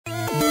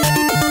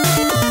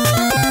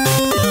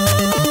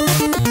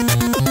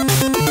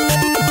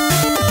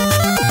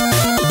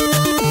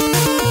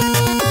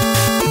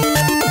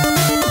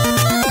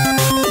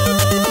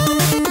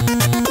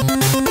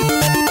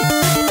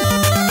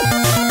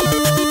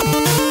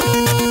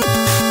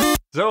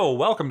So,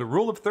 welcome to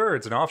Rule of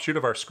Thirds, an offshoot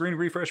of our Screen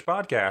Refresh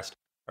podcast.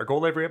 Our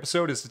goal every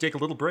episode is to take a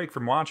little break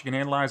from watching and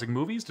analyzing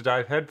movies to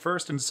dive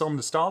headfirst into some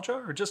nostalgia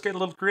or just get a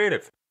little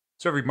creative.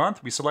 So, every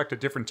month we select a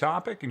different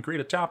topic and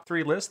create a top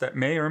 3 list that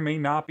may or may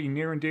not be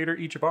near and dear to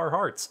each of our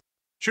hearts.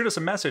 Shoot us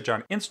a message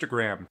on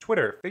Instagram,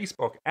 Twitter,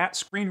 Facebook at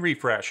Screen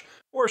Refresh,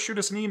 or shoot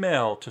us an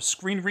email to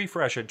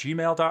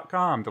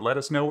screenrefresh@gmail.com to let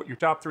us know what your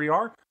top 3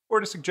 are or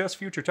to suggest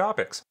future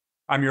topics.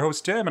 I'm your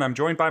host, Tim, and I'm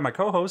joined by my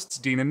co hosts,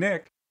 Dean and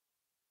Nick.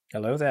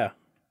 Hello there.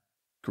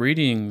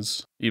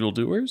 Greetings,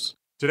 evildoers.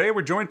 Today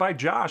we're joined by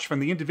Josh from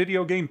the Into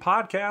Video Game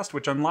podcast,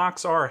 which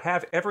unlocks our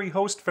Have Every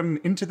Host from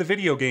Into the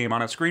Video Game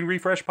on a Screen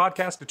Refresh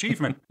podcast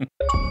achievement.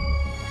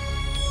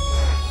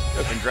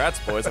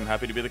 Congrats, boys. I'm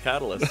happy to be the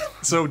catalyst.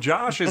 So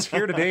Josh is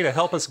here today to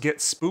help us get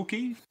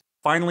spooky.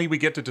 Finally, we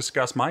get to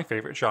discuss my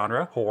favorite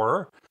genre,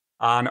 horror,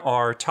 on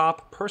our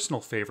top personal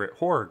favorite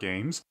horror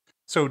games.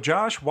 So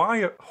Josh,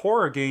 why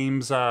horror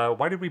games?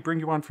 Why did we bring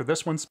you on for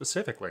this one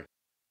specifically?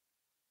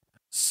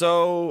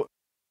 So,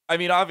 I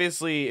mean,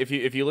 obviously, if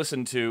you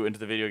listen to Into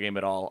the Video Game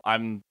at all,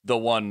 I'm the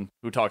one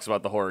who talks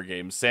about the horror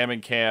games. Sam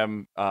and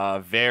Cam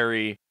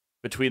vary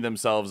between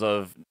themselves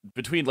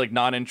between like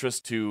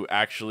non-interest to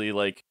actually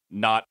like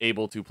not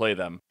able to play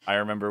them. I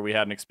remember we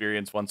had an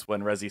experience once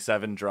when Resi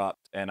 7 dropped,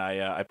 and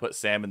I put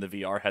Sam in the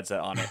VR headset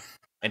on it,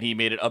 and he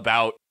made it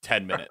about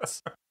 10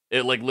 minutes.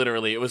 It like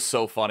literally, it was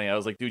so funny. I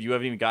was like, dude, you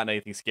haven't even gotten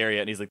anything scary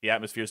yet. And he's like, the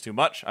atmosphere's too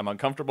much. I'm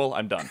uncomfortable.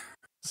 I'm done.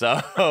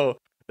 So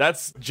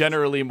that's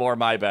generally more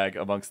my bag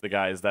amongst the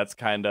guys. That's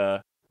kind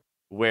of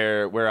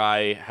where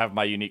I have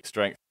my unique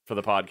strength for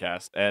the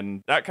podcast.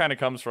 And that kind of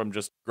comes from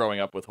just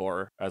growing up with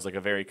horror as like a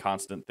very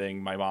constant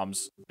thing. My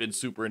mom's been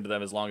super into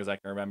them as long as I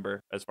can remember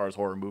as far as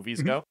horror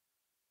movies go.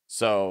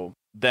 So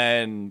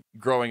then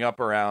growing up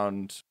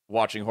around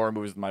watching horror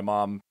movies with my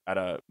mom at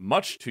a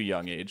much too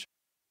young age,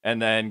 and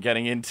then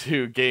getting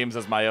into games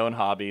as my own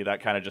hobby,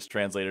 that kind of just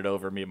translated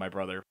over. Me and my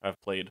brother have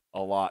played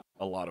a lot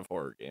of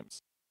horror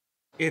games.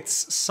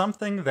 It's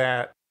something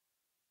that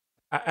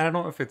I don't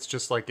know if it's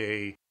just like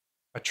a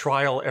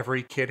trial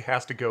every kid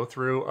has to go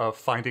through of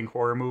finding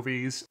horror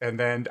movies, and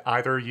then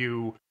either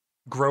you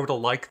grow to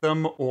like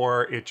them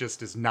or it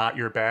just is not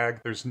your bag.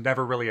 There's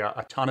never really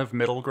a ton of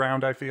middle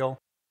ground, I feel.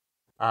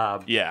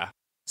 Yeah.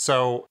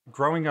 So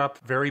growing up,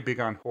 very big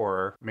on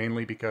horror,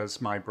 mainly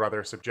because my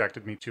brother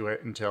subjected me to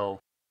it until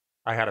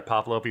I had a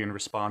Pavlovian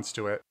response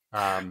to it.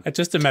 I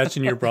just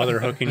imagine your brother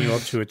hooking you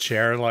up to a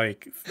chair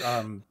like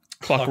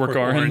Clockwork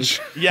Orange.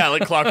 Yeah,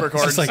 like Clockwork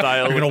Orange like,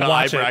 style. You're gonna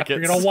watch it. Brackets.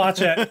 You're gonna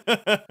watch it.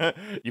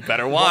 You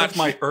better One watch. of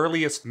my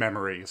earliest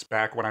memories,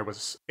 back when I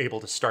was able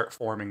to start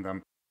forming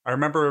them, I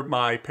remember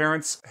my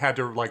parents had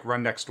to like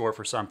run next door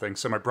for something,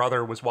 so my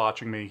brother was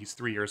watching me. He's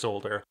 3 years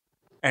older,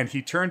 and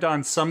he turned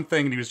on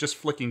something, and he was just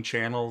flicking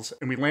channels,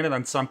 and we landed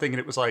on something,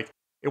 and it was like,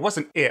 it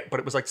wasn't it, but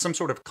it was like some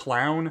sort of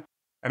clown,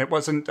 and it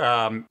wasn't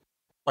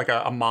like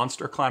a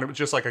monster clown. It was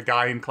just like a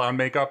guy in clown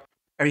makeup,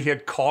 and he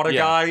had caught a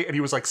guy, and he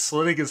was like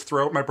slitting his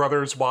throat. My brother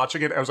was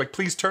watching it. I was like,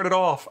 please turn it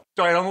off.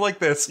 I don't like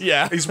this.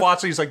 Yeah. He's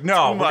watching. He's like,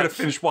 no, we're going to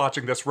finish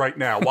watching this right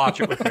now.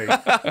 Watch it with me.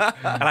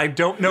 And I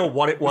don't know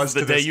what it was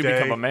the to day this you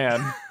day. become a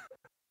man.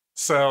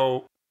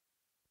 So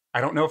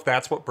I don't know if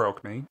that's what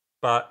broke me,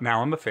 but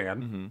now I'm a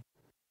fan. Mm-hmm.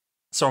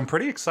 So I'm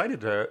pretty excited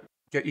to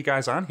get you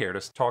guys on here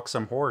to talk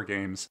some horror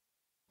games.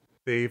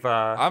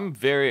 I'm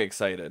very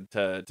excited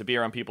to be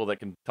around people that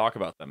can talk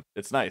about them.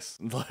 It's nice,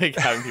 like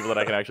having people that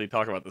I can actually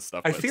talk about this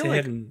stuff I with. feel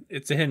like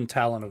it's a hidden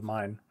talent of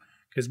mine.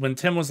 Because when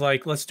Tim was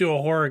like, "Let's do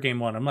a horror game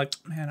one," I'm like,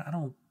 "Man, I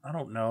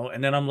don't know."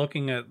 And then I'm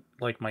looking at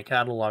like my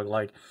catalog,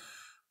 like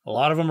a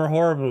lot of them are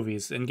horror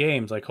movies and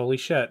games. Like, holy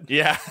shit!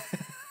 Yeah.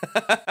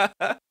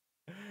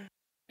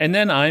 And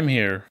then I'm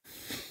here.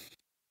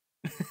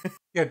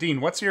 Yeah, Dean,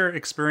 what's your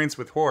experience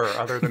with horror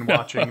other than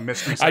watching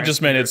Mystery Science I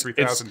just meant Theater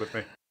 3000 with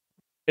me?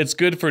 It's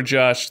good for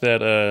Josh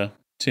that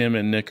Tim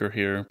and Nick are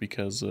here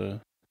because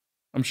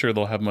I'm sure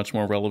they'll have much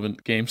more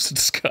relevant games to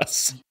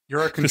discuss.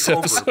 You're a this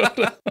control group.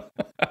 episode.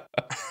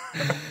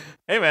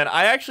 Hey man,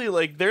 I actually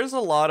like there's a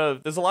lot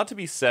to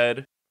be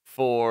said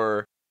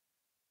for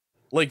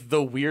like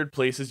the weird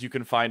places you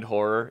can find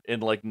horror in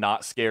like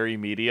not scary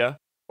media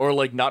or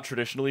like not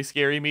traditionally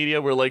scary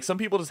media, where like some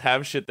people just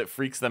have shit that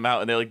freaks them out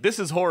and they're like, this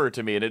is horror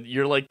to me, and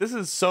you're like, this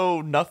is so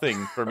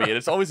nothing for me. And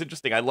it's always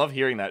interesting. I love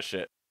hearing that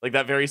shit. Like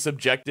that very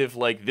subjective,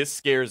 like this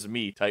scares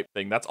me type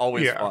thing. That's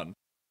always fun.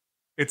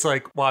 It's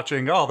like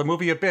watching, the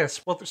movie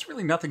Abyss. Well, there's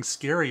really nothing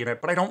scary in it,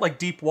 but I don't like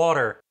deep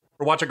water.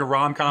 Or watching a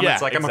rom-com,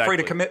 it's like, I'm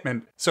afraid of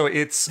commitment. So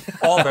it's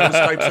all those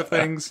types of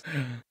things.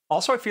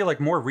 Also, I feel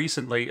like more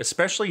recently,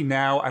 especially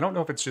now, I don't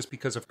know if it's just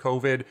because of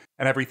COVID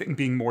and everything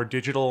being more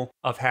digital,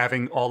 of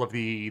having all of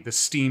the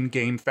Steam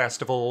game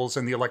festivals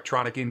and the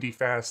electronic indie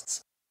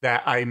fests,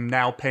 that I'm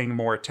now paying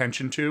more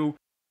attention to.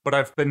 But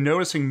I've been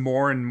noticing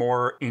more and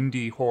more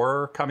indie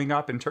horror coming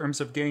up in terms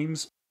of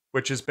games,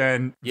 which has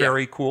been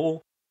very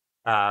cool.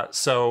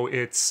 So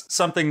it's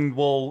something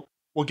we'll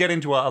get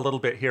into a little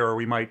bit here, or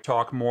we might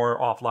talk more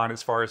offline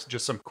as far as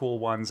just some cool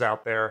ones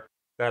out there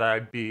that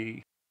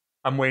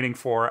I'm waiting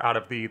for out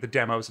of the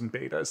demos and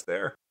betas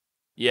there.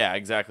 Yeah,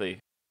 exactly.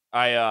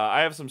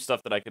 I have some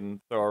stuff that I can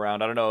throw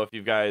around. I don't know if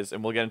you guys,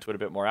 and we'll get into it a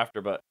bit more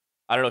after, but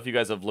I don't know if you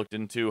guys have looked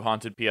into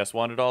Haunted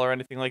PS1 at all or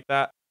anything like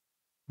that.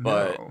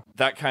 But No.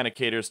 that kind of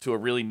caters to a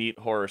really neat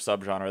horror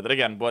subgenre that,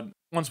 again,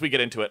 once we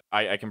get into it,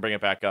 I can bring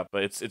it back up.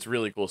 But it's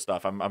really cool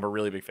stuff. I'm a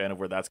really big fan of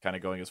where that's kind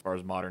of going as far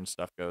as modern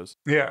stuff goes.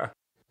 Yeah.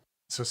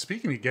 So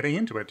speaking of getting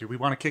into it, do we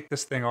want to kick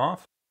this thing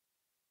off?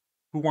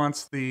 Who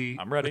wants the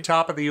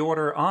top of the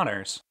order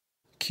honors?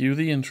 Cue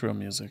the intro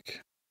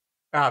music.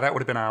 That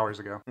would have been hours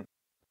ago.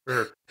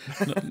 Or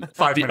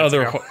 5 minutes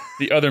ago.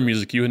 The other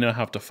music you now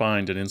have to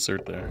find and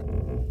insert there.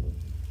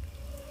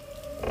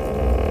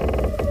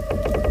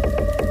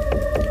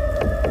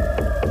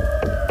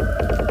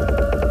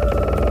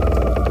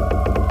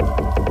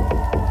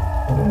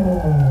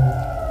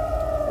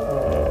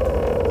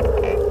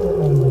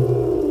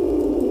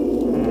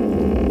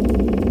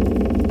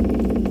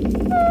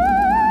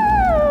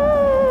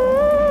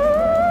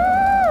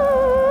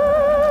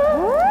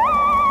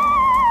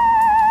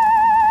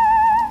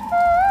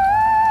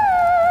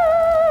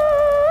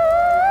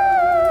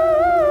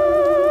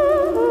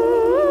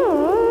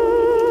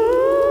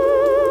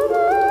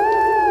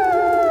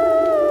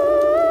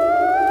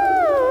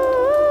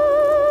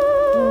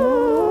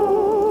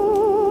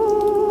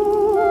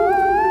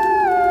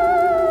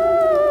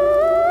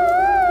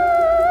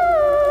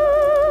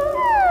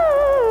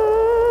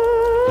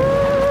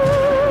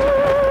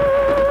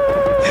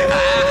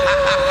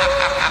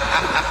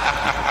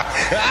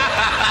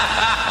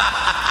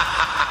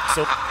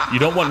 You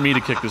don't want me to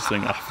kick this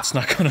thing off. It's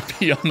not going to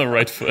be on the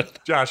right foot.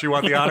 Josh, you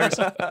want the honors?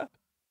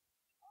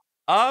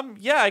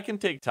 Yeah, I can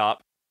take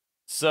top.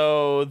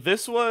 So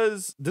this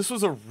was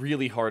a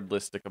really hard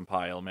list to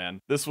compile,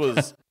 man. This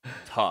was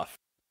tough.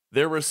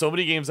 There were so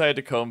many games I had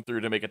to comb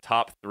through to make a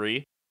top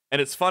 3, and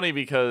it's funny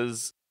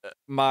because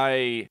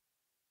my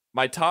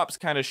tops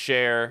kind of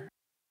share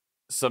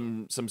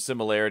some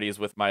similarities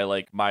with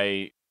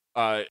my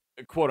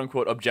quote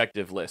unquote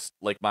objective list,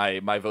 like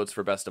my votes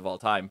for best of all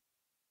time.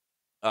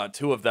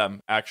 2 of them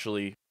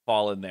actually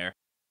fall in there.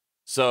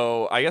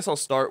 So I guess I'll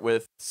start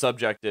with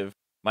subjective.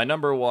 My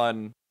number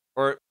 1,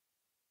 or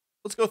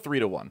let's go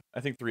 3-1. I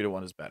think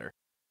 3-1 is better.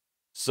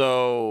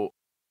 So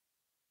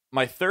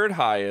my third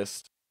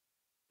highest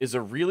is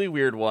a really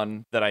weird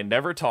one that I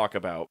never talk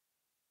about,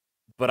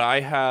 but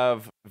I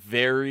have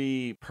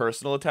very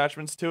personal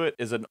attachments to it,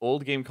 is an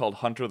old game called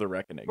Hunter the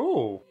Reckoning.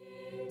 Ooh.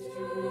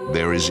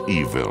 There is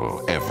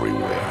evil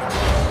everywhere.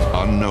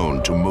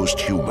 Unknown to most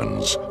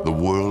humans, the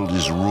world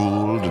is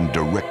ruled and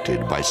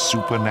directed by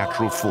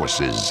supernatural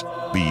forces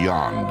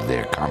beyond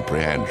their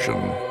comprehension.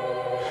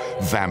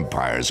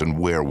 Vampires and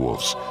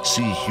werewolves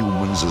see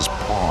humans as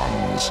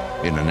pawns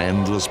in an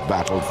endless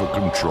battle for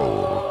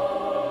control.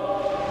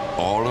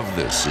 All of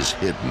this is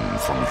hidden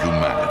from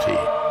humanity.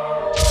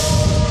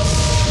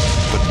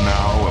 But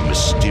now a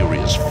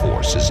mysterious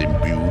force has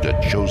imbued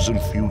a chosen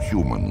few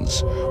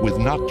humans with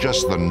not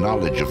just the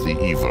knowledge of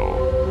the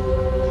evil,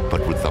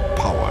 but with the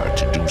power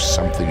to do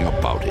something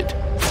about it.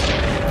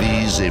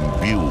 These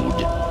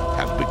imbued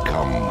have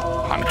become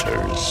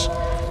hunters.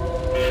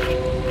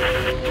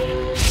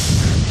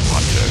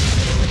 Hunter,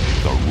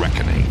 the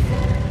Reckoning.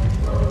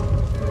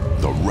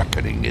 The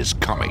Reckoning is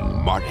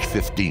coming March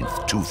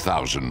 15th,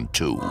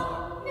 2002.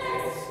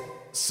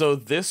 So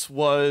this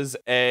was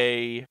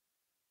a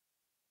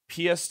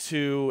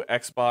PS2,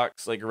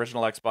 Xbox, like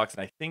original Xbox,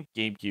 and I think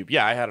GameCube.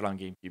 Yeah, I had it on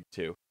GameCube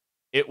too.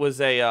 It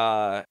was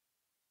a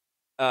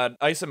an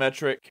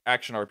isometric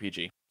action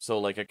RPG. So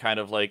like a kind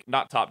of like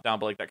not top down,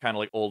 but like that kind of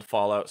like old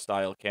Fallout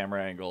style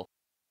camera angle.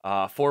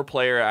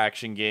 4-player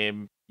action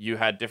game. You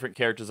had different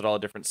characters that all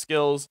had different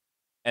skills,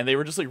 and they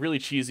were just like really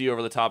cheesy,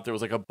 over the top. There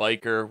was like a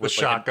biker with like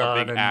shotgun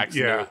a big axe.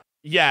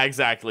 Yeah,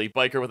 exactly.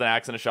 Biker with an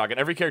axe and a shotgun.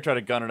 Every character had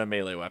a gun and a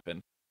melee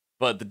weapon.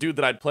 But the dude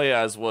that I'd play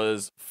as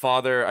was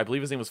Father, I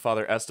believe his name was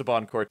Father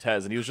Esteban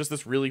Cortez, and he was just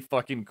this really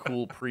fucking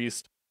cool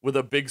priest with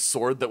a big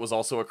sword that was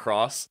also a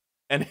cross,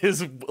 and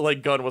his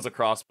like gun was a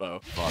crossbow.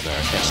 Father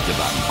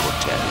Esteban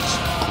Cortez,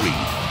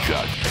 Creed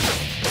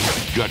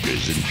Judge.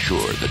 Judges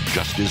ensure that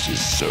justice is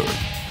served.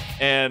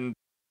 And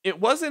it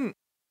wasn't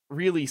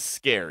really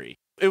scary.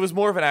 It was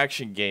more of an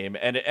action game,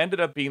 and it ended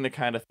up being the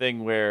kind of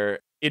thing where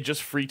it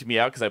just freaked me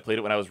out because I played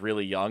it when I was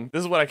really young.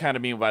 This is what I kind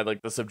of mean by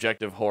like the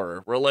subjective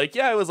horror, where like,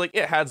 yeah, it was like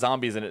it had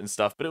zombies in it and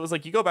stuff, but it was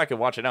like you go back and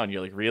watch it now and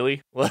you're like,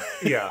 really?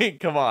 Yeah.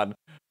 Come on.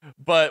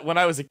 But when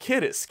I was a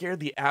kid, it scared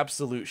the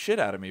absolute shit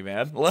out of me,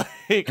 man.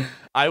 Like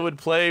I would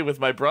play with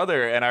my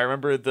brother, and I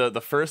remember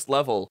the first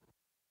level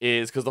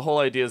is because the whole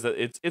idea is that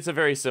it's a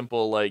very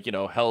simple, like, you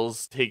know,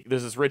 there's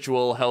this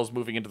ritual, hell's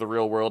moving into the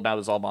real world, now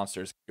there's all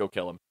monsters, go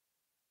kill them.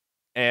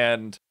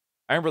 And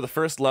I remember the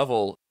first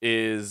level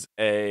is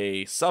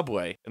a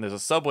subway, and there's a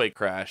subway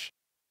crash,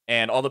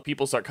 and all the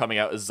people start coming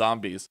out as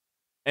zombies.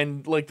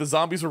 And like the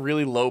zombies were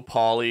really low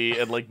poly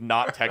and like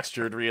not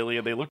textured really,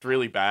 and they looked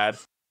really bad.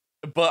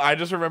 But I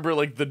just remember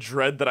like the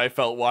dread that I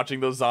felt watching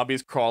those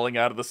zombies crawling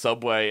out of the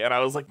subway, and I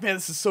was like, man,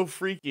 this is so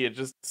freaky. It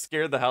just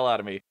scared the hell out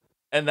of me.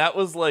 And that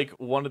was like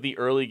one of the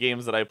early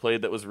games that I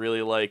played that was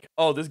really like,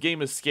 oh, this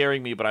game is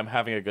scaring me, but I'm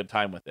having a good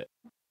time with it.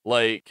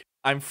 Like,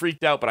 I'm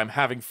freaked out, but I'm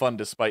having fun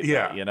despite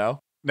that, you know?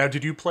 Now,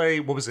 did you play,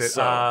 what was it,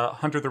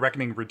 Hunter the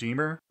Reckoning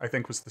Redeemer, I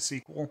think was the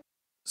sequel?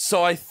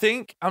 So I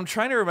think, I'm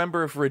trying to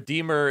remember if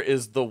Redeemer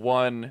is the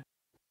one,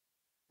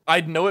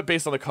 I'd know it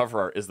based on the cover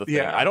art is the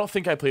thing. I don't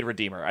think I played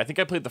Redeemer. I think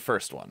I played the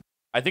first one.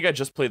 I think I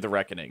just played The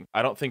Reckoning.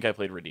 I don't think I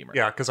played Redeemer.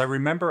 Yeah, because I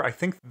remember, I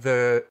think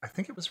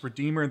it was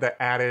Redeemer that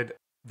added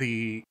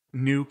the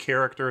new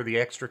character, the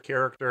extra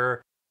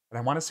character, and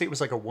I want to say it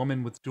was like a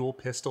woman with dual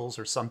pistols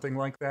or something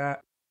like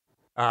that.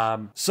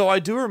 So I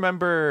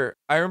remember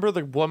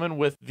the woman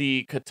with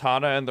the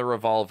katana and the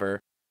revolver,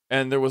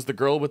 and there was the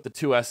girl with the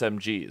 2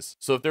 SMGs.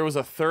 So if there was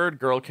a third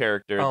girl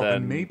character,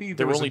 then maybe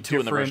there were only 2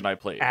 in the version I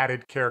played.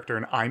 Added character,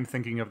 and I'm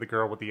thinking of the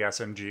girl with the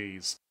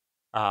SMGs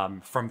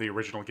from the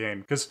original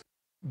game. Because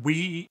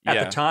we,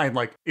 at the time,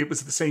 like, it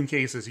was the same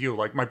case as you.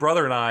 Like, my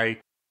brother and I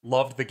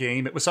loved the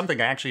game. It was something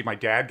actually my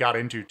dad got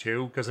into,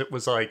 too, because it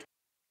was like,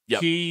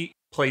 he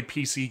played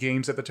PC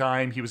games at the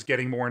time. He was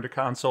getting more into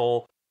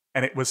console,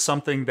 and it was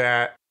something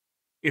that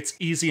it's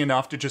easy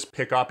enough to just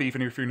pick up,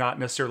 even if you're not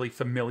necessarily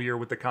familiar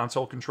with the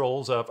console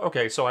controls of,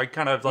 okay, so I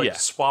kind of like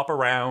swap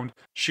around,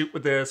 shoot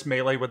with this,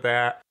 melee with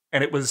that.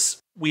 And it was,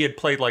 we had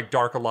played like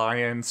Dark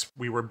Alliance.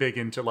 We were big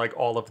into like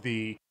all of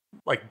the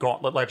like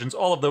Gauntlet Legends,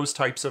 all of those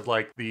types of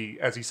like the,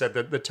 as he said,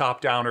 the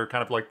top down or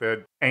kind of like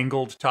the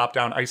angled top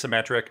down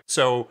isometric.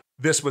 So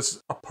this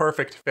was a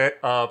perfect fit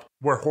of,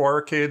 we're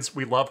horror kids,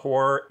 we love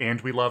horror,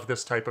 and we love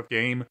this type of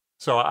game.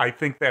 So I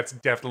think that's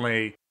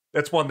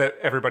one that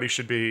everybody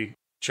should be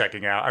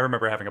checking out. I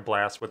remember having a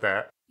blast with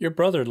that. Your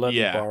brother let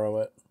me borrow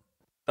it.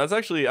 That's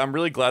actually, I'm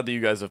really glad that you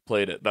guys have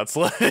played it. That's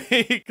like,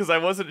 because I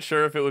wasn't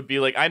sure if it would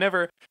be like,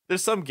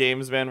 there's some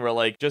games, man, where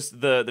like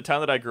just the town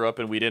that I grew up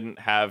in, we didn't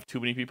have too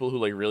many people who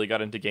like really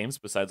got into games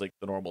besides like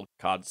the normal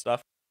COD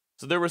stuff.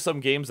 So there were some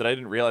games that I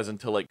didn't realize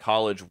until like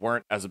college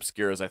weren't as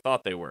obscure as I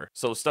thought they were.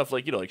 So stuff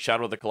like, like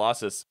Shadow of the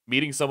Colossus,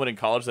 meeting someone in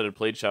college that had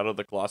played Shadow of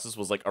the Colossus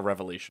was like a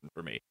revelation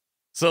for me.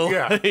 So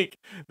like,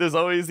 there's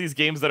always these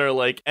games that are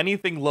like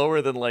anything lower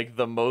than like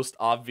the most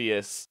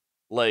obvious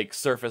like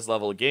surface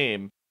level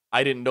game.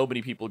 I didn't know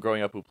many people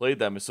growing up who played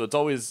them, so it's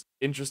always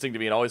interesting to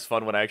me and always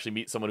fun when I actually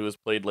meet someone who has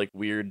played like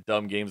weird,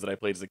 dumb games that I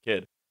played as a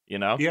kid. You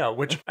know? Yeah,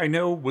 which I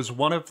know was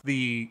one of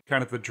the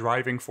kind of the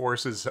driving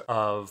forces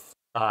of,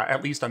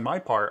 at least on my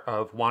part,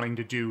 of wanting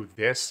to do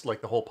this,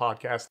 like the whole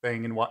podcast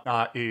thing and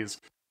whatnot, is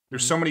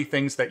there's so many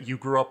things that you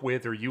grew up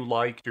with or you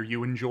liked or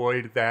you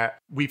enjoyed that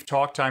we've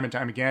talked time and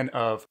time again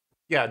of,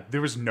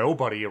 there was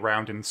nobody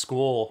around in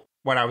school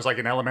when I was like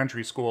in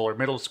elementary school or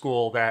middle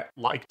school that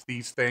liked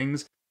these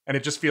things. And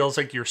it just feels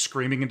like you're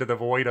screaming into the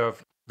void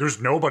of,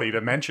 there's nobody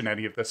to mention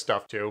any of this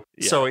stuff to.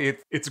 Yeah. So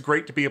it's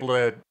great to be able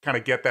to kind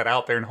of get that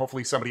out there. And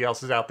hopefully somebody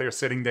else is out there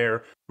sitting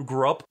there who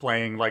grew up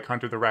playing like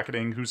Hunter the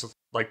Reckoning, who's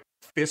like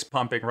fist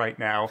pumping right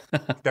now,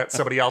 that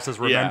somebody else is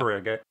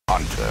remembering it.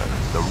 Hunter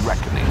the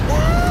Reckoning.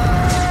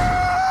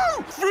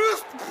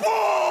 Fist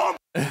pump!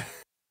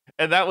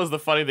 And that was the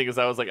funny thing, is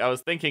I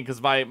was thinking,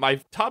 because my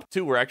top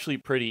 2 were actually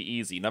pretty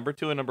easy. Number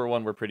 2 and number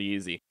 1 were pretty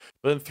easy.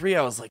 But then 3,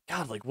 I was like,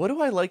 God, like, what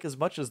do I like as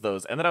much as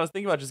those? And then I was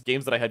thinking about just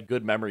games that I had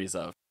good memories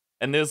of.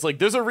 And there's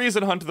a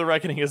reason Hunter the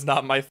Reckoning is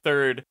not my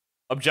 3rd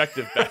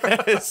objective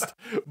best,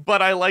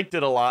 but I liked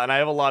it a lot, and I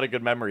have a lot of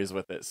good memories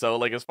with it. So,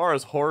 like, as far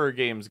as horror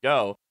games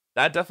go,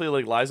 that definitely,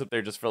 like, lies up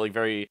there just for, like,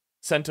 very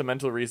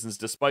sentimental reasons,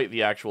 despite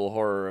the actual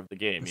horror of the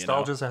game.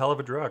 Nostalgia's a hell of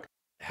a drug.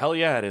 Hell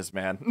yeah, it is,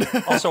 man.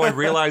 Also, I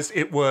realized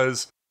it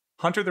was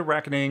Hunter the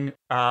Reckoning,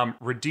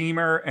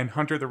 Redeemer, and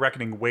Hunter the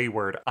Reckoning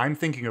Wayward. I'm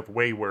thinking of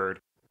Wayward,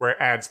 where it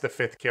adds the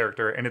 5th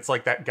character, and it's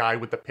like that guy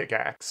with the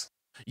pickaxe.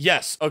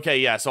 Yes, okay,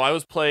 yeah, so I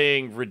was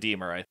playing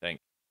Redeemer, I think.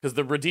 Because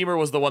the Redeemer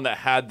was the one that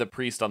had the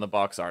priest on the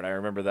box art. I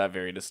remember that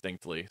very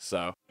distinctly,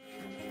 so.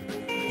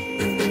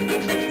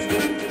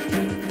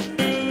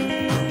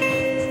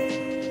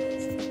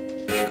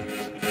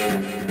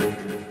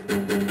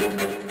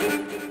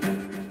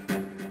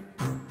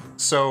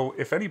 So,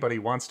 if anybody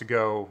wants to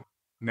go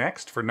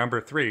next for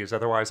number 3s,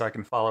 otherwise I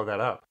can follow that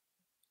up.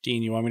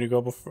 Dean, you want me to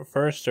go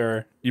first,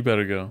 or you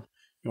better go?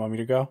 You want me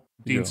to go?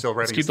 Dean's still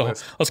ready.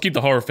 Let's keep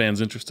the horror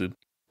fans interested.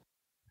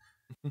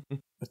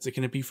 What's it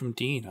going to be from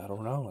Dean? I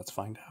don't know. Let's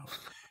find out.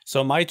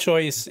 So my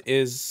choice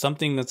is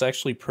something that's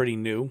actually pretty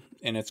new,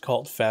 and it's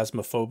called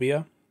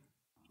Phasmophobia.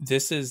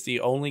 This is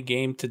the only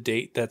game to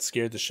date that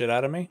scared the shit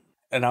out of me.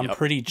 And I'm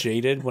pretty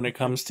jaded when it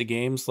comes to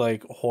games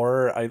like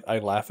horror. I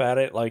laugh at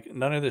it. Like,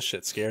 none of this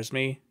shit scares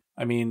me.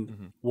 I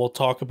mean, we'll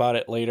talk about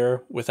it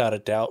later without a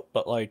doubt,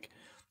 but like,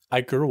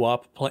 I grew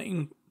up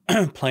playing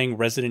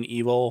Resident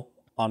Evil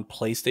on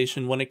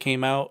PlayStation when it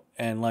came out,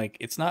 and like,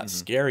 it's not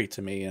scary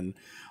to me. And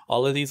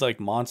all of these like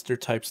monster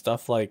type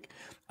stuff, like,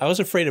 I was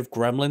afraid of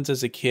gremlins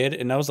as a kid,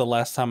 and that was the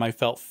last time I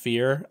felt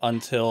fear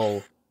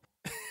until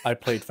I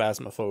played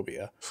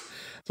Phasmophobia.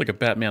 It's like a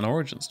Batman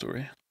origin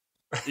story.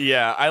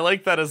 Yeah, I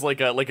like that as like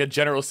a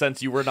general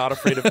sense. You were not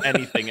afraid of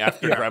anything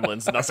after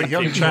Gremlins. As a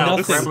young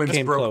child,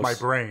 Gremlins broke my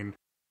brain.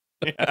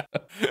 Yeah.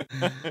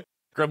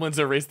 Gremlins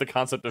erased the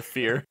concept of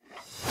fear.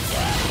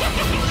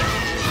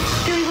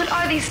 Billy, what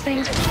are these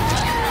things?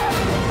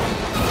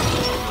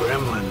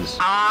 Gremlins.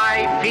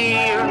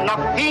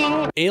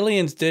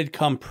 Aliens did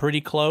come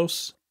pretty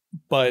close,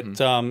 but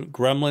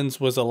Gremlins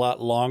was a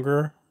lot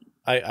longer.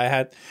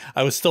 I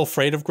was still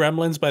afraid of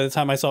Gremlins by the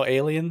time I saw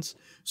Aliens,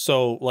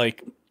 so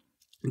like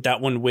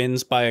that one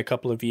wins by a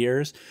couple of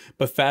years.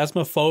 But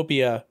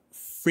Phasmophobia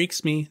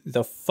freaks me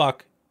the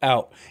fuck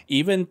out.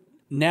 Even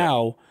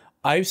now,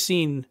 I've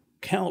seen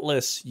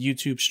countless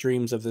YouTube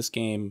streams of this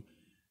game,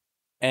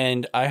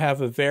 and I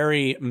have a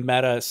very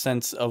meta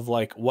sense of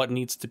like what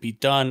needs to be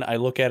done. I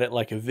look at it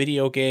like a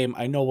video game.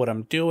 I know what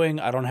I'm doing.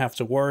 I don't have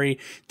to worry.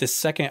 The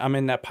second I'm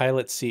in that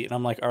pilot seat and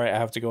I'm like, all right, I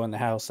have to go in the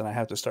house and I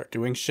have to start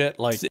doing shit.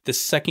 Like the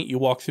second you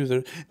walk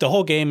through the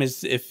whole game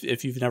is,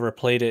 if you've never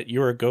played it,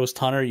 you're a ghost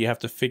hunter. You have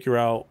to figure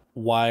out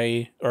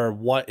why or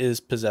what is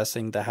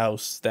possessing the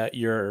house that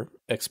you're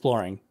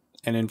exploring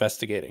and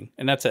investigating.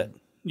 And that's it.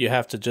 You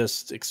have to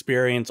just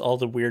experience all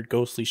the weird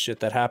ghostly shit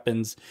that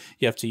happens.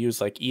 You have to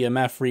use like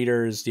EMF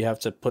readers. You have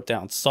to put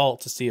down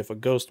salt to see if a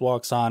ghost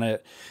walks on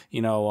it.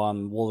 You know,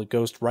 will the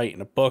ghost write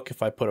in a book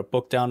if I put a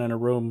book down in a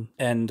room?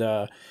 And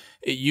it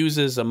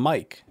uses a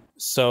mic.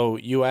 So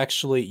you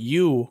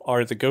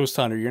are the ghost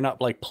hunter. You're not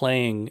like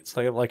playing. It's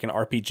like an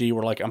RPG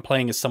where like I'm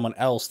playing as someone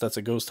else that's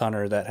a ghost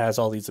hunter that has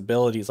all these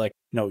abilities. Like,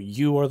 no,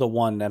 you are the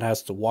one that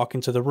has to walk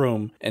into the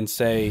room and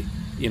say,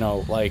 you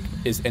know, like,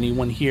 is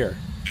anyone here?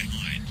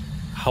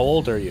 How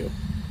old are you?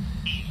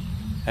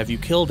 Have you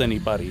killed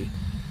anybody?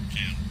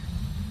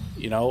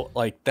 You know,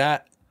 like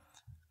that,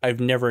 I've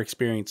never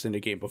experienced in a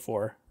game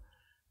before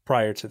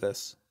prior to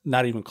this.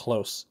 Not even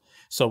close.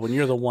 So when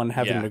you're the one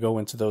having to go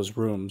into those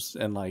rooms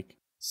and like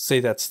say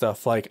that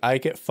stuff, like I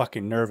get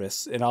fucking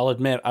nervous. And I'll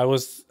admit, I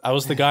was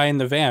the guy in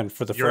the van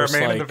for the first.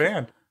 You're a man like, in the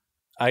van.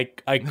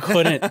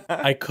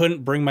 I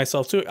couldn't bring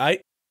myself to it. I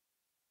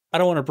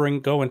don't want to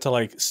go into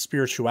like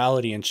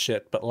spirituality and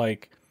shit, but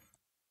like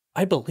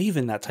I believe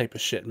in that type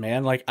of shit,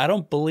 man. Like, I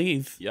don't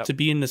believe to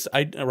be in this.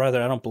 I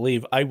don't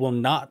believe I will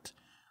not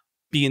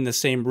be in the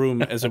same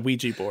room as a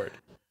Ouija board.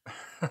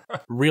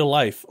 Real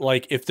life.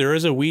 Like, if there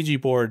is a Ouija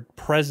board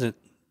present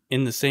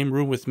in the same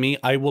room with me,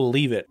 I will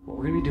leave it. What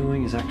we're going to be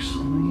doing is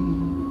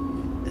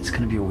actually, it's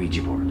going to be a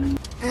Ouija board.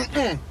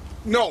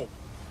 No.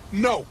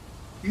 No.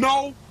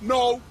 No.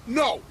 No.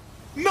 No.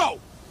 No.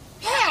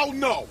 Hell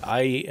no.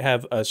 I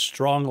have a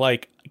strong,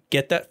 like,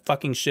 get that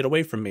fucking shit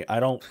away from me. I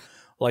don't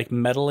like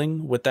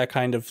meddling with that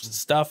kind of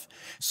stuff.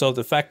 So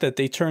the fact that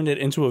they turned it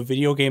into a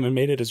video game and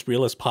made it as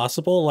real as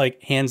possible,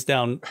 like hands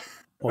down,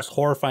 most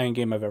horrifying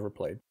game I've ever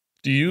played.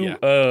 Do you,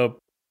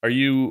 are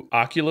you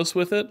Oculus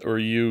with it or are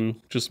you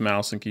just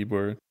mouse and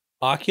keyboard?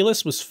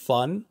 Oculus was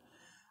fun,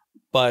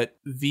 but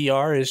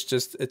VR is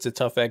just, it's a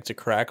tough egg to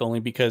crack only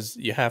because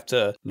you have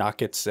to not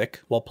get sick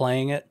while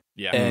playing it.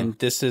 Yeah. And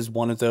this is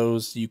one of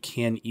those you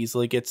can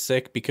easily get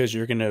sick because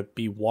you're going to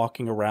be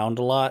walking around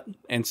a lot.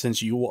 And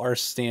since you are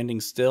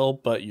standing still,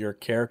 but your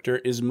character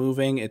is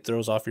moving, it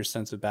throws off your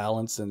sense of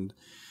balance and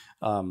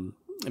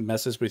it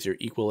messes with your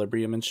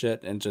equilibrium and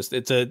shit. And just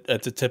it's a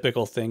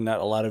typical thing that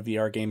a lot of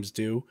VR games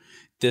do.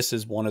 This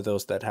is one of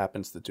those that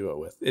happens to do it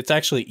with. It's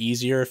actually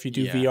easier if you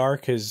do VR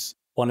because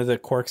one of the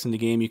quirks in the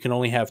game, you can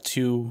only have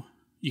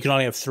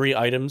 3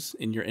 items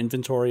in your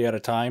inventory at a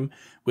time.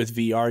 With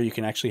VR, you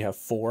can actually have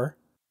 4.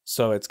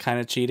 So it's kind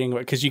of cheating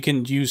because you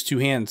can use 2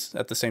 hands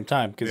at the same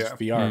time because it's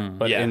VR.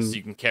 But so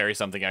you can carry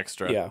something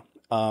extra. Yeah.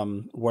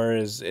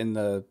 Whereas in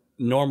the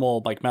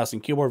normal like mouse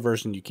and keyboard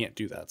version, you can't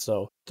do that.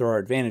 So there are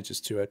advantages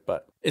to it,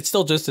 but it's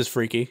still just as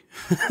freaky.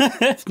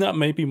 If not,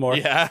 maybe more.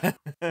 Yeah.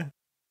 I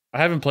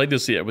haven't played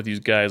this yet with these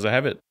guys. I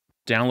have it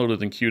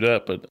downloaded and queued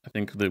up, but I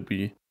think that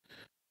we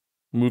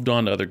moved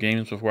on to other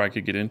games before I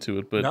could get into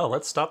it. But no,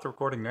 let's stop the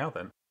recording now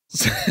then.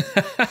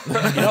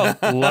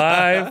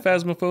 Live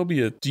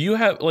Phasmophobia. Do you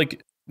have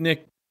like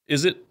Nick,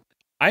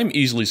 I'm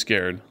easily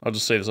scared. I'll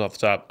just say this off the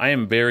top. I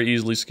am very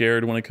easily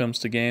scared when it comes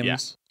to games. Yeah.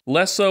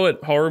 Less so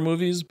at horror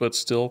movies, but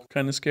still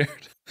kind of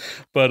scared.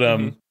 But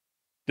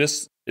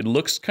it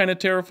looks kind of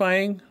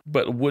terrifying,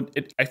 but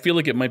I feel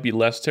like it might be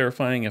less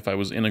terrifying if I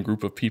was in a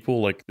group of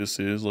people like this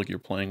is, like you're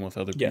playing with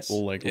other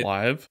people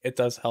live. It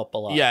does help a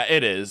lot. Yeah,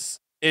 it is.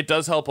 It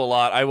does help a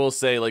lot. I will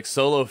say, like,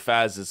 Solo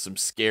Phaz is some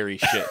scary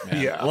shit,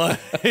 man. Yeah.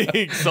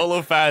 Like,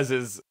 Solo Phaz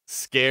is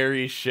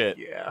scary shit.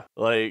 Yeah.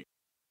 Like,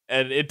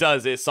 and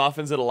it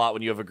softens it a lot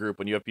when you have a group,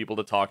 when you have people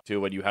to talk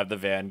to, when you have the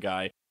van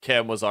guy.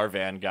 Cam was our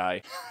van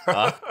guy.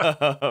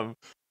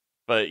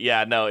 But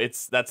yeah, no,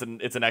 it's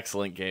an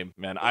excellent game,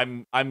 man.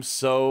 There's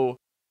so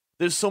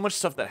much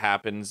stuff that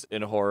happens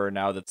in horror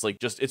now that's like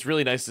it's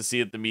really nice to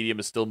see that the medium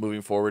is still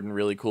moving forward in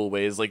really cool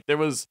ways. Like there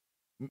was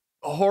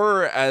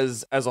horror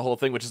as a whole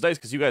thing, which is nice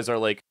because you guys are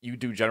like, you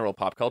do general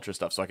pop culture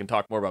stuff, so I can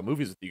talk more about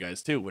movies with you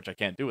guys too, which I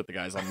can't do with the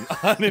guys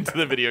on Into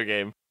the Video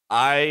Game.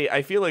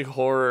 I feel like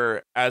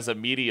horror as a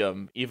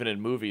medium, even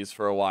in movies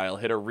for a while,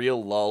 hit a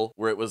real lull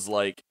where it was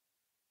like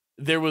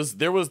there was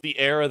the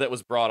era that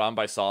was brought on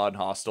by Saw and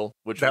Hostel,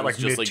 which that, was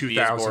like, just like be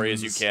as gory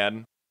as you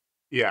can.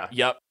 Yeah.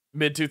 Yep.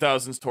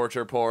 Mid-2000s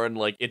torture porn,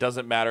 like it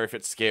doesn't matter if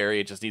it's scary,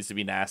 it just needs to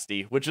be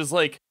nasty, which is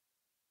like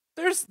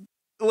there's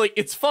like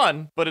it's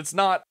fun, but it's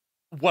not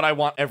what I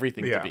want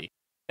everything to be.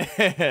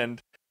 And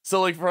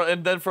So like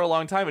and then for a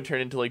long time it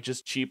turned into like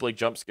just cheap like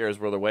jump scares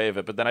were the way of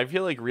it. But then I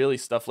feel like really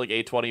stuff like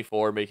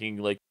A24 making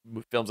like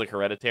films like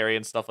Hereditary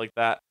and stuff like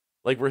that,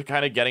 like we're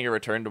kind of getting a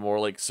return to more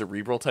like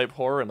cerebral type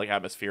horror and like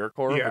atmospheric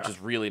horror, which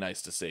is really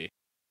nice to see.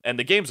 And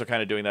the games are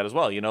kind of doing that as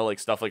well, you know, like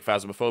stuff like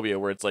Phasmophobia,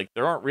 where it's like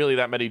there aren't really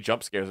that many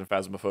jump scares in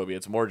Phasmophobia.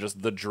 It's more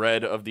just the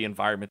dread of the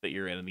environment that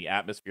you're in and the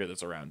atmosphere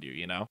that's around you,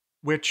 you know?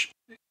 Which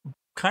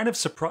kind of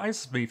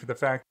surprises me for the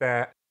fact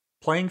that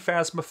playing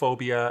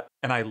Phasmophobia,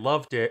 and I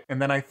loved it,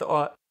 and then I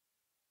thought,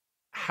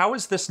 how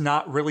has this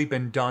not really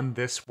been done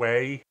this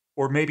way?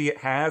 Or maybe it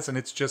has, and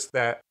it's just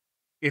that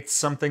it's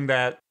something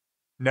that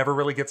never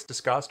really gets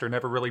discussed or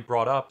never really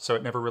brought up, so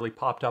it never really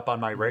popped up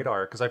on my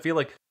radar. Because I feel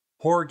like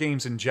horror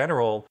games in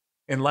general,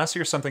 unless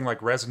you're something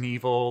like Resident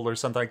Evil or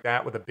something like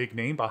that with a big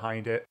name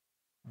behind it,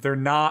 they're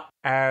not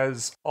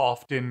as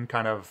often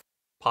kind of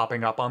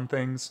popping up on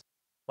things.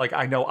 Like,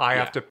 I know I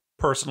have to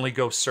personally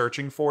go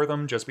searching for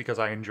them just because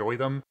I enjoy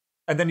them.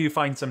 And then you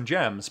find some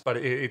gems, but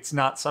it's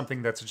not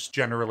something that's just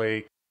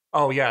generally,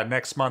 oh yeah,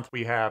 next month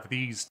we have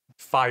these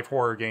 5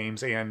 horror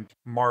games and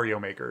Mario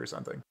Maker or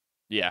something.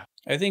 Yeah.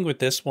 I think with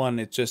this one,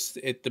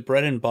 the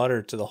bread and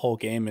butter to the whole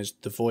game is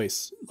the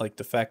voice. Like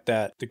the fact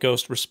that the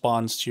ghost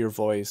responds to your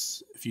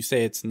voice. If you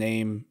say its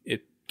name,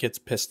 it gets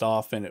pissed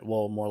off and it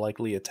will more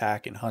likely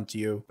attack and hunt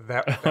you.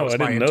 That was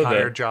my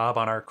entire job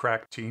on our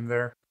crack team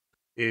there.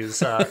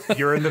 Is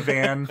you're in the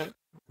van,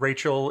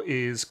 Rachel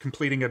is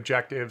completing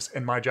objectives,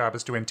 and my job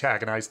is to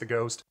antagonize the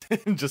ghost.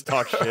 Just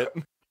talk shit.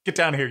 Get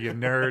down here, you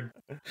nerd.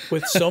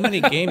 With so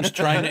many games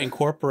trying to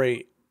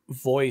incorporate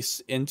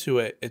voice into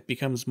it, it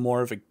becomes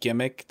more of a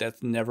gimmick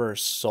that's never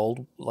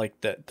sold,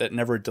 like that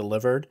never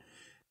delivered.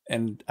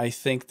 And I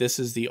think this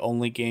is the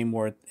only game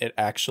where it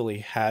actually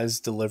has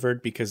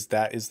delivered, because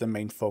that is the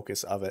main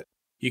focus of it.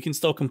 You can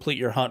still complete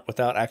your hunt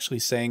without actually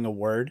saying a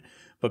word,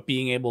 but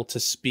being able to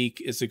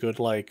speak is a good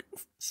like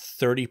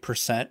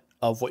 30%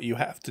 of what you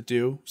have to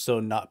do.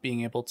 So not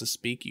being able to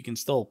speak, you can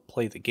still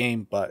play the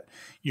game, but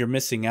you're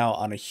missing out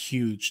on a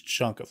huge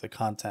chunk of the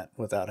content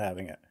without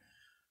having it.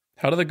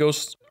 How do the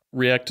ghosts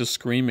react to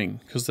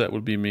screaming? Because that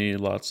would be me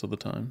lots of the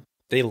time.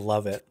 They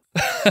love it.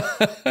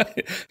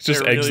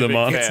 Just eggs them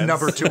on. It's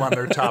number 2 on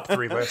their top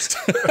 3 list.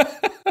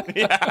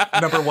 Yeah.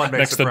 Number 1 makes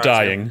next to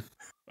dying.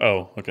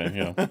 Oh, okay,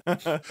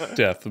 yeah.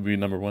 Death would be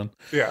number 1.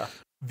 Yeah.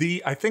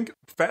 I think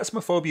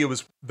Phasmophobia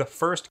was the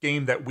first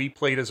game that we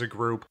played as a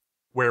group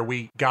where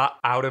we got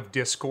out of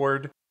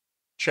Discord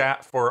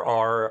chat for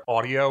our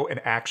audio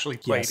and actually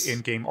played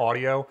in-game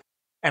audio.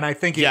 And I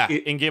think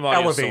in-game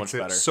audio elevates so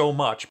much better. So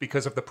much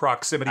because of the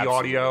proximity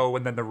audio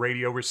and then the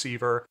radio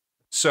receiver.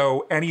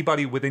 So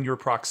anybody within your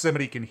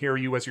proximity can hear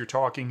you as you're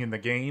talking in the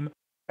game.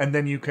 And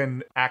then you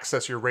can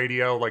access your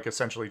radio, like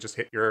essentially just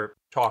hit your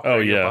talk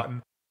radio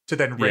button to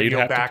then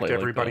radio back to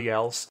everybody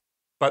else.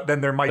 But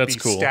then there might be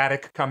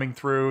static coming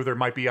through. There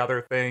might be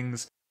other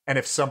things. And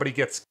if somebody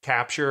gets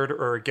captured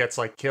or gets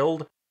like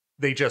killed,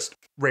 they just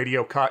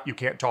radio cut. You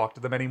can't talk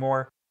to them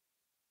anymore.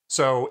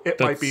 So it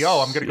might be,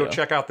 I'm going to go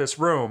check out this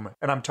room.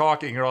 And I'm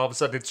talking, and all of a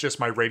sudden it's just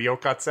my radio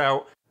cuts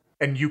out.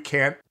 And you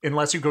can't,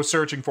 unless you go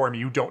searching for me,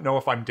 you don't know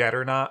if I'm dead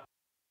or not.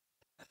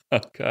 Oh,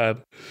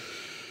 God.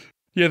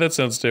 Yeah, that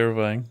sounds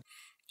terrifying.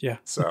 Yeah.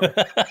 So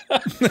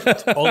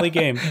only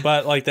game.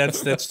 But like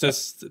that's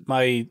just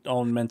my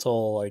own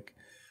mental, like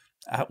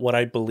what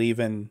I believe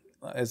in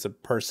as a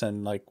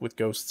person, like with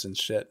ghosts and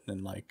shit.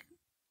 And like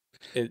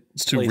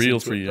it's too real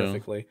for you.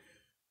 Perfectly.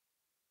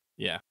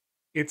 Yeah.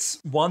 It's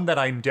one that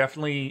I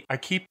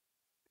keep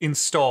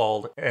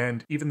installed.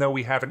 And even though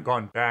we haven't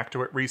gone back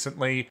to it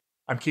recently,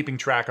 I'm keeping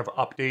track of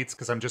updates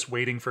because I'm just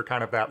waiting for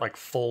kind of that like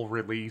full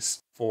release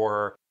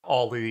for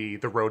all the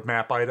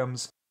roadmap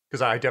items,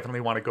 because I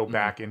definitely want to go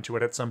back into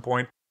it at some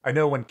point. I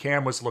know when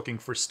Cam was looking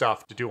for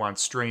stuff to do on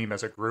stream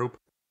as a group,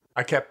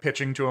 I kept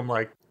pitching to him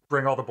like,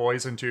 bring all the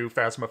boys into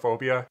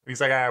Phasmophobia. And he's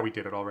like, we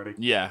did it already.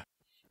 Yeah.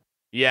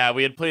 Yeah,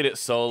 we had played it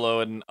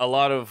solo, and a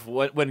lot of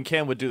when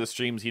Cam would do the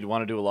streams, he'd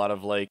want to do a lot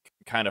of like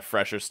kind of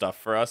fresher stuff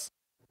for us.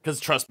 Because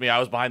trust me, I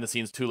was behind the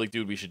scenes too, like,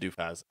 dude, we should do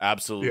Phas.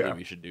 Absolutely,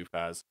 we should do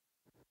Phas.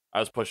 I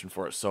was pushing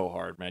for it so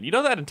hard, man. You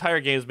know that entire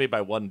game is made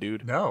by one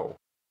dude? No.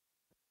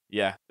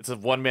 Yeah, it's a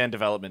one-man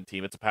development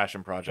team. It's a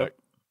passion project.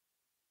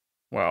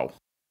 Wow.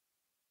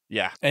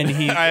 Yeah. And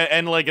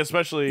and like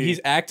especially he's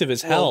active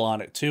as hell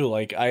on it too.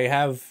 Like I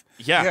have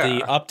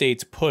the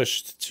updates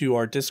pushed to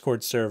our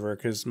Discord server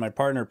because my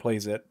partner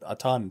plays it a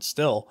ton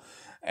still.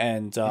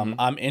 And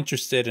I'm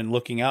interested in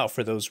looking out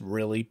for those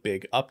really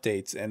big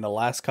updates. And the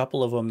last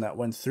couple of them that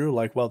went through,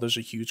 like, well, there's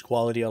a huge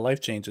quality of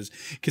life changes.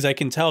 Because I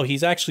can tell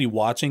he's actually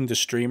watching the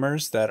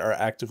streamers that are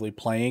actively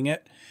playing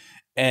it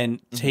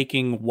and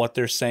taking what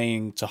they're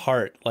saying to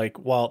heart. Like,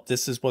 well,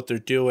 this is what they're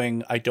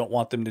doing. I don't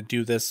want them to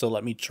do this, so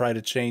let me try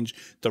to change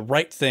the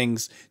right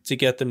things to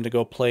get them to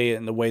go play it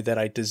in the way that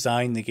I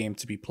designed the game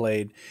to be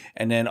played.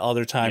 And then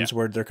other times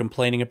where they're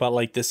complaining about,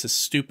 like, this is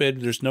stupid,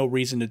 there's no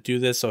reason to do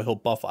this, so he'll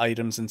buff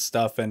items and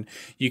stuff. And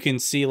you can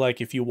see, like,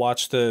 if you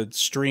watch the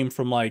stream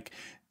from, like,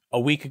 a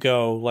week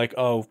ago, like,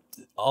 oh,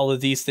 all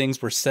of these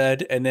things were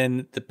said, and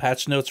then the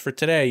patch notes for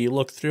today, you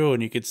look through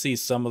and you could see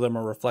some of them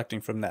are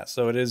reflecting from that.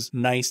 So it is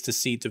nice to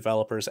see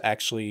developers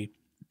actually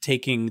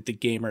taking the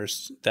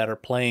gamers that are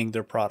playing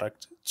their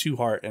product to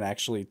heart and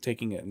actually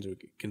taking it into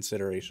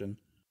consideration.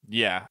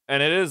 Yeah,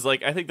 and it is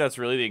like, I think that's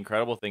really the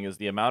incredible thing, is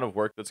the amount of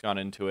work that's gone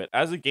into it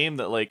as a game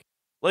that like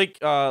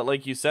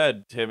you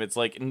said, Tim, it's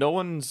like no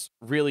one's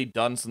really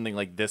done something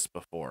like this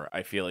before.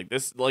 I feel like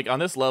this, like on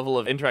this level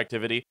of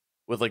interactivity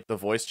with like the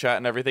voice chat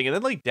and everything, and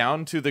then like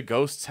down to the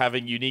ghosts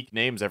having unique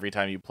names every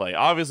time you play.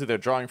 Obviously they're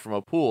drawing from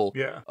a pool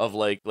of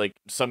like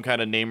some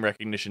kind of name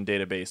recognition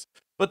database,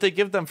 but they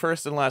give them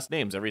first and last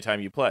names every time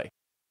you play.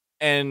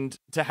 And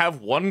to have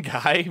one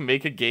guy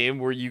make a game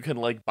where you can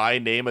like by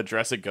name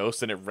address a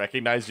ghost and it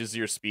recognizes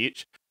your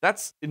speech,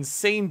 that's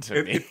insane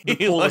to me. The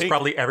pool is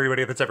probably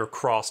everybody that's ever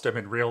crossed him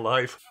in real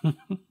life.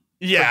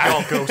 Yeah. They're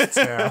all ghosts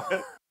now.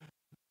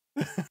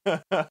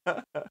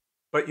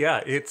 But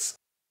yeah, it's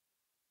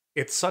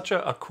such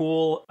a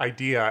cool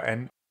idea,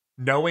 and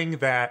knowing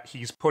that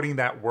he's putting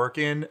that work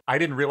in, I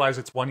didn't realize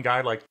it's one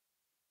guy. Like,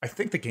 I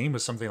think the game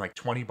was something like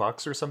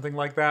 $20 or something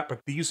like that,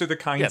 but these are the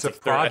kinds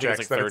of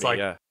projects that it's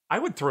like, I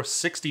would throw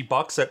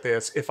 $60 at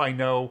this if I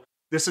know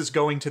this is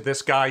going to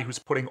this guy who's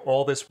putting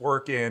all this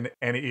work in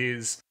and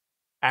is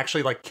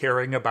actually like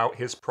caring about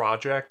his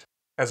project,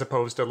 as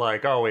opposed to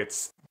like, oh,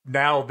 it's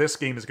now this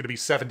game is going to be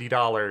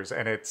 $70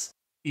 and it's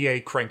EA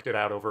cranked it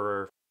out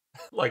over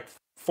like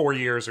 4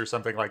 years or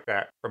something like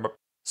that from a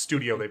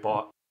studio they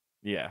bought.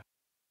 Yeah.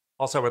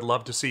 Also, I would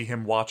love to see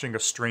him watching a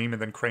stream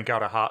and then crank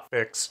out a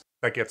hotfix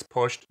that gets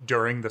pushed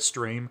during the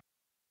stream.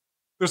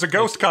 There's a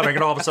ghost coming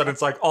and all of a sudden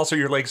it's like, also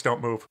your legs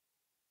don't move.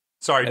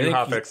 Sorry, new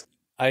hotfix.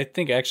 I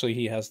think actually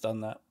he has done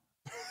that,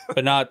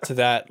 but not to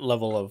that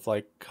level of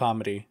like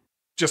comedy.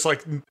 Just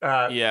like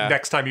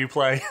next time you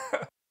play.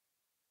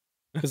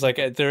 Because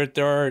like there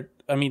are,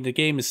 I mean, the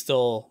game is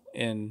still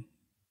in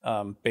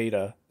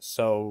beta,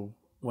 so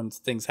when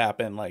things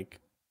happen, like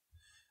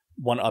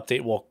one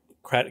update will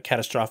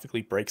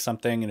catastrophically break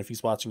something, and if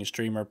he's watching a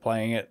streamer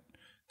playing it,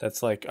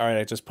 that's like, all right,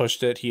 I just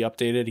pushed it, he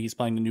updated, he's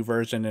playing the new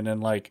version, and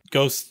then like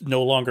ghosts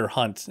no longer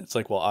hunt. It's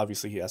like, well,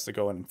 obviously he has to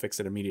go in and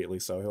fix it immediately,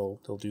 so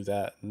he'll do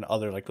that, and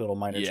other like little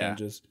minor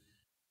changes.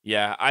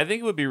 Yeah, I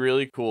think it would be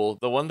really cool.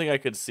 The one thing I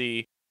could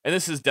see, and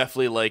this is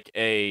definitely like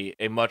a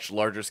much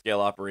larger scale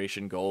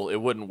operation goal, it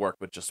wouldn't work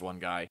with just one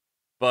guy,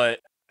 but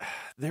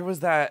there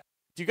was that.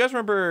 Do you guys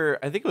remember?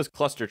 I think it was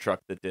Cluster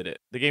Truck that did it.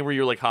 The game where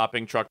you're like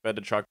hopping truck bed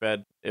to truck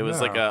bed. It was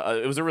like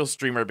it was a real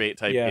streamer bait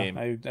type game.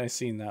 Yeah, I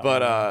seen that.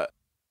 But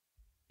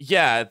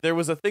yeah, there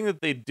was a thing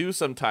that they do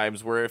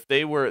sometimes where if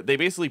they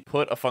basically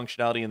put a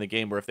functionality in the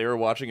game where if they were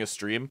watching a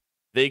stream,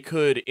 they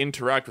could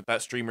interact with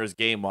that streamer's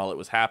game while it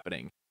was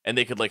happening, and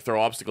they could like throw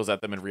obstacles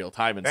at them in real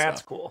time and stuff.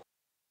 That's cool.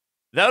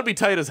 That would be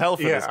tight as hell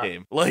for this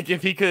game. Like,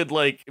 if he could,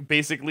 like,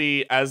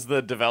 basically, as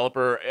the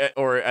developer,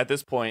 or at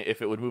this point,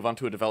 if it would move on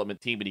to a development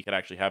team and he could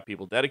actually have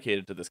people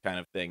dedicated to this kind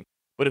of thing.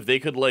 But if they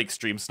could, like,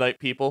 stream snipe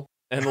people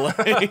and,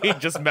 like,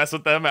 just mess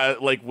with them,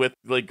 with,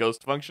 like,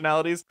 ghost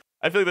functionalities,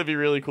 I feel like that'd be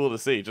really cool to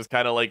see. Just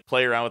kind of, like,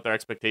 play around with their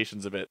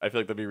expectations a bit. I feel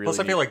like that'd be really Plus,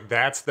 I feel like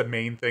that's the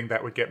main thing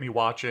that would get me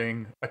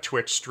watching a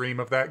Twitch stream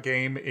of that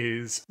game,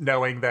 is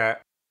knowing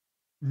that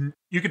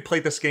you could play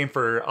this game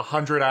for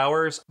 100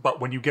 hours,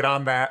 but when you get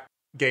on that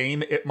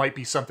game, it might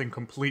be something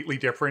completely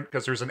different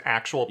because there's an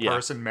actual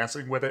person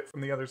messing with it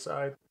from the other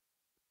side.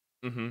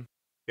 Mm-hmm.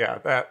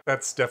 Yeah,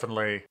 that's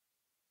definitely,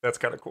 that's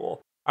kind of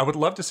cool. I would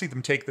love to see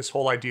them take this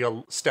whole idea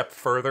a step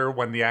further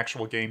when the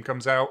actual game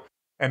comes out,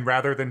 and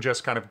rather than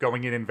just kind of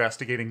going in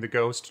investigating the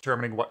ghost,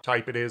 determining what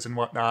type it is and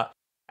whatnot,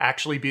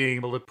 actually being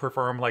able to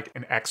perform like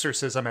an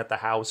exorcism at the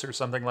house or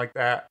something like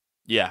that.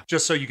 Yeah.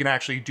 Just so you can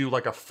actually do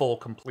like a full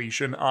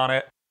completion on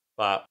it.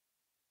 But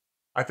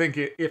I think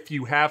if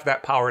you have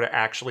that power to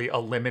actually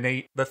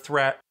eliminate the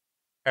threat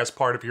as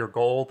part of your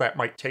goal, that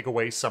might take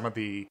away some of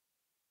the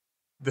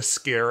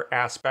scare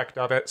aspect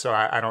of it. So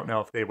I don't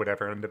know if they would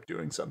ever end up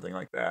doing something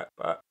like that.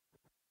 But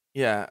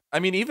yeah, I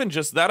mean, even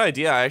just that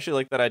idea, I actually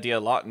like that idea a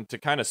lot. And to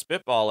kind of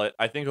spitball it,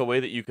 I think a way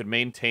that you could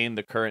maintain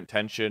the current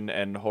tension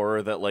and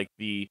horror that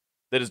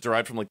that is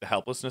derived from like the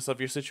helplessness of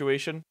your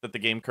situation that the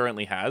game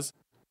currently has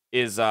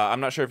is, I'm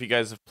not sure if you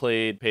guys have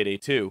played Payday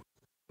 2.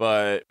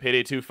 But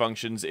Payday 2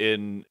 functions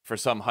for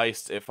some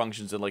heists, it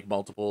functions in like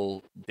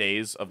multiple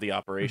days of the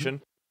operation.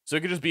 Mm-hmm. So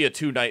it could just be a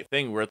 2-night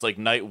thing where it's like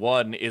night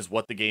 1 is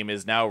what the game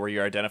is now, where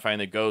you're identifying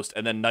the ghost,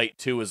 and then night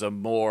 2 is a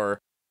more,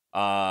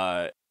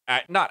 not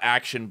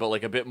action, but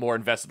like a bit more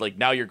invested. Like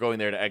now you're going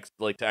there to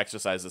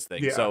exercise this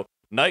thing. Yeah. So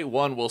night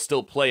 1 will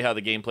still play how the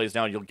game plays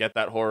now, and you'll get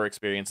that horror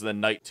experience, and then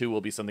night 2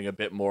 will be something a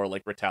bit more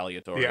like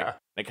retaliatory. Yeah,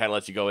 and it kind of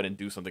lets you go in and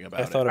do something about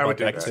it. I thought about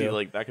that too.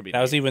 Like that could be.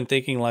 I was even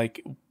thinking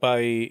like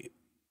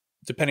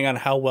depending on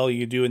how well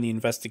you do in the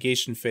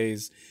investigation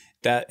phase,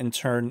 that in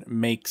turn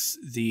makes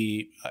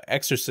the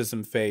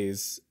exorcism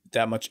phase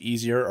that much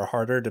easier or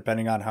harder,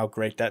 depending on how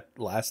great that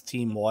last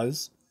team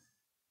was.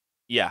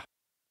 Yeah.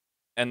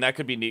 And that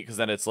could be neat, because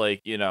then it's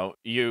like, you know,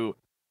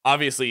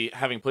 obviously,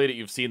 having played it,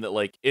 you've seen that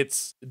like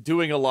it's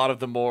doing a lot of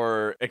the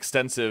more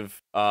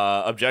extensive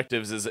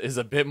objectives is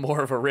a bit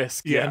more of a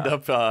risk. You end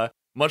up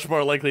much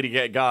more likely to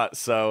get got.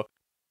 So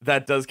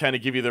that does kind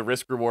of give you the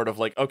risk reward of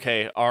like,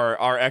 okay,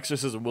 our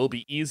exorcism will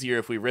be easier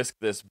if we risk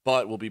this,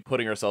 but we'll be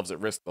putting ourselves at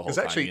risk the whole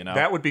time. Actually, you know?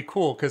 that would be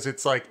cool because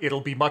it's like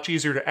it'll be much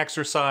easier to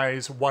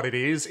exercise what it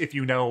is if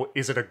you know,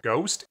 is it a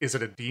ghost? Is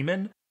it a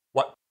demon?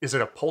 What is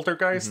it, a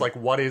poltergeist? Like,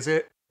 what is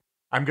it?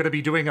 I'm going to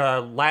be doing a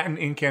Latin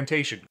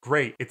incantation.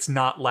 Great, it's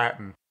not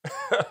Latin.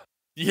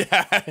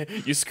 Yeah,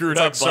 you screwed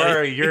up, like, buddy.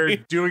 Sorry, you're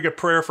doing a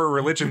prayer for a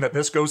religion that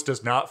this ghost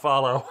does not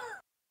follow.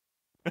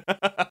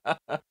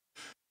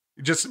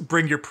 Just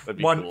bring your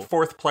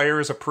fourth player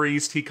as a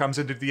priest. He comes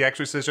into the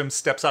exorcism,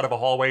 steps out of a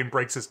hallway and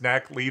breaks his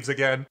neck, leaves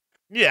again.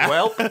 Yeah.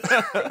 Well.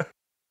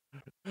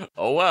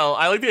 Oh, well.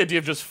 I like the idea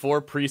of just 4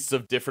 priests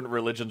of different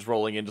religions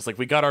rolling in. Just like,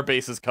 we got our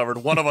bases covered.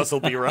 One of us will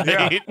be right.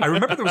 Yeah. I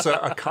remember there was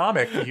a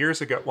comic years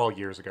ago. Well,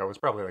 years ago. It was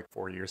probably like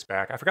 4 years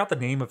back. I forgot the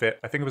name of it.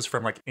 I think it was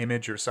from like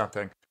Image or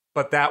something.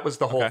 But that was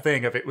the whole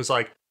thing of it was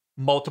like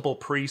multiple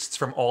priests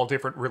from all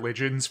different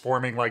religions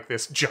forming like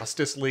this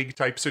Justice League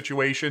type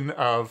situation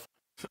of...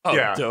 Oh,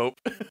 yeah. Dope.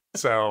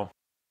 So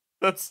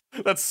that's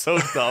so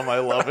dumb. I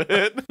love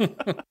it.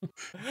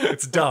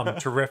 It's dumb.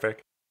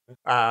 Terrific.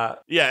 Yeah,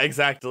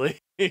 exactly.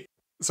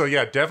 So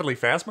yeah, definitely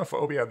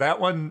Phasmophobia. That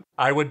one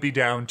I would be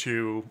down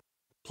to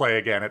play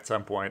again at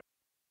some point.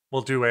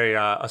 We'll do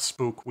a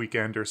spook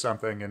weekend or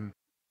something and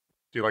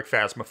do like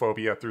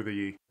Phasmophobia through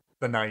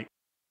the night.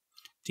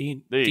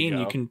 Dean,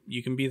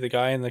 you can be the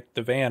guy in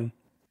the van.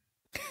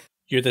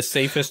 You're the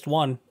safest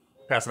one.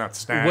 Passing out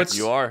snacks.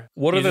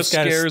 What are the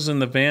scares in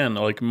the van?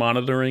 Like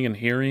monitoring and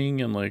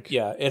hearing and like...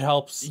 Yeah, it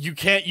helps. You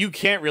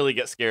can't really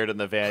get scared in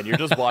the van. You're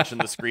just watching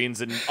the screens,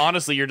 and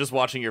honestly, you're just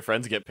watching your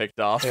friends get picked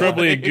off. It's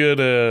probably a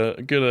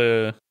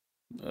good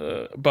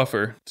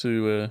buffer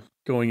to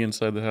going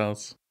inside the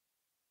house.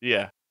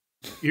 Yeah.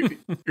 You're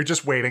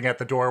just waiting at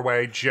the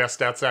doorway,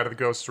 just outside of the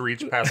ghost's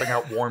reach, passing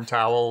out warm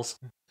towels.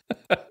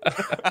 You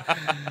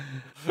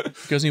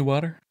guys need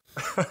water?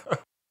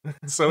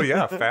 So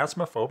yeah,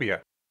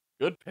 Phasmophobia.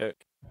 Good pick.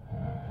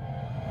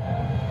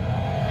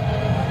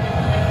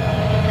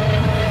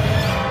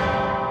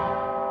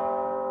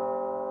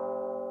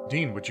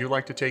 Dean, would you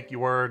like to take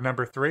your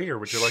number 3, or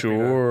would you like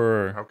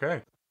Sure. Me to...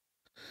 Okay.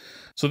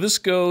 So this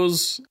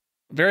goes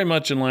very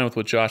much in line with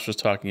what Josh was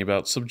talking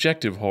about,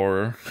 subjective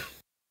horror.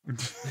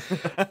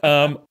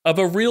 Of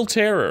a real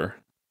terror.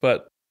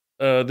 But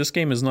this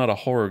game is not a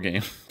horror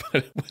game,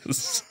 but it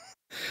was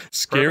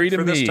scary to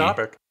me. For this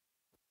topic.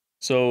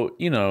 So,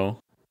 you know,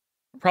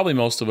 probably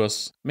most of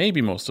us,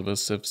 maybe most of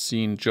us, have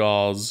seen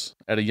Jaws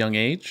at a young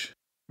age.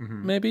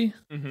 Mm-hmm. Maybe?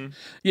 Mm-hmm.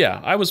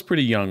 Yeah, I was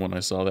pretty young when I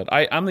saw that.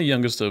 I'm the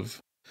youngest of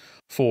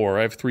 4.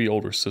 I have 3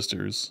 older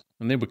sisters,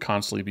 and they would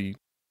constantly be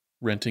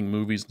renting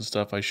movies and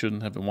stuff I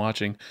shouldn't have been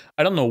watching.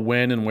 I don't know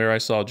when and where I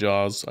saw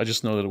Jaws. I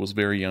just know that it was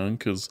very young,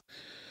 because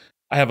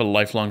I have a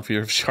lifelong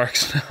fear of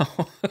sharks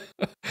now.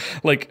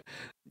 Like,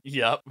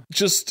 yep.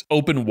 Just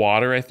open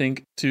water, I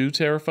think, too,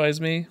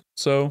 terrifies me.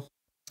 So,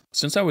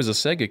 since I was a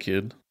Sega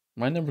kid,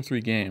 my number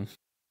 3 game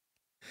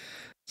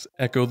is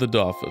Echo the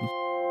Dolphin.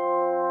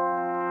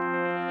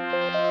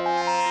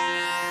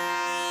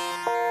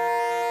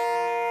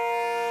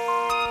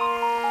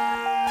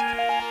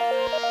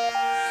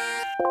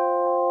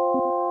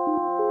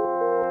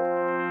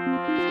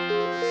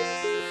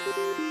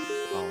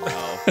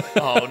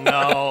 Oh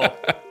no.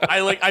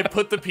 I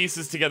put the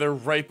pieces together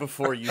right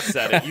before you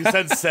said it. You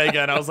said Sega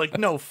and I was like,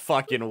 no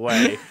fucking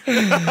way.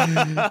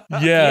 Yeah.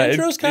 The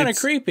intro's kind of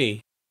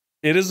creepy.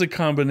 It is a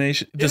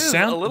combination. The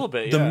sound, a little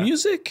bit, the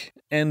music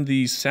and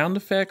the sound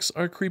effects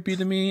are creepy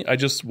to me. I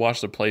just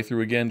watched the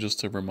playthrough again just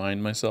to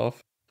remind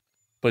myself.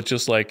 But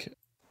just like,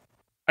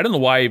 I don't know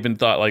why I even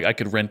thought like I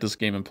could rent this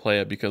game and play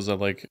it, because I'm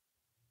like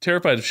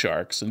terrified of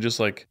sharks and just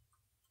like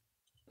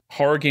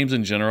horror games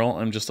in general.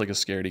 I'm just like a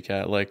scaredy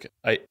cat. Like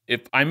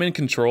if I'm in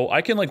control,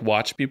 I can like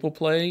watch people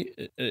play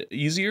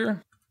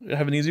easier,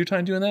 have an easier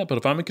time doing that. But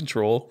if I'm in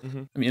control,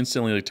 I'm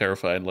instantly like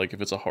terrified. Like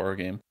if it's a horror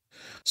game.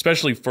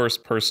 Especially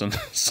first person.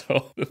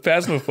 So the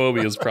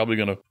Phasmophobia is probably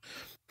going to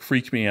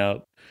freak me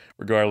out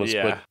regardless.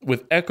 Yeah. But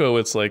with Echo,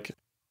 it's like,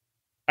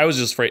 I was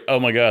just afraid, oh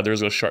my God,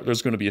 there's going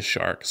to be a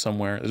shark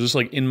somewhere. It was just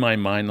like in my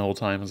mind the whole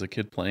time as a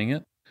kid playing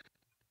it.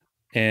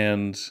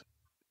 And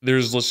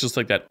there's just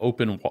like that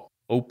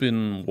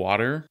open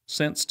water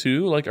sense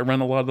too, like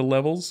around a lot of the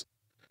levels.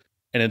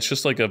 And it's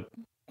just like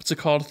what's it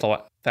called?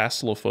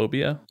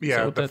 Thalassophobia?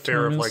 Yeah, the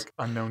fear of like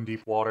unknown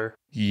deep water.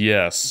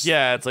 Yes.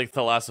 Yeah, it's like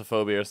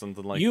thalassophobia or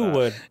something like that. You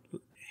would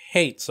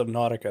hate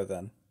Subnautica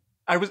then.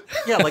 I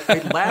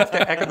laughed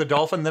at Echo the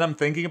Dolphin, then I'm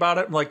thinking about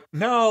it. I'm like,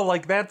 no,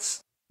 like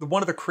that's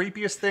one of the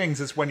creepiest things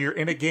is when you're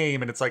in a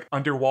game and it's like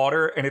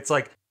underwater and it's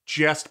like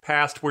just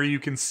past where you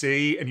can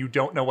see and you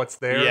don't know what's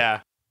there.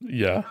 Yeah.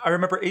 Yeah. I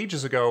remember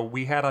ages ago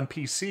we had on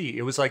PC,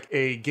 it was like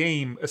a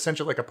game,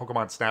 essentially like a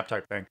Pokemon Snap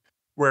type thing,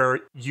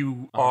 where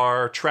you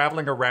are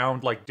traveling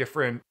around like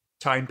different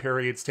time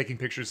periods, taking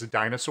pictures of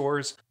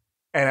dinosaurs.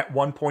 And at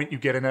one point you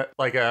get in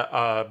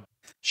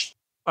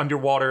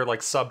underwater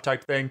like sub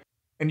type thing,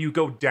 and you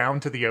go down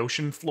to the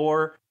ocean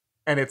floor,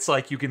 and it's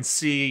like you can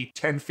see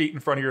 10 feet in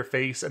front of your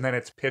face, and then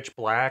it's pitch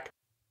black,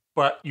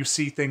 but you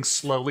see things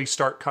slowly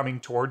start coming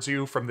towards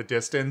you from the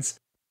distance,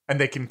 and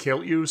they can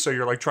kill you, so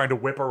you're like trying to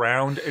whip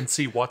around and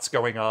see what's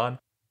going on.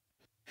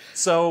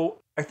 So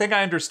I think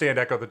I understand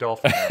Echo the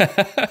Dolphin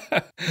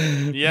now.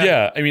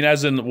 Yeah, I mean,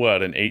 as in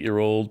what, an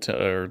 8-year-old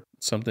or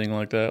something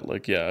like that?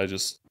 Like, yeah,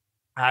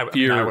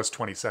 I was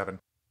 27.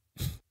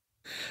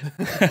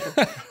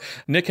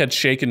 Nick had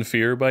Shaken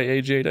Fear by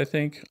age 8, I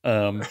think.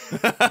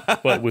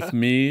 But with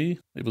me,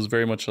 it was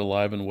very much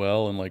alive and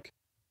well. And like,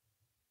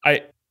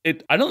 I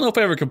don't know if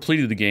I ever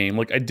completed the game.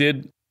 Like, I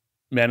did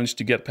manage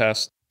to get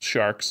past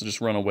sharks,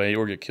 just run away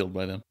or get killed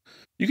by them.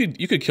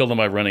 You could kill them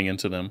by running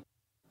into them.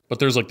 But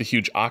there's like the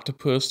huge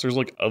octopus. There's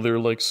like other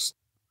like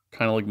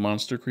kind of like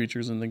monster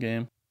creatures in the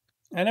game.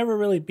 I never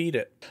really beat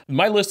it.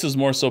 My list is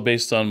more so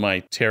based on my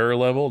terror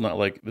level, not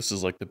like this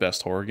is like the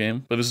best horror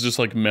game, but this is just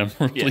like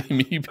memorably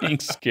me being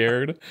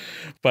scared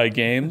by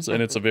games,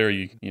 and it's a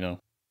very,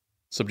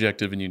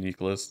 subjective and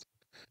unique list.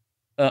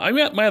 I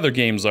mean, my other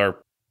games are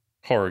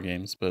horror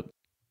games, but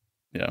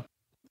yeah.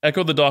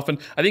 Echo the Dolphin.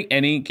 I think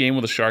any game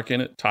with a shark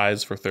in it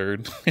ties for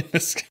third in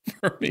this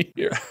for me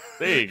here.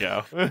 There you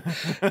go.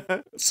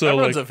 So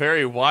that runs a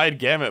very wide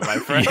gamut, my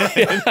friend.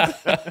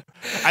 Yeah.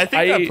 I think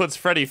that puts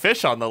Freddy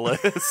Fish on the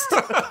list.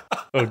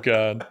 Oh,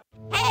 God.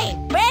 Hey,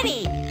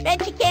 Freddy!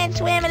 Bet you can't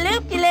swim a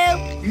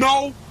loop-de-loop.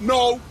 No,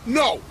 no,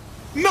 no,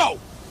 no.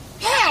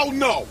 Hell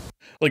no.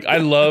 Like, I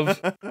love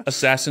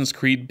Assassin's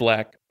Creed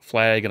Black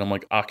Flag, and I'm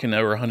like, I can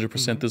never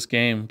 100% this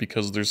game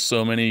because there's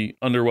so many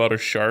underwater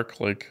shark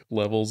like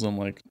levels. I'm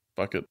like,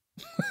 fuck it.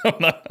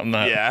 I'm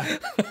not. Yeah.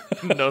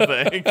 No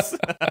thanks.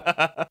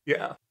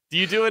 Yeah. Do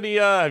you do any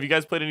have you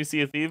guys played any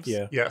Sea of Thieves?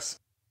 Yeah. Yes.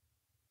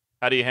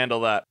 How do you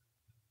handle that?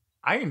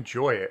 I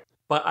enjoy it,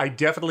 but I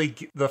definitely,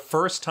 the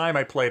first time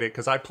I played it,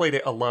 because I played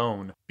it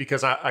alone,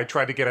 because I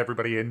tried to get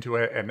everybody into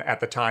it, and at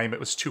the time it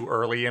was too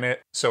early in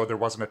it, so there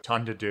wasn't a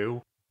ton to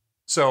do.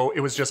 So it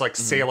was just like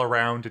sail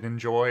around and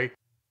enjoy.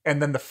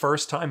 And then the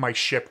first time my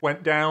ship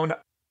went down,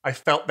 I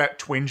felt that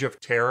twinge of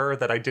terror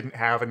that I didn't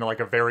have in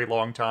like a very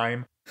long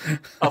time.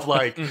 Of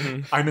like,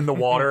 I'm in the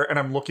water and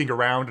I'm looking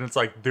around and it's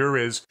like, there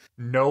is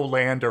no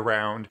land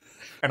around.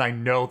 And I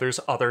know there's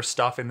other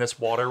stuff in this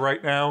water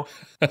right now.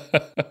 And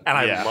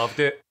I loved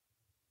it.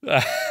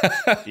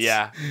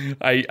 Yeah.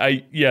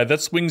 That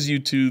swings you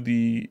to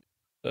the...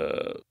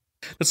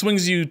 that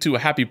swings you to a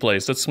happy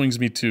place. That swings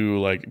me to,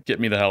 like, get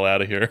me the hell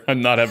out of here.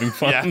 I'm not having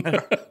fun. Yeah.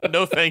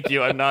 No, thank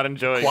you. I'm not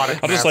enjoying it.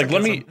 I'm just like,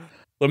 let me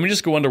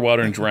just go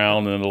underwater and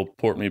drown, and it'll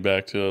port me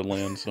back to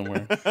land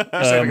somewhere.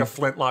 You're saving a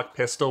flintlock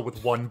pistol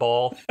with one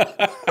ball.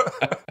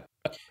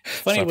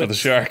 Funny with the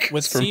shark.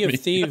 With Sea of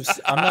Thieves,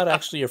 I'm not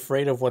actually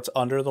afraid of what's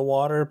under the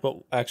water, but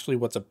actually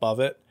what's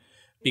above it.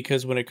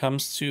 Because when it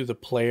comes to the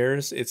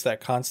players, it's that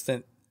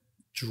constant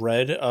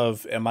dread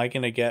of, am I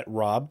going to get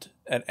robbed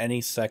at any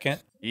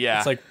second? Yeah.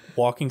 It's like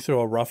walking through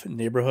a rough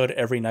neighborhood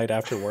every night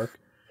after work.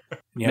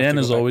 Man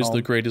is always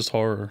the greatest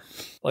horror.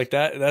 Like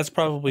that's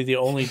probably the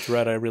only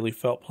dread I really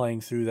felt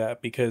playing through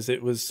that, because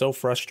it was so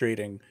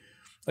frustrating.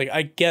 Like,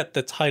 I get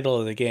the title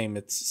of the game,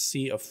 it's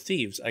Sea of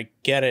Thieves. I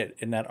get it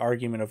in that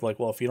argument of like,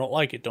 well, if you don't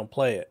like it, don't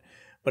play it.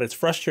 But it's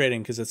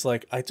frustrating because it's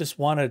like, I just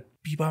want to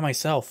be by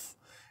myself.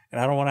 And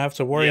I don't want to have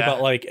to worry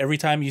about like every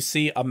time you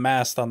see a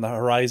mast on the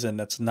horizon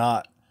that's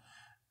not,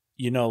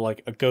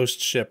 like a ghost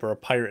ship or a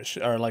pirate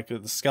ship or like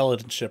a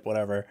skeleton ship,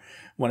 whatever.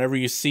 Whenever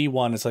you see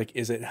one, it's like,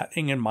 is it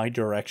heading in my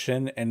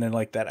direction? And then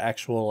like that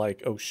actual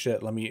like, oh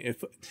shit,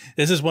 if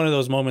this is one of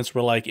those moments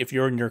where like, if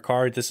you're in your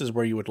car, this is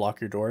where you would lock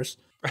your doors.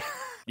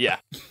 Yeah.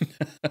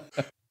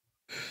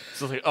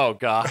 So like, oh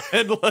God,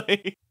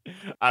 like,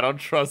 I don't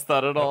trust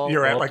that at all.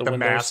 You're at like the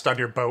mast on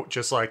your boat,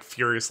 just like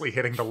furiously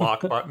hitting the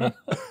lock button.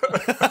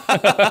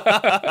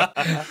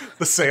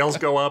 The sails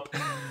go up.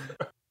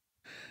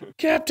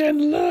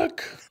 Captain,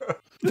 look.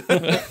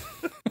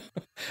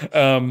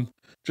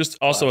 Just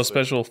also a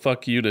special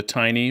fuck you to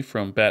Tiny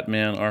from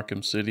Batman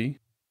Arkham City.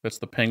 That's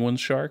the penguin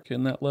shark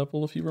in that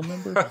level, if you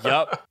remember.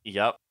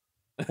 Yep.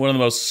 One of the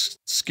most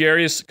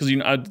scariest, because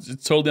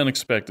it's totally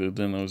unexpected,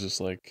 and I was just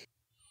like,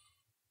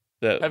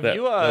 that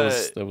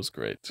was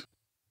great.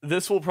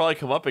 This will probably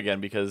come up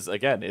again because,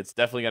 again, it's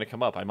definitely going to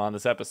come up. I'm on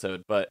this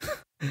episode, but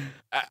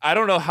I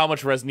don't know how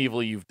much Resident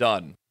Evil you've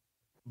done,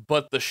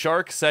 but the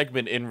shark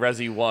segment in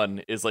Resi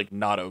 1 is like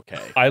not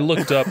okay. I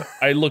looked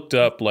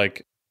up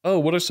like, oh,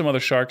 what are some other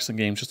sharks in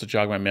games just to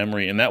jog my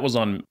memory, and that was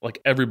on like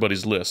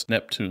everybody's list.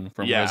 Neptune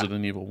from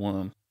Resident Evil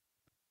 1.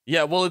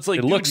 Yeah, well, it's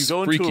like, dude, you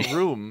go into a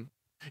room.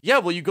 Yeah,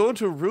 well, you go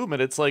into a room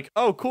and it's like,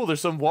 oh, cool,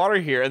 there's some water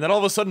here, and then all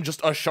of a sudden,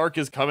 just a shark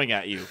is coming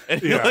at you,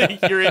 and like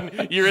you're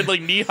in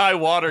like knee-high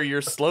water,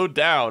 you're slowed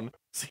down,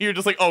 so you're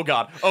just like, oh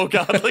god,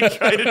 like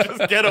trying to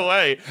just get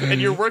away,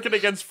 and you're working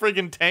against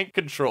friggin' tank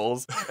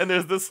controls, and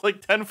there's this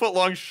like 10-foot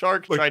long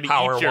shark like trying to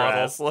eat your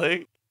ass,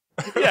 like,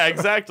 yeah,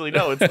 exactly,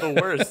 no, it's the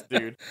worst,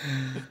 dude.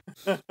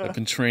 I've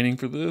been training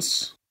for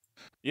this.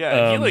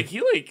 Yeah,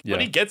 he when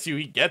he gets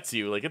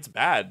you, like it's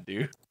bad,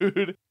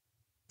 dude.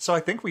 So I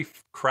think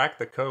we've cracked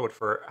the code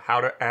for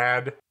how to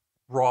add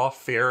raw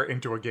fare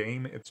into a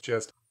game. It's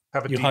just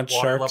have a deep water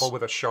sharks. level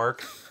with a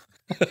shark.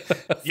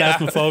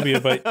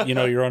 Phasmophobia, but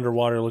you're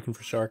underwater looking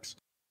for sharks.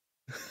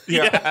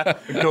 Yeah.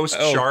 A ghost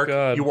shark.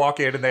 God. You walk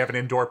in and they have an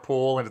indoor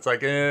pool and it's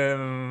like,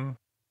 You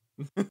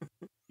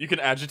can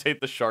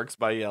agitate the sharks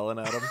by yelling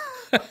at them.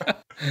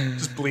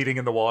 just bleeding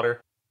in the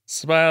water.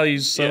 Smile, you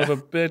son of a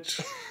bitch.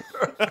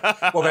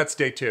 Well, that's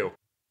day 2.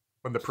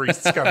 When the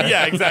priests come in.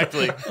 Yeah,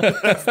 exactly.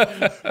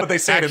 But they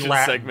say it in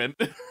Latin. Segment.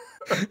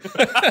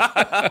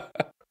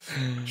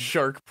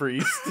 Shark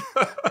priest.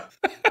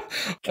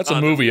 That's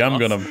a movie. I'm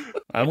gonna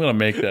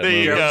make that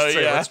movie.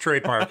 Let's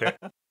trademark it.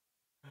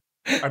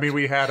 I mean,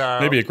 we had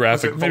maybe a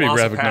graphic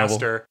novel.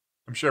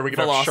 I'm sure we could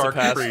have Shark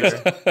Priest.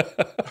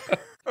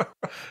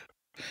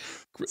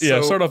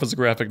 Yeah, start off as a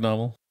graphic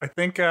novel. I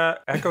think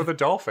Echo the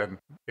Dolphin.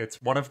 It's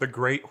one of the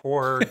great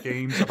horror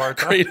games of our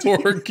time. Great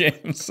horror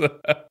games.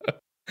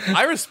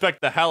 I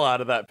respect the hell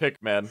out of that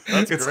pick, man.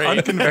 It's great.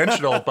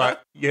 Unconventional,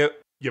 but you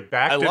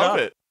backed it up. I love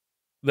it.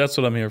 That's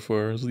what I'm here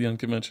for, is the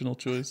unconventional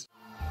choice.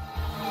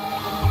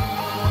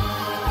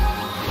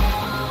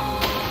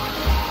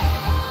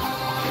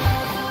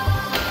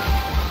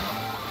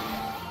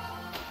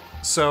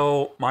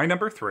 So, my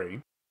number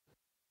 3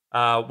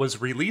 was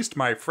released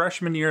my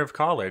freshman year of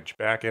college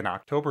back in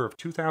October of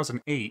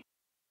 2008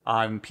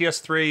 on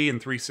PS3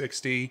 and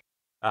 360.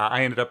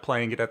 I ended up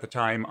playing it at the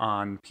time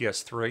on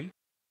PS3.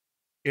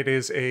 It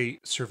is a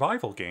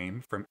survival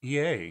game from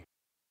EA.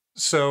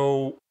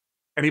 So,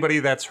 anybody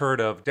that's heard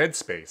of Dead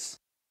Space?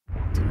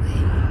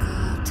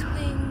 Twinkle,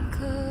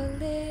 twinkle,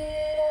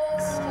 little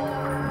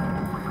star,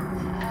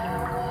 how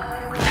I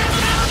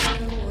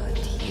wonder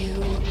what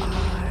you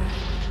are.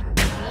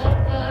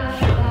 Little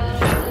star,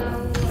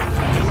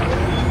 how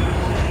I wonder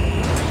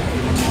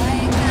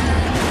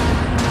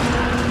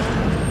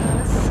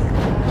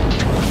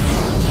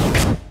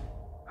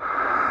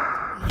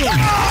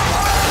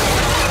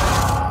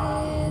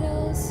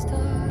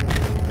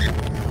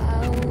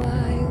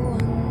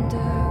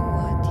what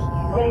you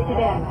Rated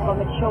M for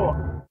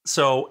mature.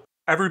 So,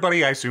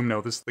 everybody, I assume,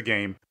 know this is the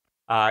game.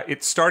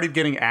 It started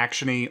getting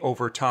action-y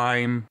over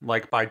time,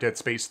 like by Dead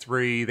Space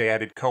 3. They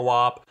added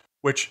co-op,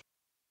 which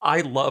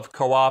I love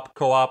co-op.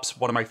 Co-op's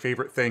one of my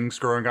favorite things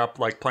growing up,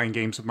 like playing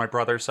games with my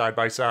brother side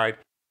by side.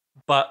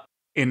 But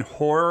in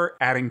horror,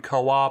 adding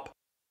co-op,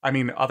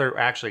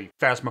 actually,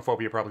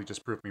 Phasmophobia probably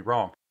just proved me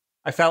wrong.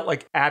 I felt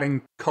like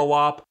adding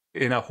co-op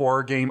in a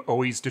horror game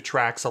always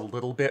detracts a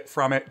little bit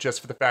from it,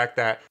 just for the fact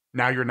that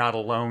now you're not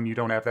alone, you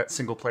don't have that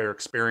single-player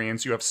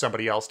experience, you have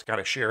somebody else to kind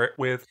of share it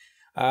with.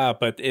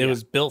 But it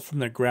was built from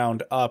the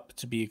ground up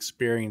to be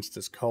experienced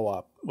as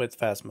co-op with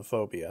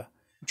Phasmophobia.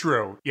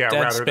 True, yeah,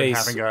 Dead rather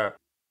Space than having a...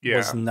 Yeah.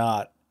 was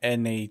not,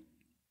 and they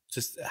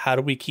just, how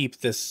do we keep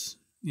this,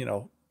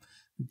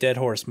 dead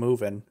horse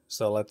moving?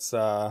 So let's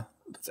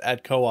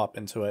add co-op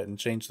into it and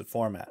change the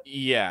format.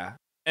 Yeah.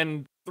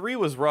 And 3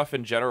 was rough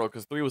in general,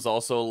 because 3 was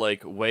also,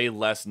 like, way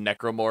less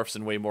necromorphs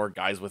and way more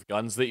guys with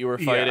guns that you were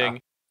fighting. Yeah.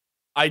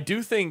 I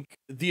do think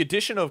the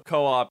addition of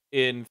co-op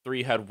in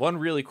 3 had one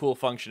really cool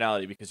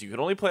functionality, because you could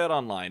only play it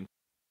online,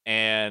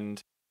 and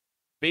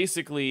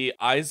basically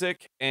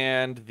Isaac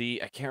and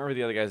I can't remember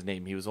the other guy's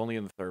name, he was only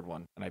in the 3rd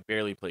one, and I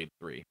barely played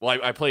 3. Well,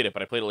 I played it,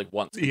 but I played it like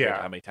once compared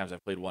to how many times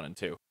I've played 1 and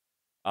 2.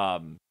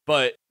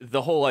 But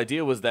the whole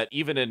idea was that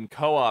even in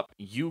co-op,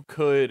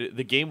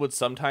 the game would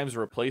sometimes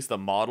replace the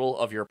model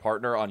of your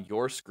partner on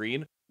your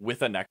screen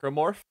with a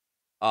necromorph,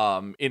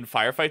 in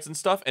firefights and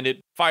stuff,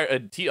 and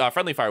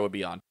friendly fire would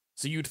be on.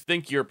 So you'd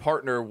think your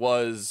partner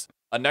was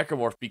a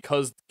necromorph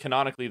because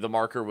canonically the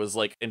marker was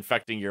like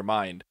infecting your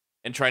mind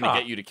and trying to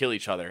get you to kill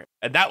each other.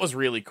 And that was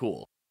really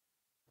cool.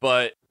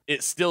 But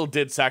it still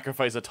did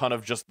sacrifice a ton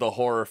of just the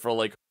horror for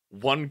like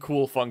one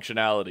cool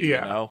functionality, you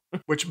know?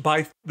 Which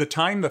by the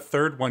time the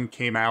 3rd one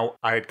came out,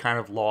 I had kind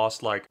of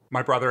lost, like,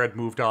 my brother had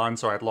moved on,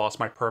 so I had lost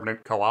my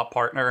permanent co-op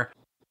partner.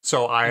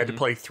 So I had to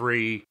play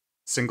 3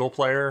 single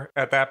player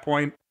at that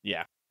point.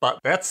 Yeah. But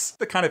that's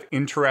the kind of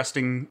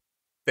interesting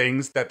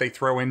things that they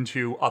throw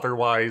into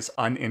otherwise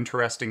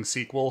uninteresting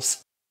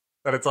sequels.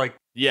 That it's like,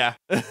 yeah,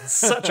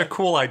 such a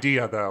cool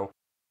idea, though.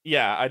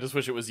 Yeah, I just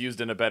wish it was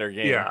used in a better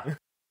game. Yeah.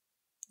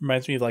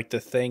 Reminds me of like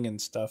The Thing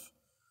and stuff.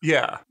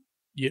 Yeah.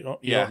 You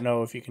don't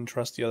know if you can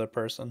trust the other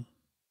person.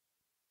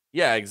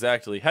 Yeah,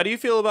 exactly. How do you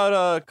feel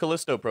about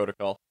Callisto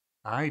Protocol?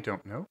 I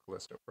don't know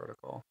Callisto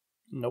Protocol.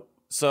 Nope.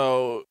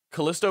 So,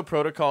 Callisto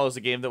Protocol is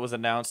a game that was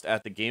announced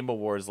at the Game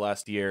Awards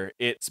last year.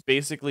 It's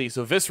basically,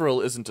 so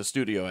Visceral isn't a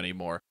studio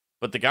anymore,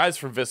 but the guys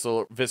from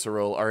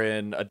Visceral are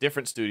in a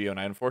different studio, and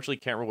I unfortunately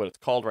can't remember what it's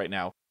called right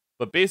now.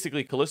 But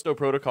basically, Callisto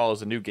Protocol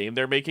is a new game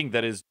they're making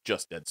that is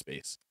just Dead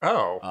Space.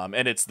 Oh.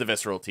 And it's the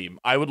Visceral team.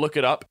 I would look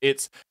it up.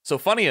 It's, so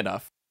funny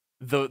enough,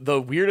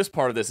 the weirdest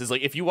part of this is,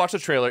 like, if you watch the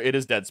trailer, it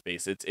is Dead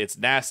Space. It's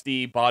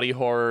nasty, body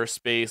horror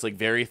space, like,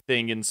 very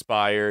Thing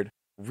inspired,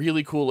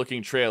 really cool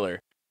looking trailer.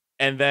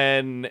 And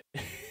then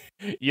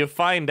you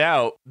find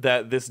out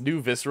that this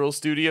new Visceral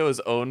studio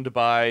is owned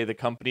by the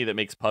company that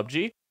makes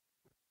PUBG.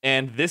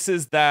 And this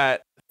is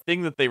that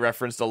thing that they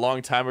referenced a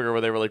long time ago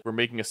where they were like, we're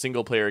making a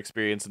single player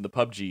experience in the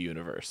PUBG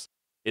universe.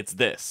 It's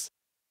this.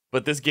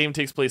 But this game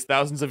takes place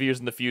thousands of years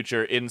in the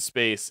future in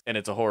space, and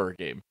it's a horror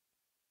game.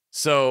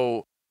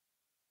 So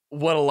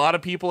what a lot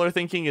of people are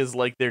thinking is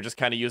like they're just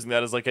kind of using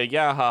that as like a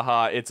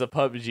haha, it's a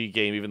PUBG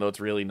game, even though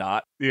it's really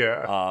not.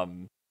 Yeah.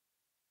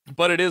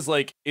 But it is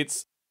like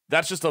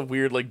that's just a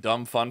weird, like,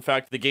 dumb fun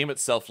fact. The game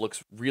itself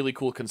looks really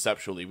cool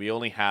conceptually. We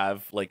only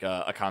have like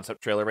a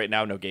concept trailer right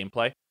now, no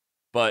gameplay.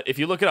 But if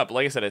you look it up,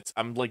 like I said,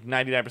 I'm like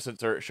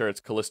 99% sure it's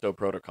Callisto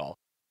Protocol.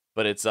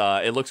 But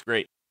it looks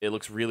great. It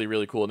looks really,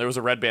 really cool. And there was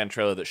a Red Band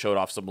trailer that showed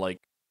off some like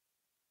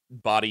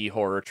body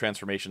horror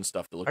transformation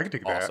stuff that looked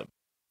awesome.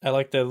 I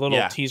like the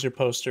little teaser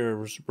poster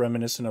was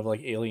reminiscent of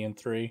like Alien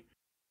 3.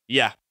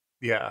 Yeah.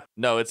 Yeah.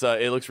 No, it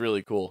looks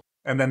really cool.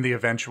 And then the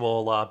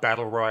eventual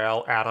Battle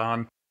Royale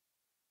add-on.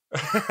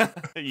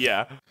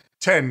 Yeah.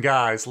 10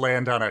 guys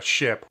land on a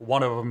ship.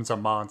 One of them's a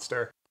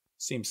monster.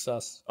 Seems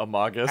sus.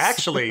 Among Us.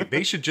 Actually,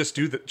 they should just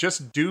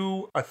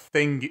do a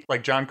thing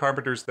like John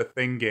Carpenter's The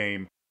Thing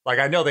game. Like,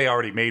 I know they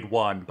already made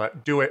one,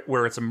 but do it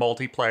where it's a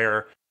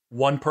multiplayer.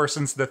 One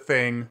person's the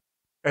thing,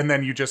 and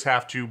then you just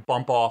have to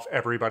bump off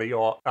everybody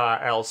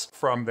else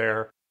from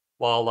there.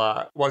 While,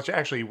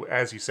 actually,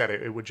 as you said,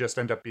 it would just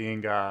end up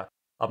being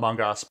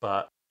Among Us,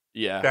 but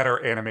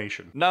better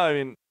animation. No, I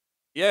mean,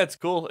 yeah, it's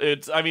cool.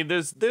 There's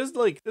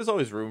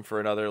always room for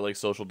another like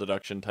social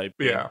deduction type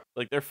game. Yeah.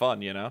 Like they're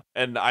fun, you know?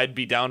 And I'd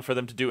be down for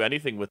them to do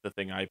anything with the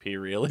Thing IP,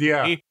 really.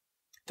 Yeah.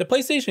 The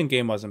PlayStation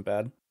game wasn't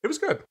bad. It was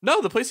good.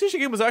 No, the PlayStation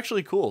game was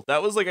actually cool.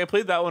 That was like, I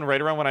played that one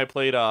right around when I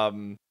played,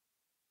 oh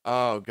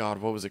god,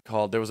 what was it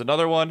called? There was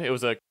another one. It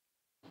was a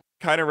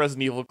kind of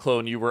Resident Evil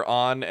clone. You were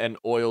on an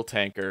oil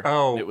tanker.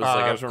 Oh, it was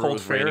like, I just remember Cold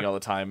it was raining Fear? all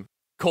the time.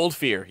 Cold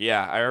Fear,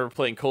 yeah. I remember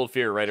playing Cold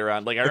Fear right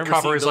around. Like I The remember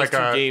cover seeing is those like two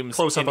a games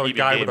close-up in of a EB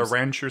guy games. with a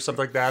wrench or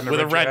something like that. And With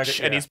a wrench,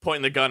 jacket. and Yeah. he's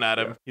pointing the gun at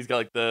him. Yeah. He's got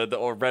like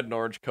the red and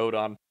orange coat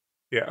on.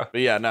 Yeah.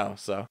 But yeah, no,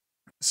 so.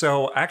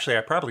 So, actually,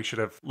 I probably should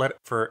have let it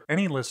for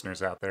any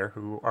listeners out there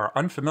who are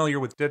unfamiliar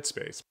with Dead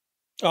Space.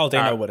 Oh, they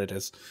know what it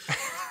is.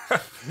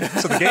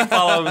 So the game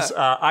follows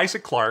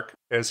Isaac Clarke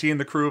as he and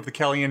the crew of the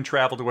Kellyan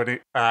travel to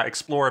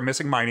explore a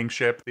missing mining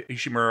ship, the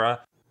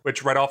Ishimura,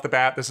 which right off the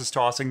bat, this is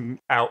tossing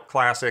out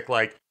classic,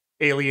 like,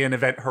 Alien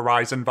Event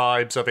Horizon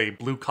vibes of a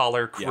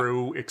blue-collar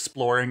crew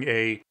exploring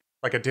a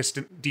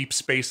distant deep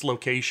space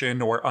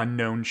location or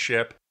unknown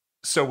ship.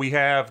 So we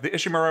have the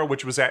Ishimura,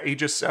 which was at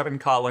Aegis 7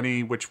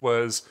 colony,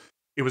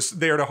 it was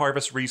there to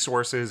harvest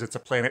resources. It's a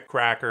planet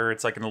cracker.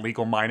 It's like an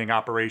illegal mining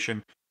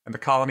operation. And the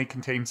colony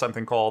contains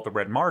something called the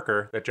Red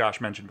Marker that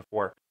Josh mentioned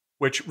before,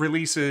 which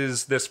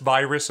releases this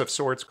virus of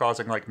sorts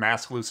causing like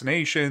mass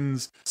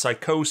hallucinations,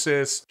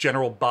 psychosis,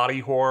 general body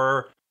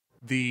horror.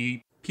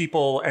 The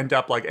people end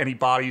up like any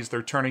bodies,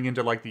 they're turning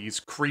into like these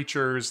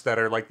creatures that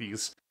are like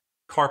these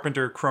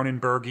Carpenter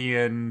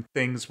Cronenbergian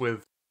things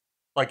with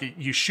like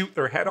you shoot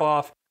their head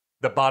off,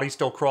 the body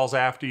still crawls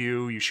after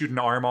you, you shoot an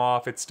arm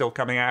off, it's still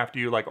coming after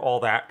you, like all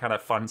that kind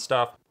of fun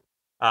stuff.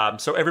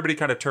 So everybody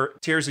kind of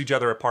tears each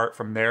other apart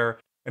from there.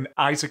 And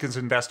Isaac is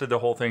invested the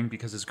whole thing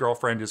because his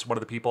girlfriend is one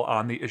of the people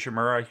on the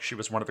Ishimura. She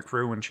was one of the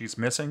crew and she's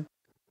missing.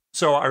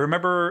 So I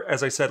remember,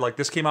 as I said, like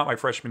this came out my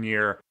freshman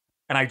year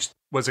and I just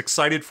was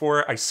excited for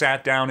it. I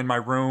sat down in my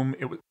room.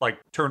 It was like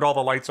turned all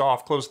the lights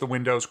off, closed the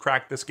windows,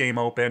 cracked this game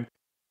open.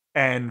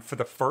 And for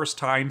the first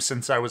time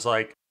since I was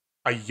like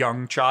a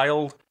young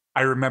child,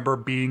 I remember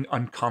being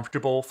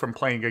uncomfortable from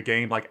playing a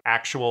game, like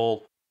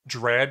actual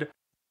dread.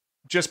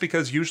 Just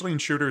because usually in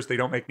shooters, they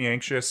don't make me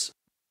anxious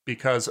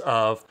because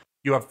of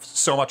you have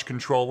so much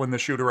control in the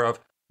shooter of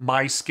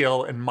my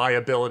skill and my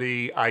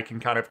ability. I can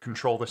kind of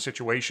control the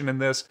situation in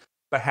this.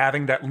 But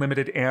having that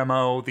limited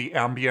ammo, the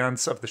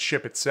ambience of the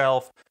ship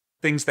itself,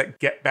 things that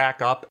get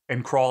back up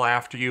and crawl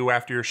after you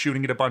after you're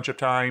shooting it a bunch of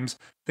times,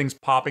 things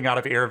popping out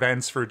of air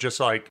vents for just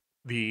like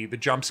the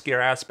jump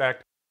scare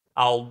aspect.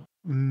 I'll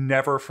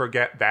never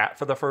forget that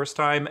for the first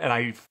time. And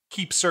I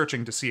keep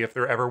searching to see if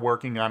they're ever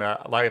working on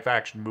a live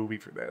action movie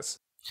for this.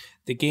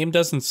 The game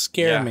doesn't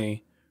scare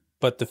me.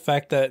 But the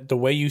fact that the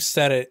way you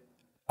said it,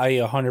 I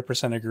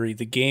 100% agree.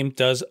 The game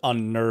does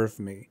unnerve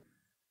me.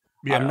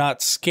 Yeah. I'm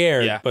not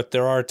scared, but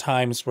there are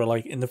times where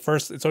like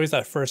it's always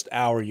that first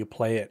hour you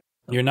play it.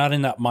 You're not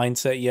in that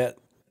mindset yet.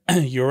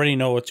 You already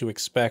know what to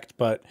expect,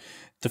 but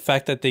the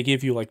fact that they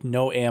give you like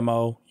no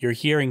ammo, you're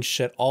hearing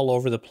shit all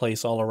over the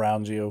place all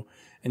around you,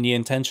 and the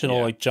intentional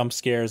like jump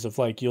scares of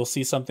like you'll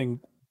see something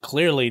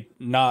clearly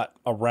not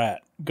a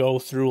rat go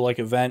through like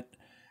a vent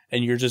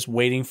and you're just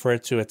waiting for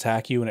it to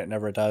attack you and it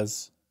never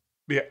does.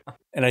 Yeah.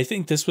 And I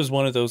think this was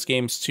one of those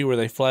games too where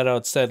they flat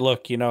out said,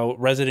 look, you know,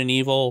 Resident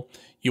Evil,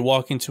 you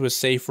walk into a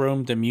safe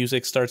room, the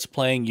music starts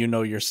playing, you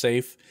know you're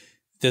safe.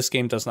 This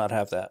game does not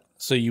have that.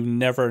 So you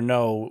never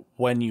know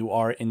when you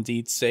are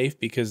indeed safe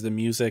because the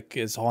music,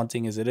 as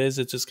haunting as it is,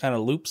 it just kind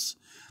of loops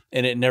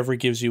and it never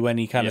gives you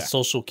any kind of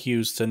social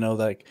cues to know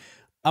that like,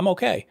 I'm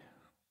okay.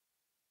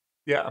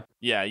 Yeah.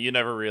 Yeah, you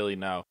never really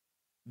know.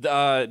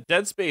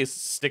 Dead Space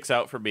sticks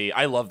out for me.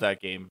 I love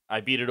that game. I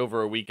beat it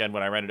over a weekend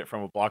when I rented it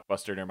from a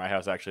Blockbuster near my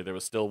house. Actually, there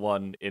was still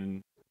one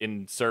in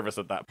in service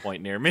at that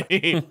point near me.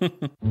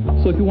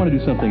 So if you want to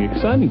do something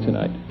exciting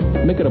tonight,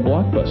 make it a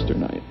blockbuster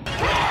night.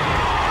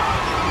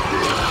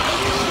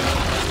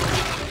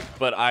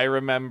 But I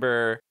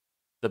remember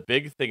the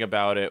big thing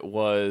about it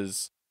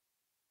was,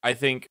 I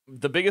think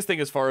the biggest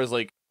thing as far as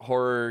like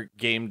horror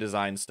game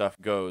design stuff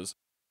goes,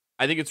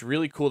 I think it's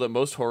really cool that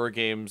most horror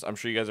games, I'm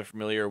sure you guys are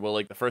familiar, will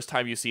like the first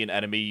time you see an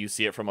enemy, you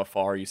see it from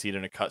afar, you see it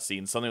in a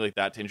cutscene, something like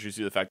that to introduce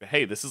you to the fact that,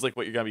 hey, this is like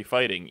what you're going to be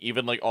fighting.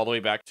 Even like all the way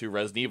back to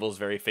Resident Evil's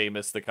very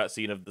famous, the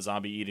cutscene of the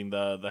zombie eating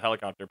the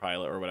helicopter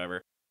pilot or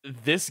whatever.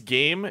 This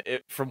game,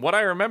 from what I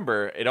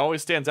remember, it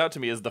always stands out to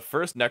me as the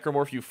first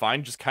necromorph you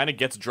find just kind of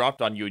gets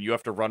dropped on you and you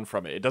have to run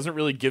from it. It doesn't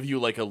really give you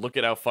like a look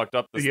at how fucked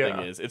up this thing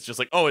is. It's just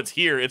like, oh, it's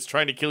here. It's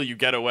trying to kill you.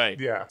 Get away.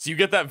 Yeah. So you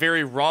get that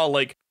very raw,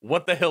 like,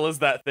 what the hell is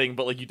that thing?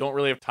 But like, you don't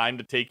really have time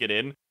to take it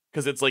in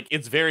because it's like,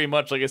 it's very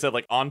much, like I said,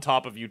 like on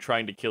top of you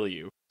trying to kill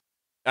you.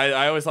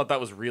 I always thought that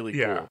was really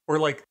cool. Or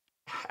like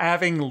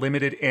having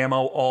limited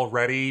ammo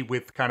already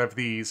with kind of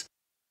these.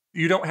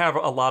 You don't have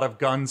a lot of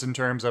guns in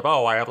terms of,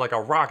 oh, I have like a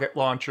rocket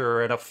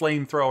launcher and a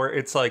flamethrower.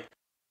 It's like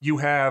you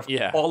have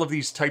all of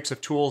these types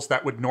of tools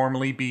that would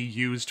normally be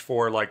used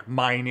for like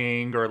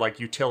mining or like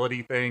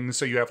utility things.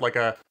 So you have like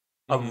a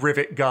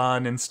rivet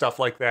gun and stuff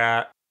like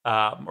that,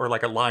 or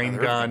like a line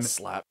gun.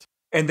 Slapped.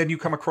 And then you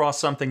come across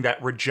something that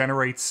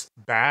regenerates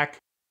back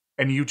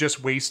and you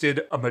just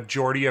wasted a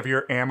majority of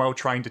your ammo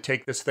trying to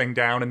take this thing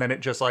down and then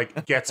it just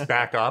like gets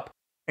back up.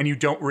 And you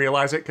don't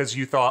realize it because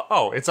you thought,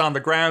 oh, it's on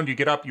the ground, you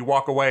get up, you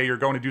walk away, you're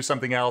going to do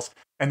something else,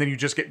 and then you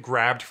just get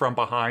grabbed from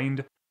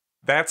behind.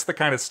 That's the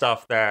kind of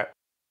stuff that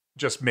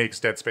just makes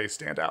Dead Space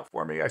stand out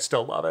for me. I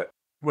still love it,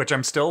 which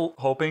I'm still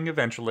hoping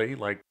eventually,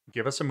 like,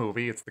 give us a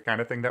movie. It's the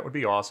kind of thing that would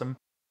be awesome.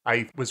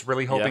 I was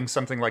really hoping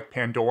something like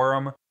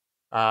Pandorum,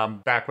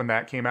 back when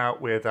that came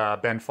out with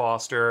Ben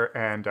Foster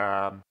and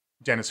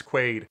Dennis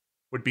Quaid,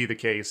 would be the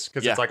case.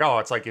 Because it's like, oh,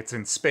 it's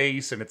in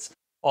space, and it's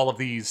all of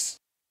these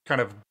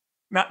kind of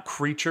not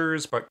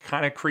creatures, but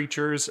kind of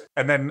creatures.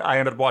 And then I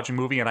ended up watching a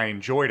movie and I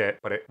enjoyed it,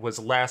 but it was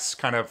less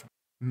kind of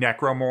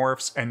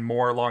necromorphs and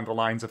more along the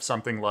lines of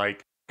something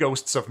like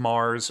Ghosts of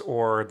Mars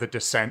or The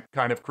Descent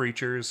kind of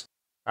creatures.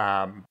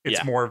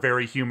 It's more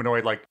very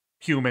humanoid, like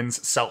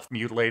humans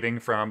self-mutilating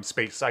from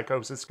space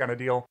psychosis kind of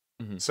deal.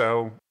 Mm-hmm.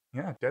 So,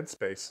 yeah, Dead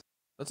Space.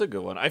 That's a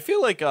good one. I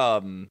feel like,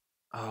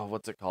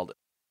 what's it called?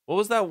 What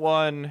was that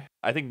one?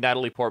 I think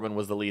Natalie Portman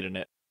was the lead in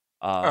it.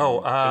 It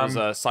was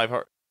a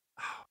sci-fi...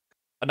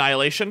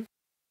 Annihilation?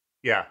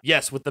 Yeah.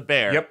 Yes, with the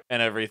bear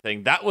and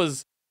everything. That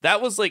was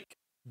like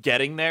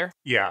getting there.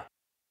 Yeah.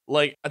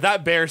 Like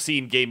that bear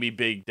scene gave me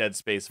big Dead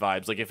Space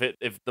vibes. Like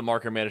if the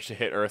marker managed to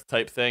hit Earth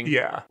type thing.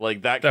 Yeah.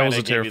 Like that kind was a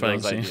of gave me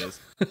terrifying those scene. ideas.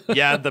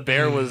 Yeah, the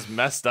bear was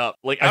messed up.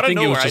 Like I think don't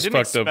know it was where just I didn't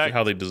fucked expect up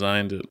how they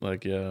designed it.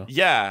 Like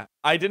Yeah,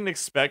 I didn't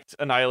expect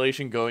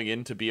Annihilation going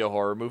in to be a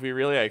horror movie.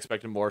 Really, I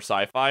expected more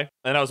sci-fi.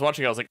 And I was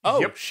watching, I was like,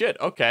 oh shit,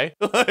 okay,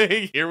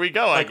 here we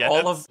go. Like I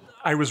guess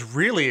I was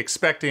really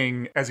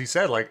expecting, as he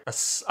said, like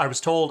I was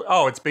told,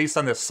 oh, it's based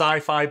on this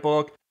sci-fi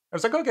book. I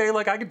was like, okay,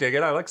 like I can dig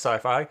it. I like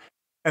sci-fi.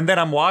 And then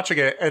I'm watching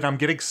it and I'm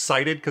getting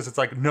excited because it's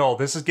like, no,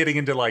 this is getting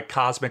into like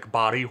cosmic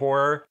body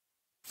horror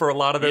for a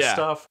lot of this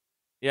stuff.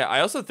 Yeah, I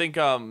also think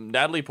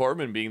Natalie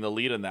Portman being the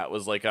lead in that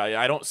was like,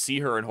 I don't see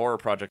her in horror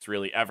projects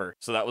really ever.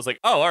 So that was like,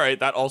 oh, all right,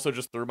 that also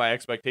just threw my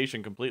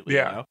expectation completely.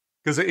 Yeah,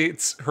 because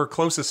it's her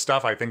closest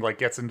stuff, I think, like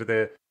gets into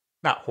the,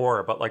 not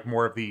horror, but like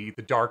more of the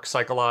dark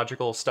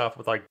psychological stuff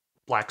with like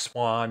Black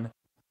Swan.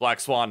 Black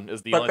Swan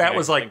is the but only that thing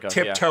was I like can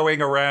think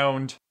tiptoeing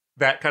around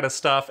that kind of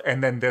stuff.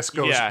 And then this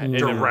goes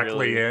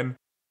directly in.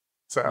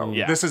 So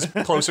this is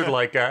closer to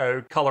like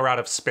Color Out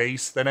of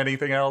Space than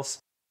anything else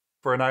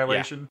for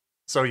Annihilation. Yeah.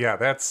 So yeah,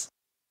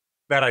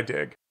 that I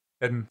dig.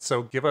 And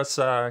so give us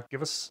a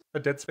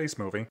Dead Space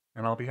movie,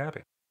 and I'll be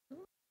happy.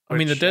 I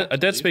mean, a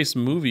Dead Space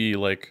movie,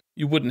 like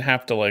you wouldn't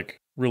have to like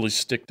really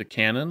stick to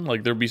canon.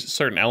 Like there'd be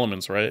certain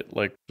elements, right?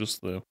 Like just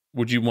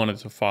would you want it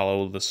to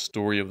follow the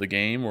story of the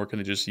game, or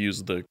can it just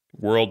use the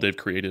world they've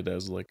created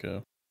as like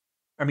a?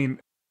 I mean,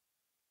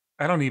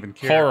 I don't even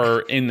care.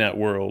 Horror in that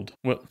world.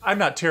 Well, I'm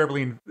not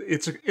terribly.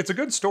 It's a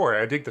good story.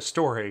 I dig the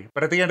story,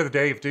 but at the end of the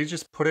day, if they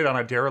just put it on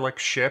a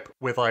derelict ship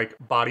with like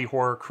body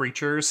horror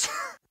creatures,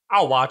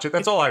 I'll watch it.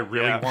 That's all I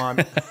really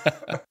want.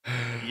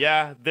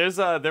 Yeah,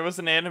 there was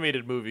an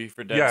animated movie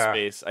for Dead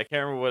Space. I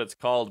can't remember what it's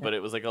called, but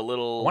it was like a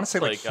little. I want to say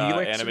like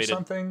Helix animated or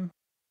something.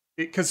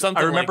 Because I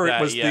remember like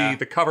that, it was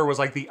the cover was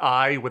like the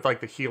eye with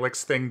like the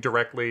Helix thing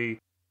directly.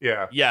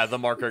 Yeah, the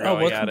marker going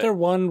at it. Wasn't there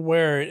one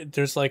where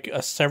there's like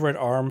a severed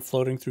arm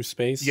floating through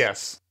space?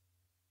 Yes.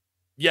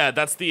 Yeah,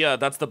 that's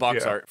the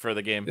box art for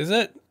the game. Is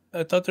it?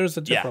 I thought there was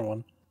a different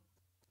one.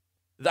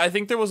 I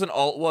think there was an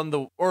alt one.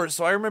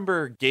 So I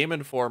remember Game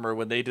Informer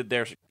when they did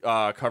their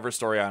cover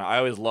story on it. I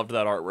always loved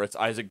that art where it's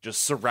Isaac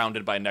just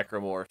surrounded by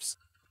necromorphs.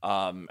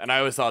 And I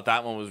always thought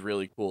that one was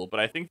really cool. But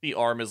I think the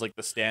arm is like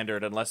the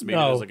standard, unless maybe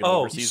there's like an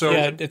overseas.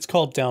 Yeah, it's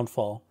called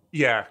Downfall.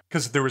 Yeah,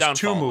 because there was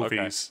two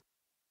movies. Okay.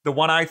 The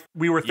one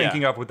we were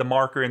thinking of with the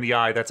marker in the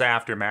eye, that's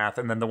Aftermath,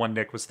 and then the one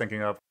Nick was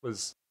thinking of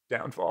was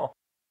Downfall.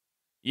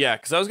 Yeah,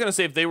 because I was gonna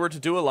say if they were to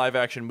do a live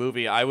action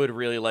movie, I would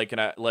really like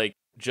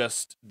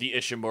just the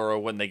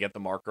Ishimura when they get the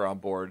marker on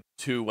board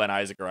to when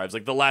Isaac arrives.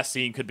 Like the last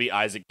scene could be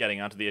Isaac getting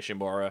onto the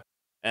Ishimura,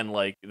 and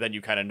like then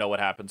you kind of know what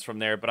happens from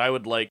there. But I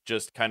would like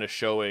just kind of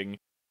showing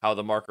how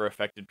the marker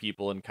affected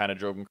people and kind of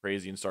drove them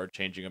crazy and started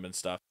changing them and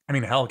stuff. I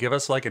mean, hell, give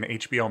us like an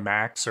HBO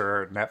Max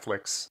or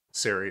Netflix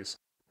series.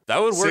 That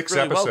would work 6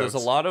 really episodes. well. There's a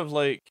lot of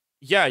like,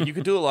 yeah, you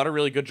could do a lot of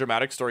really good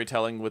dramatic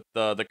storytelling with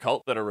the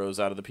cult that arose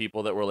out of the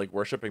people that were like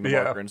worshiping the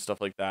marker and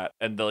stuff like that,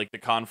 and the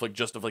conflict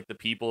just of like the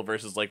people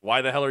versus like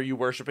why the hell are you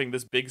worshiping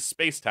this big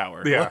space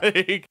tower? Yeah,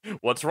 like,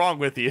 what's wrong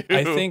with you?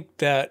 I think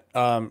that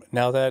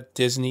now that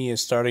Disney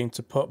is starting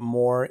to put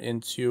more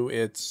into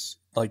its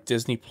like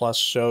Disney Plus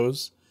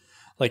shows,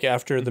 like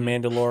after The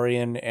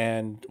Mandalorian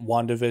and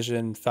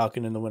WandaVision,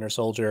 Falcon and the Winter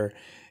Soldier,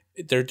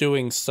 they're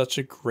doing such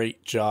a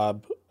great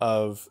job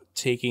of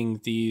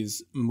taking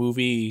these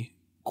movie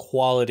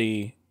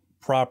quality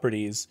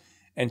properties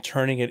and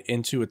turning it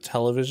into a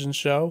television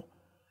show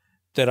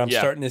that I'm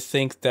starting to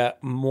think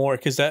that more,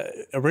 because that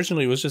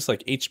originally was just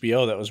like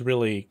HBO that was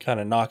really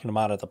kind of knocking them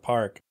out of the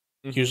park.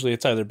 Usually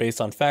it's either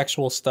based on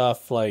factual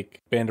stuff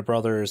like Band of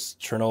Brothers,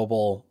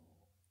 Chernobyl,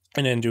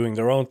 and then doing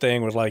their own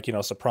thing with like,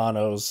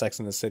 Sopranos, Sex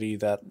and the City,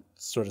 that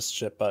sort of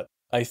shit. But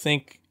I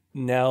think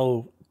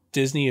now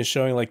Disney is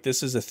showing like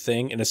this is a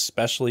thing, and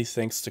especially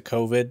thanks to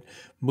COVID,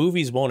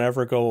 movies won't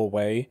ever go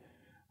away.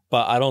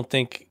 But I don't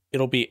think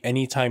it'll be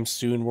anytime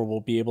soon where we'll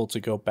be able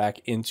to go back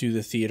into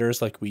the theaters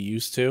like we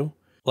used to.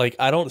 Like,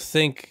 I don't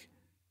think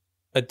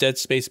a Dead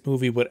Space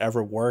movie would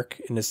ever work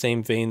in the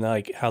same vein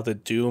like how the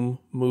Doom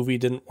movie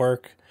didn't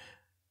work,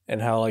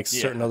 and how like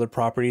certain other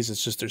properties,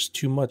 it's just there's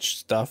too much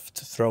stuff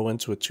to throw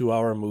into a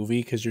 2-hour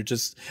movie, because you're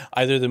just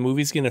either the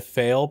movie's going to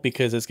fail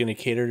because it's going to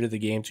cater to the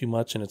game too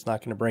much and it's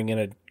not going to bring in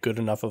a good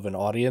enough of an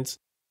audience,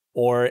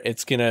 or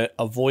it's going to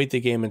avoid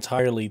the game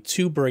entirely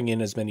to bring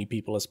in as many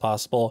people as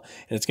possible,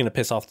 and it's going to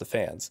piss off the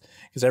fans.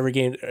 Because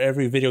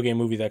every video game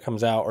movie that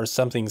comes out or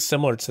something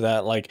similar to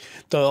that, like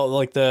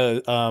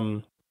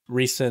the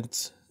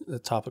recent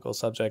topical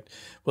subject,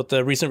 but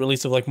the recent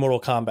release of like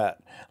Mortal Kombat,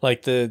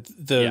 like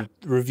the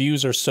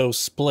reviews are so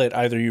split.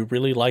 Either you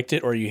really liked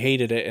it or you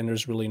hated it, and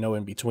there's really no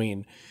in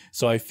between.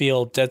 So I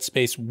feel Dead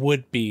Space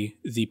would be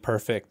the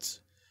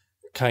perfect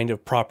kind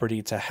of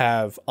property to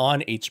have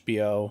on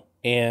HBO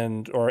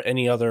and or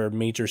any other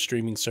major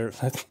streaming service.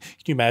 Can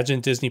you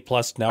imagine Disney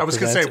Plus now? I was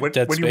gonna say when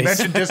Dead you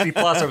mentioned Disney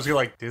Plus, I was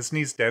like,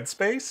 Disney's Dead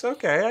Space.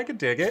 Okay, I could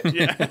dig it.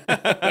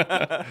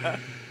 Yeah.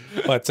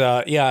 But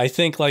I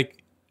think like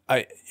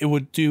it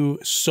would do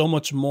so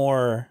much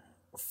more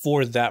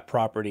for that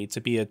property to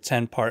be a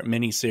 10-part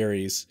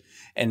miniseries,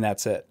 and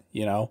that's it.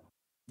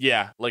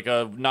 Yeah, like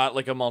not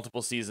like a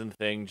multiple season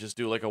thing. Just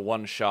do like a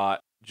one shot,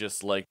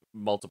 just like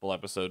multiple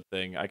episode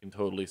thing. I can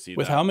totally see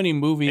with that. How many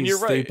movies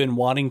they've been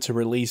wanting to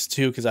release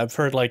too, because I've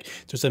heard like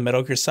there's a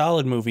Metal Gear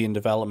Solid movie in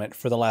development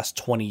for the last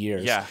 20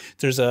 years. Yeah,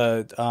 there's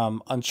a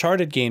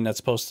Uncharted game that's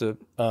supposed to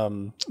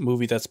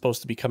movie that's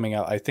supposed to be coming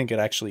out. I think it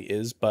actually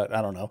is, but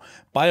I don't know.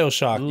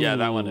 BioShock,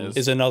 that one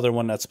is another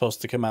one that's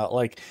supposed to come out.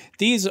 Like,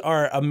 these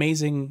are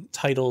amazing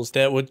titles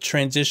that would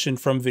transition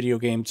from video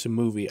game to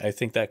movie. I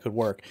think that could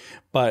work,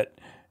 but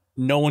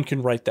no one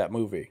can write that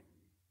movie.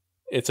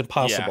 It's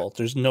impossible. Yeah.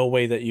 There's no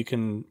way that you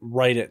can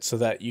write it so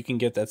that you can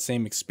get that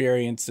same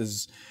experience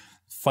as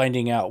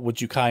finding out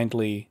Would You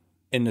Kindly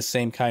in the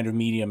same kind of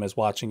medium as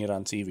watching it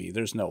on TV.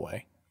 There's no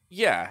way.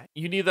 Yeah,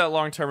 you need that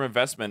long-term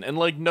investment. And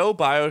like no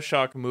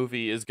BioShock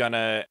movie is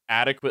gonna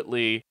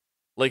adequately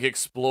like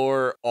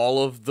explore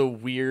all of the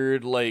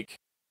weird like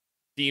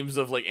themes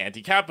of like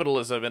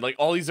anti-capitalism and like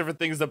all these different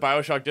things that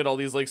BioShock did, all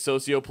these like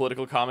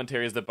socio-political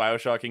commentaries that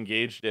BioShock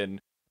engaged in.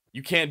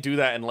 You can't do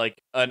that in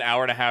like an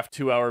hour and a half,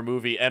 2-hour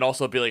movie and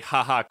also be like,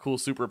 haha, cool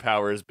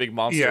superpowers, big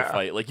monster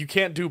fight. Like, you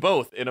can't do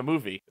both in a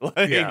movie.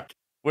 Like,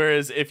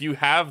 whereas if you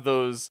have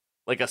those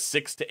like a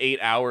 6 to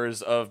 8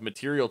 hours of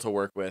material to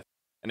work with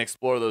and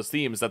explore those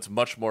themes, that's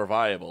much more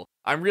viable.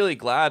 I'm really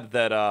glad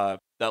that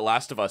that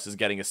Last of Us is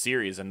getting a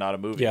series and not a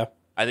movie. Yeah.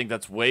 I think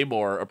that's way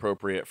more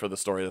appropriate for the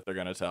story that they're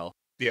going to tell.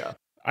 Yeah.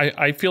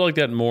 I feel like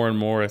that more and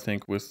more, I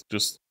think, with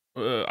just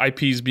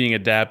IPs being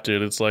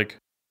adapted. It's like,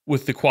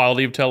 with the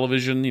quality of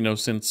television,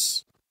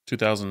 since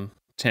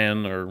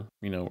 2010 or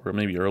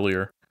maybe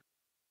earlier,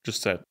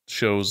 just that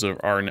shows are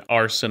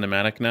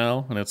cinematic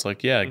now, and it's like,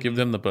 give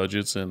them the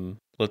budgets and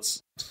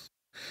let's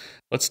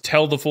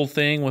tell the full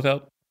thing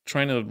without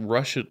trying to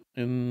rush it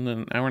in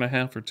an hour and a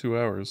half or 2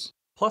 hours.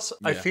 Plus,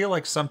 I feel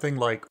like something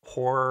like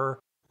horror,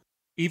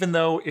 even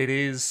though it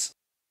is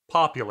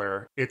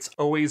popular, it's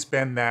always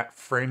been that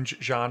fringe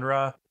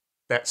genre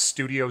that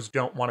studios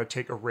don't want to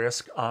take a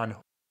risk on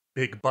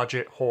big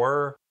budget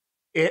horror.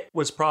 It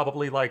was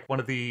probably like one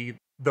of the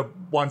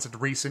ones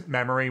of recent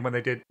memory when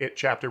they did It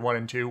Chapter 1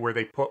 and 2 where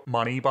they put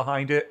money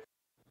behind it.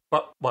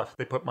 But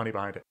they put money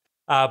behind it.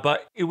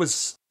 But it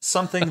was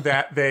something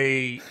that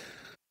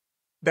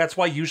that's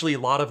why usually a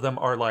lot of them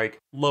are like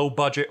low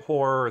budget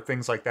horror or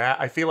things like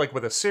that. I feel like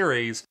with a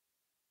series,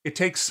 it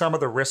takes some of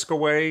the risk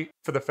away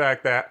for the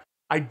fact that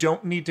I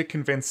don't need to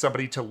convince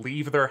somebody to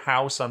leave their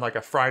house on like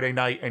a Friday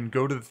night and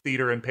go to the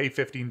theater and pay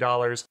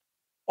 $15.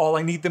 All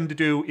I need them to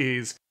do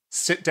is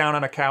sit down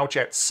on a couch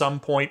at some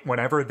point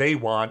whenever they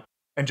want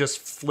and just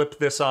flip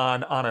this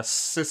on a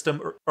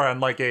system or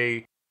on like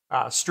a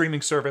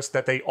streaming service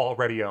that they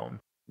already own.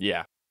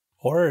 Yeah.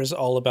 Horror is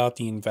all about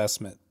the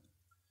investment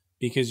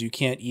because you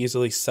can't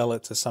easily sell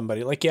it to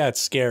somebody. Like, yeah, it's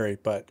scary,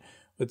 but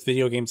with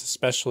video games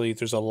especially,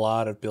 there's a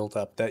lot of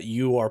build-up that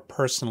you are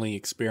personally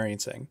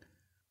experiencing.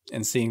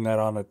 And seeing that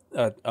on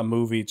a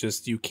movie,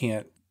 just you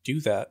can't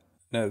do that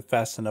in a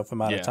fast enough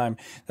amount of time.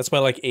 That's why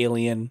like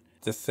Alien,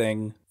 The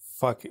Thing,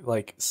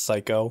 like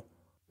Psycho,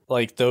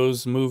 like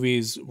those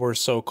movies were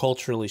so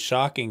culturally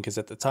shocking because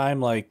at the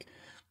time, like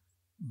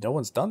no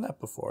one's done that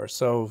before.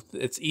 So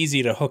it's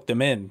easy to hook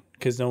them in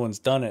because no one's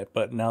done it.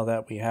 But now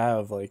that we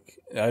have, like,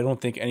 I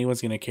don't think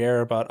anyone's going to care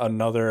about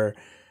another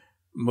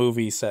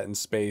movie set in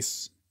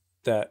space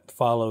that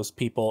follows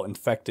people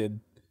infected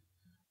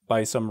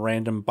by some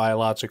random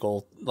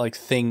biological like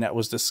thing that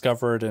was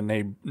discovered and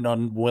they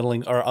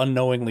unwilling or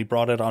unknowingly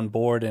brought it on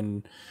board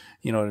and,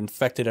 you know, it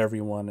infected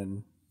everyone,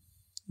 and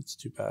it's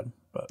too bad.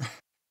 But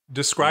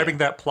describing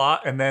that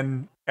plot and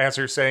then as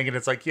you're saying it,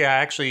 it's like, yeah,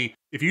 actually,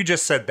 if you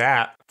just said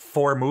that,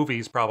 4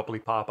 movies probably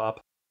pop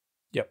up.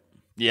 Yep.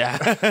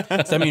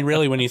 Yeah. So, I mean,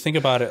 really, when you think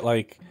about it,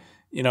 like,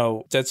 you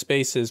know, Dead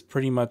Space is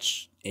pretty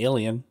much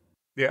Alien.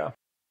 Yeah.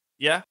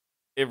 Yeah.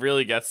 It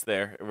really gets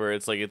there where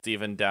it's like it's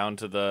even down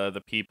to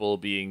the people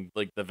being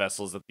like the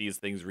vessels that these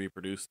things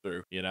reproduce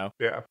through, you know?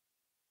 Yeah.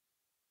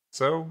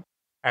 So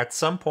at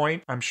some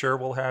point, I'm sure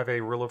we'll have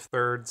a Rule of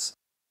Thirds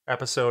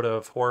episode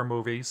of horror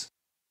movies,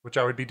 which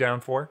I would be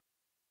down for.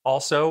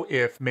 Also,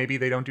 if maybe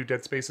they don't do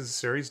Dead Space as a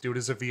series, do it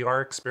as a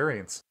VR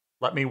experience.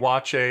 Let me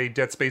watch a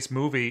Dead Space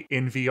movie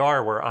in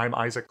VR where I'm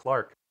Isaac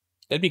Clarke.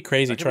 That'd be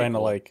crazy trying to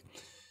like...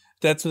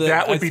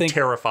 that would be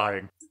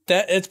terrifying.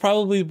 That it's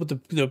probably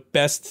the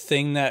best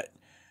thing that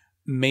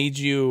made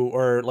you,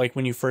 or like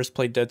when you first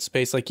played Dead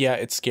Space, like, yeah,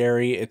 it's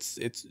scary,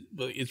 it's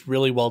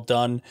really well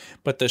done,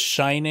 but the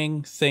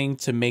shining thing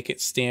to make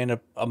it stand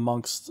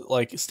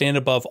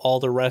above all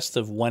the rest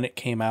of when it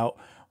came out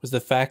was the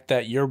fact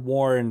that you're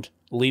warned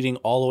leading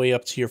all the way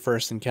up to your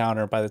first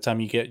encounter. By the time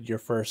you get your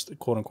first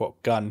quote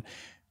unquote gun,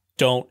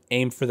 don't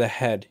aim for the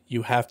head,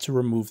 you have to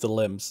remove the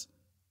limbs.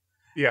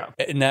 Yeah.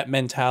 And that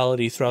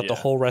mentality throughout the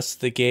whole rest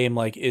of the game,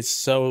 like, is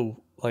so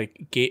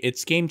like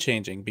it's game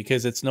changing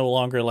because it's no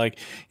longer like,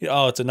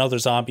 oh, it's another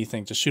zombie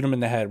thing, just shoot him in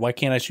the head. Why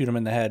can't I shoot him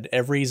in the head?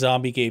 Every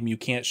zombie game you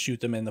can't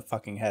shoot them in the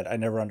fucking head. I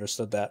never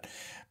understood that.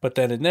 But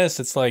then in this,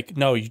 it's like,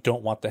 no, you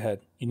don't want the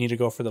head, you need to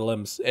go for the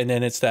limbs. And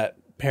then it's that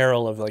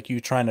peril of like you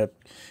trying to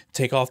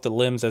take off the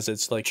limbs as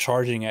it's like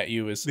charging at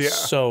you is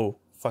so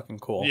fucking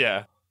cool.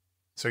 Yeah.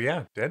 So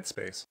yeah, Dead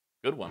Space,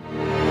 good one.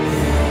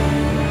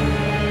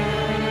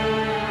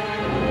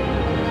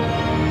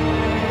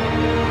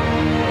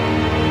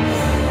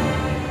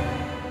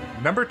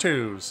 Number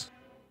 2s.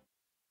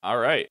 All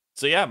right.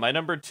 So yeah, my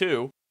number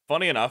 2,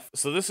 funny enough,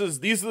 so these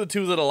are the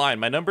 2 that align.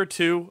 My number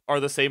 2 are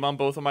the same on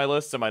both of my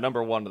lists, and my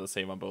number 1 are the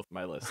same on both of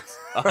my lists.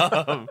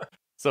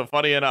 So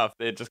funny enough,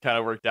 it just kind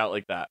of worked out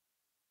like that.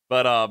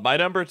 But my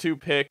number 2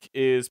 pick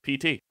is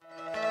PT.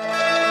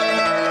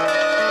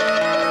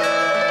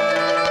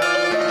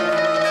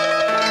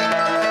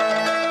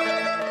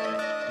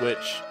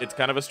 Which, it's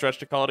kind of a stretch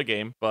to call it a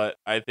game, but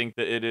I think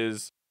that it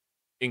is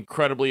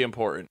incredibly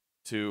important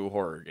to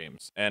horror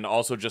games, and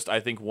also just I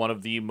think one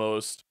of the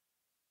most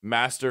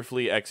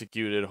masterfully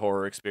executed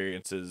horror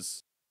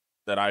experiences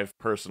that I've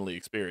personally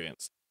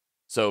experienced.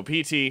 So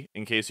PT,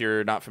 in case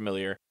you're not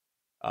familiar,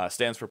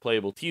 stands for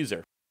Playable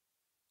Teaser.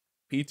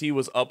 PT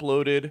was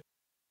uploaded,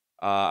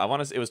 I want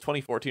to say it was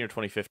 2014 or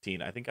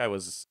 2015. I think I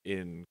was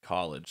in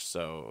college,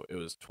 so it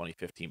was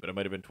 2015, but it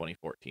might have been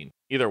 2014.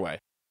 Either way,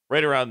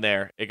 right around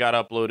there, it got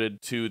uploaded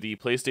to the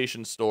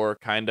PlayStation Store,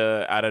 kind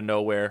of out of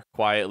nowhere,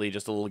 quietly,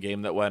 just a little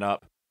game that went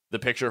up. The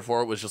picture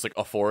for it was just like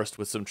a forest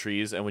with some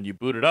trees, and when you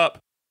boot it up,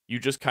 you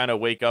just kind of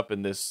wake up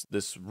in this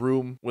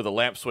room with a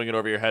lamp swinging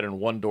over your head and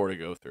one door to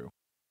go through.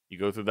 You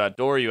go through that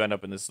door, you end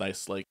up in this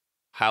nice like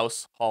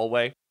house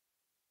hallway,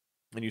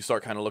 and you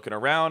start kind of looking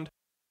around.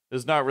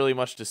 There's not really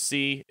much to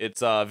see.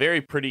 It's a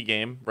very pretty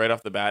game right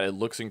off the bat. It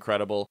looks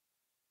incredible,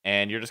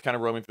 and you're just kind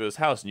of roaming through this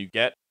house, and you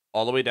get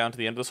all the way down to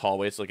the end of this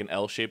hallway. It's like an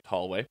L-shaped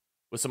hallway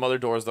with some other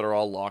doors that are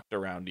all locked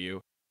around you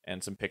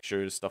and some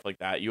pictures, stuff like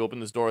that. You open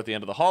this door at the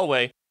end of the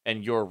hallway,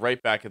 and you're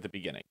right back at the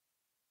beginning.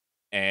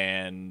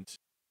 And,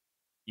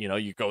 you know,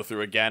 you go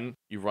through again,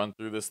 you run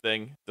through this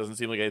thing, doesn't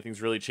seem like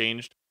anything's really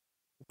changed,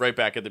 right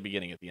back at the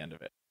beginning at the end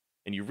of it.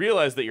 And you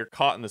realize that you're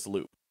caught in this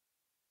loop.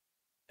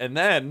 And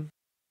then,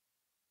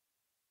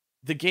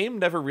 the game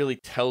never really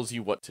tells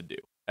you what to do.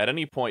 At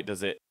any point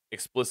does it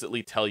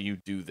explicitly tell you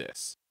do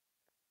this.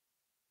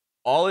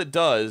 All it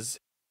does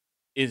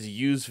is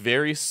use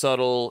very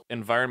subtle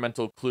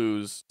environmental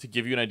clues to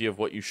give you an idea of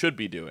what you should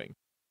be doing.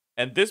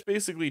 And this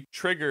basically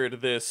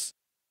triggered this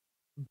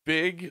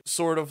big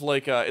sort of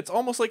like it's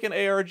almost like an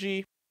ARG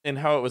in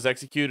how it was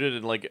executed.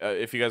 And like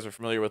if you guys are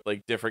familiar with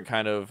like different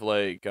kind of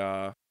like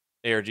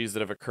ARGs that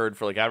have occurred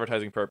for like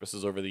advertising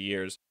purposes over the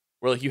years,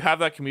 where like you have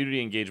that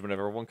community engagement of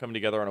everyone coming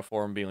together on a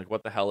forum being like,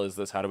 what the hell is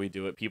this? How do we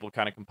do it? People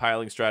kind of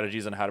compiling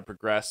strategies on how to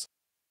progress.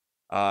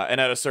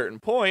 And at a certain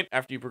point,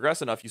 after you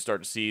progress enough, you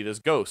start to see this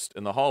ghost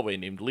in the hallway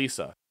named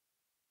Lisa.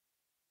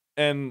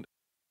 And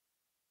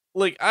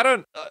like,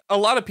 a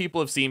lot of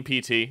people have seen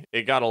PT.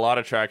 It got a lot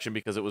of traction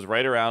because it was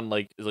right around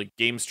like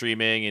game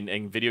streaming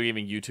and video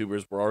gaming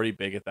YouTubers were already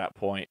big at that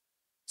point.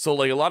 So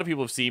like a lot of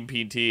people have seen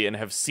PT and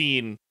have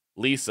seen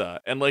Lisa,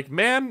 and like,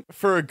 man,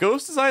 for a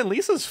ghost design,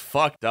 Lisa's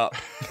fucked up.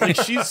 Like,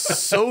 she's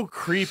so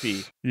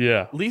creepy.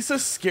 Yeah. Lisa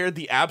scared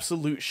the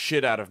absolute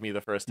shit out of me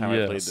the first time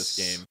I played this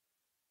game.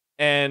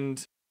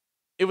 And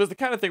it was the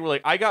kind of thing where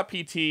like I got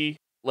PT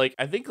like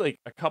I think like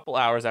a couple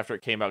hours after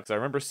it came out, because I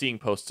remember seeing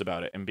posts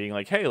about it and being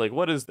like, hey, like,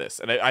 what is this?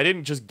 And I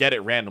didn't just get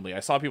it randomly. I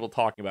saw people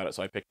talking about it,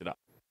 so I picked it up.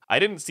 I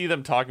didn't see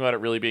them talking about it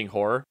really being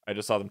horror. I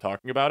just saw them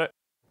talking about it.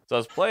 So I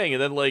was playing,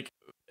 and then like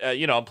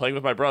I'm playing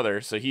with my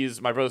brother. So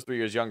my brother's 3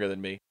 years younger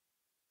than me.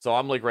 So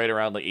I'm like right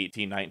around like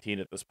 18, 19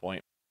 at this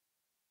point.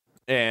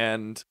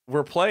 And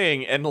we're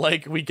playing, and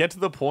like we get to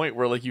the point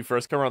where like you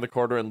first come around the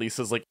corner and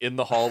Lisa's like in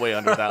the hallway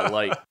under that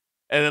light.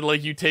 And then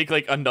like you take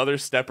like another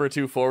step or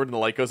two forward and the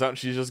light goes out and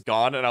she's just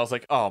gone. And I was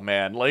like, oh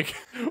man, like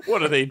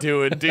what are they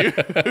doing, dude?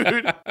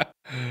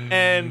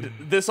 And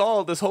this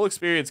whole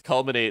experience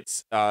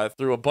culminates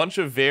through a bunch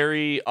of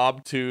very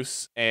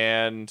obtuse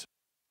and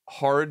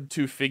hard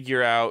to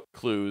figure out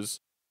clues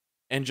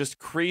and just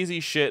crazy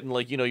shit. And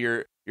like,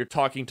 you're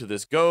talking to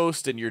this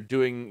ghost and you're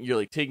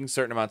like taking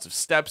certain amounts of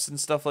steps and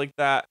stuff like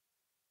that.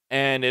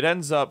 And it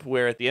ends up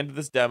where at the end of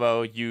this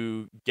demo,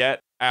 you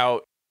get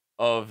out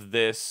of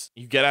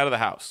the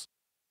house,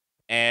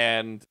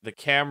 and the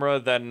camera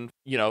then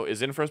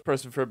is in first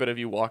person for a bit of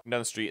you walking down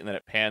the street, and then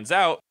it pans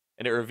out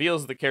and it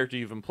reveals that the character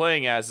you've been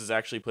playing as is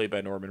actually played by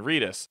Norman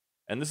Reedus.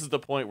 And this is the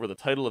point where the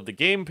title of the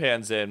game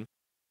pans in.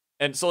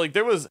 And so like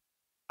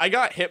I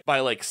got hit by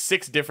like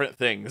 6 different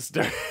things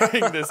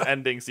during this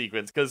ending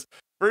sequence, because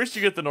first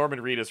you get the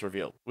Norman Reedus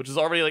reveal, which is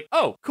already like,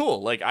 oh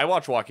cool, like I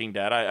watch Walking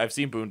Dead, I've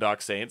seen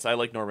Boondock Saints, I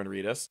like Norman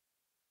Reedus.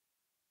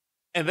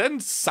 And then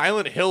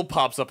Silent Hill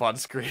pops up on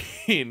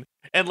screen,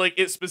 and like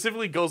it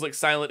specifically goes like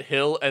Silent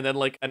Hill, and then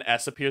like an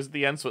S appears at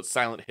the end, so it's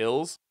Silent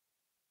Hills.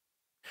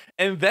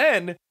 And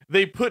then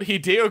they put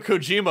Hideo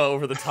Kojima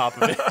over the top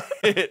of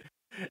it.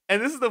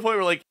 And this is the point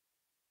where like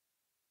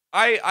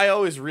I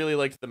always really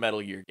liked the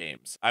Metal Gear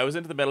games. I was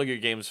into the Metal Gear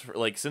games for,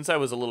 like, since I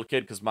was a little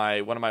kid, because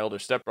one of my older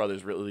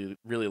stepbrothers really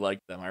really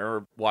liked them. I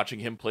remember watching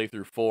him play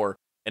through 4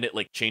 and it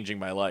like changing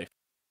my life.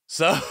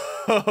 So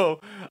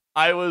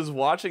I was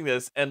watching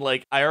this, and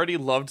like I already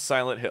loved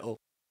Silent Hill.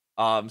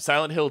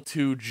 Silent Hill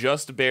 2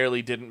 just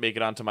barely didn't make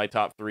it onto my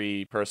top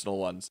 3 personal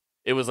ones.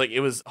 It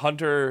was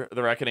Hunter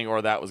the Reckoning,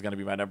 or that was going to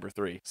be my number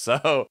 3.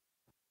 So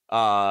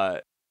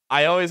I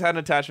always had an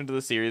attachment to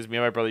the series. Me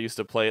and my brother used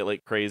to play it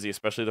like crazy,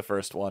 especially the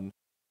first one.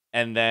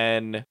 And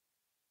then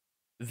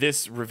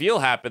this reveal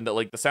happened that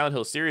like the Silent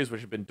Hill series,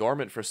 which had been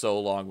dormant for so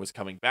long, was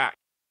coming back.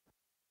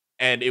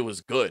 And it was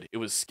good. It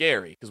was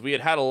scary, because we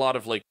had a lot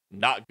of like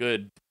not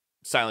good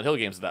Silent Hill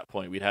games at that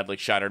point. We'd had like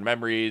Shattered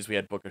Memories, we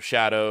had Book of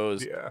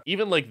Shadows,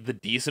 even like the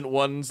decent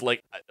ones.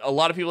 Like a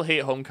lot of people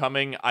hate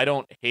Homecoming. I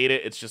don't hate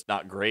it. It's just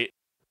not great.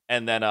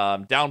 And then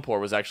Downpour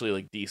was actually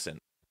like decent,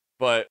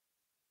 but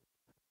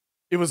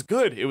it was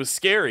good. It was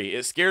scary.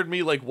 It scared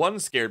me. Like 1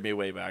 scared me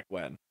way back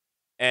when.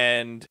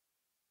 And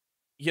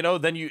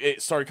then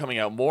it started coming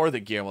out more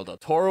that Guillermo del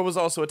Toro was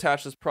also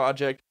attached to this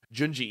project.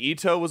 Junji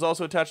Ito was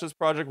also attached to this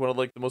project, one of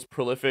like the most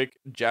prolific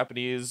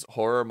Japanese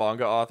horror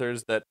manga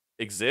authors that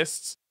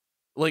exists.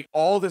 Like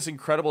all this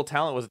incredible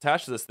talent was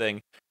attached to this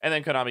thing, and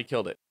then Konami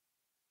killed it.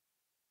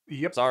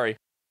 Yep. Sorry.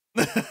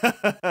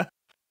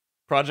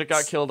 Project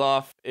got killed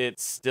off.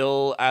 It's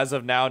still, as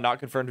of now, not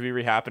confirmed to be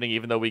rehappening,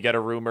 even though we get a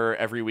rumor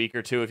every week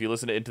or two. If you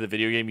listen to Into the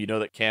Video Game, you know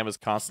that Cam is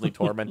constantly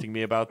tormenting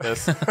me about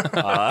this.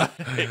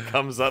 It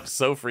comes up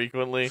so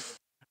frequently.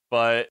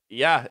 But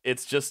yeah,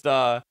 it's just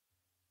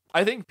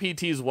I think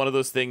PT is one of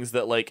those things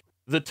that like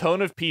the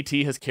tone of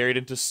PT has carried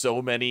into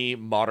so many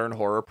modern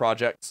horror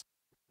projects,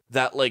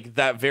 that like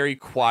that very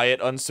quiet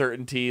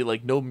uncertainty,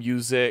 like no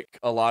music,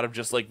 a lot of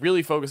just like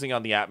really focusing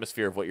on the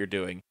atmosphere of what you're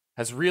doing,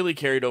 has really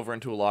carried over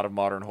into a lot of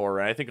modern horror.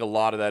 And I think a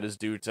lot of that is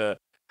due to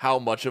how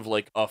much of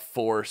like a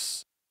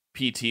force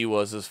PT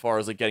was as far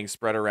as like getting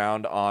spread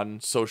around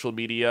on social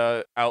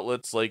media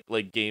outlets like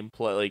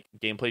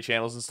gameplay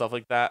channels and stuff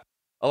like that.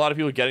 A lot of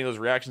people getting those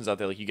reactions out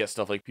there, like you get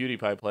stuff like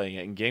PewDiePie playing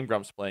it and Game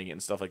Grumps playing it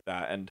and stuff like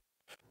that. And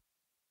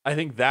I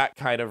think that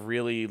kind of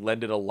really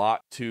lended a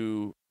lot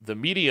to the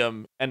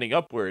medium ending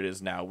up where it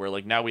is now, where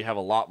like now we have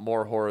a lot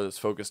more horror that's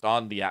focused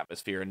on the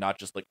atmosphere and not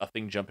just like a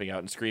thing jumping out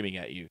and screaming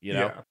at you,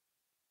 Yeah.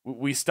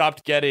 We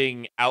stopped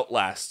getting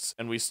Outlasts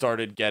and we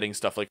started getting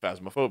stuff like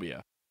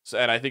Phasmophobia. So,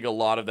 and I think a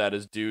lot of that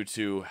is due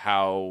to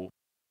how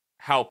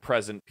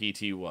present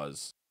PT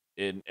was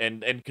and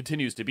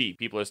continues to be.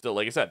 People are still,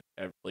 like I said,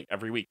 like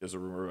every week there's a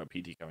rumor about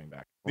PT coming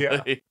back.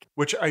 Yeah,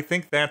 which I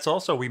think that's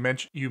also,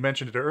 you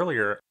mentioned it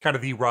earlier, kind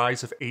of the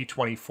rise of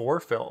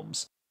A24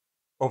 films,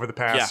 over the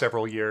past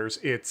several years.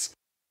 It's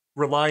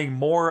relying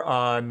more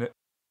on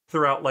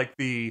throughout like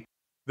the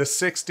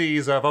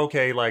 60s of,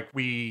 okay, like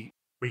we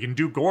can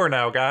do gore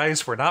now,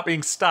 guys. We're not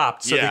being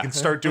stopped. So they can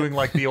start doing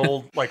like the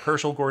old like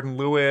Herschel Gordon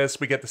Lewis.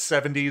 We get the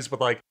 70s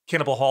with like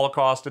Cannibal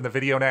Holocaust and the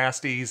Video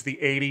Nasties, the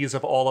 80s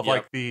of all of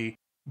like the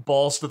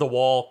balls to the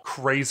wall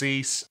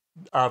crazy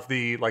of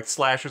the like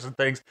slashers and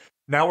things.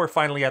 Now we're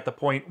finally at the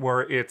point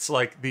where it's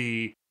like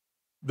the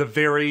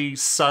very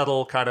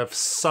subtle kind of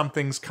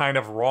something's kind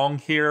of wrong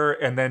here,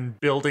 and then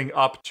building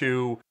up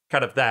to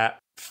kind of that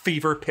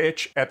fever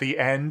pitch at the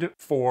end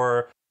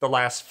for the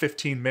last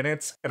 15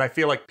 minutes. And I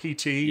feel like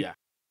PT,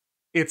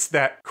 it's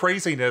that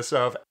craziness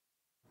of,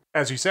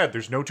 as you said,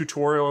 there's no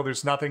tutorial,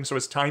 there's nothing. So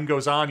as time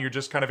goes on, you're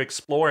just kind of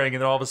exploring,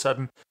 and then all of a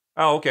sudden,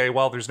 oh, okay,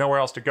 well, there's nowhere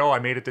else to go. I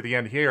made it to the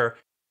end here.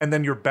 And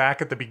then you're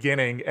back at the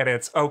beginning, and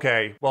it's,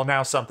 okay, well,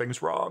 now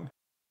something's wrong.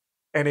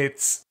 And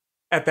it's,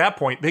 at that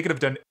point, they could have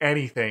done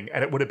anything,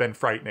 and it would have been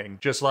frightening.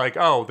 Just like,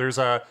 oh, there's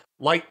a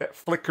light that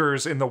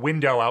flickers in the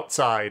window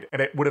outside,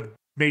 and it would have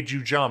made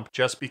you jump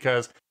just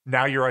because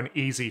now you're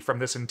uneasy from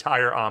this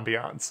entire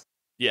ambiance.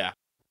 Yeah.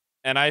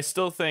 And I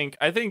think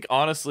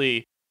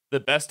honestly, the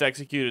best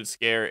executed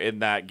scare in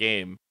that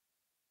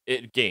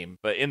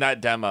but in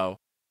that demo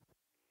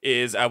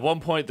is at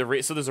one point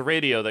so there's a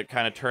radio that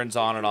kind of turns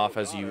on and off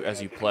as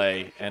you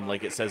play, and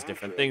like it says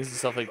different things and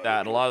stuff like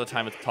that. And a lot of the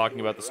time it's talking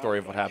about the story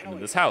of what happened in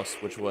this house,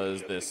 which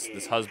was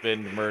this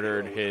husband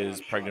murdered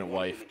his pregnant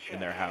wife in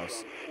their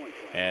house.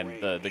 And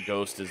the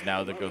ghost is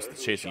now the ghost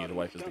that's chasing you. The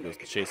wife is the ghost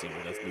that's chasing you.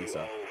 That's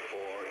Lisa.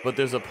 But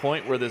there's a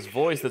point where this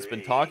voice that's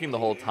been talking the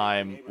whole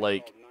time,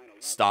 like,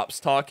 stops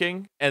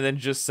talking and then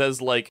just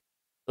says, like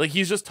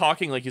he's just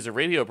talking like he's a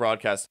radio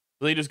broadcast.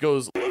 But he just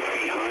goes, look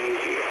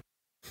behind you.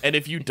 And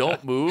if you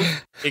don't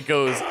move, it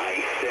goes,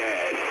 I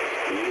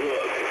said,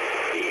 look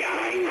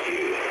behind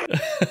you.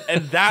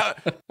 And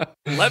that,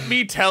 let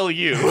me tell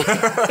you,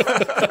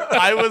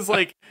 I was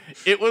like,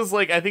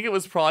 I think it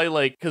was probably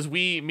like, because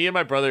me and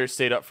my brother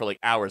stayed up for like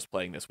hours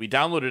playing this. We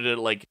downloaded it at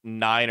like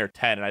 9 or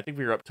 10, and I think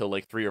we were up till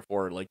like 3 or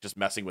 4, like just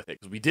messing with it,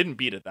 because we didn't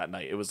beat it that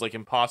night. It was like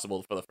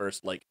impossible for the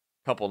first like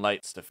couple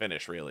nights to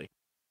finish, really.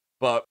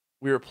 But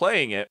we were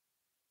playing it,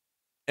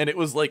 and it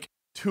was like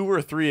 2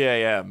 or 3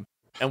 a.m.,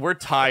 and we're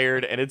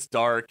tired, and it's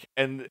dark,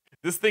 and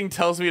this thing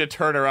tells me to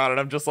turn around, and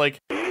I'm just like,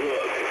 look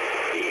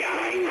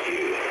behind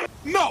you.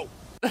 No!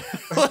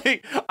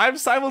 Like, I'm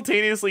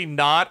simultaneously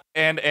not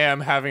and am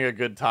having a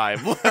good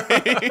time.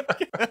 Like,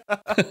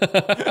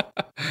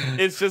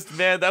 it's just,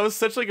 man, that was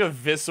such like a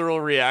visceral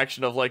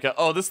reaction of like,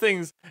 oh, this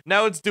thing's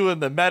now it's doing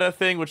the meta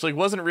thing, which like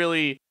wasn't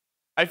really.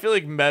 I feel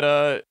like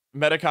meta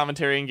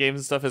commentary in games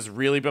and stuff has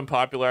really been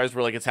popularized,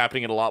 where like it's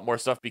happening in a lot more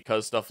stuff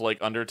because stuff like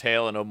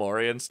Undertale and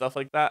Omori and stuff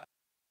like that.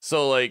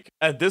 So, like,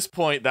 at this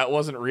point, that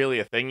wasn't really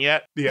a thing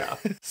yet. Yeah.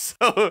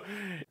 So,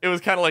 it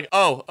was kind of like,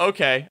 oh,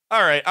 okay,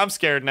 all right, I'm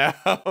scared now.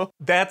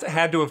 That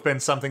had to have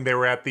been something they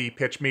were at the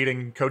pitch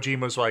meeting.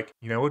 Kojima was like,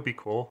 you know, it would be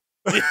cool.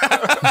 That's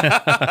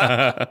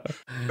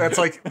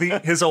like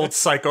his old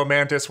Psycho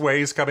Mantis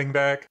ways coming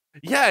back.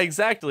 Yeah,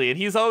 exactly. And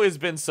he's always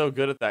been so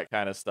good at that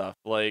kind of stuff.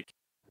 Like,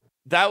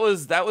 that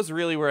was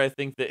really where I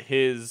think that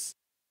his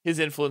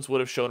influence would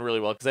have shown really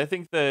well. Because I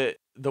think that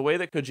the way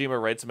that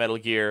Kojima writes Metal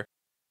Gear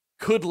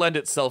could lend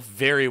itself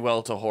very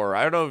well to horror.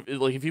 I don't know,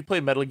 like if you play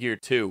Metal Gear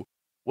 2,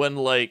 when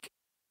like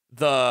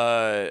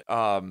the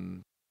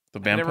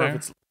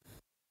vampire,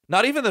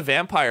 not even the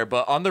vampire,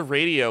 but on the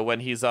radio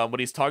when he's talking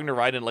to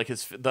Raiden, like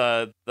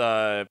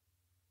the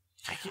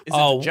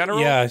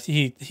general? Yeah,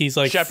 he's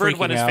like Shepard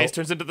when his out. face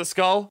turns into the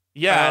skull.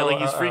 Yeah, like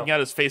he's freaking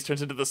out, his face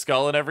turns into the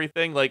skull and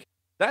everything. Like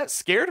that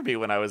scared me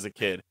when I was a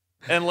kid,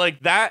 and like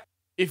that,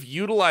 if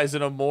utilized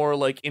in a more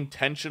like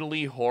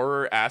intentionally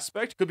horror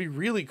aspect, could be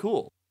really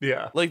cool.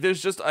 Yeah. Like,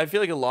 there's just, I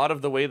feel like a lot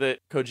of the way that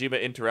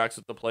Kojima interacts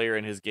with the player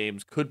in his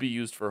games could be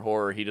used for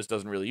horror. He just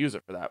doesn't really use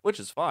it for that,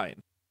 which is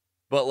fine.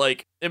 But,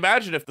 like,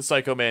 imagine if the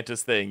Psycho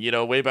Mantis thing, you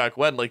know, way back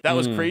when, like, that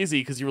was crazy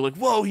because you were like,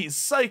 whoa, he's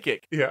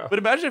psychic. Yeah. But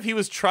imagine if he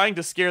was trying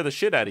to scare the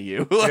shit out of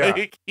you.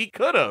 Like, he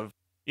could have,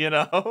 you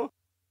know?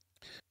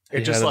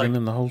 It just, like,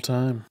 the whole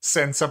time.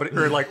 Sends somebody,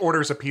 or, like,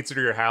 orders a pizza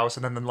to your house,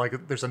 and then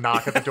like, there's a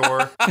knock at the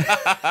door.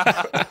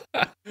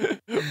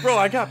 Bro,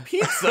 I got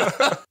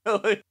pizza.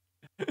 Like,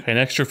 pay an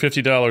extra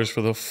 $50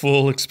 for the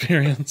full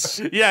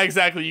experience. Yeah,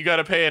 exactly. You got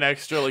to pay an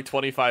extra like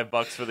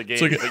 $25 for the game,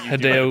 it's like but you do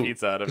get a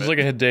pizza out of it. It's like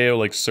a Hideo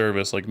like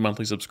service, like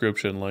monthly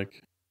subscription.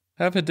 Like,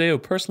 have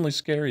Hideo personally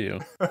scare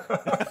you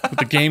with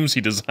the games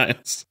he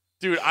designs.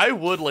 Dude, I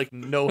would like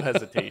no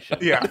hesitation.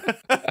 Yeah,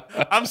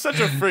 I'm such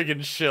a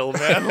friggin' shill,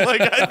 man. Like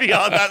I'd be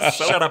on that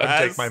so Shut up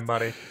fast. and take my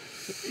money.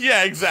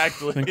 Yeah,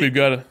 exactly. I think we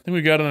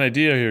got an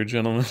idea here,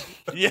 gentlemen.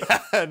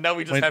 Yeah, now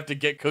we just have to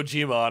get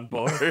Kojima on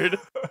board.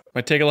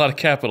 Might take a lot of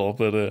capital,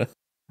 but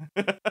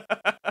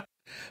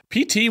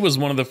PT was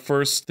one of the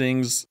first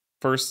things.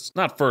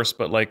 Not first,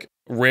 but like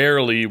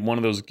rarely one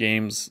of those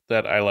games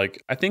that I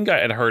like. I think I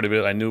had heard of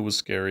it. I knew it was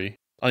scary.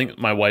 I think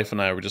my wife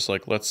and I were just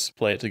like, let's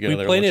play it together.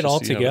 We played Let's it all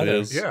just see how it together.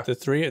 is. Yeah. The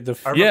three.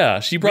 Yeah,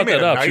 she brought made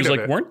that a up. She was night of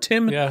like, it.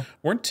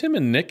 weren't Tim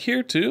and Nick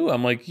here too?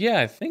 I'm like, yeah,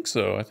 I think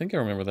so. I think I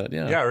remember that.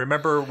 Yeah. Yeah, I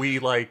remember we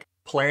like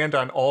planned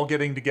on all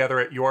getting together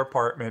at your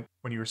apartment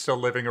when you were still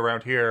living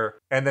around here,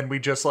 and then we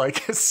just like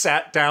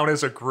sat down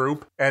as a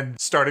group and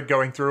started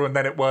going through, and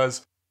then it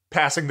was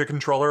passing the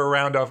controller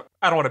around of,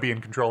 I don't want to be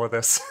in control of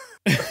this.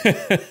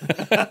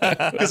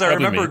 Because I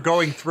remember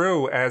going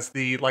through as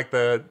the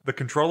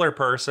controller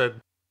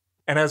person,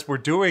 and as we're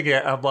doing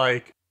it, I'm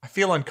like, I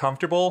feel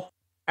uncomfortable,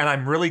 and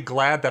I'm really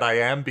glad that I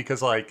am,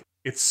 because like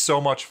it's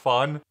so much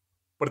fun,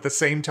 but at the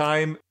same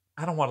time,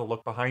 I don't want to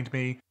look behind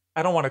me.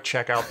 I don't want to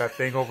check out that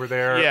thing over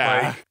there.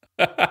 Yeah.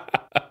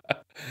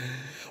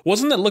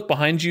 Wasn't that look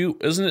behind you?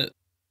 Isn't it?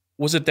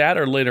 Was it that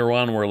or later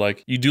on where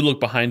like you do look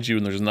behind you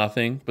and there's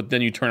nothing, but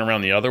then you turn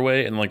around the other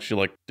way and like she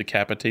like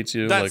decapitates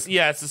you? That's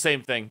it's the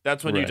same thing.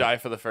 That's when you die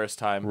for the first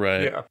time.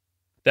 Right. Yeah.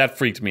 That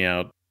freaked me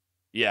out.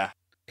 Yeah.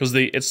 Because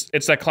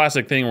it's that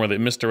classic thing where they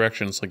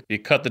misdirection. It's like they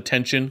cut the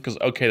tension because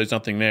okay, there's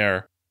nothing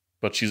there,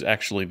 but she's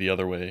actually the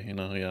other way.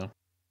 Yeah.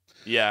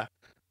 Yeah.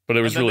 But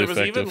it was really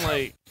effective. Even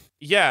like,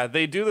 yeah,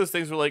 they do those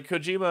things where like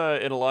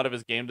Kojima in a lot of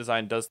his game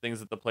design does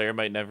things that the player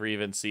might never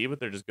even see, but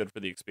they're just good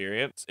for the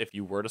experience if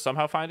you were to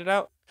somehow find it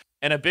out.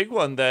 And a big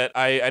one that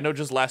I know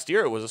just last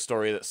year it was a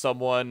story that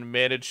someone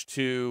managed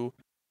to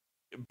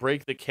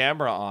break the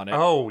camera on it.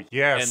 Oh,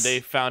 yes. And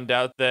they found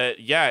out that,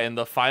 in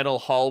the final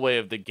hallway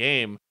of the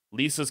game,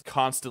 Lisa's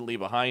constantly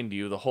behind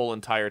you the whole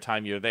entire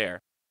time you're there.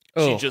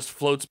 She just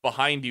floats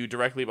behind you,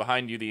 directly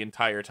behind you the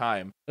entire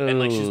time. And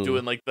like she's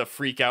doing like the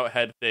freak out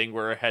head thing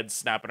where her head's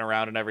snapping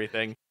around and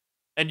everything.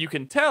 And you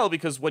can tell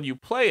because when you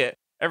play it,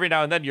 every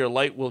now and then your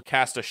light will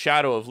cast a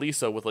shadow of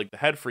Lisa with like the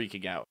head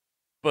freaking out.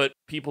 But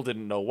people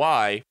didn't know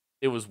why.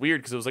 It was weird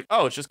because it was like,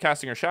 oh, it's just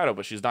casting her shadow,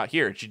 but she's not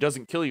here. She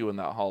doesn't kill you in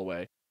that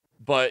hallway.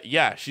 But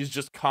yeah, she's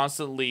just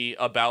constantly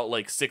about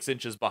like 6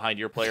 inches behind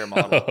your player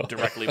model,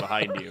 directly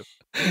behind you.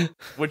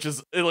 Which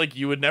is like,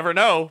 you would never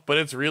know, but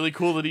it's really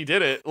cool that he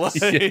did it. Like,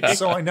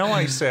 So I know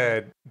I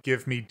said,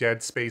 give me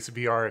Dead Space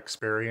VR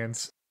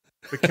experience,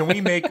 but can we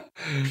make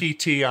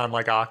PT on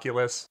like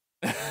Oculus?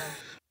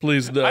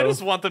 Please no. I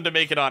just want them to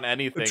make it on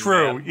anything.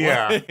 True,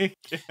 man.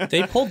 yeah.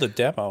 They pulled the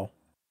demo.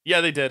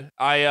 Yeah, they did.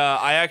 I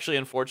actually,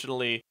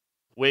 unfortunately,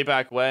 way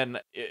back when,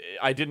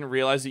 I didn't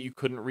realize that you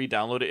couldn't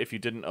re-download it if you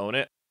didn't own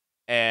it.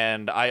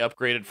 And I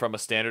upgraded from a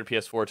standard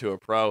PS4 to a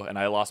Pro, and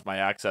I lost my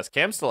access.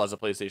 Cam still has a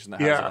PlayStation that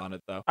has it on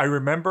it, though. I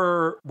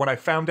remember when I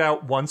found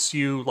out once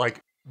you,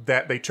 like,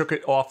 that they took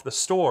it off the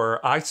store,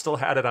 I still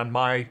had it on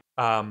my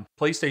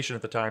PlayStation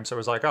at the time, so I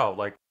was like, oh,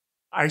 like,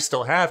 I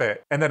still have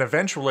it. And then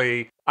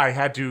eventually, I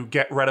had to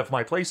get rid of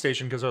my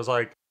PlayStation because I was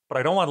like, but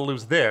I don't want to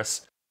lose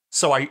this.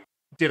 So I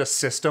did a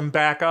system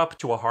backup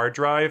to a hard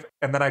drive,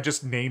 and then I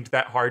just named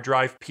that hard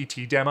drive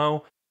PT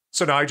Demo.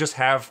 So now I just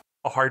have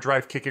a hard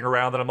drive kicking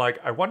around that I'm like,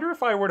 I wonder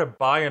if I were to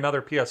buy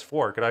another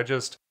PS4, could I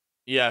just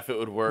if it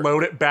would work,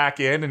 load it back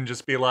in and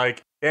just be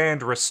like,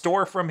 and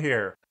restore from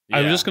here?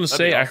 I was just gonna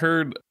say, I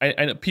heard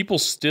I people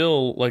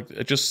still like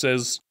it just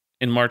says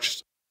in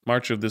March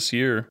of this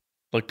year,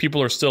 like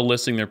people are still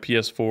listing their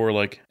PS4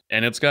 like,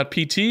 and it's got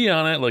PT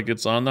on it, like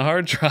it's on the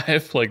hard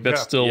drive, like that's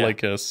still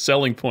like a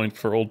selling point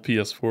for old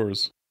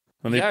PS4s.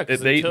 And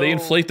they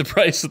inflate the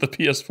price of the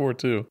PS4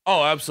 too.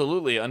 Oh,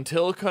 absolutely.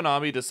 Until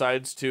Konami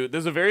decides to,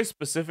 there's a very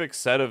specific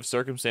set of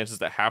circumstances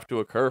that have to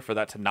occur for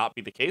that to not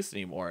be the case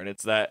anymore. And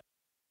it's that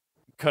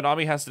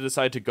Konami has to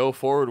decide to go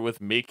forward with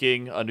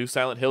making a new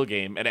Silent Hill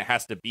game, and it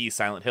has to be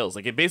Silent Hills.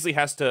 Like, it basically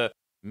has to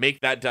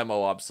make that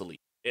demo obsolete.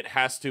 It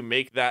has to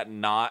make that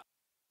not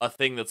a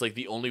thing that's like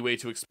the only way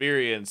to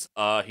experience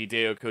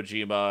Hideo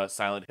Kojima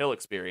Silent Hill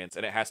experience,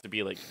 and it has to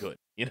be like good,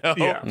 you know?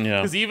 Yeah.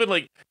 Because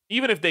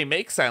even if they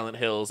make Silent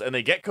Hills and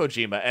they get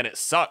Kojima and it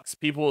sucks,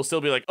 people will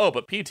still be like, oh,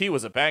 but PT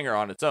was a banger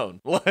on its own.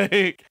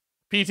 Like,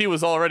 PT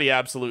was already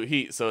absolute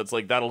heat, so it's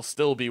like that'll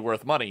still be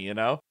worth money, you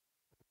know?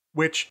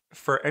 Which,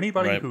 for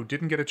anybody who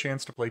didn't get a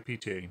chance to play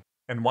PT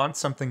and wants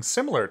something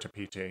similar to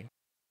PT,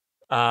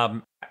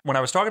 when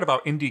I was talking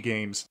about indie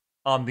games,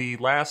 on the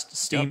last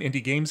Steam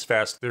Indie Games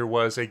Fest, there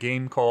was a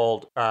game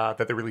called,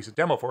 that they released a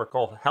demo for,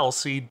 called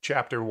Hellseed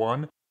Chapter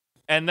 1.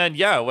 And then,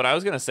 what I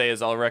was going to say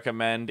is I'll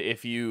recommend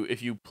if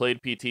you played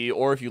PT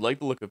or if you like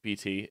the look of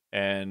PT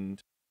and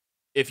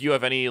if you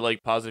have any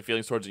like positive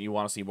feelings towards it and you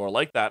want to see more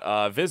like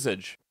that,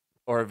 Visage,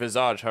 or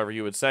Visage, however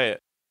you would say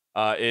it,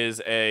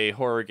 is a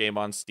horror game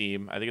on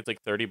Steam. I think it's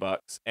like $30,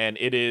 and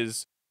it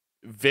is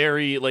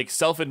very like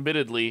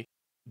self-admittedly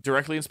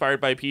directly inspired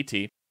by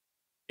PT,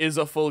 is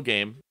a full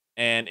game,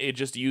 and it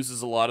just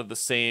uses a lot of the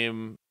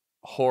same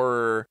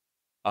horror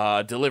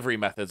delivery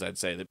methods, I'd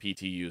say, that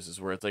PT uses,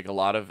 where it's like a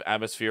lot of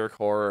atmospheric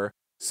horror,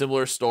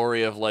 similar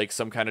story of like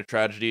some kind of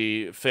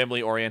tragedy,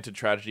 family-oriented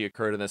tragedy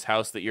occurred in this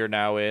house that you're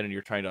now in and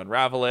you're trying to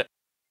unravel it,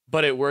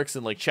 but it works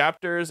in like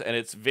chapters, and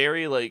it's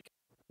very like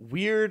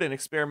weird and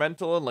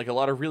experimental, and like a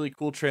lot of really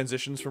cool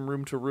transitions from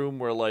room to room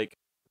where like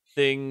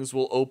things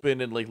will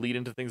open and like lead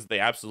into things that they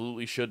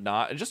absolutely should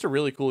not, and just a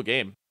really cool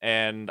game.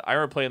 And I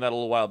remember playing that a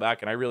little while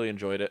back and I really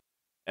enjoyed it.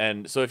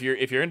 And so if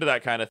you're into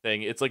that kind of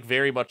thing, it's like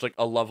very much like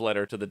a love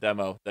letter to the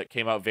demo that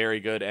came out very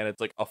good, and it's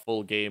like a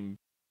full game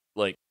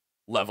like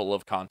level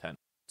of content.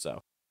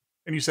 So.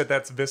 And you said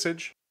that's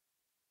Visage?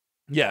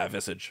 Yeah,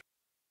 Visage.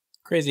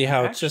 Crazy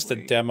how it's just a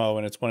demo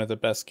and it's one of the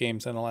best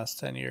games in the last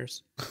 10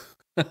 years.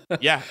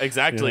 Yeah,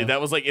 exactly. Yeah.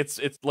 That was like it's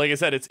like I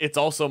said, it's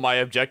also my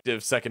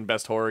objective second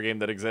best horror game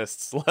that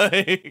exists.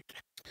 Like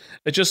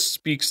it just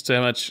speaks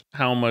to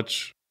how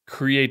much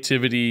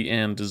creativity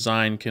and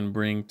design can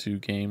bring to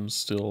games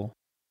still,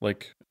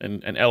 like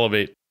and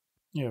elevate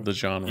the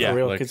genre. Yeah,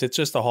 like, because it's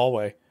just a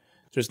hallway.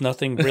 There's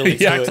nothing really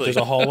to it. There's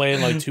a hallway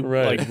and like two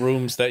like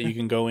rooms that you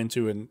can go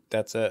into, and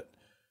that's it.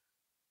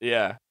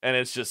 Yeah, and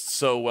it's just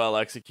so well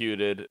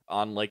executed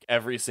on like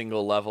every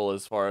single level,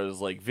 as far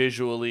as like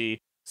visually,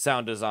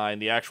 sound design,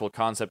 the actual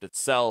concept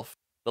itself,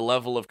 the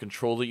level of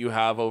control that you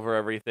have over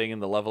everything,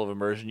 and the level of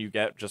immersion you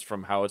get just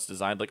from how it's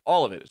designed. Like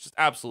all of it, it's just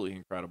absolutely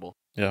incredible.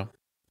 Yeah.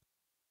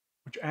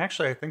 Which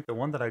actually, I think the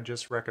one that I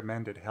just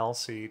recommended,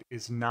 Hellseed,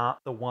 is not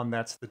the one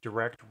that's the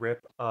direct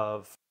rip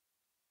of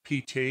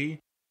PT.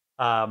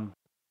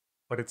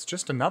 But it's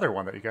just another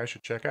one that you guys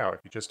should check out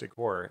if you just dig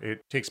horror. It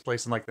takes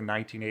place in like the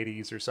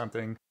 1980s or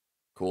something.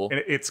 Cool.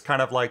 And it's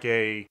kind of like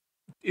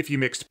if you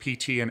mixed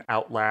PT and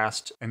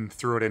Outlast and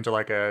threw it into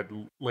like a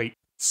late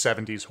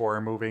 70s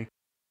horror movie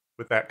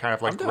with that kind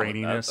of like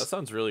graininess. That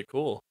sounds really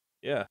cool.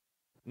 Yeah.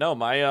 No,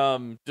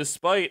 my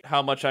despite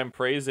how much I'm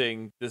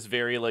praising this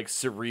very like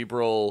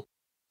cerebral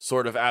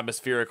sort of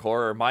atmospheric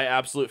horror, my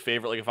absolute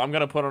favorite, like if I'm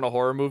gonna put on a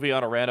horror movie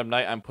on a random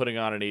night, I'm putting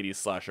on an 80s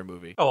slasher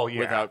movie. Oh yeah,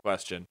 without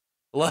question.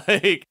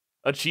 Like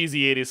a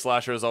cheesy 80s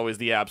slasher is always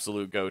the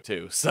absolute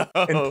go-to. So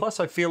and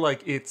plus I feel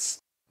like it's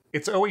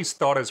always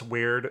thought as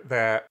weird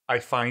that I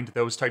find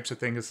those types of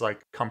things like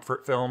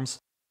comfort films.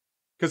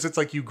 Because it's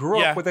like you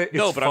grew up with it,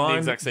 it's but fun, I'm the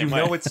exact same you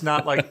way. know it's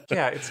not like,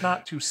 it's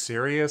not too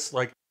serious.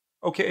 Like,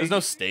 okay. There's no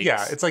stakes.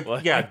 Yeah, it's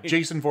like,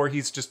 Jason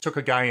Voorhees just took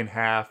a guy in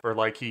half, or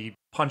like he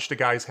punched a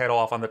guy's head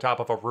off on the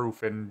top of a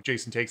roof and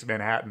Jason Takes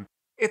Manhattan.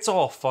 It's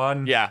all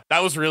fun. Yeah,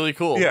 that was really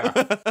cool. Yeah.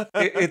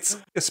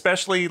 It's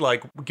especially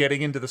like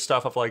getting into the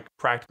stuff of like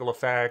practical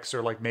effects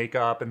or like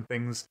makeup and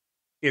things.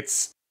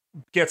 It's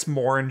gets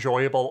more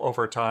enjoyable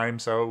over time.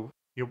 So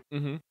you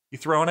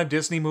throw on a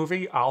Disney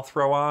movie, I'll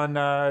throw on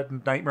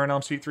Nightmare on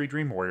Elm Street 3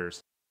 Dream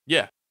Warriors.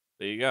 Yeah,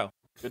 there you go.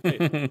 Good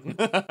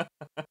taste.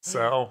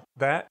 So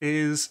that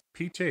is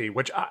PT,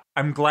 which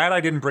I'm glad I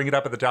didn't bring it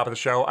up at the top of the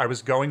show. I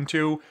was going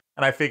to,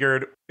 and I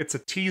figured it's a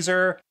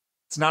teaser.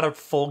 It's not a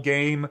full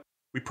game.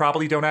 We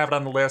probably don't have it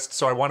on the list,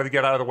 so I wanted to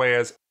get out of the way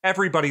as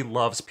everybody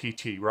loves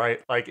PT,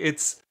 right? Like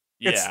it's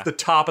the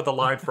top of the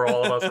line for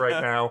all of us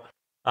right now.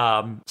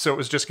 So it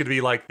was just going to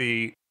be like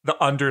the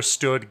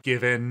understood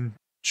given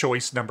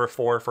choice number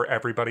 4 for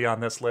everybody on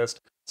this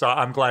list. So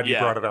I'm glad you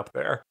brought it up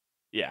there.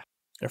 Yeah.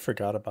 I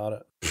forgot about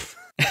it.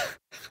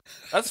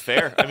 That's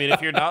fair. I mean,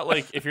 if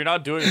you're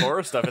not doing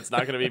horror stuff, it's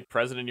not going to be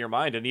present in your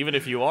mind. And even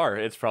if you are,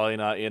 it's probably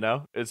not,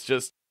 it's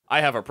just,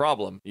 I have a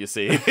problem, you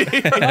see.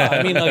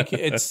 I mean, like,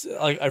 it's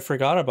like, I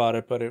forgot about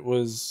it, but it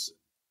was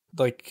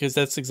like, because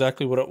that's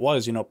exactly what it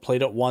was,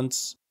 played it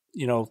once,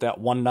 that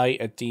one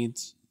night at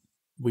Dean's.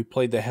 We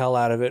played the hell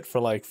out of it for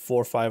like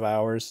 4 or 5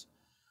 hours.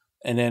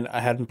 And then I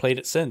hadn't played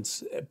it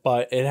since,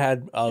 but it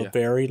had a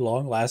very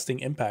long lasting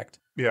impact.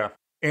 Yeah.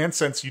 And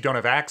since you don't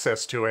have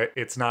access to it,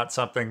 it's not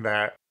something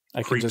that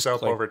creeps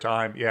up over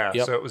time. Yeah.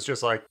 Yep. So it was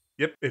just like,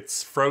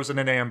 it's frozen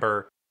in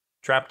amber,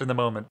 trapped in the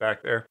moment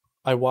back there.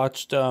 I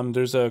watched,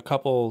 there's a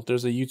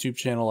YouTube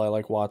channel I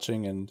like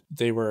watching, and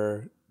they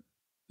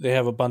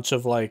have a bunch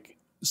of like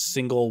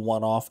single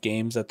one-off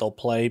games that they'll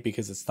play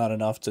because it's not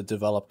enough to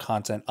develop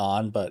content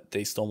on, but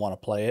they still want to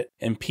play it.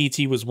 And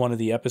PT was one of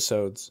the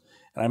episodes.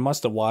 And I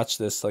must have watched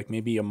this like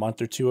maybe a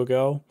month or two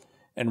ago,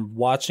 and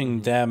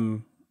watching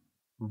them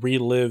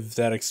relive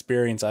that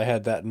experience I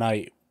had that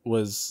night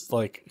was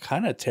like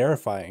kind of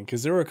terrifying,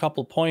 because there were a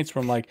couple points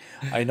where I'm like,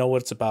 I know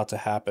what's about to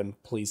happen,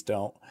 please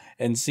don't.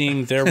 And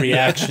seeing their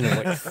reaction of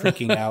like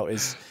freaking out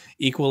is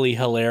equally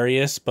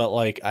hilarious, but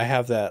like I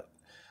have that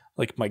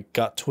like my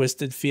gut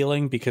twisted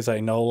feeling because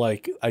I know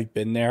like I've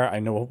been there. I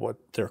know what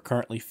they're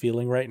currently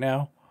feeling right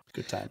now.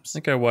 Good times. I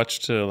think I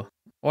watched a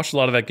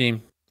lot of that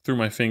game through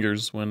my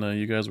fingers when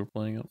you guys were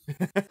playing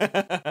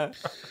it.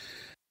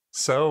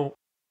 So,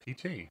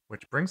 PT,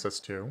 which brings us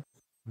to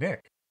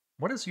Nick.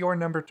 What is your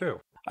number 2?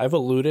 I've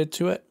alluded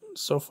to it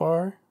so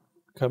far,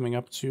 coming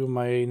up to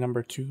my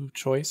number 2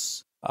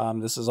 choice.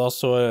 This is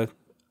also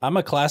I'm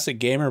a classic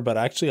gamer, but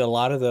actually a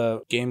lot of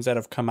the games that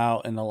have come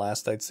out in the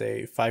last, I'd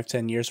say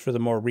 5-10 years for the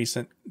more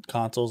recent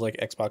consoles like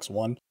Xbox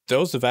One,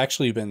 those have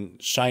actually been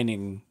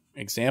shining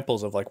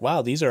examples of like,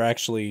 wow, these are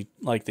actually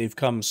like they've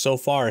come so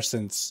far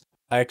since.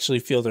 I actually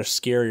feel they're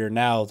scarier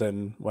now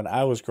than when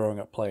I was growing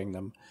up playing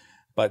them.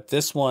 But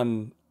this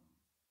one,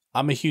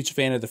 I'm a huge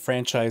fan of the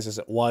franchise as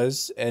it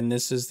was, and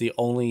this is the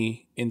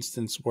only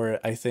instance where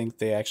I think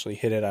they actually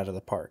hit it out of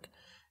the park,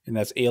 and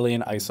that's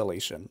Alien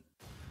Isolation.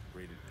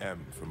 Rated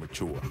M for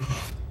mature.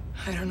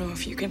 I don't know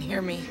if you can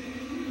hear me.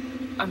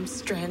 I'm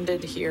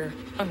stranded here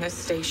on this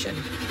station.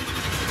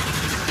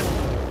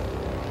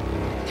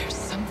 There's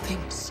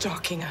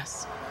stalking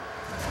us.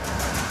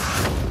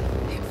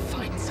 It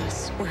finds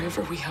us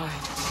wherever we hide.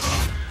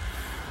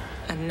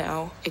 And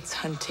now it's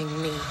hunting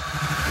me.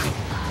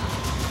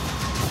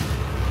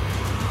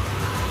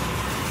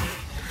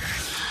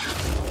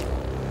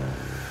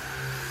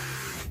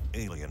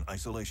 Alien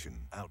Isolation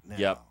out now.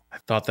 Yep. I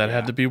thought that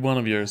had to be one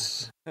of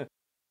yours.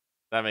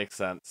 That makes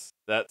sense.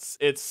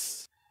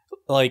 It's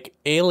like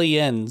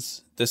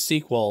Aliens, the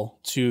sequel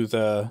to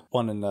the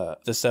one in the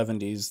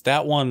 70s.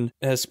 That one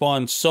has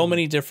spawned so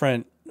many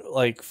different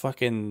like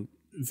fucking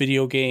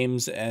video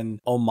games and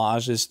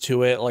homages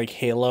to it. Like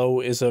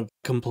Halo is a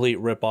complete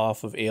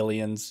ripoff of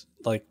Aliens.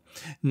 Like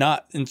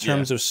not in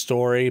terms of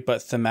story, but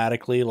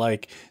thematically,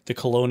 like the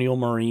Colonial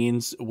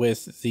Marines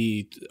with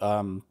the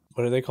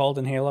what are they called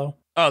in Halo?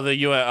 Oh, the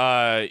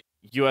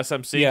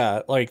USMC.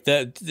 Yeah, like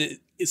that. The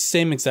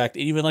same exact.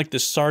 Even like the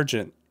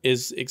sergeant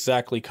is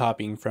exactly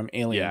copying from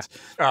Aliens.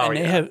 Yeah. Oh,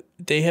 and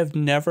they have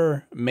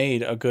never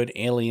made a good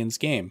Aliens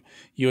game.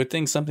 You would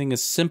think something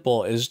as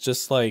simple as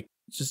just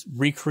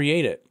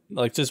recreate it.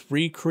 Like just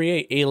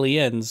recreate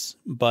Aliens,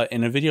 but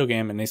in a video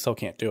game, and they still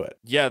can't do it.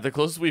 Yeah, the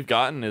closest we've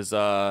gotten is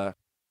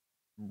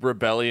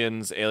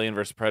Rebellion's Alien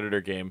vs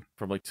Predator game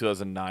from like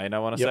 2009. I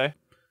want to say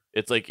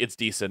it's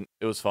decent.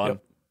 It was fun.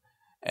 Yep.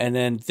 And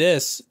then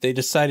they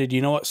decided,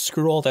 you know what,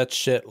 screw all that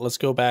shit. Let's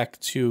go back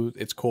to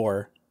its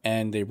core.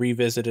 And they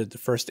revisited the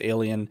first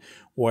Alien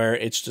where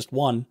it's just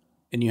one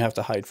and you have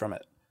to hide from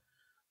it.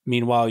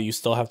 Meanwhile, you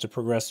still have to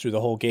progress through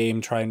the whole game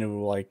trying to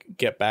like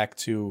get back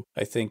to,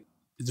 I think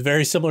it's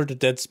very similar to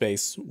Dead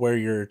Space where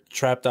you're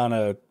trapped on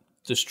a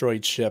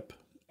destroyed ship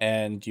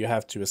and you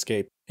have to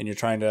escape and you're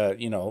trying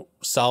to,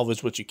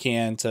 salvage what you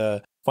can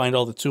to find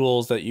all the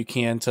tools that you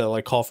can to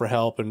like call for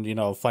help and,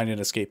 find an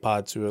escape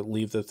pod to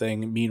leave the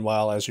thing.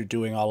 Meanwhile, as you're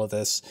doing all of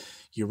this,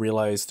 you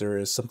realize there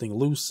is something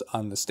loose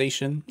on the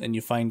station and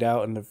you find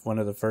out in one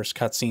of the first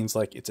cutscenes,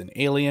 like it's an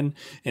alien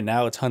and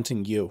now it's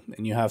hunting you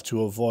and you have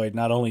to avoid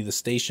not only the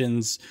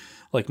station's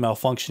like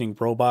malfunctioning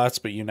robots,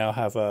 but you now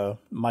have a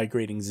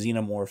migrating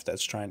xenomorph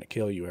that's trying to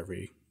kill you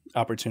every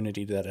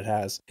opportunity that it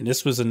has. And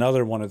this was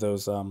another one of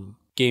those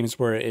games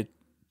where it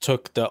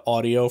took the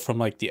audio from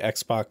like the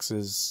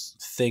Xbox's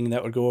thing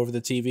that would go over the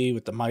TV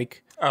with the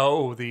mic.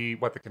 Oh, the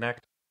Kinect?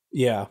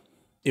 Yeah.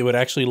 It would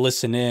actually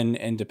listen in,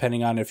 and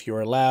depending on if you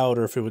were loud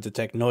or if it would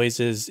detect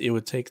noises, it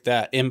would take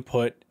that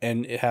input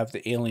and have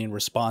the alien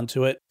respond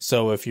to it.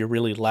 So if you're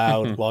really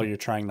loud while you're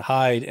trying to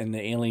hide and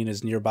the alien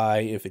is nearby,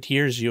 if it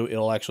hears you,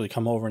 it'll actually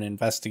come over and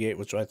investigate,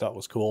 which I thought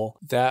was cool.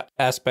 That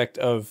aspect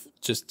of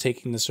just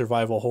taking the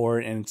survival horror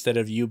and instead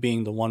of you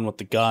being the one with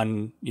the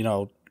gun,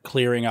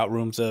 clearing out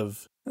rooms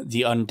of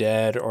the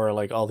undead or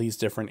like all these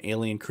different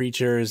alien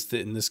creatures,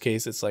 in this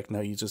case it's like,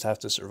 no, you just have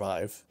to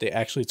survive. They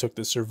actually took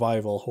the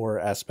survival horror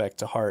aspect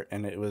to heart,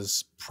 and it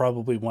was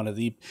probably one of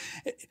the,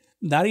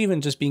 not even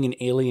just being an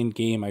alien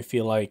game, I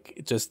feel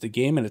like just the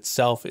game in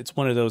itself, it's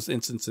one of those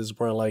instances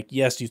where like,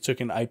 yes, you took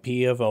an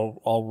IP of a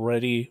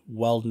already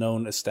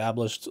well-known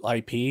established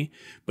IP,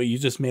 but you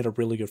just made a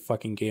really good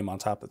fucking game on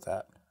top of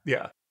that.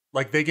 Yeah,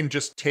 like they can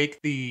just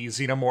take the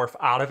xenomorph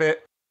out of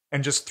it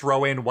and just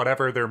throw in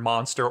whatever their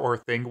monster or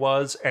thing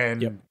was,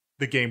 and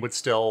the game would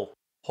still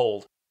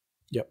hold.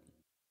 Yep.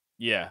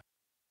 Yeah.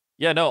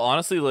 Yeah, no,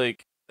 honestly,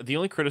 like, the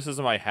only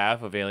criticism I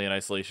have of Alien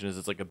Isolation is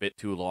it's, like, a bit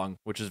too long,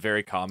 which is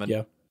very common.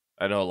 Yeah.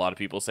 I know a lot of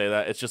people say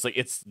that. It's just,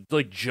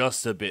 like,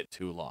 just a bit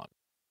too long.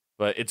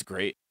 But it's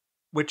great.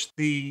 Which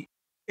the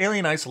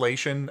Alien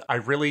Isolation, I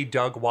really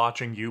dug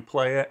watching you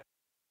play it.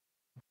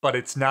 But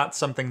it's not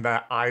something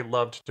that I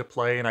loved to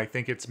play, and I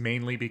think it's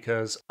mainly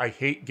because I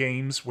hate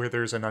games where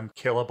there's an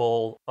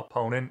unkillable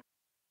opponent,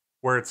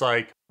 where it's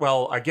like,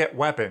 well, I get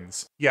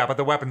weapons. Yeah, but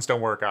the weapons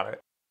don't work on it.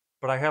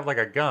 But I have like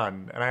a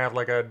gun, and I have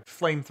like a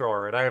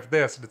flamethrower, and I have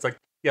this, and it's like,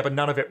 yeah, but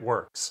none of it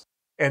works.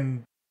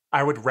 And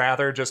I would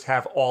rather just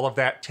have all of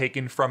that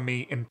taken from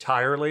me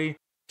entirely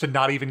to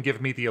not even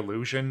give me the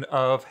illusion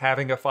of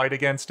having a fight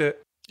against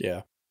it.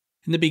 Yeah.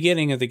 In the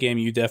beginning of the game,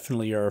 you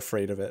definitely are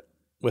afraid of it,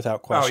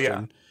 without question. Oh,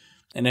 yeah.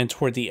 And then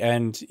toward the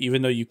end,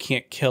 even though you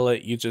can't kill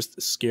it, you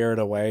just scare it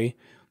away.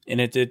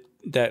 And it did,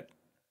 that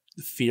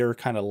fear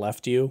kind of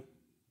left you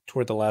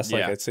toward the last,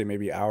 like, I'd say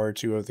maybe hour or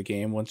two of the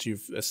game. Once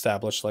you've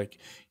established, like,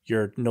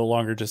 you're no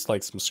longer just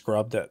like some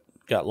scrub that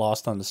got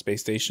lost on the space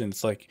station.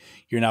 It's like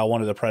you're now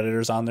one of the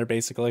predators on there,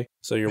 basically.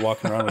 So you're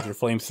walking around with your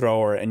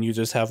flamethrower and you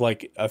just have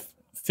like a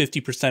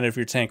 50% of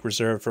your tank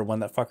reserved for when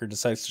that fucker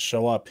decides to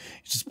show up.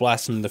 You just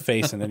blast him in the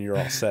face and then you're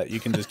all set. You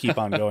can just keep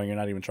on going. You're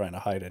not even trying to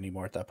hide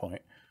anymore at that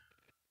point.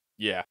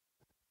 Yeah.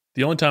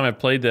 The only time I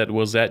played that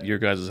was at your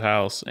guys'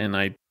 house, and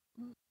I,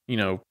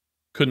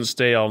 couldn't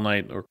stay all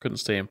night or couldn't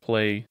stay and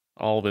play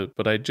all of it.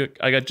 But I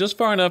got just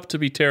far enough to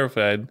be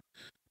terrified,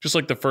 just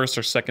like the first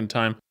or second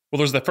time. Well,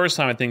 there's the first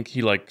time I think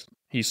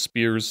he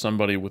spears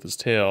somebody with his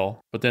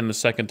tail, but then the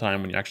second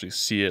time when you actually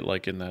see it,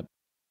 like in that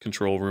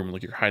control room,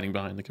 like you're hiding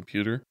behind the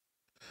computer.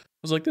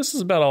 I was like, this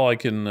is about all I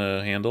can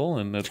handle,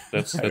 and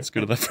that's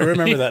good enough for me. I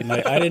remember that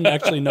night. I didn't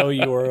actually know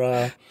you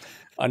were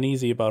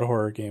uneasy about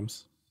horror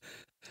games.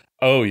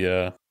 Oh,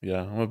 yeah.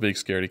 Yeah, I'm a big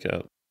scaredy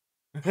cat.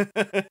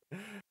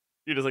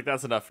 You're just like,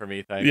 that's enough for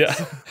me, thanks.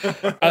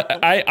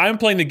 Yeah. I'm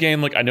playing the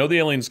game like I know the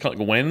alien's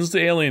coming. When's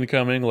the alien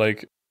coming?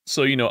 Like,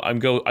 so I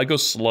go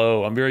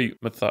slow. I'm very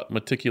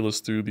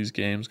meticulous through these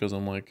games because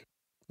I'm like,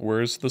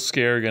 where's the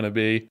scare gonna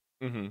be?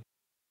 Mm-hmm.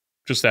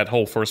 Just that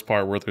whole first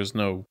part where there's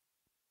no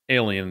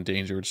alien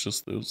danger. It's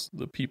just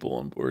the people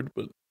on board.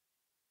 But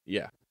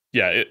yeah,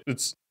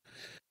 it's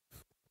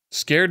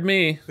scared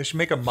me. They should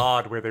make a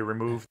mod where they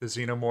remove the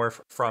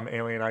xenomorph from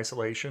Alien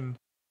Isolation.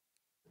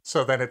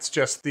 So then it's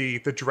just the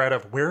dread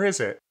of where is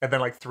it? And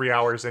then like 3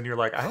 hours in, you're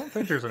like, I don't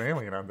think there's an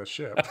alien on this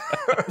ship.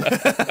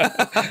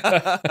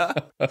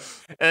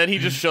 And he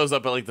just shows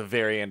up at like the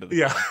very end of the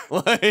game.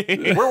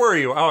 Like, where were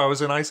you? Oh, I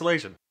was in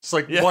isolation. It's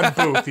like one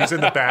booth. He's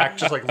in the back,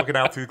 just like looking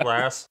out through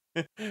glass.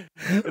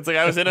 It's like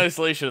I was in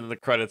isolation and the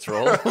credits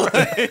roll.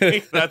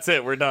 Like, that's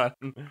it. We're done.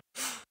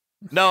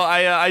 No,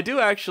 I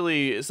do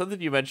actually, something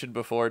you mentioned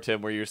before,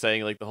 Tim, where you're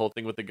saying like the whole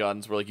thing with the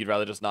guns where like you'd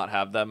rather just not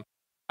have them.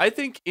 I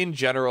think in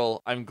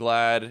general, I'm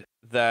glad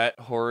that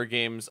horror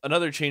games,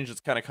 another change that's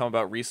kind of come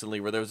about recently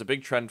where there was a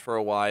big trend for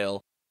a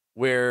while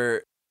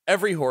where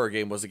every horror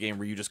game was a game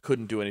where you just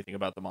couldn't do anything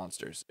about the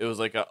monsters. It was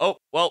like, oh,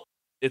 well,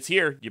 it's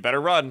here. You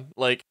better run.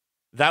 Like,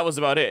 that was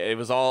about it. It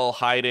was all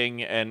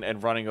hiding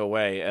and running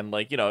away. And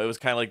like, it was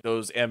kind of like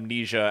those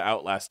Amnesia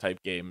Outlast type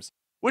games,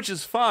 which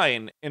is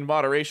fine in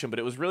moderation, but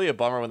it was really a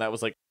bummer when that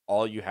was like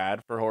all you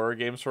had for horror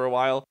games for a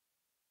while.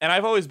 And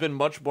I've always been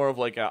much more of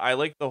like, I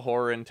like the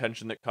horror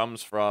intention that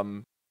comes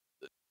from,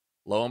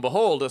 lo and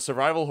behold, a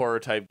survival horror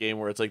type game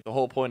where it's like the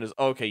whole point is,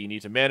 okay, you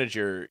need to manage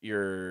your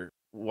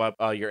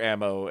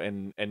ammo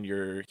and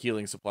your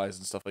healing supplies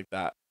and stuff like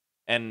that.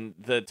 And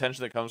the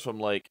tension that comes from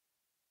like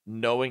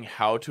knowing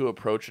how to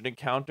approach an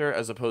encounter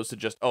as opposed to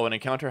just, an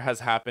encounter has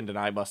happened and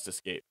I must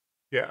escape.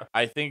 Yeah.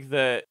 I think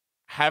that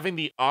having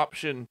the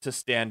option to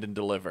stand and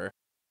deliver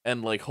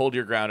and like hold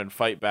your ground and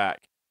fight back,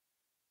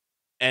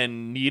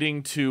 and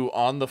needing to,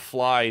 on the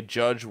fly,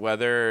 judge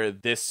whether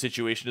this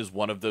situation is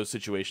one of those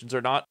situations or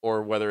not,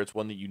 or whether it's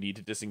one that you need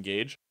to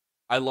disengage.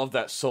 I love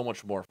that so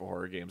much more for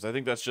horror games. I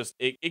think that's just,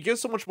 it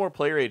gives so much more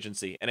player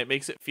agency, and it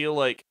makes it feel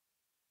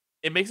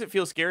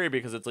scary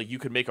because it's like you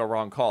could make a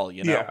wrong call,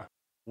 Yeah.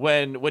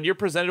 When you're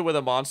presented with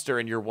a monster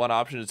and your one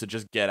option is to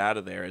just get out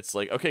of there, it's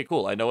like, okay,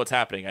 cool, I know what's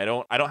happening. I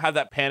don't have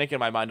that panic in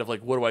my mind of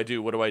like, what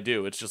do I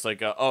do? It's just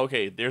like,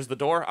 okay, there's the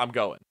door, I'm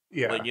going.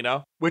 Yeah.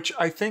 Like, Which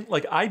I think,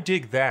 like, I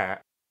dig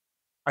that.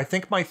 I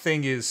think my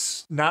thing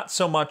is not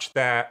so much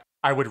that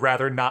I would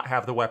rather not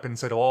have the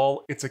weapons at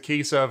all. It's a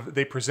case of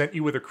they present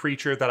you with a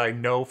creature that I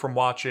know from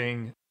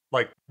watching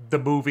like the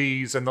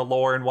movies and the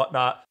lore and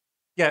whatnot.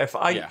 Yeah, if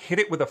I hit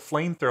it with a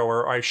flamethrower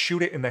or I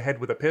shoot it in the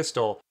head with a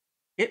pistol,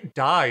 it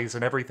dies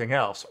and everything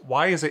else.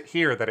 Why is it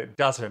here that it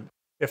doesn't?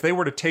 If they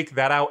were to take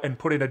that out and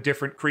put in a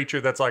different creature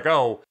that's like,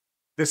 oh,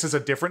 this is a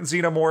different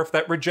xenomorph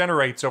that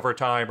regenerates over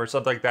time or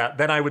something like that,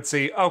 then I would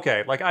say,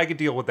 okay, like I could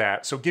deal with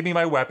that. So give me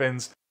my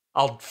weapons.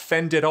 I'll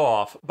fend it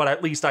off, but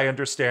at least I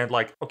understand,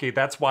 like, okay,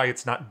 that's why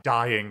it's not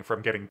dying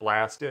from getting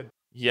blasted.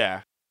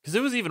 Yeah, because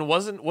it was even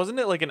wasn't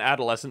it like an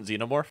adolescent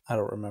xenomorph? I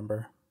don't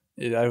remember.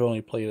 I've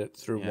only played it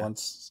through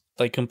once,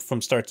 like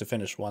from start to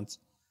finish once.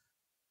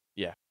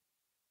 Yeah.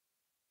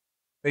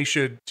 They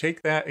should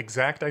take that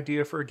exact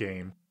idea for a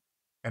game,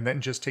 and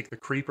then just take the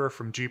creeper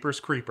from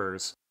Jeepers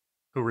Creepers,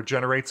 who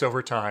regenerates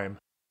over time,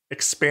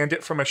 expand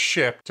it from a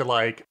ship to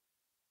like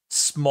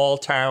small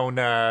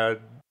town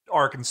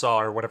Arkansas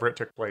or whatever it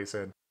took place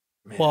in.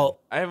 Man, well,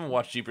 I haven't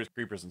watched Jeepers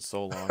Creepers in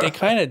so long. They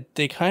kind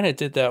of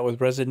did that with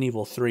Resident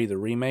Evil 3, the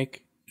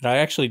remake, and I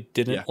actually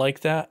didn't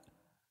like that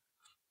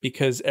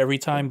because every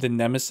time the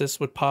nemesis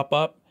would pop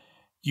up,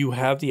 you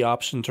have the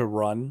option to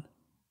run,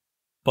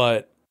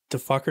 but the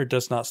fucker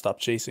does not stop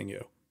chasing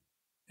you,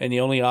 and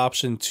the only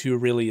option to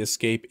really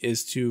escape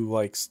is to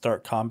like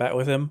start combat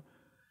with him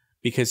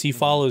because he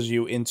follows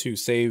you into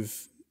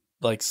safe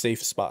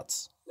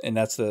spots, and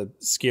that's the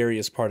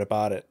scariest part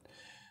about it.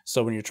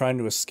 So when you're trying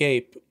to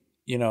escape,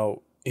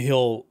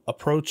 he'll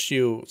approach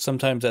you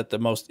sometimes at the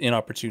most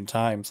inopportune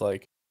times.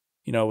 Like,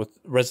 with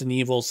Resident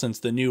Evil, since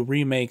the new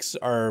remakes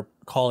are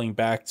calling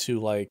back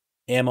to like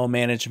ammo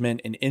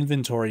management and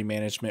inventory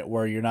management,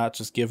 where you're not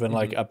just given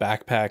like a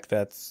backpack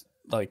that's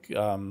like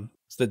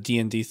it's the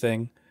D&D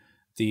thing.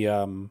 The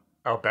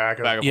bag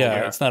of holding.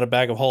 It's not a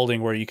bag of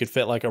holding where you could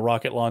fit like a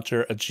rocket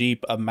launcher, a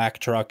Jeep, a Mack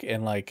truck,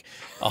 and like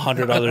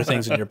 100 other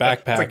things in your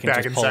backpack. It's like and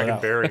bag and sack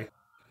and berry.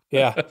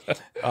 Yeah.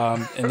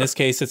 In this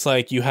case, it's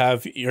like you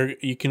got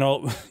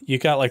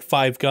like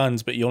 5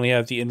 guns, but you only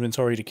have the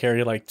inventory to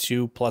carry like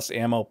 2 plus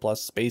ammo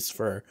plus space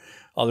for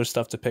other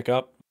stuff to pick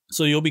up.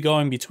 So you'll be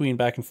going between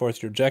back and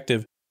forth your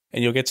objective,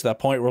 and you'll get to that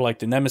point where like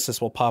the nemesis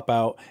will pop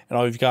out, and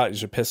all you've got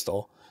is your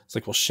pistol. It's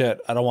like, well, shit,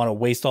 I don't want to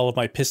waste all of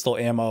my pistol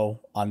ammo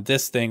on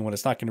this thing when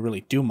it's not going to really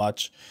do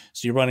much.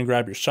 So you run and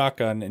grab your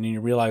shotgun, and then you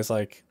realize,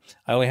 like,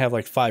 I only have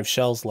like 5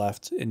 shells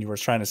left, and you were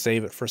trying to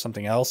save it for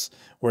something else,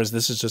 whereas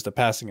this is just a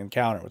passing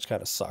encounter, which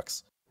kind of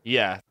sucks.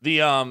 Yeah.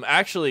 The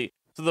actually,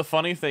 So the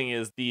funny thing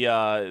is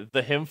the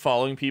him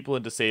following people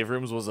into save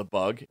rooms was a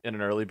bug in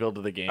an early build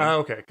of the game. Oh,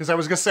 okay. Because I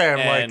was gonna say,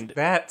 I'm like,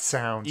 that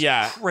sounds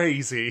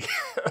crazy.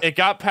 It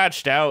got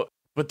patched out,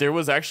 but there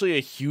was actually a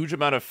huge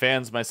amount of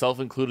fans, myself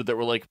included, that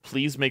were like,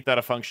 please make that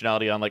a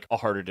functionality on like a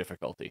harder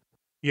difficulty.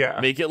 Yeah.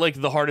 Make it like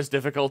the hardest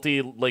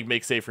difficulty, like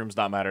make safe rooms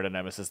not matter to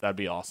Nemesis. That'd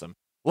be awesome.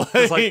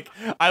 Like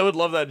I would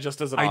love that just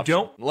as an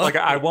option.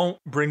 I won't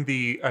bring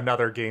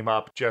another game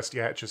up just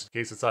yet, just in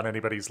case it's on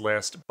anybody's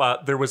list.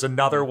 But there was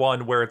another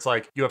one where it's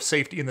like you have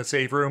safety in the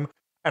save room,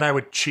 and I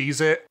would cheese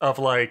it of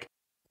like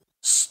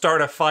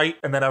start a fight,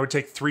 and then I would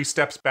take 3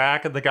 steps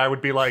back, and the guy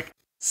would be like,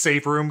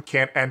 "Save room,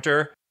 can't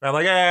enter." And I'm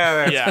like,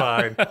 that's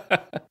fine.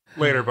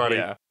 Later, buddy.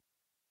 Yeah.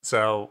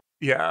 So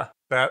yeah,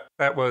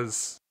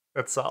 that's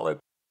solid.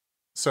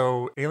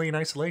 So Alien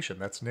Isolation,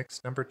 that's Nick's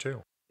number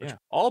 2. Yeah,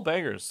 all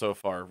bangers so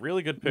far.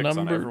 Really good picks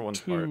on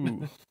everyone's part.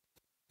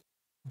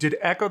 Did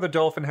Echo the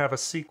Dolphin have a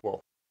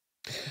sequel?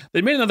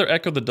 They made another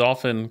Echo the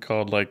Dolphin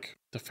called like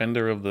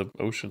Defender of the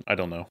Ocean. I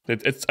don't know. I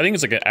think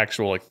it's like an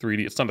actual like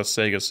 3D. It's not a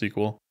Sega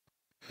sequel.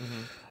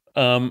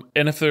 Mm-hmm.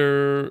 And if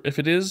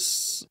it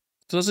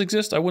does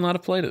exist, I would not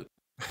have played it.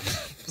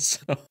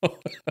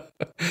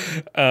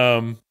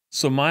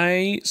 So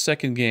my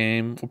second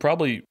game will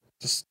probably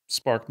just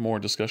spark more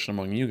discussion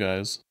among you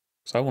guys,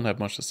 so I won't have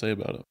much to say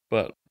about it.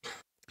 But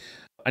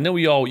I know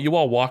you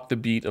all walked the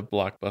beat of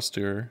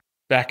Blockbuster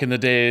back in the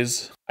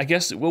days. I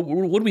guess what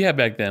did we have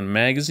back then?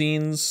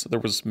 Magazines. There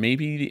was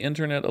maybe the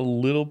internet a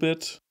little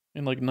bit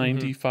in like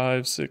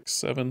 95, 6,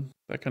 7,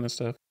 that kind of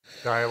stuff.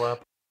 Dial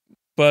up.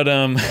 But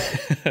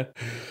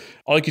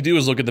all you could do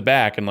is look at the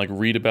back and like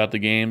read about the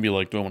game, be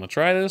like, do I want to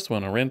try this? Do I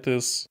want to rent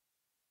this?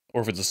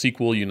 Or if it's a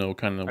sequel, you know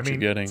kind of what you're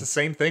getting. It's the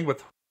same thing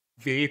with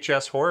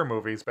VHS horror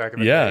movies back in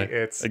the day.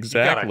 It's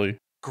exactly. You gotta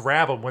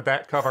grab them with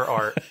that cover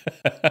art.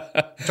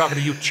 I'm talking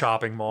to you,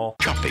 Chopping Mall.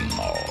 Chopping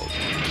Mall,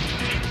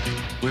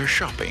 where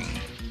shopping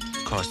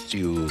costs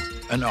you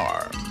an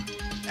arm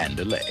and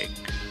a leg.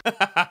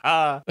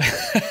 I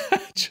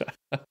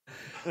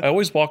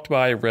always walked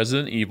by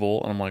Resident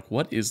Evil, and I'm like,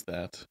 what is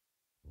that?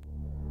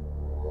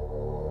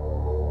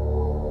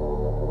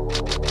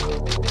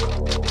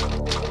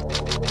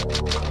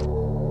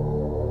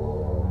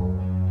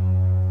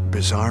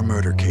 Bizarre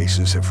murder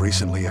cases have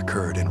recently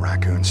occurred in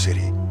Raccoon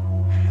City.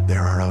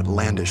 There are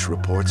outlandish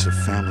reports of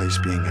families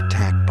being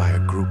attacked by a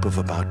group of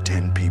about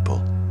 10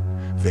 people.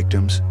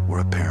 Victims were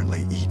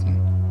apparently eaten.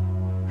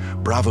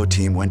 Bravo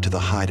team went to the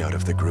hideout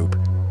of the group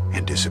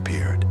and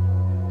disappeared.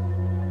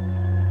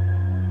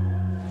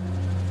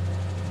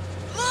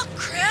 Look,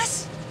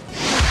 Chris!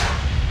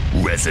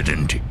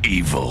 Resident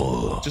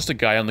Evil. Just a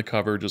guy on the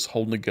cover just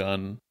holding a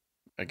gun.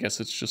 I guess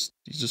he's just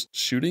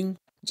shooting.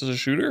 It's just a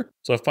shooter.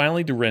 So I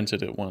finally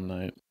rented it one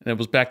night. And it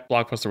was back,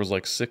 Blockbuster was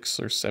like 6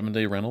 or 7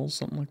 day rentals,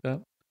 something like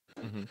that.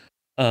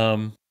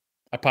 Mm-hmm.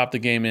 I popped the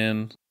game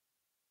in.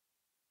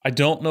 I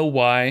don't know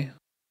why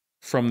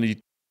from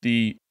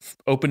the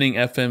opening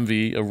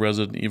FMV of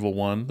Resident Evil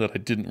 1 that I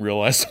didn't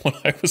realize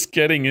what I was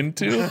getting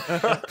into.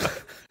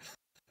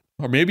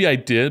 Or maybe I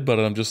did, but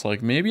I'm just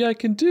like, maybe I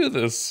can do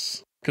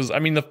this. Because I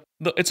mean,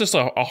 it's just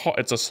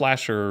it's a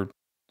slasher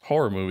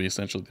horror movie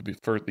essentially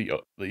for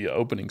the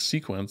opening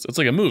sequence. It's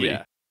like a movie.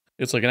 Yeah.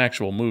 It's like an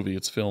actual movie.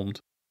 It's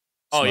filmed.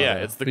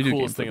 It's the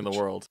coolest thing in the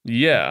world.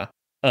 Yeah.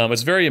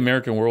 It's very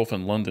American Werewolf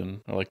in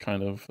London, like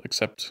kind of,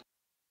 except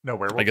no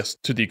werewolves. I guess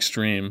to the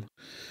extreme.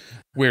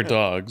 Weird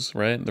dogs,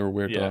 right? There were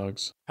weird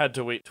dogs. Had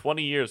to wait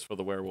 20 years for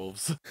the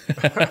werewolves.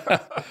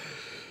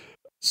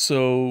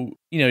 So,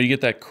 you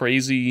get that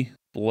crazy,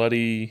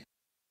 bloody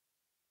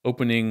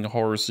opening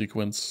horror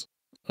sequence.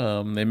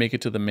 They make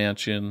it to the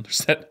mansion.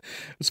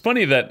 It's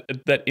funny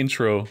that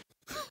intro,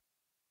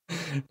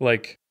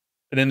 like,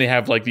 and then they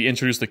have like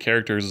introduce the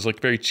characters. It's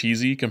like very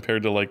cheesy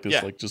compared to like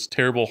this like just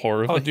terrible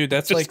horror. Oh, dude,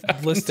 that's like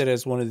listed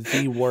as one of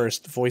the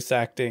worst voice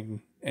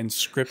acting and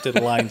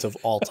scripted lines of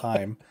all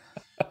time.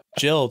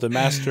 Jill, the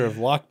master of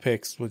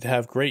lockpicks, would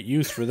have great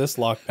use for this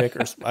lockpick.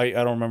 Or I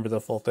don't remember the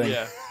full thing.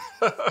 Yeah.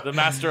 The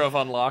master of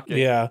unlocking.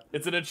 Yeah.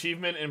 It's an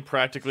achievement in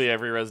practically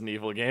every Resident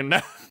Evil game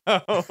now.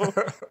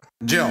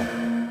 Jill,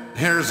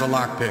 here's a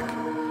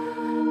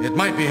lockpick. It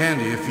might be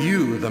handy if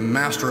you, the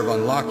master of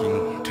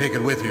unlocking, take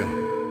it with you.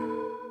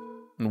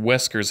 And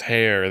Wesker's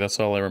hair, that's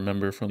all I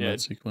remember from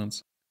that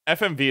sequence.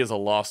 FMV is a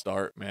lost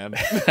art, man.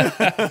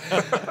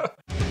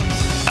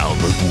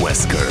 Albert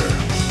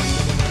Wesker.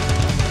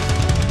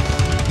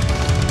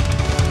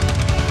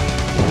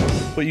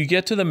 But you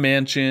get to the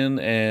mansion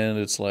and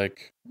it's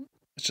like,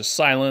 it's just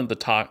silent.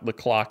 The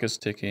clock is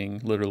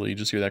ticking. Literally, you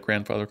just hear that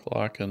grandfather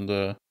clock and,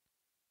 the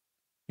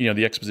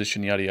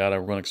exposition, yada, yada.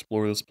 We're going to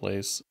explore this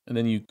place. And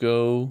then you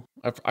go,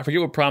 I forget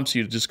what prompts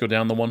you to just go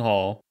down the one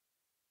hall.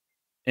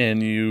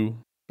 And you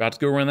about to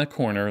go around that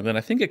corner. Then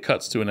I think it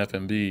cuts to an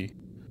FMV.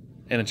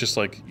 And it's just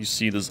like, you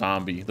see the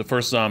zombie. The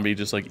first zombie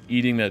just like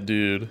eating that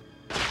dude.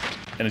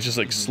 And it just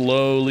like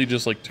slowly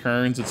just like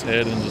turns its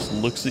head and just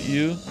looks at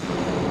you.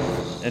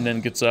 And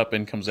then gets up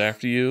and comes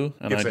after you.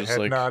 And gives I just a head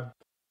like nod.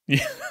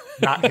 Yeah.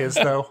 Not his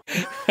though.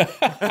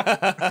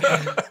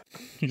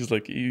 He's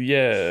like,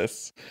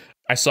 yes.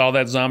 I saw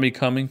that zombie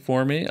coming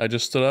for me. I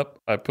just stood up,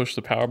 I pushed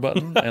the power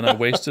button, and I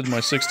wasted my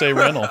 6-day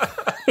rental.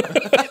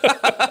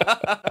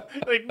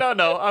 Like,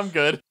 no, I'm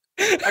good.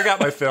 I got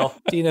my fill.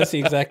 Dina's the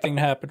exact thing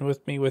happened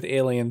with me with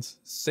Aliens.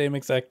 Same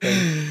exact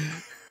thing.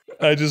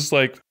 I just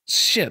like,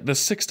 shit, the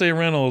 6-day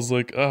rental is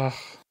like, ugh.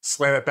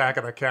 Slam it back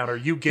on the counter.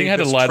 You gave I had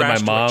this to lie to my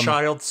trash mom. a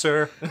child,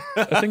 sir.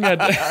 I think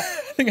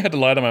I had to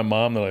lie to my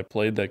mom that I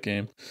played that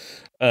game.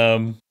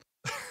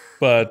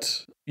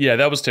 But yeah,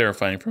 that was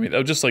terrifying for me. That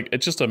was just like,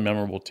 it's just a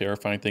memorable,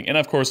 terrifying thing. And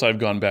of course, I've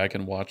gone back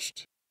and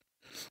watched.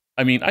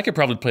 I mean, I could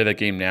probably play that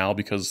game now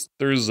because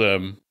there is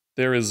a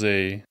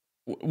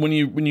when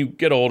you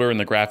get older and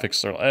the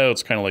graphics are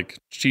it's kind of like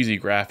cheesy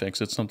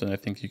graphics. It's something I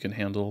think you can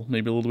handle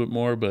maybe a little bit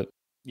more. But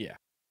yeah,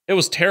 it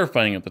was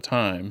terrifying at the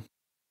time.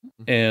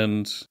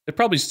 And it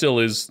probably still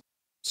is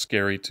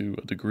scary to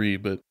a degree,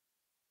 but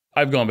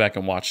I've gone back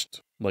and watched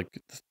like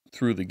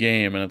through the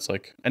game, and it's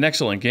like an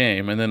excellent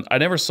game. And then I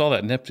never saw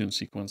that Neptune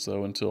sequence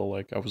though until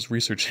like I was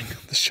researching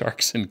the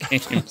sharks in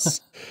games.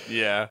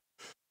 Yeah,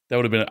 that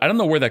would have been. I don't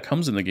know where that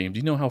comes in the game. Do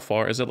you know how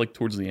far? Is that like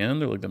towards the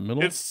end or like the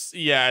middle? It's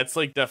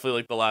like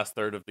definitely like the last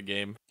third of the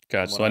game.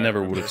 God, so I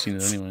never would have seen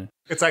it anyway.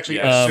 It's actually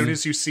as soon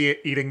as you see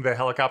it eating the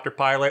helicopter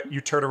pilot, you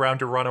turn around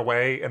to run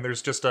away, and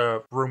there's just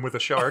a room with a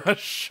shark. A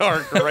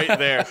shark right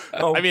there.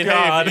 Oh, I mean,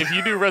 God. hey, if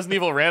you do Resident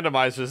Evil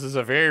randomizers, there's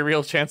a very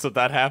real chance of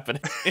that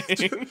happening.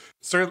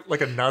 Sort of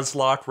like a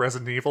Nuzlocke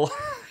Resident Evil.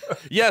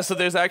 Yeah, so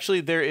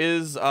there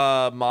is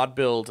a mod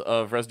build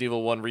of Resident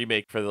Evil 1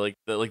 remake for the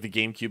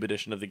GameCube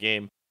edition of the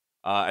game.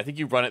 I think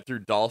you run it through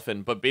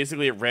Dolphin, but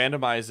basically it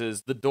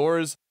randomizes the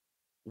doors.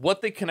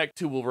 What they connect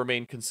to will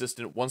remain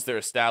consistent once they're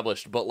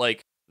established, but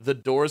like the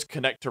doors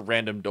connect to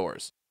random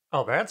doors.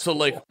 Oh, that's so cool.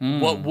 Like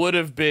what would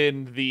have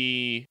been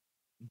the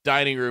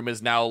dining room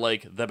is now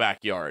like the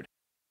backyard.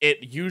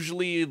 It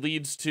usually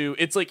leads to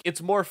it's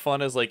more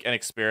fun as like an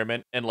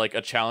experiment and like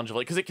a challenge of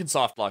like because it can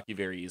soft lock you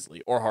very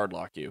easily or hard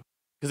lock you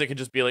because it can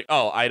just be like,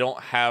 oh, I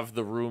don't have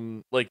the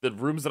room, like the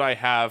rooms that I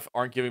have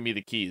aren't giving me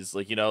the keys,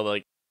 like, you know,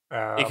 like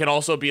it can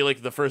also be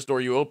like the first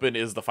door you open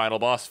is the final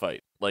boss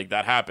fight, like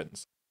that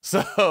happens.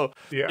 So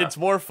yeah. It's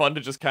more fun to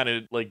just kind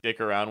of like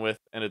dick around with,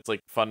 and it's like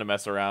fun to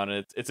mess around,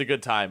 and it's a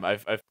good time.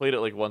 I've played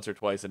it like once or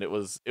twice, and it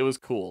was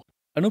cool.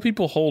 I know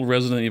people hold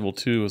Resident Evil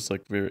 2 as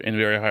like in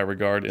very high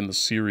regard in the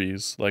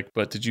series. Like,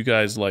 but did you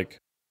guys like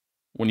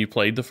when you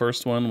played the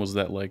first one? Was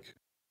that like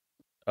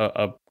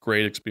a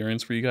great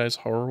experience for you guys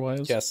horror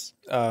wise? Yes.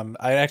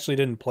 I actually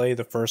didn't play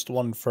the first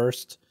one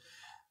first.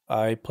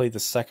 I played the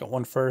second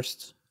one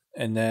first,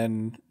 and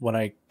then when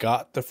I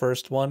got the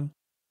first one,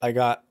 I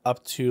got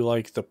up to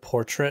like the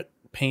portrait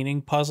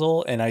painting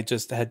puzzle, and I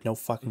just had no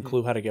fucking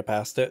clue how to get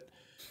past it.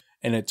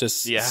 And it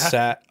just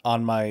sat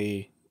on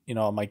my,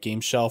 on my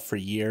game shelf for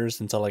years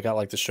until I got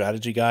like the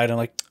strategy guide. I'm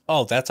like,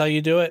 oh, that's how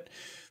you do it.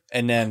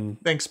 And then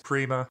thanks,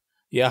 Prima.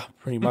 Yeah,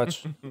 pretty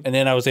much. And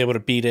then I was able to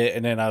beat it,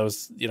 and then I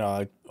was,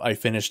 I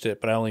finished it,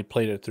 but I only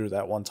played it through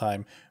that one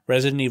time.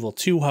 Resident Evil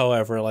 2,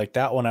 however, like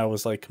that one I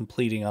was like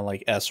completing on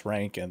like S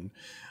rank, and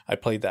I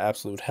played the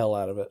absolute hell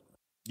out of it.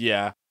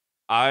 Yeah.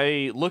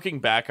 Looking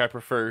back, I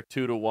prefer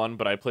 2 to 1,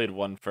 but I played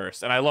 1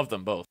 first, and I love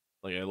them both.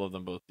 Like, I love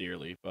them both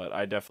dearly, but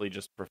I definitely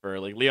just prefer,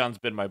 like, Leon's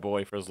been my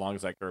boy for as long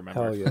as I can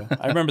remember. Hell yeah.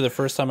 I remember the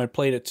first time I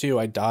played it, too,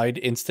 I died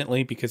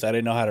instantly because I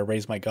didn't know how to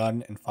raise my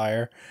gun and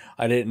fire.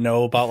 I didn't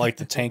know about, like,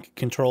 the tank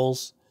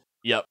controls.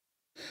 Yep.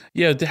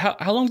 Yeah,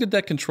 how long did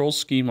that control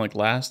scheme, like,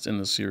 last in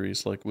the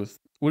series? Like, would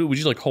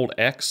you, like, hold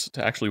X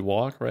to actually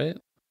walk, right?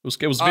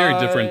 It was very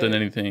different than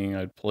anything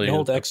I'd played. You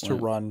hold X to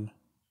run.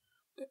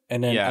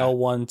 And then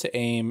L1 to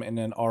aim, and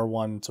then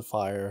R1 to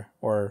fire,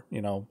 or,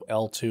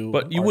 L2.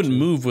 But you R2. wouldn't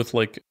move with,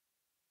 like,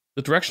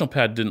 the directional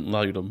pad didn't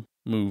allow you to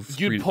move.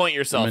 You'd point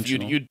yourself.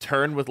 You'd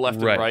turn with left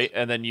and right,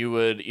 and then you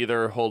would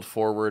either hold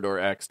forward or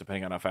X,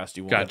 depending on how fast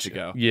you wanted to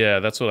go.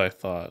 Yeah, that's what I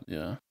thought,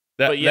 yeah.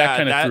 That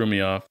kind of threw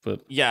me off.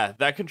 But yeah,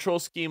 that control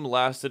scheme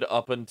lasted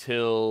up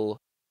until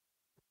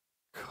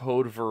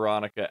Code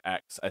Veronica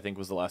X, I think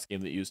was the last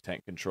game that used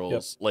tank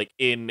controls. Yep. Like,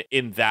 in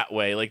that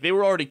way. Like, they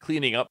were already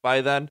cleaning up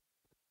by then.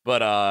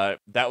 But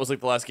that was like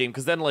the last game,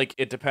 because then like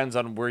it depends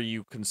on where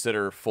you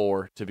consider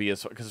 4 to be,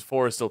 because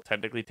 4 is still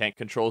technically tank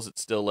controls.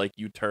 It's still like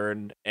you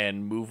turn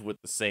and move with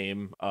the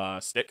same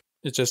stick.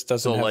 It just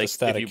doesn't have like, the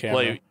static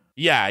camera.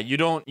 Yeah, you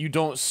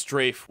don't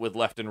strafe with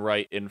left and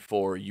right in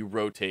 4. You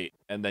rotate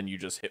and then you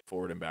just hit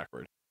forward and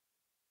backward.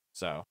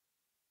 So,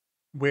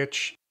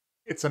 which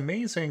it's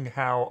amazing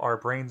how our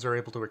brains are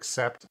able to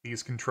accept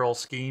these control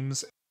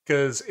schemes,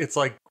 because it's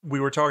like we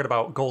were talking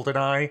about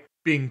GoldenEye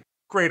being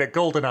great at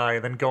GoldenEye,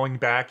 and then going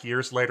back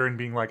years later and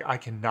being like, I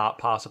cannot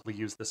possibly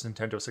use this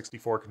Nintendo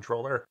 64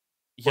 controller.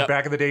 Yep. Or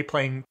back in the day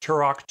playing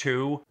Turok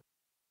 2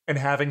 and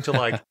having to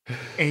like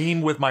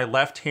aim with my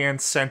left hand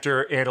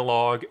center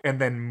analog and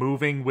then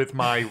moving with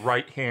my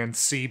right hand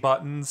C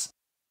buttons,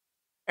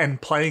 and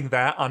playing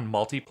that on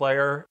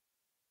multiplayer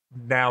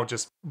now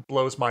just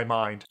blows my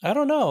mind. I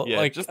don't know. Yeah,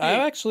 like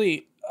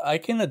I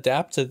can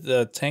adapt to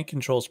the tank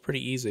controls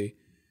pretty easy.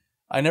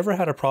 I never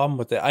had a problem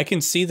with it. I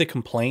can see the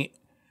complaint.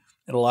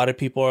 And a lot of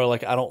people are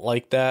like, I don't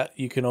like that.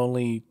 You can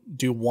only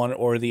do one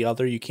or the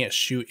other. You can't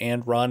shoot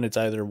and run. It's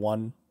either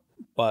one.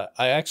 But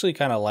I actually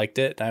kind of liked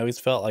it. And I always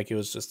felt like it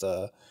was just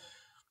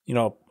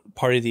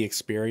part of the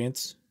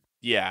experience.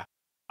 Yeah.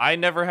 I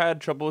never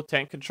had trouble with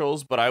tank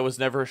controls, but I was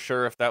never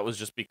sure if that was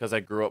just because I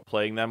grew up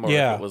playing them or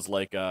if it was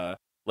like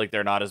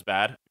they're not as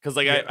bad. Because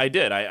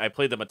I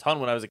played them a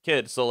ton when I was a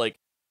kid. So like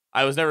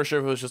I was never sure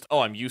if it was just, oh,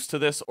 I'm used to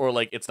this or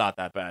like it's not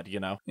that bad, you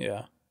know?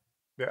 Yeah.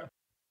 Yeah.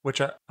 Which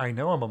I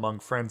know I'm among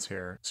friends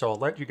here, so I'll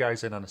let you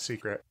guys in on a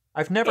secret.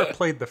 I've never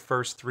played the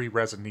first 3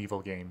 Resident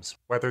Evil games,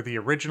 whether the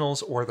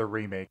originals or the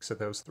remakes of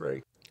those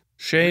 3.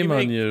 Shame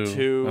Remake on you.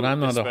 2 and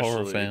I'm not a especially.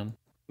 horror fan.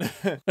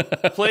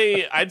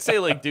 I'd say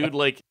like, dude,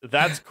 like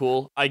that's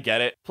cool. I get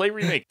it. Play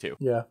Remake 2.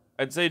 Yeah.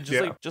 I'd say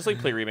just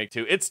play Remake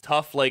 2. It's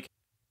tough. Like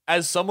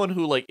as someone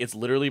who like, it's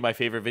literally my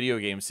favorite video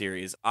game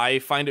series, I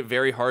find it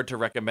very hard to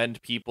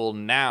recommend people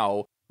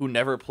now who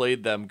never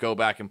played them go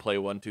back and play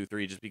 1, 2,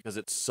 3 just because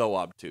it's so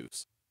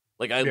obtuse.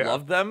 Like, I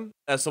love them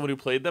as someone who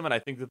played them, and I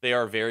think that they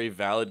are very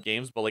valid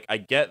games, but, like, I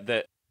get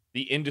that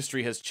the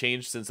industry has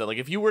changed since then. Like,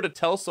 if you were to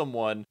tell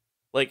someone,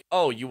 like,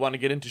 oh, you want to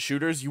get into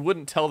shooters, you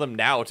wouldn't tell them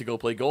now to go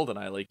play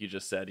GoldenEye, like you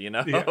just said, you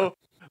know? Yeah.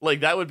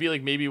 Like, that would be,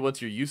 like, maybe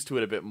once you're used to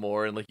it a bit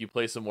more, and, like, you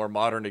play some more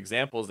modern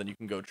examples, then you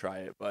can go try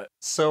it, but...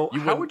 So,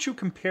 how would you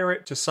compare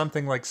it to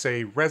something like,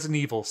 say, Resident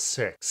Evil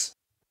 6?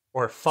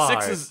 Or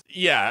 5? 6 is...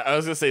 Yeah, I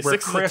was gonna say,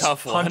 6 Chris is a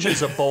tough one.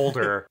 punches a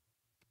boulder...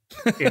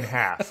 in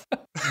half.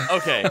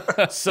 Okay,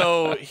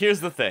 so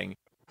here's the thing.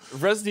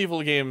 Resident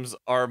Evil games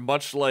are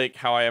much like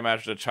how I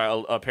imagine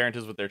a parent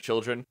is with their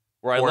children,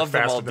 where I love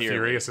them all dearly. Fast and the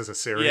Furious as a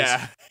series.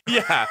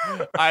 Yeah.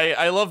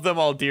 I love them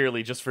all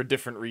dearly, just for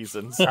different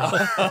reasons.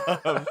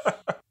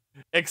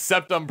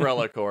 Except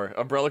Umbrella Corps.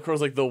 Umbrella Corps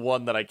is like the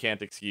one that I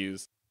can't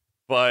excuse.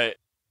 But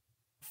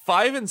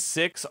 5 and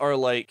 6 are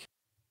like...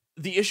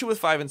 The issue with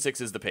 5 and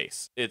 6 is the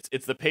pace.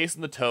 It's the pace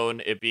and the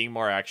tone, it being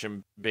more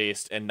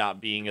action-based and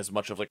not being as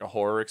much of like a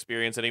horror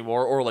experience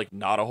anymore, or like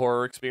not a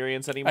horror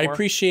experience anymore. I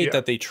appreciate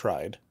that they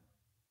tried.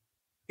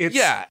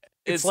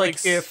 It's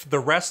like if the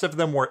rest of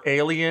them were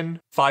Alien,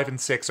 5 and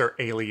 6 are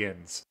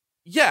Aliens.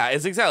 Yeah,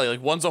 it's exactly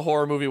like one's a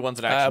horror movie, one's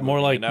an action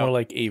more movie. More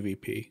like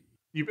AVP.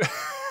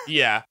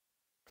 Yeah.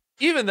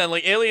 Even then,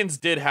 like, Aliens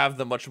did have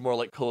the much more,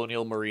 like,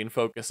 colonial marine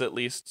focus, at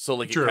least. So,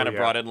 like, it kind of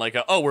brought in, like,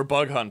 we're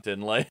bug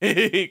hunting. Like,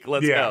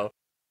 let's go.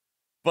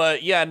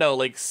 But, yeah, no,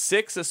 like,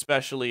 6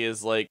 especially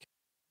is, like,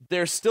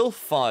 they're still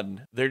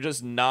fun. They're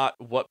just not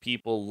what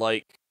people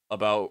like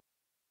about,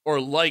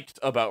 or liked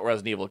about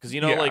Resident Evil. Because,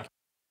 you know, like,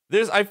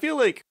 I feel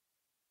like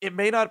it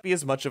may not be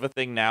as much of a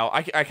thing now.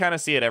 I kind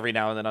of see it every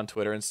now and then on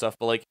Twitter and stuff.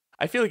 But, like,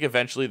 I feel like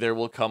eventually there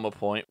will come a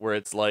point where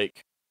it's,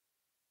 like,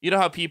 you know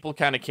how people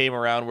kind of came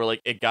around where, like,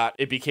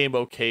 it became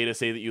okay to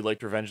say that you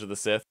liked Revenge of the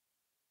Sith?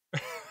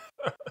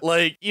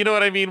 Like, you know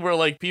what I mean? Where,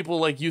 like, people,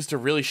 like, used to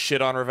really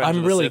shit on Revenge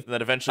of the Sith, and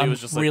then eventually it was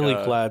just, like, I'm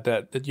really glad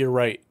that you're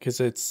right, because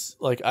it's,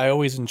 like, I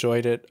always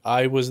enjoyed it.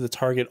 I was the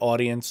target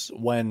audience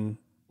when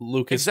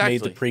Lucas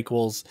made the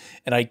prequels,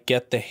 and I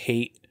get the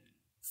hate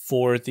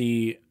for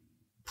the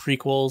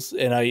prequels,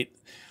 and I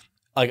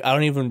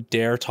don't even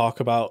dare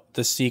talk about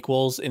the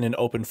sequels in an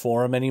open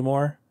forum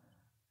anymore.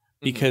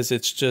 Because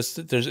it's just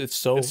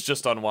it's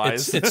just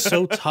unwise. It's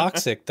so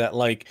toxic that,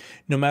 like,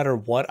 no matter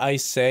what I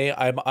say,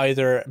 I'm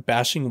either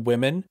bashing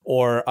women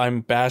or I'm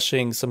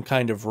bashing some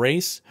kind of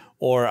race,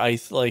 or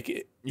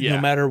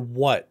no matter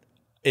what,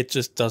 it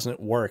just doesn't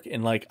work.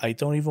 And, like, I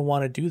don't even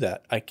want to do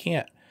that. I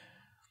can't.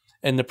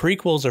 And the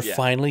prequels are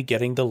finally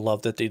getting the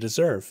love that they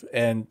deserve.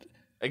 And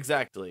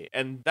exactly.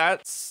 And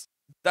that's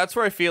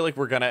where I feel like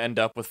we're gonna end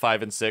up with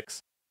 5 and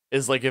 6.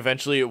 Is like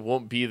eventually it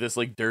won't be this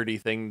like dirty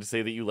thing to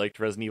say that you liked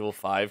Resident Evil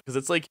 5, because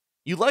it's like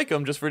you like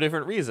them just for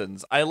different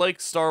reasons. I like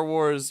Star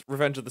Wars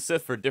Revenge of the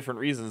Sith for different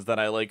reasons than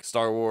I like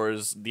Star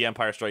Wars The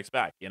Empire Strikes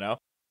Back, you know?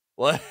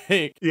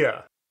 Like,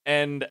 yeah.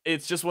 And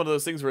it's just one of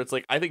those things where it's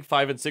like, I think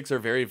 5 and 6 are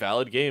very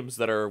valid games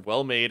that are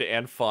well made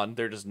and fun.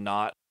 They're just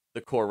not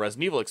the core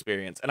Resident Evil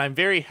experience. And I'm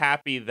very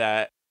happy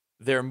that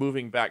they're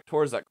moving back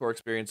towards that core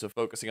experience of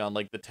focusing on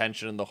like the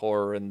tension and the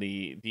horror and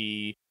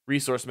the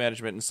resource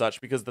management and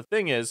such, because the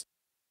thing is,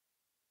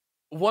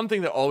 one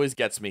thing that always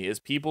gets me is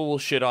people will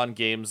shit on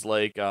games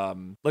like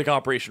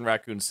Operation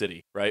Raccoon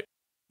City, right?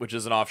 Which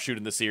is an offshoot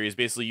in the series.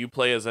 Basically, you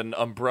play as an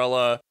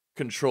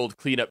Umbrella-controlled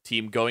cleanup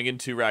team going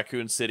into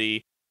Raccoon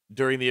City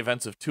during the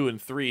events of 2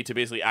 and 3 to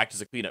basically act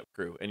as a cleanup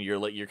crew, and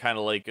you're kind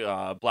of like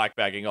black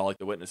bagging all like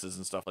the witnesses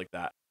and stuff like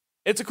that.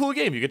 It's a cool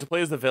game. You get to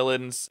play as the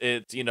villains.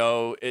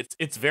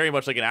 It's very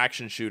much like an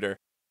action shooter,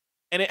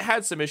 and it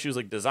had some issues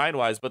like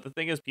design-wise. But the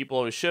thing is, people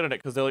always shit on it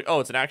because they're like, "Oh,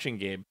 it's an action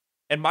game."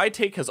 And my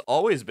take has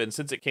always been,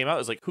 since it came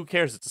out, is like, who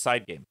cares? It's a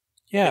side game.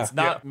 Yeah. It's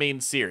not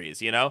main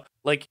series, you know?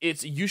 Like,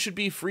 you should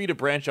be free to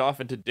branch off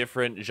into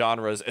different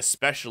genres,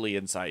 especially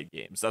in side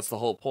games. That's the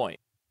whole point.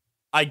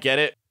 I get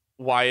it,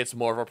 why it's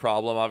more of a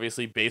problem,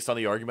 obviously, based on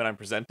the argument I'm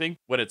presenting,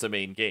 when it's a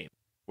main game.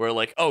 Where,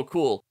 like, oh,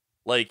 cool.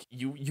 Like,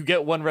 you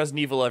get one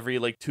Resident Evil every,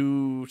 like,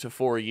 2 to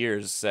 4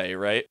 years, say,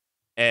 right?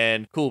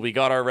 And cool, we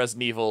got our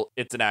Resident Evil.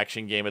 It's an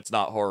action game. It's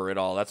not horror at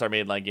all. That's our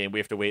mainline game. We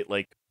have to wait,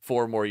 like,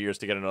 4 more years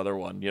to get another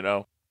one, you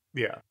know?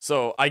 Yeah.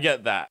 So I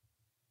get that.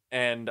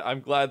 And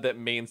I'm glad that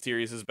main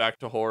series is back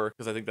to horror,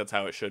 because I think that's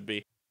how it should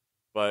be.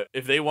 But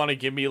if they want to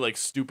give me like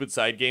stupid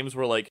side games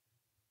where like,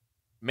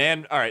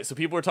 man, all right, so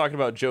people were talking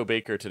about Joe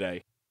Baker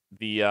today.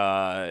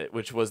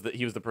 Which was that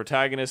he was the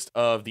protagonist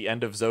of the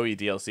End of Zoe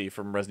DLC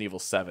from Resident Evil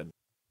 7.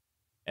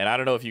 And I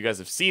don't know if you guys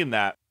have seen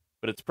that,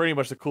 but it's pretty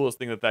much the coolest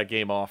thing that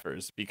game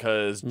offers,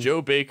 because Joe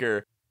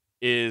Baker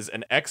is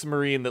an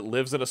ex-Marine that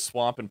lives in a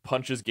swamp and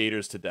punches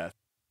gators to death.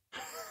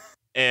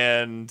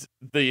 And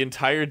the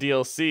entire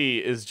DLC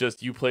is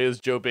just you play as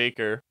Joe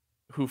Baker,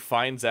 who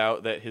finds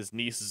out that his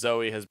niece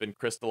Zoe has been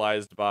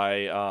crystallized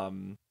by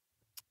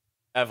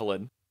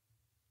Evelyn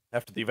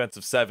after the events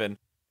of 7.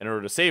 In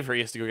order to save her,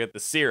 he has to go get the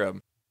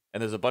serum.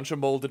 And there's a bunch of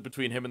molded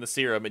between him and the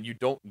serum, and you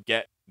don't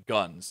get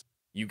guns.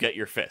 You get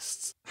your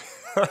fists.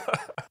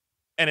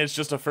 And it's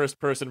just a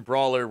first-person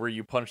brawler where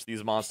you punch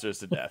these monsters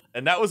to death.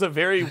 And that was a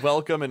very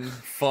welcome and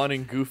fun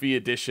and goofy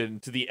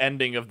addition to the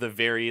ending of the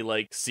very,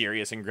 like,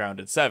 serious and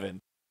grounded 7.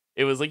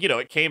 It was like, you know,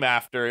 it came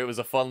after. It was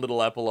a fun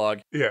little epilogue.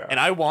 Yeah. And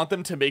I want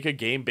them to make a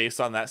game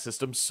based on that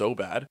system so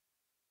bad.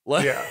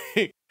 Like,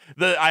 yeah.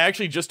 I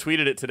actually just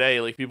tweeted it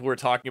today. Like, people were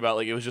talking about,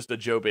 like, it was just a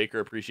Joe Baker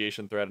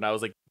appreciation thread. And I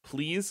was like,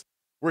 please,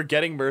 we're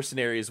getting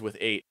Mercenaries with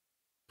 8.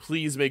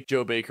 Please make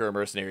Joe Baker a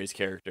Mercenaries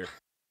character.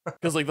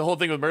 Because, like, the whole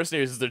thing with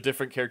Mercenaries is they're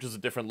different characters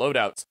with different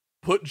loadouts.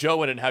 Put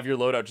Joe in and have your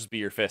loadout just be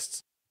your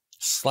fists.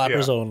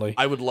 Slappers only.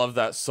 I would love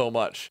that so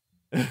much.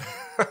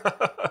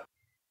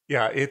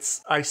 Yeah,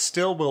 I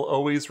still will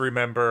always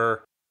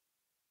remember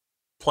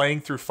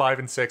playing through 5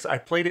 and 6. I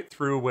played it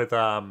through with,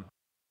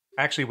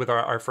 actually with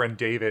our friend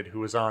David, who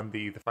was on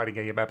the Fighting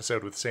Game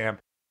episode with Sam,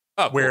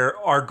 where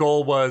our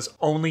goal was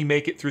only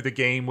make it through the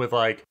game with,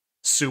 like,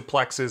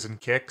 suplexes and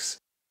kicks.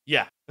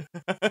 Yeah.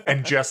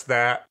 And just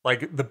that,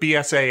 like, the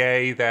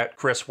BSAA that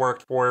Chris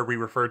worked for, we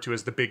referred to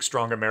as the Big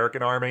Strong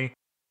American Army.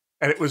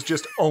 And it was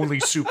just only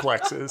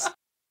suplexes.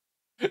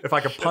 If I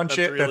could punch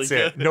it, really that's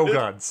good. It. No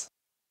guns.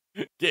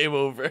 Game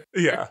over.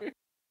 Yeah.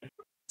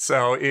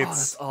 So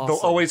awesome. They'll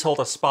always hold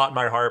a spot in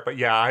my heart. But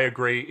yeah, I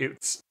agree.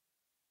 It's,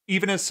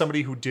 even as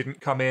somebody who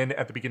didn't come in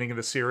at the beginning of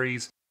the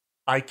series,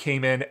 I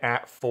came in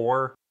at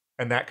 4,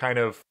 and that kind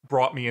of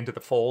brought me into the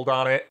fold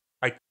on it.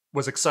 I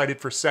was excited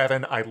for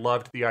 7. I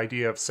loved the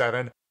idea of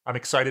 7. I'm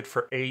excited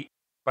for 8.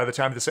 By the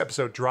time this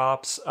episode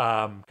drops,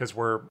 because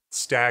we're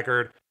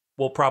staggered,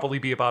 we'll probably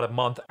be about a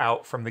month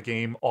out from the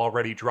game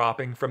already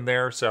dropping from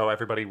there. So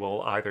everybody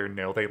will either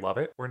know they love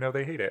it or know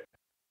they hate it.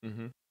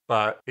 Mm-hmm.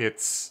 But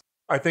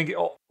I think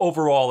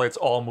overall it's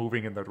all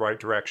moving in the right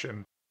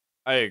direction.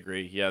 I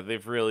agree. Yeah,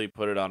 they've really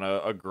put it on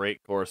a great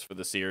course for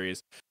the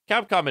series.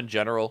 Capcom in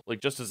general,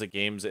 like, just as a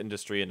games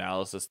industry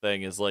analysis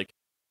thing, is like,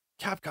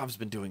 Capcom's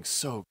been doing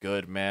so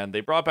good, man.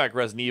 They brought back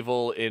Resident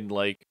Evil in,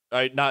 like,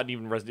 not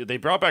even Resident Evil. They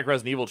brought back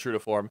Resident Evil true to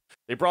form.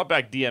 They brought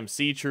back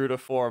DMC true to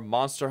form.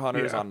 Monster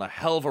Hunter's on a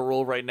hell of a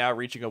roll right now,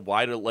 reaching a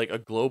wider, like, a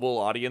global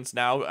audience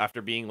now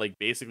after being, like,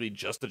 basically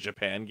just a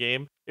Japan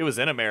game. It was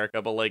in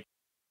America, but, like,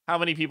 how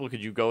many people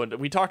could you go into?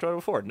 We talked about it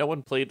before. No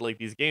one played, like,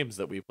 these games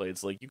that we played.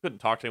 So, like, you couldn't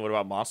talk to anyone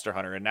about Monster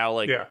Hunter, and now,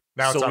 like,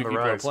 now so it's on many the people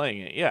rise. are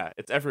playing it. Yeah,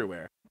 it's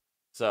everywhere.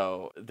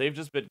 So they've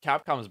just been,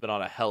 Capcom's been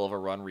on a hell of a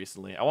run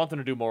recently. I want them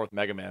to do more with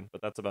Mega Man,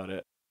 but that's about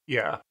it.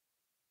 Yeah.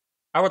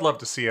 I would love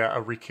to see a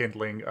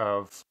rekindling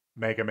of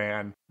Mega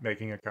Man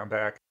making a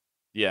comeback.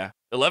 Yeah.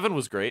 11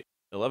 was great.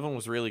 11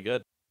 was really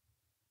good.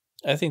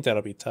 I think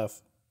that'll be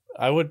tough.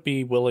 I would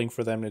be willing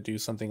for them to do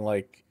something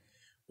like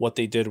what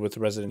they did with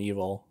Resident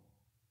Evil.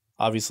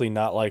 Obviously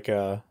not like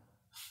a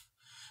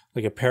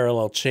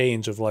parallel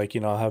change of, like, you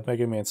know, have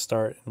Mega Man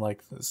start in,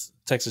 like, this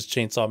Texas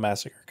Chainsaw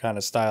Massacre kind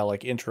of style,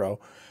 like, intro.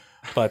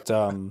 But,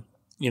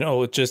 you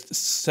know, it just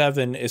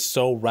 7 is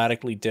so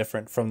radically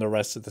different from the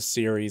rest of the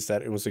series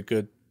that it was a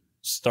good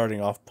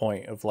starting off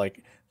point of,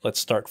 like, let's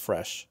start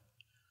fresh.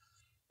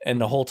 And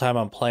the whole time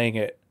I'm playing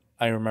it,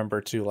 I remember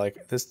too,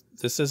 like, this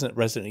isn't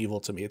Resident Evil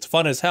to me. It's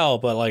fun as hell,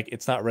 but, like,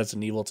 it's not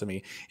Resident Evil to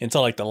me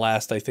until, like, the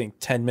last, I think,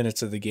 10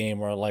 minutes of the game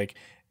where, like,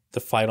 the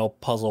final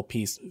puzzle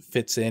piece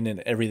fits in and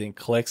everything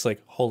clicks.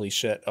 Like, holy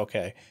shit,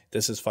 okay,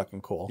 this is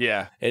fucking cool.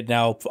 Yeah. And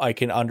now I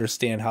can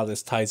understand how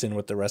this ties in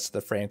with the rest of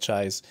the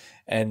franchise,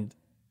 and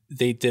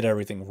they did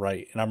everything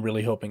right. And I'm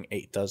really hoping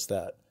 8 does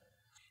that.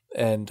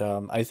 And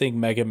I think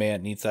Mega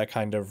Man needs that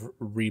kind of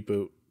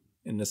reboot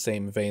in the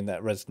same vein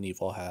that Resident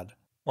Evil had.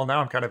 Well, now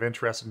I'm kind of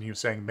interested in you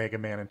saying Mega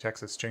Man and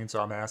Texas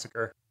Chainsaw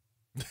Massacre.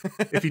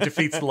 If he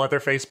defeats the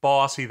Leatherface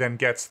boss, he then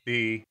gets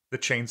the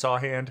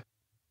chainsaw hand.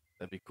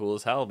 That'd be cool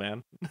as hell,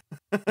 man.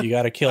 You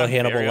got to kill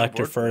Hannibal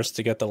Lecter first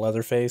to get the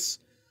Leatherface,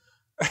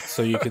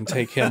 so you can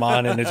take him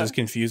on, and it just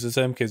confuses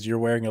him because you're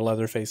wearing a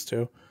Leatherface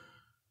too.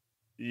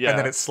 Yeah, and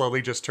then it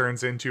slowly just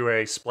turns into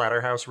a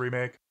Splatterhouse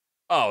remake.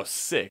 Oh,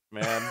 sick,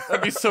 man!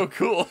 That'd be so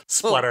cool.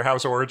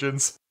 Splatterhouse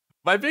Origins.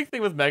 My big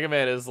thing with Mega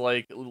Man is,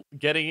 like,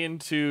 getting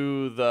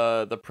into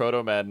the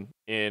Proto Men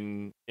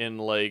in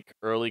like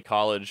early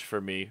college for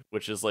me,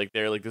 which is, like,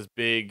 they're like this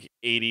big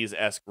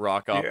 80s-esque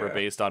rock opera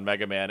based on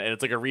Mega Man, and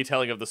it's like a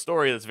retelling of the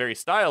story that's very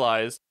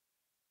stylized,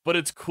 but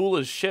it's cool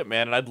as shit,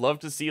 man. And I'd love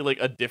to see like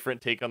a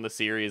different take on the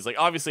series. Like,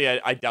 obviously,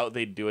 I doubt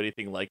they'd do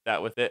anything like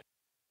that with it,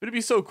 but it'd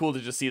be so cool to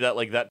just see that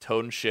like that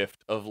tone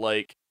shift of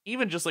like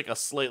even just like a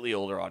slightly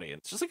older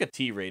audience, just like a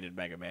T-rated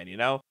Mega Man, you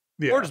know?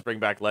 Yeah. Or just bring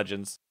back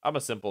Legends. I'm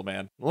a simple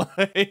man.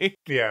 Like,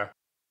 yeah.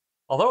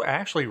 Although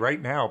actually, right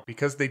now,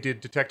 because they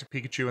did Detective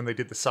Pikachu and they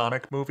did the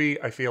Sonic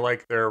movie, I feel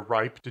like they're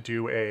ripe to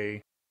do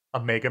a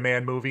Mega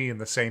Man movie in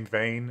the same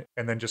vein,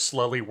 and then just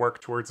slowly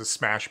work towards a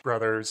Smash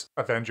Brothers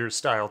Avengers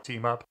style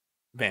team up.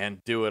 Man,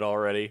 do it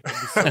already.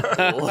 That'd be so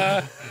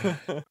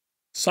cool.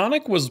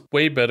 Sonic was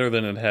way better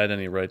than it had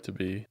any right to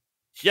be.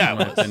 Yeah, in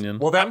my opinion.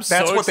 Well, that's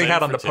so what they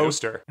had on the two.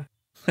 poster.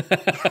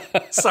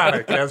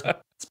 Sonic, it's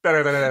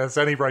better than it has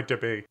any right to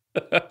be.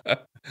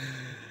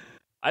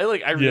 I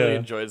really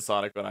enjoyed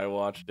Sonic when I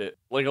watched it.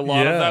 Like a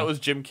lot of that was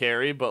Jim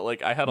Carrey, but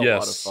like I had a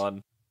lot of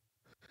fun.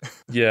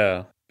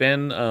 Yeah.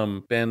 Ben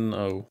from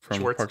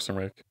Schwartz. Parks and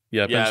Rec.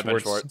 Yeah, Ben Ben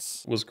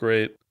Schwartz was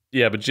great.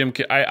 Yeah, but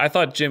I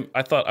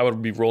thought I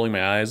would be rolling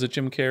my eyes at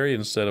Jim Carrey.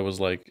 Instead I was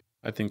like,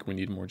 I think we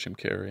need more Jim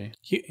Carrey.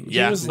 He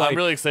was I'm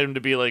really excited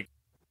to be like,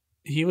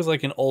 he was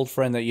like an old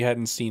friend that you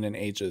hadn't seen in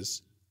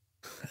ages.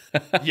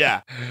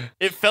 yeah,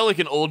 it felt like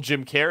an old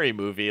Jim Carrey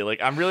movie.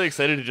 Like, I'm really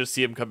excited to just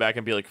see him come back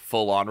and be like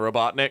full on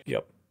Robotnik.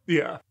 Yep.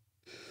 Yeah.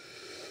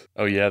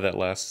 Oh yeah, that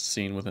last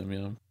scene with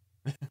him,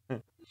 yeah.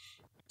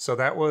 So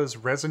that was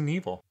Resident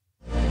Evil.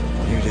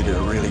 You did a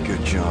really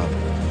good job.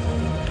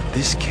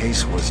 This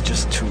case was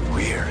just too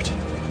weird.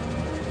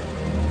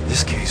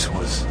 This case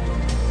was...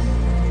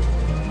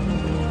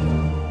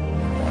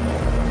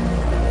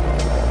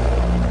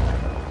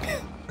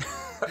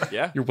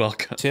 Yeah. You're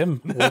welcome.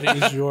 Tim, what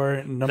is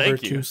your number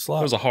 2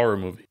 slot? It was a horror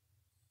movie.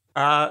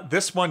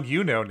 This one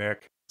you know,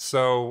 Nick.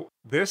 So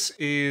this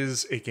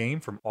is a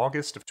game from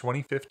August of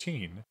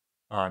 2015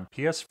 on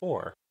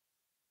PS4.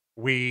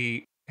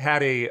 We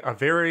had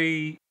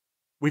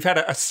we've had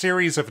a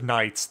series of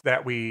nights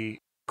that we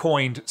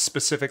coined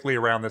specifically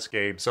around this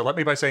game. So let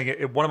me by saying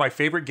it, one of my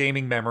favorite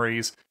gaming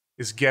memories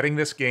is getting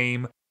this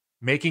game,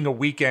 making a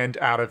weekend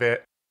out of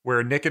it,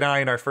 where Nick and I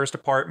in our first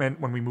apartment,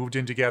 when we moved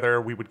in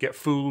together, we would get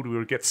food, we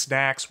would get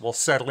snacks, we'll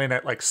settle in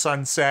at like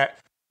sunset,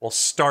 we'll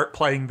start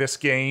playing this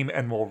game,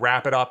 and we'll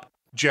wrap it up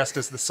just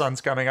as the sun's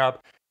coming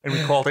up, and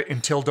we called it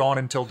Until Dawn,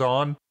 Until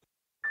Dawn.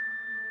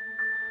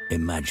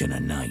 Imagine a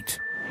night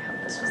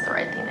This was the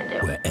right thing to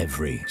do. where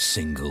every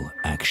single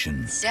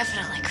action It's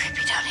definitely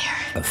creepy down here.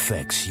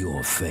 affects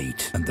your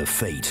fate and the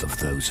fate of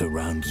those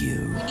around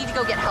you. We need to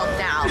go get help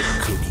now.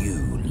 Could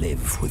you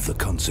live with the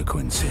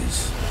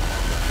consequences?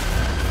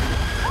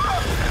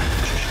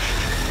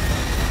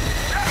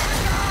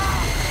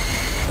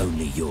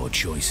 Only your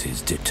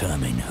choices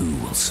determine who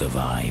will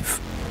survive.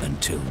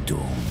 Until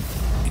Dawn,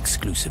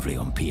 exclusively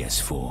on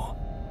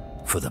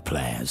PS4 for the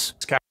players.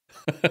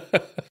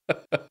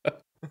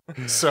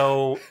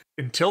 So,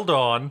 Until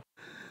Dawn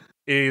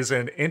is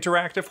an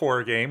interactive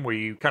horror game where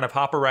you kind of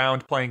hop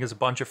around playing as a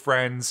bunch of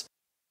friends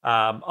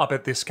up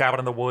at this cabin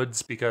in the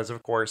woods because,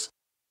 of course,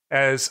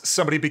 as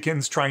somebody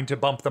begins trying to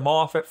bump them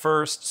off at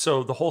first.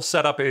 So the whole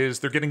setup is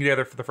they're getting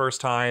together for the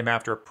first time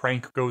after a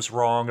prank goes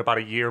wrong about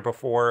a year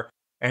before,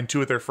 and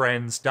two of their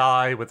friends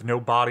die with no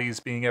bodies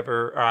being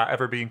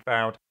ever being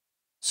found.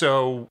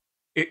 So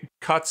it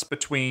cuts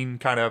between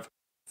kind of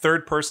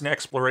third-person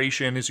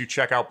exploration as you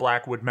check out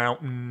Blackwood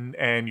Mountain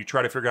and you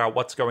try to figure out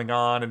what's going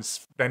on, and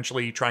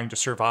eventually trying to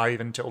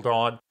survive until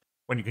dawn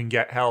when you can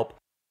get help.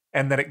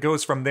 And then it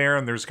goes from there,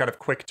 and there's kind of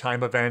quick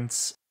time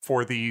events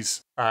for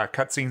these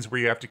cutscenes where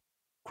you have to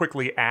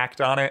quickly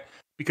act on it,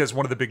 because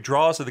one of the big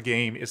draws of the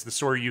game is the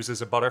story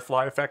uses a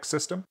butterfly effect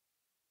system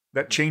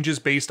that changes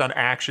based on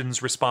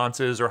actions,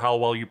 responses, or how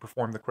well you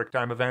perform the quick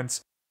time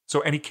events.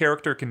 So any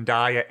character can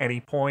die at any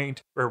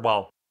point,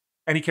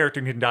 any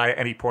character can die at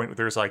any point where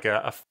there's like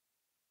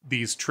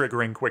these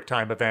triggering quick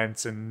time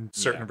events and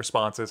certain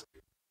responses.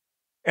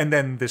 And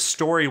then the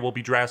story will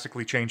be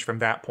drastically changed from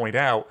that point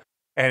out.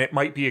 And it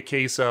might be a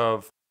case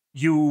of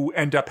you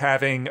end up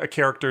having a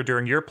character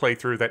during your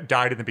playthrough that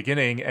died in the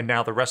beginning, and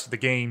now the rest of the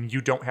game, you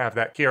don't have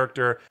that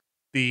character.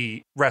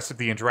 The rest of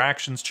the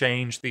interactions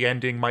change. The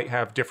ending might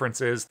have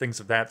differences, things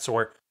of that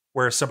sort,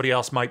 where somebody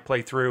else might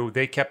play through.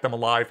 They kept them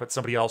alive, but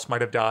somebody else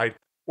might have died,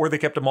 or they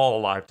kept them all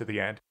alive to the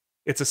end.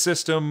 It's a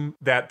system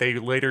that they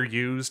later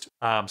used,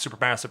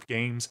 Supermassive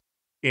Games,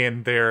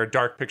 in their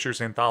Dark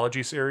Pictures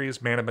anthology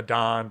series, Man of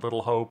Medan,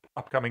 Little Hope,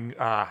 upcoming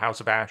House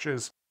of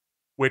Ashes,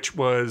 which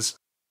was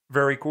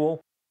very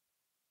cool.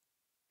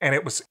 And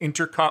it was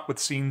intercut with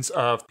scenes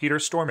of Peter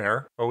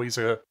Stormare, always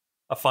a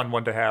fun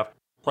one to have,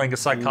 playing a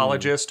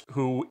psychologist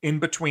who, in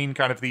between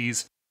kind of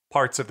these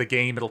parts of the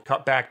game, it'll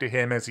cut back to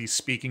him as he's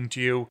speaking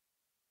to you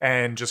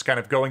and just kind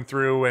of going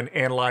through and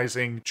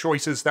analyzing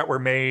choices that were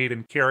made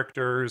and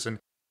characters and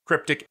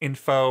cryptic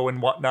info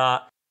and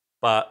whatnot.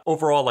 But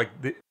overall, like,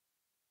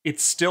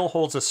 it still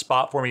holds a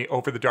spot for me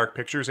over the Dark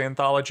Pictures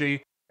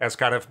anthology as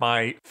kind of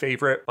my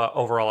favorite. But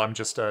overall, I'm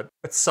just a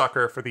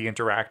sucker for the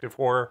interactive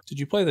horror. Did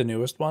you play the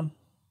newest one?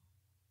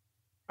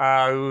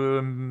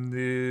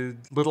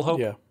 Little Hope?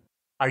 Yeah.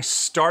 I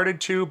started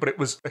to, but it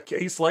was a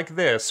case like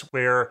this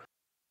where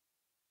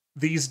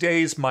these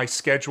days, my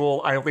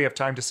schedule, I only have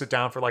time to sit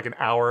down for like an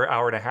hour,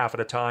 hour and a half at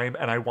a time,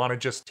 and I want to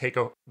just take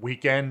a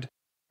weekend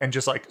and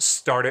just like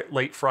start it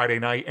late Friday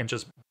night and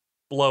just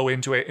blow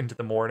into it into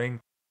the morning.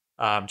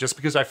 Just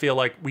because I feel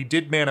like we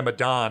did Man of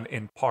Medan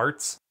in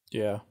parts.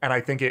 Yeah. And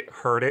I think it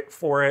hurt it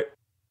for it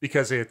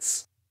because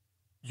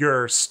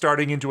you're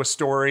starting into a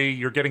story,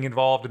 you're getting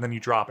involved, and then you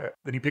drop it.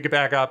 Then you pick it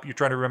back up, you're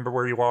trying to remember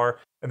where you are,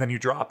 and then you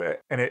drop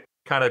it. And it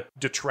kind of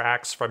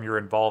detracts from your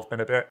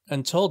involvement a bit.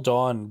 Until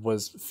Dawn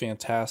was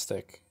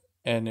fantastic,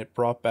 and it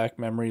brought back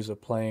memories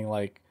of playing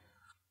like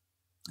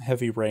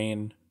Heavy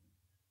Rain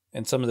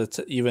and some of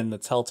the even the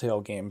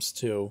Telltale games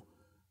too.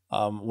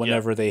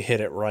 Whenever they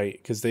hit it right,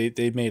 because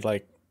they made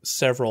like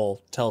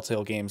several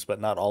Telltale games, but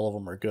not all of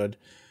them are good.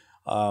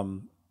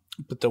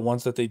 But the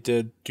ones that they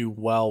did do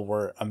well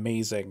were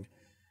amazing.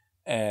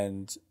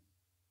 And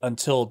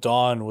Until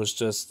Dawn was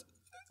just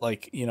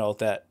like, you know,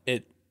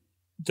 there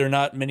are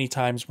not many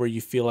times where you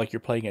feel like you're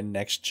playing a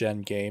next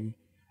gen game.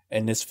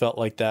 And this felt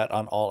like that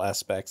on all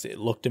aspects. It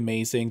looked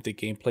amazing. The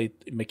gameplay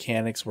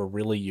mechanics were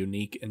really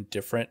unique and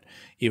different,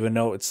 even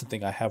though it's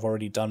something I have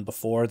already done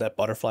before. That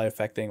butterfly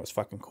effect thing was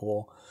fucking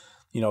cool.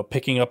 You know,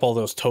 picking up all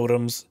those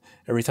totems.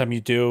 Every time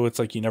you do, it's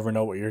like you never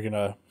know what you're going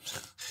to...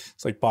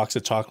 It's like box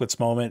of chocolates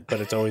moment,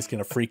 but it's always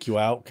going to freak you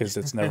out because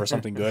it's never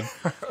something good.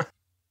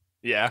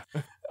 Yeah.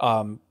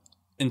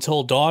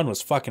 Until Dawn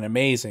was fucking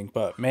amazing,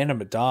 but Man of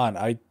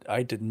Medan,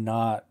 I did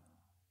not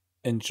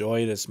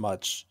enjoy it as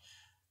much.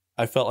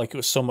 I felt like it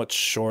was so much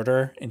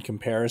shorter in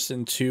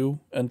comparison to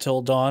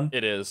Until Dawn.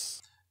 It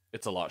is.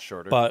 It's a lot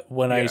shorter. But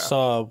when I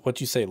saw,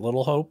 what you say,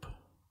 Little Hope?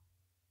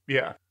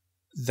 Yeah.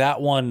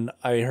 That one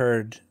I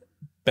heard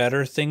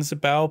better things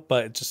about,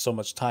 but just so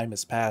much time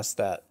has passed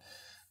that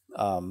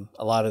a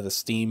lot of the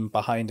steam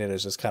behind it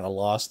is just kind of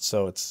lost.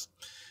 So it's...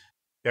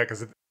 Yeah,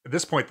 because at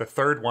this point, the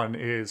third one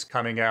is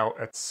coming out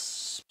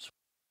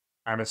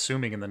I'm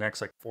assuming in the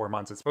next like 4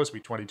 months. It's supposed to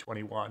be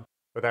 2021,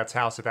 but that's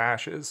House of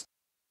Ashes.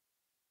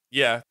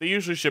 Yeah, they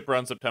usually ship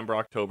around September,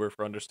 October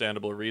for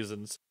understandable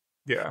reasons.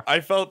 Yeah. I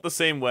felt the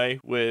same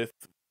way with...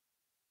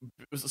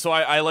 So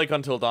I like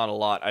Until Dawn a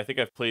lot. I think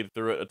I've played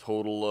through it a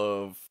total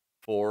of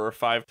 4 or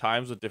 5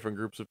 times with different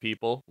groups of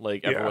people,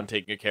 like everyone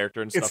taking a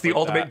character and stuff like that. It's the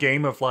ultimate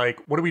game of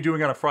like, what are we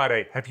doing on a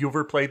Friday? Have you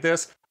ever played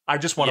this? I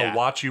just want to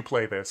watch you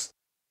play this.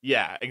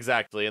 Yeah,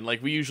 exactly. And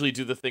like we usually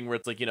do the thing where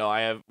it's like, you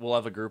know, we'll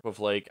have a group of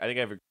like, I think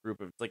I have a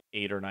group of it's like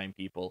 8 or 9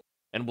 people,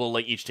 and we'll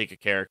like each take a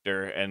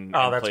character and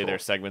play their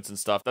segments and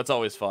stuff. That's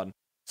always fun.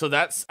 So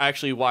that's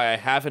actually why I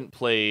haven't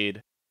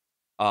played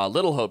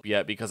Little Hope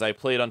yet, because I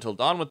played Until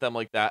Dawn with them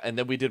like that, and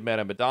then we did Man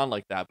of Medan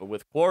like that. But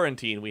with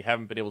quarantine, we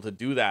haven't been able to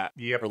do that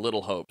for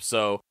Little Hope.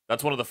 So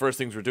that's one of the first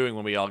things we're doing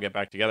when we all get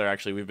back together.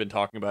 Actually, we've been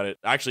talking about it.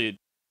 Actually,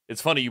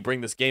 it's funny you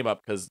bring this game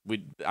up because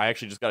I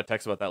actually just got a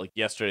text about that like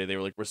yesterday. They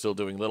were like, we're still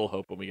doing Little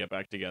Hope when we get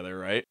back together,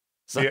 right?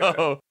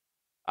 So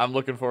I'm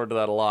looking forward to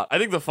that a lot. I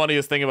think the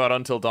funniest thing about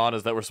Until Dawn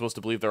is that we're supposed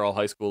to believe they're all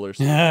high schoolers.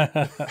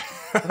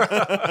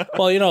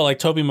 Well, you know, like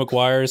Tobey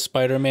Maguire's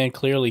Spider-Man,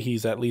 clearly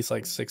he's at least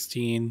like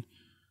 16.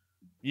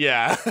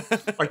 Yeah.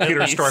 Like Peter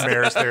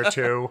Stormare's there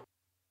too.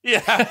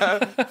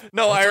 Yeah.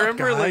 No, I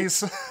remember like...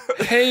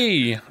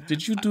 Hey,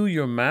 did you do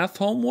your math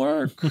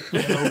homework?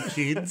 Hello,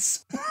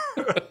 kids.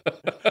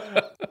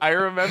 I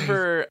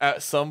remember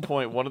at some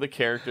point one of the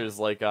characters,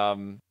 like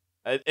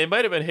it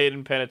might have been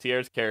Hayden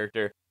Panettiere's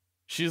character.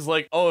 She's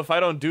like, "Oh, if I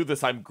don't do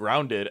this, I'm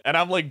grounded." And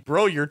I'm like,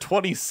 "Bro, you're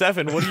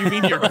 27. What do you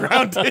mean you're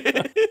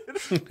grounded?"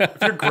 If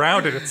you're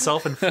grounded, it's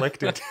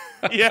self-inflicted.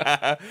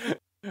 Yeah.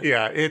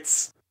 Yeah,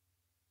 it's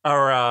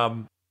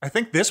I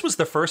think this was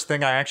the first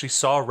thing I actually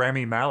saw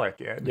Rami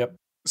Malek in. Yep.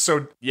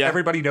 So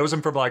everybody knows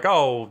him from like,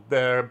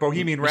 the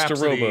Bohemian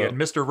Rhapsody and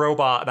Mr.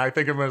 Robot, and I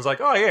think of him as like,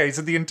 oh yeah, he's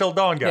in the Until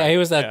Dawn guy. Yeah, he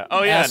was that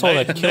asshole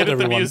that killed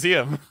everyone. The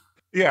museum.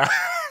 Yeah.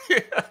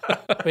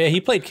 Yeah, he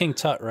played King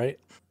Tut, right?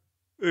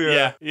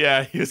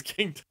 Yeah, he was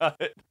King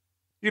Tut.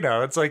 You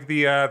know, it's like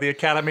the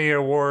Academy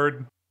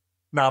Award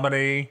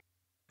nominee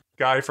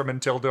guy from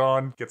Until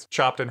Dawn gets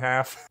chopped in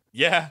half.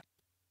 Yeah.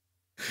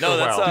 No,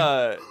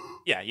 that's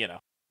yeah, you know.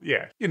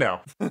 Yeah, you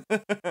know.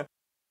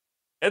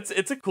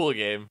 It's a cool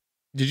game.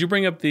 Did you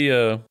bring up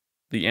the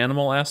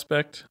animal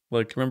aspect?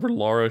 Like, remember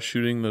Laura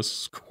shooting the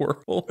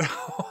squirrel?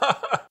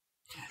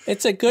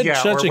 It's a good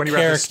judge or of when you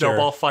character. have a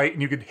snowball fight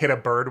and you could hit a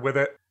bird with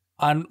it.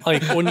 On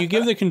like when you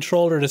give the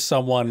controller to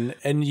someone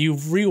and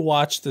you've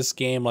rewatched this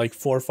game like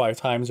 4 or 5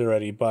 times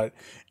already, but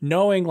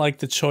knowing like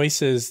the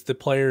choices the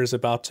player is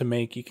about to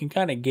make, you can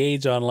kind of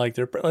gauge on like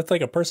it's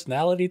like a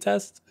personality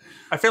test.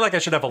 I feel like I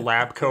should have a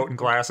lab coat and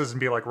glasses and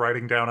be like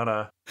writing down on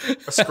a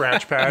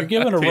scratch pad. You're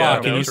given a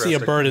rock and you see a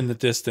bird in the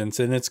distance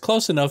and it's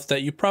close enough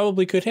that you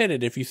probably could hit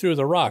it if you threw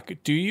the rock.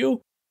 Do you?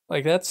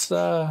 Like that's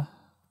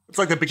It's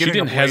like the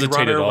beginning of Blade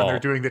Runner when they're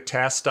doing the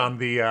test on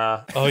the...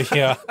 Oh,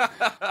 yeah.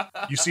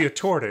 You see a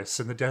tortoise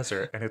in the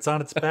desert, and it's on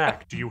its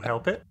back. Do you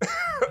help it?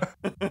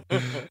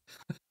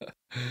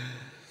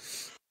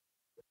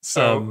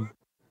 So,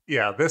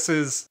 yeah, this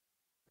is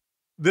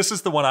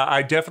the one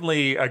I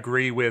definitely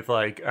agree with,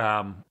 like,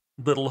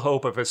 Little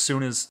Hope of as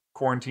soon as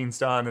quarantine's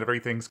done and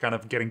everything's kind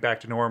of getting back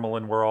to normal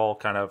and we're all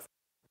kind of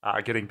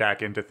getting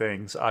back into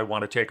things, I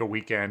want to take a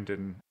weekend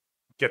and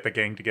get the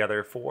gang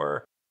together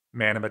for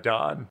Man of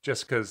Medan,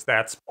 just because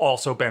that's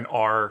also been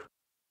our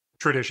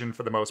tradition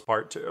for the most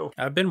part too.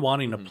 I've been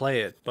wanting to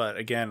play it, but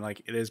again,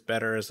 like it is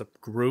better as a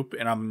group,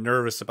 and I'm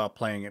nervous about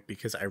playing it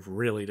because I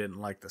really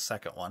didn't like the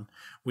second one.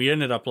 We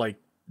ended up like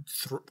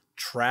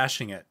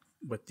trashing it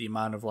with the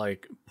amount of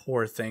like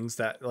poor things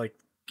that like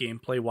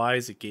gameplay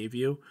wise it gave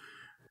you,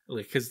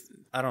 like because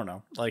I don't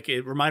know, like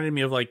it reminded me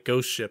of like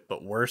Ghost Ship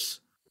but worse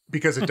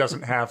because it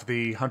doesn't have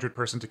the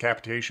 100-person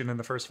decapitation in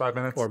the first 5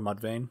 minutes, or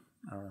Mudvayne,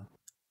 I don't know,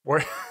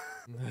 or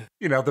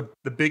you know,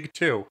 the big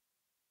two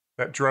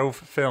that drove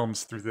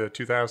films through the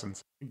 2000s.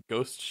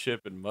 Ghost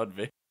Ship and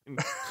Mudvayne.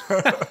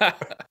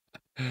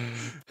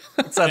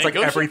 It sounds like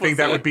everything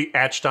that would be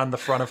etched on the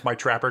front of my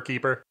Trapper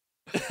Keeper.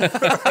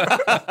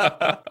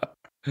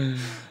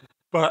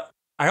 But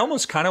I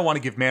almost kind of want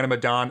to give Man of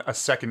Medan a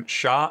second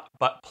shot,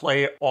 but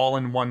play it all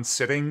in one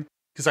sitting,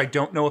 because I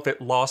don't know if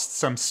it lost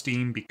some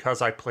steam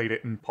because I played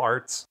it in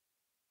parts.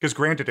 Because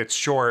granted, it's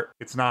short,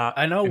 it's not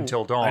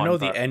Until Dawn. I know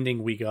the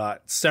ending we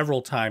got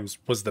several times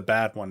was the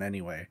bad one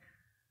anyway.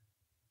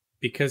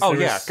 Because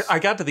I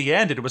got to the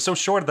end and it was so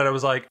short that I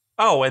was like,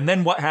 oh, and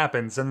then what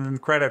happens? And then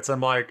credits, I'm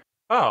like,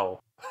 oh.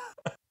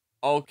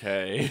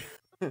 Okay.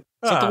 Is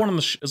that the one on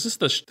the is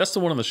this that's the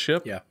one on the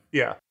ship? Yeah.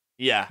 Yeah.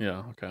 Yeah.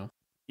 Yeah, okay.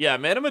 Yeah,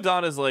 Man of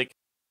Medan is like,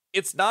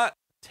 it's not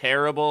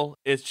terrible,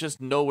 it's just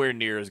nowhere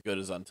near as good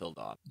as Until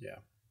Dawn. Yeah.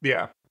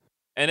 Yeah.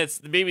 And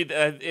it's maybe,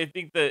 I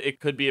think that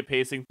it could be a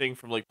pacing thing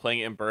from like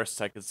playing it in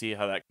bursts. I could see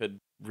how that could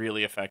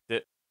really affect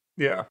it.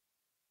 Yeah.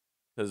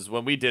 Because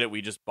when we did it,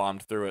 we just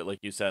bombed through it, like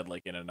you said,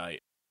 like in a night.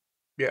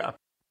 Yeah.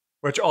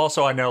 Which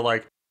also I know,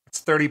 like,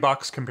 it's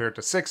 $30 compared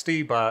to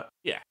 60, but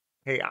yeah,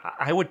 hey,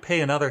 I would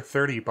pay another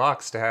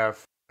 $30 to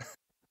have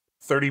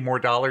 $30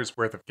 more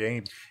worth of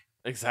games.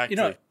 Exactly.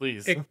 You know,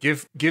 please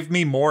give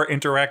me more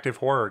interactive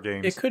horror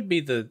games. It could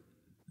be the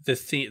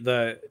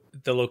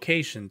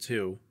location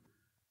too,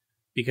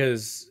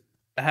 because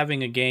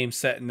having a game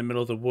set in the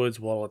middle of the woods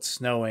while it's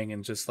snowing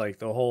and just like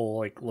the whole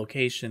like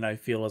location, I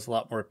feel is a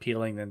lot more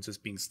appealing than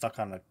just being stuck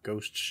on a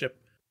ghost ship.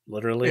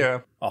 Literally, yeah,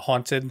 a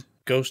haunted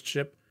ghost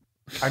ship.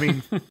 I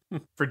mean,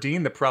 for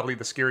Dean, probably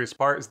the scariest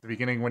part is the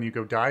beginning when you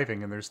go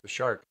diving and there's the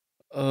shark.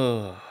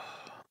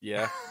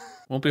 Yeah.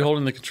 Won't be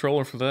holding the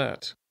controller for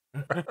that.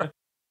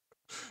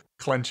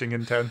 Clenching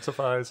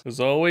intensifies.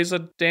 There's always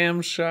a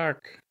damn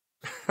shark.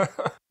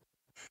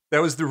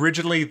 That was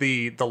originally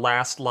the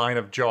last line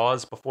of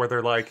Jaws before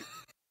they're like,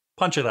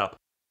 punch it up.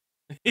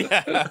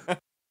 Yeah.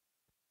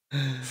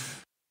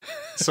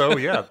 So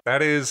yeah,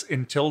 that is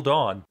Until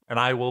Dawn, and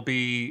I will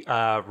be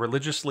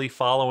religiously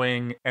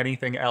following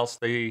anything else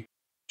they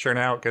churn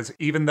out, because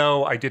even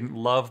though I didn't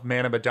love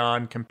Man of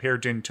Medan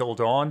compared to Until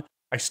Dawn,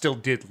 I still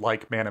did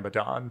like Man of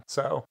Medan,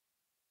 so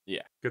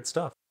yeah, good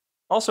stuff.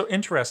 Also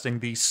interesting,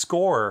 the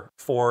score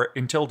for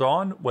Until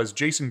Dawn was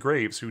Jason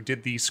Graves, who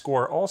did the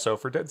score also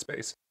for Dead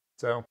Space.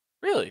 So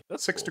really,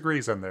 that's 6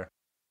 degrees in there.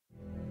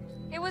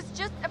 It was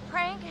just a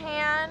prank,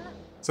 Han.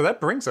 So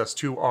that brings us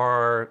to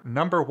our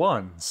number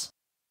ones.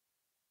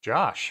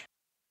 Josh.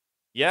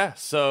 Yeah,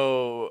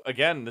 so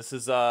again, this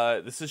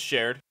is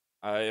shared.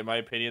 In my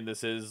opinion,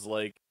 this is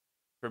like,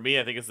 for me,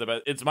 I think it's the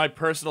best. It's my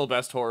personal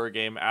best horror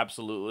game,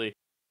 absolutely.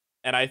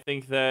 And I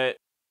think that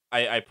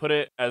I put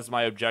it as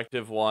my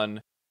objective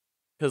one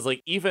because,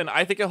 like, even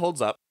I think it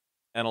holds up,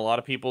 and a lot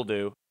of people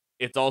do.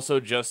 It's also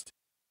just,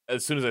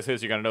 as soon as I say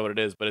this, you're gonna know what it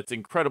is, but it's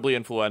incredibly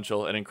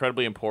influential and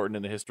incredibly important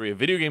in the history of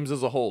video games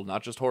as a whole,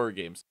 not just horror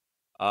games.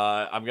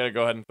 I'm gonna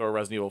go ahead and throw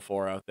Resident Evil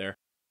 4 out there.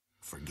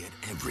 Forget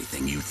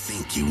everything you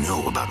think you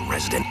know about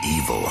Resident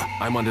Evil.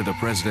 I'm under the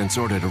President's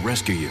order to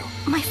rescue you.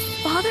 My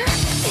father?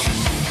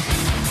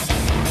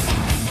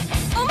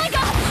 Oh my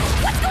god!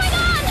 What's going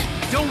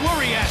on? Don't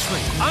worry,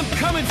 Ashley. I'm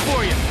coming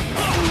for you.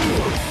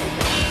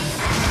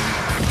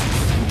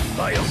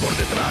 Vayan por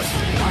detrás.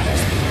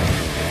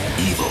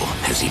 Evil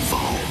has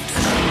evolved.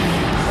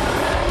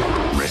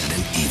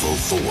 Resident Evil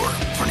 4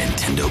 for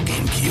Nintendo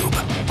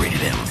GameCube.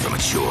 Rated M for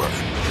mature.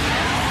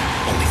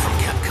 Only from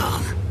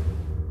Capcom.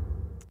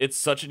 It's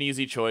such an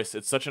easy choice.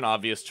 It's such an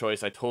obvious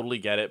choice. I totally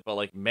get it. But,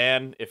 like,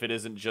 man, if it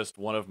isn't just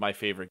one of my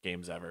favorite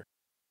games ever.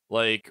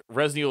 Like,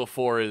 Resident Evil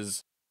 4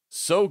 is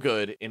so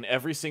good in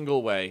every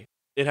single way.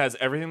 It has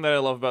everything that I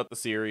love about the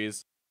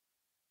series.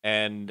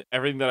 And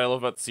everything that I love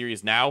about the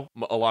series now,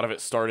 a lot of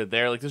it started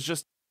there. Like, there's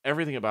just,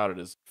 everything about it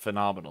is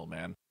phenomenal,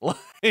 man. Like,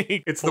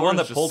 it's the one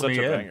that pulled me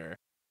in. Banger.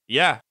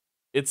 Yeah,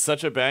 it's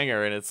such a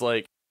banger. And it's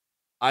like,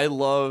 I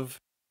love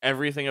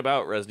everything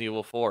about Resident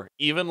Evil 4.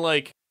 Even,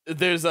 like,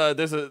 there's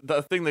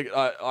the thing that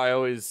I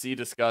always see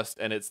discussed,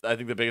 and it's, I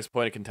think, the biggest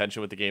point of contention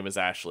with the game is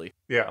Ashley.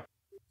 Yeah.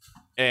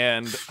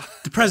 And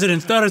the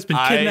president's daughter's been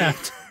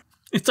kidnapped.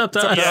 It's up to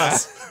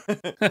us.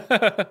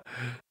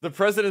 The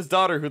president's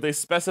daughter, who they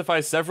specify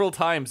several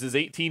times, is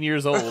 18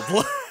 years old.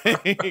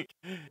 Like,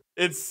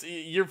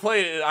 you're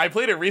playing. I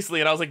played it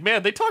recently, and I was like,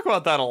 man, they talk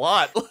about that a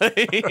lot.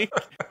 Like,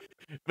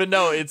 but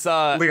no, it's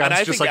Leon's and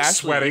I just think like Ashley,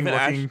 sweating,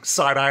 looking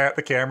side eye at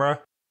the camera.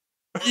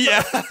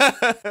 Yeah.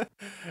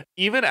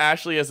 Even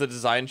Ashley as a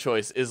design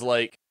choice is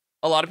like,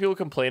 a lot of people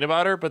complain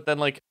about her, but then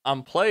like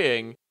I'm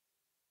playing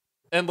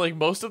and like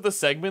most of the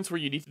segments where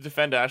you need to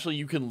defend Ashley,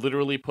 you can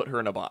literally put her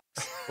in a box.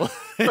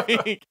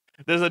 Like,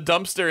 there's a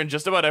dumpster in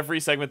just about every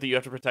segment that you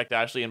have to protect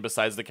Ashley in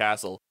besides the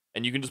castle,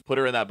 and you can just put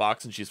her in that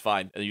box and she's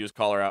fine, and you just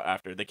call her out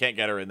after. They can't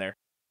get her in there.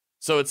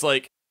 So it's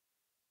like,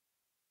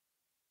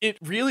 it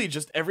really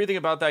just everything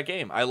about that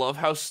game. I love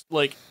how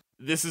like,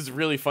 this is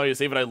really funny to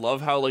say, but I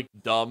love how like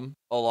dumb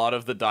a lot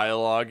of the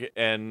dialogue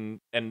and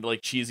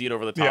like cheesy and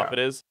over the top it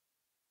is.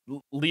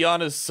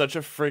 Leon is such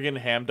a friggin'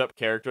 hammed up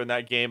character in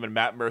that game, and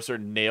Matt Mercer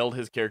nailed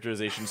his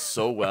characterization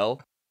so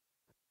well.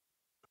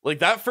 Like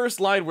that first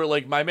line where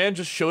like my man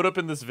just showed up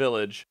in this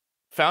village,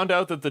 found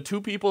out that the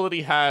two people that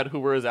he had who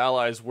were his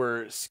allies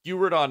were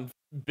skewered on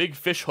big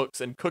fish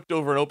hooks and cooked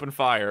over an open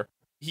fire.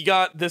 He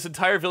got this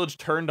entire village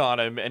turned on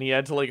him, and he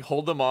had to like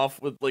hold them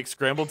off with like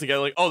scrambled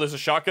together. Like, oh, there's a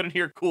shotgun in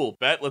here. Cool,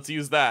 bet. Let's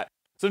use that.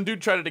 Some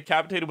dude tried to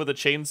decapitate him with a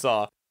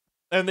chainsaw,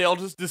 and they all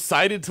just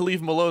decided to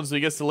leave him alone so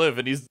he gets to live.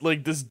 And he's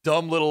like this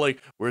dumb little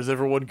like, where's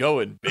everyone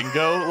going?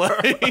 Bingo?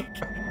 Like,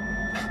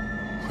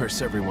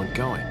 where's everyone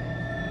going?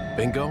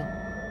 Bingo?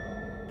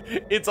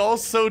 It's all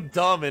so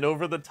dumb and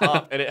over the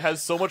top, and it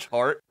has so much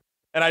heart,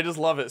 and I just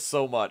love it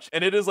so much.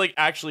 And it is like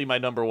actually my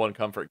 #1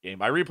 comfort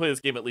game. I replay this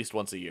game at least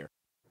once a year.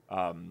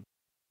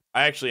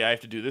 I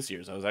have to do this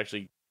year's.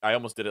 I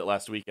almost did it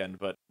last weekend,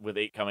 but with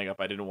 8 coming up,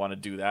 I didn't want to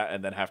do that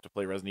and then have to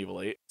play Resident Evil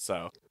 8.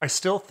 So I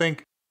still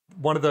think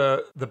one of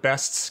the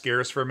best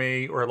scares for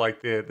me, or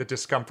like the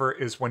discomfort,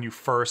 is when you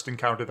first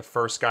encounter the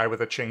first guy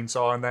with a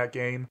chainsaw in that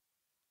game.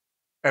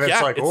 And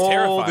it's like, oh,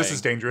 terrifying. This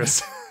is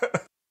dangerous.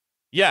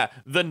 Yeah,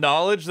 the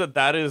knowledge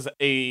that is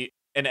an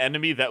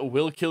enemy that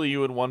will kill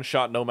you in one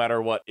shot no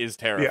matter what is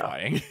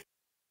terrifying. Yeah.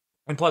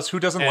 And plus, who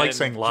doesn't like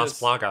saying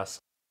Las Plagas?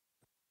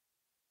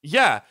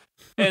 Yeah,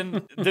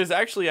 and there's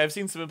actually, I've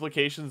seen some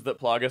implications that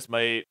Plagas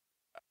might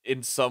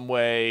in some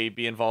way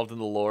be involved in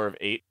the lore of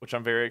 8, which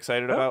I'm very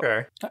excited about.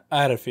 Okay.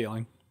 I had a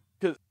feeling.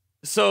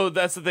 So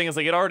that's the thing, is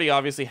like it already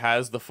obviously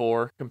has the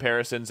 4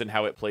 comparisons and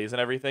how it plays and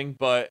everything,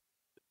 but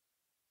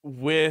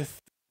with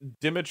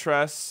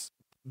Dimitrescu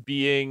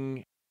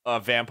being a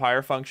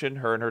vampire function,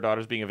 her and her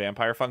daughters being a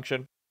vampire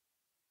function,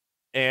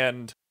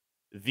 and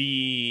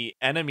the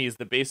enemies,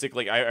 the basic,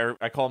 like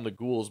I call them the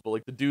ghouls, but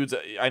like the dudes,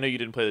 I know you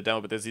didn't play the demo,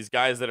 but there's these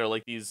guys that are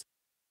like these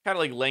kind of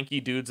like lanky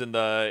dudes in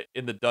the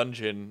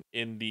dungeon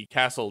in the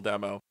castle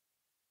demo.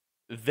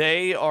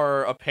 They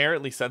are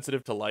apparently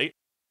sensitive to light.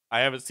 I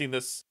haven't seen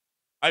this.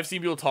 I've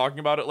seen people talking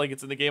about it like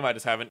it's in the game. I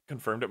just haven't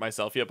confirmed it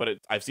myself yet, but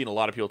I've seen a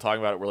lot of people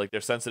talking about it where like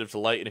they're sensitive to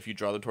light, and if you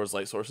draw them towards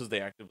light sources,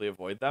 they actively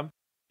avoid them.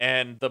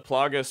 And the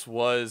Plagas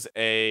was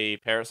a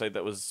parasite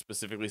that was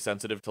specifically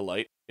sensitive to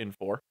light in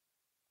 4.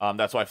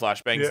 That's why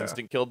Flashbang's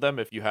instant killed them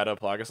if you had a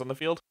Plagas on the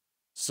field.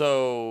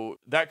 So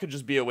that could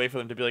just be a way for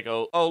them to be like,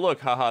 oh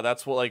look, haha,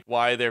 that's what, like,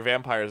 why they're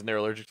vampires and they're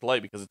allergic to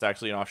light, because it's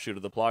actually an offshoot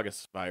of the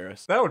Plagas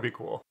virus. That would be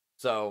cool.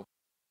 So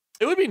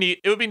it would be neat.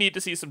 It would be neat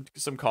to see some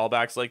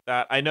callbacks like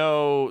that. I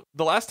know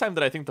the last time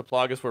that I think the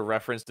Plagas were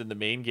referenced in the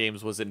main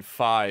games was in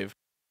 5,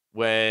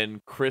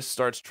 when Chris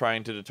starts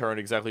trying to determine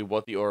exactly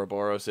what the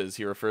Ouroboros is.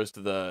 He refers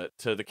to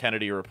the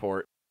Kennedy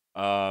report.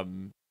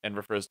 And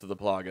refers to the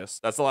Plagas.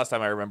 That's the last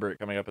time I remember it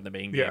coming up in the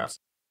main games.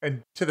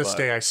 And to this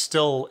day, I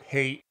still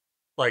hate,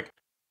 like,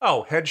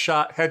 oh,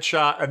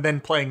 headshot, and then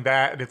playing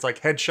that, and it's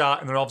like headshot,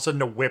 and then all of a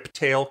sudden a whip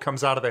tail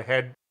comes out of the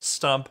head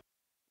stump.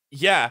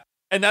 Yeah,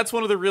 and that's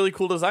one of the really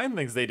cool design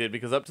things they did,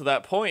 because up to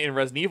that point in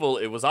Resident Evil,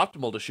 it was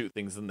optimal to shoot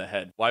things in the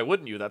head. Why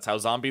wouldn't you? That's how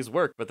zombies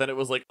work. But then it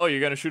was like, oh, you're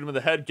going to shoot him in the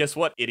head? Guess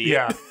what,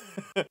 idiot?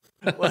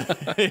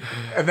 Yeah.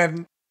 And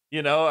then,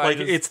 you know, like,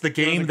 it's the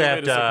game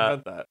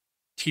that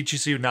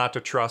teaches you not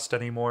to trust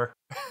anymore.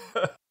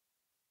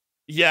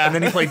 Yeah. And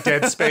then you play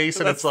Dead Space,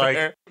 and it's like,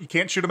 fair. You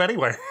can't shoot him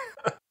anywhere.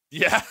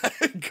 Yeah,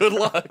 good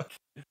luck.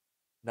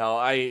 No,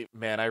 I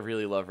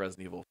really love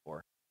Resident Evil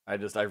 4. I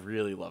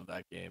really love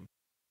that game.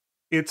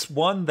 It's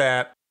one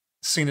that,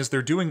 seeing as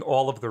they're doing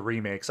all of the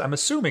remakes, I'm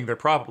assuming they're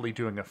probably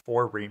doing a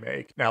 4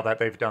 remake now that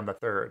they've done the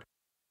 3rd.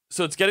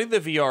 So it's getting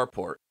the VR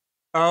port.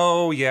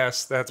 Oh,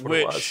 yes, that's what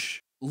it was.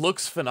 Which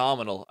looks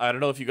phenomenal. I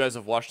don't know if you guys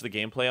have watched the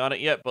gameplay on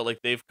it yet, but like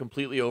they've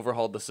completely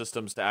overhauled the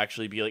systems to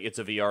actually be like it's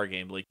a VR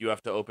game. Like you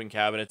have to open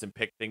cabinets and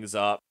pick things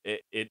up.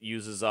 It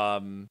uses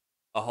a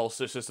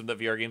holster system that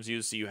VR games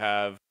use. So you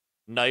have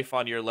knife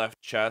on your left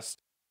chest.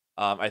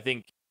 I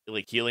think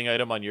like healing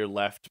item on your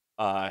left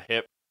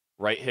hip.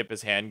 Right hip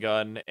is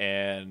handgun,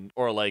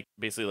 or like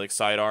basically like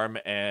sidearm,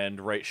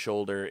 and right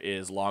shoulder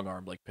is long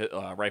arm, like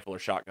rifle or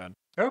shotgun.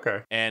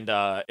 Okay. And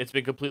it's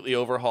been completely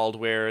overhauled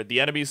where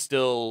the enemies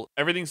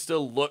everything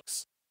still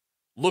looks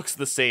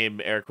the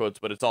same, air quotes,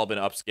 but it's all been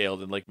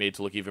upscaled and like made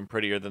to look even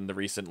prettier than the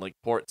recent like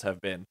ports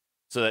have been.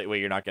 So that way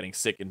you're not getting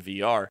sick in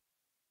VR.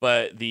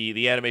 But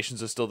the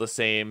animations are still the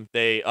same.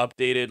 They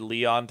updated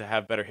Leon to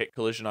have better hit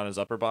collision on his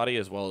upper body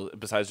as well,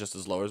 besides just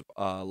his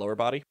lower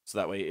body. So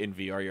that way in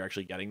VR you're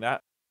actually getting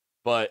that.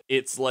 but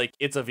it's like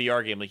it's a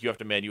VR game. Like you have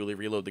to manually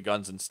reload the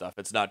guns and stuff.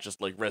 It's not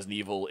just like Resident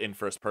Evil in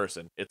first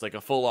person. It's like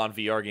a full on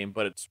VR game,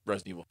 but it's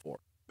Resident Evil 4.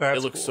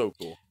 It looks so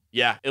cool.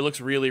 Yeah, it looks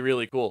really,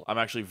 really cool. I'm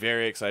actually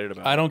very excited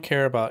about it. I don't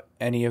care about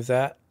any of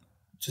that.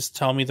 Just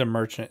tell me the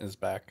merchant is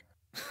back.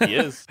 He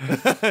is.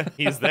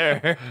 He's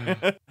there.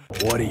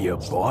 What are you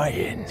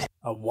buying?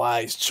 A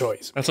wise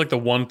choice. That's like the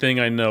one thing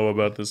I know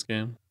about this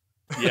game.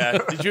 Yeah.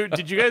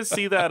 Did you guys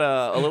see that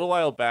a little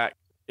while back?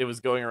 It was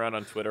going around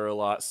on Twitter a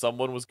lot.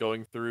 Someone was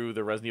going through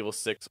the Resident Evil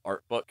 6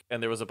 art book,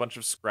 and there was a bunch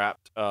of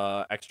scrapped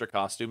extra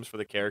costumes for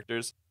the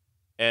characters.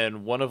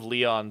 And one of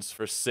Leon's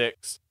for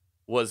 6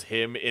 was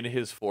him in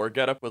his 4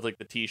 getup with like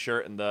the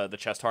t-shirt and the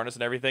chest harness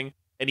and everything.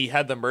 And he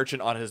had the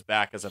merchant on his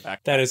back as a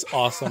backpack. That is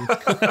awesome.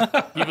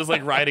 He was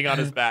like riding on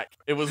his back.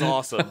 It was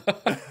awesome.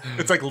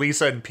 It's like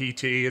Lisa and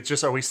PT. It's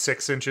just always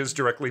 6 inches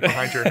directly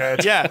behind your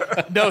head. Yeah.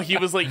 No, he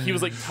was like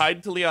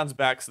tied to Leon's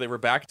back, so they were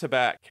back to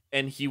back.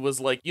 And he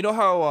was like, you know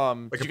how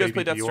like did you guys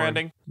play Death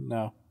Stranding?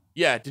 No.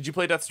 Yeah, did you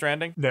play Death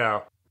Stranding?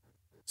 No.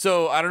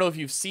 So I don't know if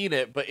you've seen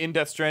it, but in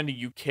Death Stranding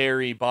you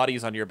carry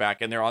bodies on your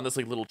back, and they're on this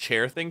like little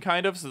chair thing,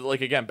 kind of. So like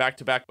again, back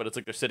to back, but it's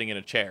like they're sitting in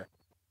a chair.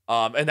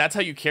 And that's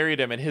how you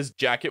carried him, and his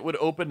jacket would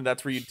open, and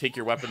that's where you'd take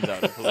your weapons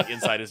out. It was like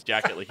inside his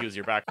jacket, like he was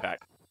your backpack.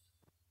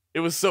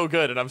 It was so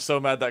good, and I'm so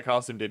mad that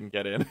costume didn't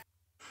get in.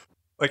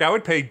 Like, I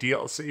would pay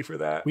DLC for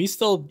that.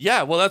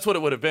 Yeah, well, that's what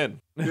it would have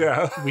been.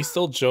 Yeah. We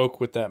still joke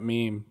with that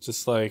meme.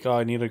 Just like, oh,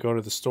 I need to go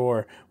to the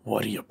store.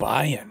 What are you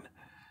buying?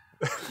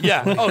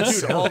 Yeah. Oh,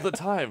 dude, all the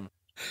time.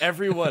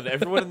 Everyone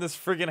in this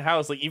friggin'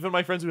 house, like even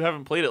my friends who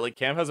haven't played it, like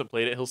Cam hasn't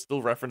played it, he'll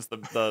still reference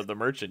the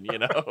merchant, you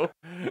know?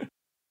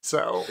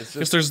 So it's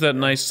just, there's that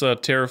nice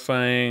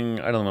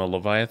terrifying, I don't know,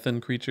 Leviathan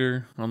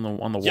creature on the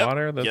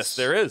water. That's, yes,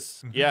 there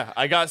is. Yeah,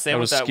 I got Sam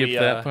with that. Skip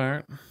that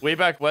part. Way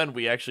back when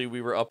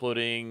we were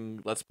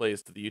uploading Let's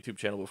Plays to the YouTube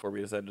channel before we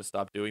decided to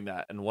stop doing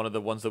that. And one of the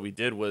ones that we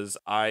did was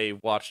I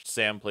watched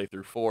Sam play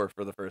through 4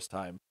 for the first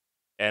time.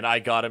 And I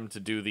got him to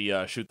do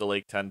the shoot the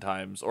lake 10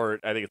 times, or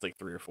I think it's like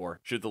 3 or 4.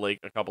 Shoot the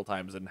lake a couple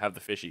times and have the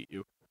fish eat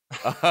you.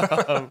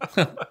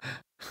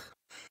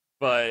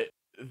 But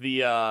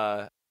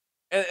the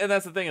and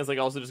that's the thing, is like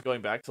also just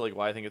going back to like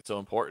why I think it's so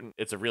important.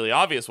 It's a really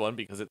obvious one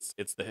because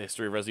it's the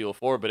history of Resident Evil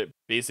 4, but it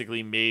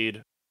basically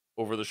made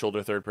over the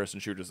shoulder third person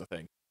shooters a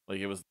thing. Like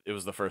it was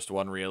the first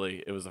one,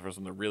 really. It was the first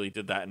one that really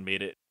did that and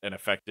made it an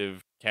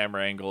effective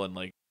camera angle and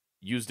like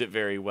used it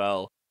very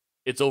well.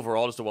 It's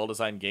overall just a well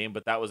designed game,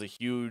 but that was a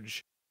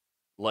huge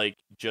like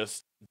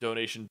just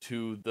donation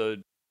to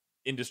the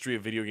industry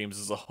of video games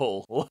as a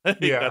whole. Like,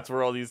 yeah, that's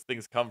where all these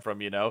things come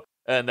from, you know,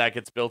 and that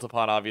gets built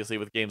upon obviously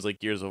with games like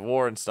Gears of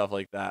War and stuff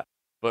like that.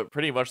 But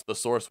pretty much the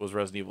source was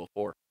Resident Evil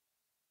 4.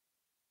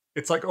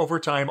 It's like over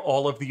time,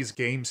 all of these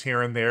games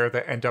here and there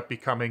that end up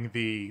becoming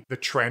the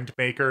trend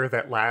maker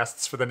that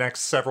lasts for the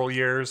next several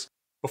years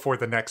before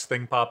the next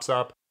thing pops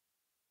up.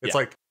 It's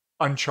like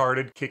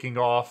Uncharted kicking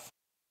off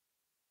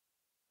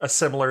a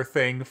similar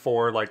thing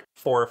for like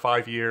 4 or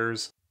 5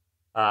 years.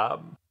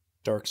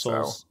 Dark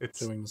Souls, so it's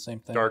doing the same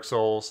thing. Dark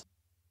Souls.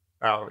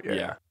 Oh,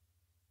 yeah.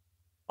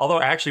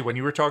 Although, actually, when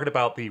you were talking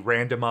about the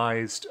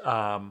randomized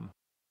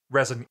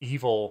Resident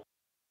Evil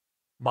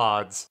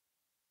mods,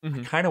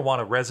 I kind of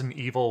want a Resident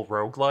Evil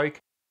roguelike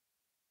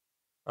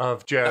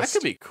of just... That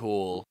could be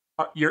cool.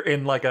 You're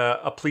in like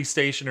a police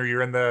station, or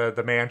you're in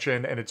the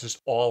mansion, and it's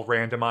just all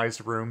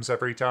randomized rooms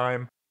every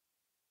time.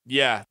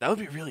 Yeah, that would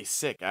be really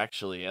sick,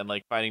 actually. And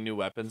like finding new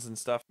weapons and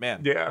stuff,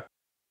 man. Yeah.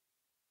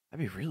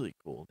 That'd be really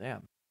cool,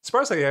 damn.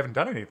 Surprised they haven't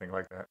done anything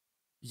like that.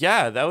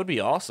 Yeah, that would be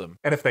awesome.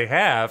 And if they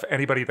have,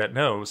 anybody that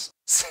knows,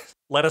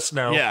 let us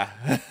know. Yeah.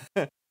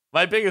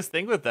 My biggest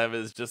thing with them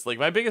is just like,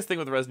 my biggest thing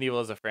with Resident Evil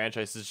as a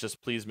franchise is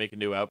just please make a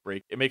new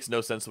Outbreak. It makes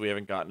no sense that we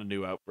haven't gotten a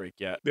new Outbreak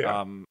yet.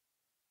 Yeah.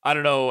 I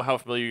don't know how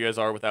familiar you guys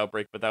are with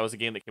Outbreak, but that was a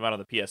game that came out on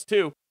the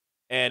PS2,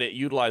 and it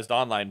utilized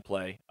online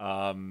play,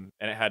 and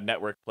it had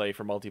network play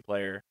for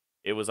multiplayer.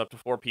 It was up to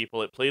 4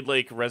 people. It played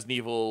like Resident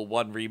Evil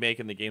 1 Remake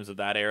in the games of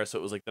that era, so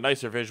it was like the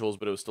nicer visuals,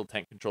 but it was still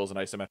tank controls and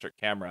isometric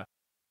camera.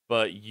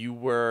 But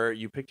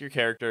you picked your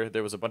character.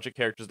 There was a bunch of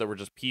characters that were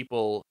just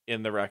people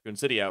in the Raccoon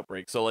City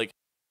outbreak. So like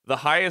the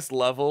highest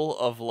level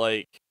of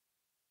like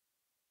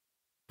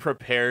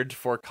prepared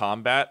for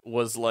combat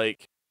was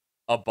like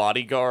a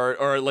bodyguard,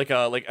 or like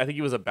I think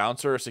he was a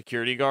bouncer or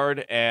security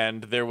guard,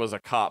 and there was a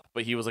cop,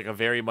 but he was like a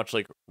very much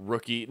like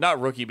not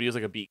rookie, but he was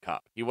like a beat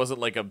cop. He wasn't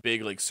like a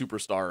big like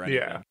superstar or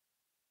anything. Yeah.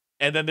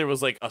 And then there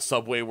was like a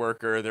subway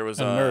worker. There was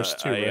a nurse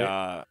too,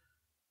 right?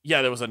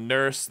 Yeah, there was a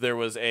nurse. There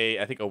was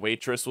I think a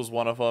waitress was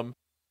one of them.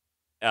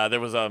 There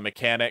was a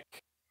mechanic,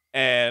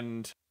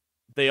 and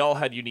they all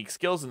had unique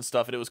skills and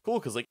stuff. And it was cool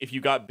because like if you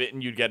got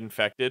bitten, you'd get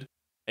infected,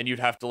 and you'd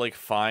have to like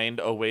find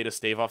a way to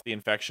stave off the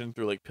infection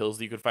through like pills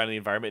that you could find in the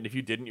environment. And if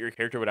you didn't, your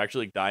character would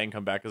actually like die and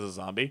come back as a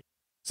zombie.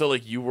 So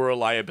like you were a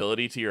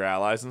liability to your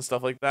allies and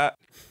stuff like that.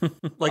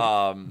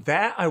 Like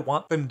that, I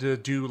want them to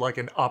do like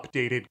an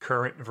updated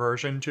current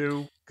version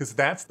to, because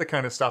that's the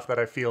kind of stuff that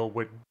I feel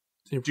would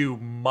do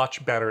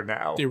much better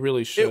now. They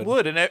really should. It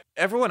would, and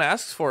everyone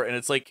asks for it, and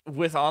it's like,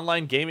 with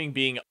online gaming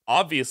being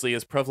obviously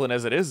as prevalent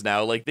as it is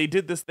now, like they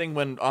did this thing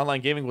when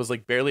online gaming was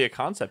like barely a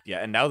concept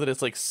yet, and now that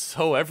it's like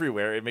so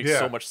everywhere, it makes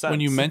so much sense.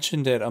 When you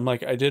mentioned it, I'm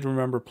like, I did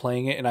remember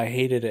playing it and I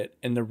hated it,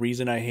 and the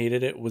reason I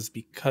hated it was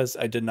because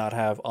I did not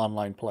have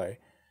online play.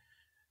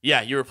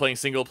 Yeah, you were playing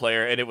single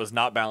player, and it was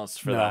not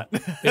balanced for that.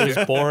 It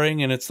was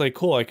boring, and it's like,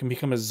 cool, I can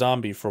become a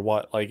zombie for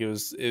what? Like,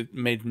 it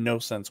made no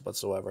sense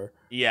whatsoever.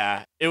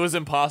 Yeah, it was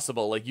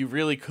impossible. Like, you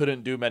really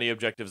couldn't do many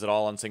objectives at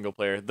all on single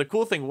player. The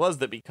cool thing was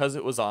that because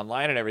it was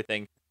online and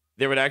everything,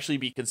 there would actually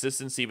be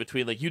consistency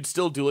between, like, you'd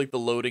still do, like, the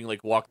loading,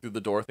 like, walk through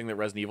the door thing that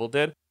Resident Evil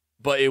did,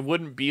 but it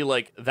wouldn't be,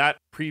 like, that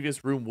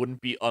previous room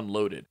wouldn't be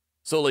unloaded.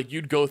 So, like,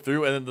 you'd go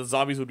through, and then the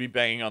zombies would be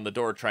banging on the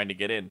door trying to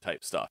get in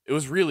type stuff. It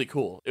was really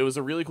cool. It was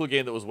a really cool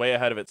game that was way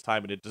ahead of its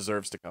time, and it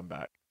deserves to come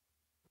back.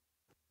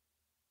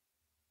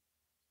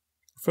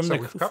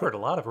 We've covered a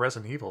lot of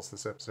Resident Evils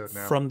this episode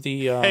now. From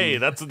the hey,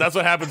 that's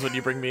what happens when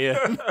you bring me in.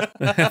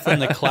 From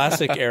the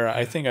classic era,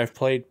 I think I've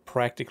played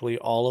practically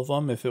all of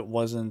them. If it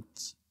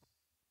wasn't,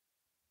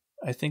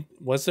 I think,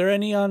 was there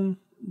any on?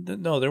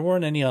 No, there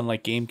weren't any on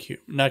like GameCube,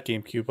 not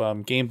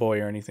GameCube, Game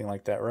Boy or anything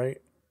like that,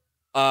 right?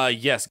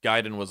 Yes,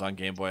 Gaiden was on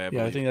Game Boy, I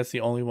believe. I think that's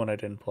the only one I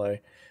didn't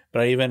play.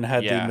 But I even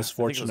had the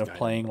misfortune of Gaiden.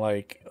 playing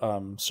like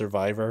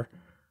Survivor.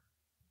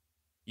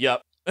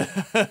 Yep.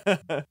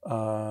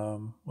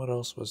 What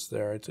else was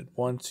there? I did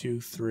 1, 2,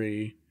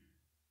 3.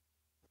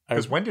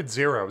 Because when did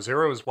Zero?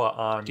 Zero is what,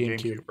 on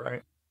GameCube,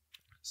 right?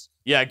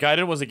 Yeah,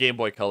 Gaiden was a Game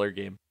Boy Color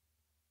game.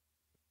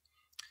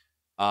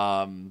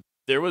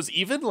 There was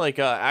even like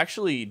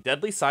actually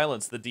Deadly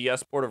Silence, the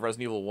DS port of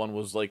Resident Evil 1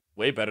 was like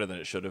way better than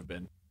it should have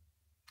been.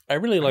 I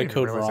really like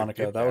Code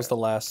Veronica. That was the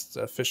last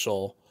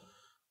official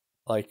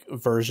like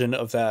version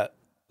of that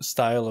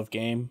style of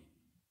game.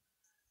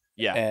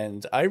 Yeah.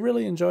 And I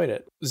really enjoyed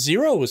it.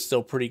 Zero was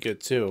still pretty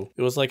good too.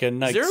 It was like a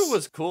nice Zero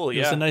was cool, It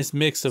was a nice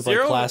mix of like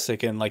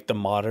classic and like the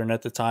modern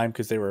at the time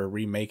because they were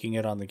remaking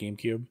it on the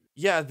GameCube.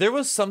 Yeah, there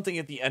was something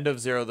at the end of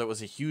Zero that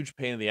was a huge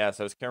pain in the ass.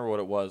 I just can't remember what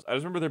it was. I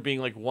just remember there being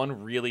like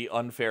one really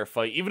unfair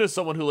fight. Even as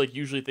someone who like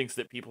usually thinks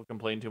that people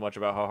complain too much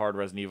about how hard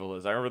Resident Evil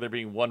is, I remember there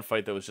being one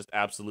fight that was just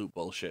absolute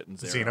bullshit in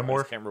Zero. Xenomorph? I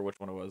just can't remember which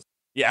one it was.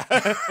 Yeah.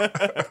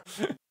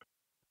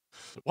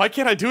 Why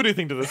can't I do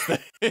anything to this thing?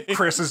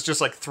 Chris is just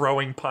like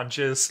throwing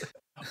punches.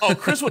 Oh,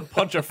 Chris would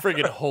punch a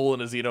friggin' hole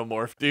in a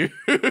Xenomorph, dude.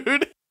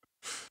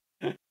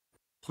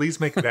 Please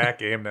make that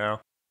game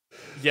now.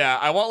 Yeah,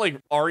 I want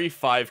like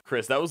RE5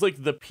 Chris. That was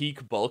like the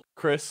peak bulk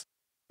Chris.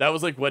 That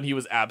was like when he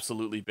was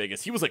absolutely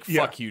biggest. He was like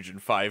fuck huge in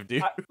 5,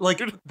 dude.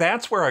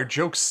 That's where our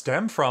jokes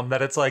stem from,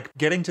 that it's like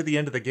getting to the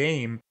end of the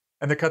game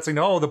and the cutscene,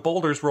 oh, the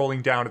boulder's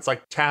rolling down. It's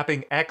like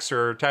tapping X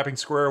or tapping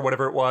square or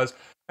whatever it was.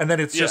 And then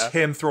it's just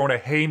him throwing a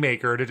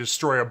haymaker to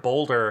destroy a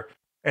boulder.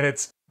 And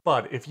it's,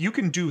 bud, if you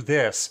can do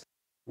this,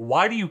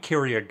 why do you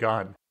carry a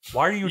gun?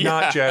 Why are you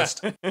not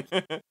just,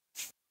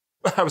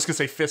 I was going to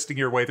say fisting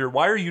your way through.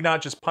 Why are you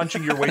not just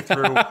punching your way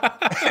through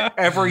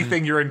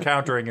everything you're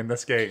encountering in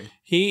this game?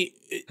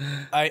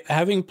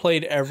 Having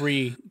played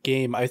every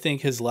game, I think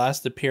his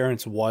last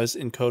appearance was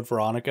in Code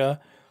Veronica,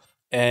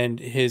 and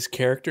his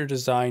character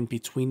design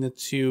between the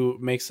two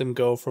makes him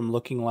go from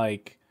looking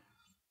like,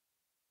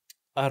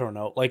 I don't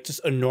know, like just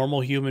a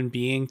normal human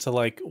being to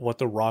like what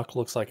The Rock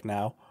looks like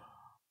now.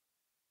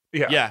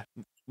 Yeah.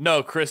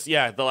 No, Chris,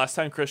 the last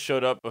time Chris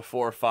showed up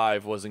before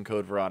 5 was in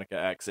Code Veronica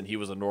X, and he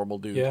was a normal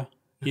dude. Yeah.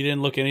 He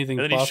didn't look anything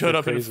and then he showed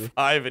up crazy. in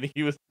 5, and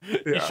he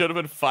showed up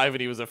in 5,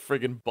 and he was a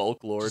friggin'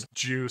 bulk lord. Just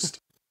juiced.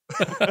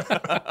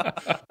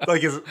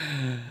 Like his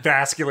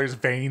vascular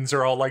veins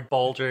are all like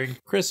bulging.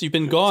 Chris, you've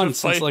been gone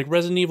since like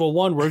Resident Evil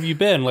 1. Where have you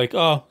been? Like,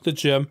 oh, the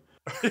gym.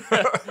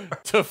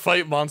 To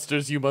fight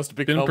monsters, you must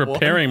become been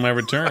preparing my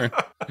return.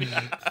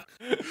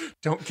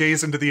 Don't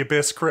gaze into the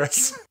abyss,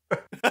 Chris.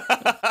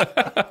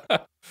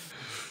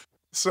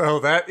 So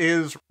that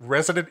is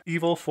Resident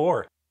Evil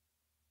 4.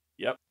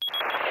 Yep.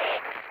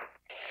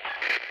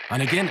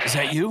 Hunnigan, is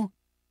that you?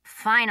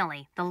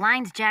 Finally, the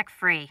line's jack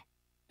free.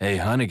 Hey,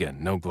 Hunnigan,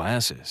 no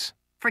glasses.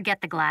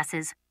 Forget the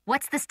glasses.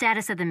 What's the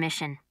status of the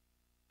mission?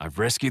 I've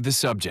rescued the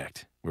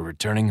subject. We're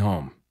returning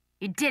home.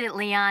 You did it,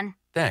 Leon.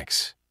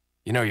 Thanks.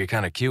 You know, you're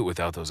kind of cute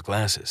without those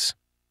glasses.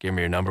 Give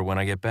me your number when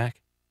I get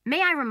back.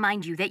 May I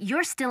remind you that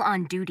you're still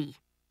on duty.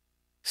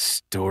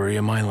 Story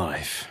of my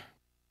life.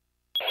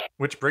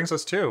 Which brings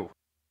us to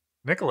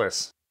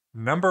Nicholas,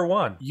 number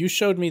 1. You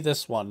showed me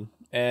this one,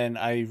 and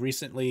I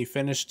recently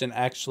finished and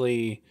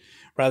actually,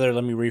 rather,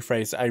 let me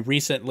rephrase. I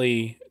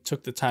recently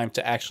took the time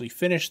to actually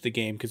finish the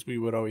game because we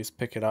would always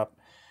pick it up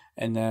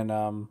and then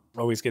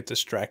always get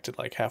distracted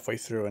like halfway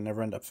through and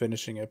never end up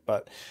finishing it.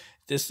 But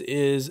this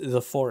is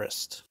The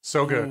Forest.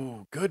 So good.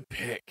 Ooh, good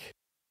pick.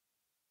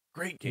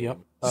 Great game. Yep.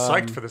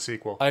 Psyched for the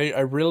sequel.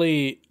 I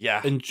really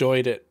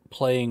enjoyed it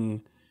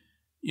playing,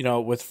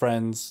 with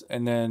friends,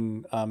 and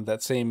then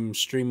that same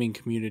streaming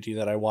community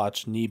that I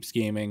watch, Neebs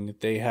Gaming,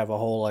 they have a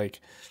whole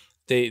like,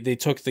 they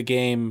took the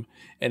game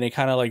and they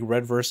kind of like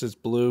Red versus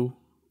Blue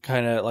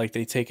kind of like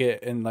they take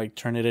it and like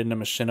turn it into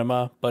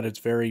machinima, but it's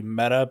very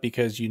meta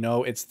because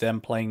it's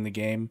them playing the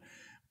game,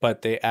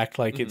 but they act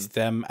like it's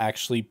them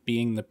actually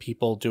being the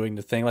people doing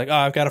the thing. Like, oh,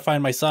 I've got to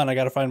find my son. I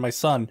got to find my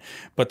son.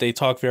 But they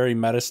talk very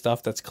meta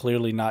stuff that's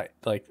clearly not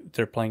like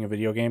they're playing a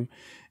video game.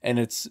 And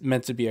it's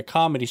meant to be a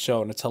comedy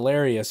show and it's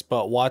hilarious.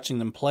 But watching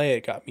them play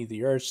it got me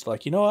the urge to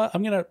like, you know what?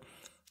 I'm gonna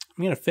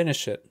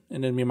finish it.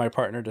 And then me and my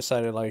partner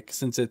decided like,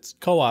 since it's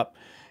co-op,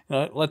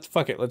 let's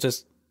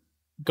just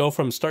go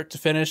from start to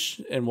finish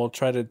and we'll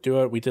try to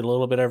do it. We did a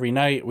little bit every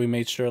night. We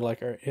made sure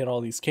like hit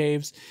all these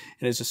caves,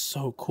 and it's just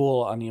so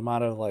cool on the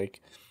amount of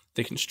like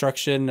the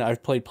construction.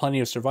 I've played plenty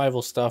of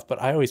survival stuff,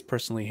 but I always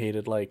personally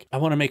hated like, I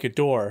want to make a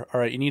door. All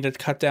right, you need to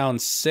cut down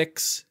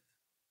 6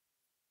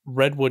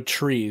 redwood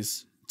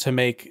trees to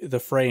make the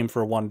frame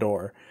for one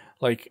door.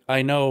 Like,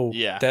 I know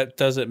that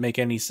doesn't make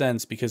any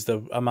sense because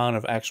the amount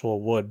of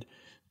actual wood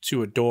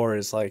to a door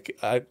is like,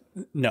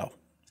 no.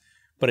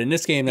 But in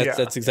this game,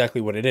 that's exactly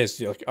what it is.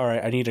 You're like, all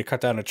right, I need to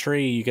cut down a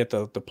tree. You get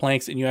the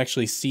planks, and you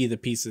actually see the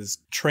pieces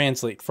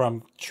translate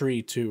from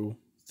tree to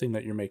thing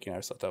that you're making. I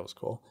just thought that was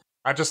cool.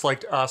 I just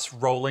liked us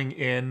rolling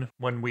in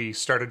when we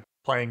started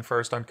playing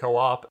first on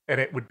co-op,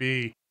 and it would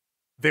be,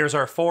 there's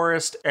our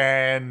forest,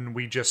 and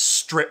we just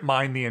strip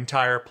mine the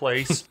entire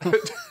place.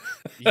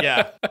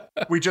 Yeah.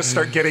 We just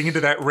start getting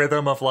into that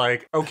rhythm of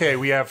like, okay,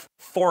 we have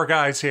 4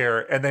 guys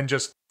here, and then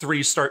just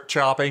 3 start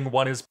chopping.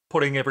 1 is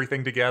putting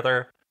everything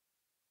together.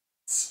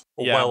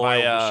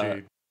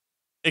 Machine.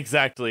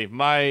 Exactly.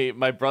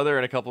 My brother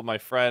and a couple of my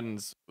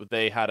friends,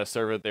 they had a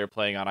server that they were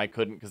playing on. I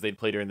couldn't because they'd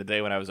play during the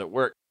day when I was at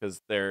work because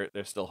they're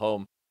still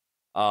home.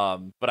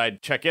 But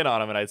I'd check in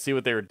on them and I'd see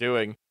what they were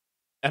doing.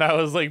 And I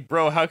was like,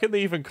 bro, how can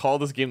they even call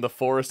this game The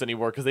Forest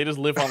anymore? Because they just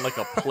live on like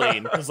a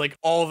plain. Because like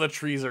all the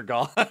trees are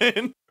gone.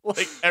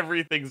 Like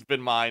everything's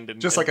been mined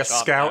and just like a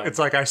scout. Down. It's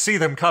like, I see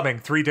them coming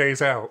 3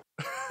 days out.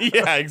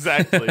 Yeah,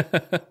 exactly.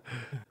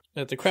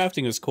 The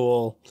crafting is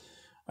cool.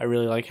 I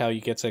really like how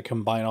you get to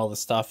combine all the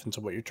stuff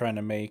into what you're trying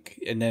to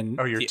make. And then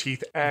your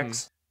teeth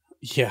axe.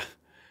 Yeah.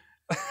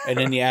 And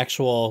then the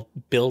actual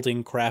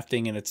building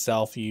crafting in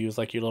itself, you use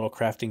like your little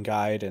crafting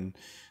guide, and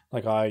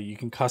like you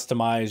can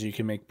customize, you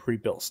can make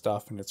pre-built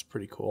stuff, and it's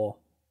pretty cool.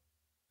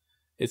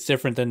 It's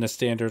different than the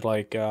standard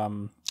like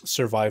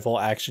survival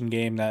action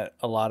game that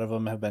a lot of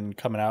them have been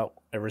coming out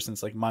ever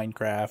since, like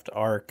Minecraft,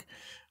 Ark,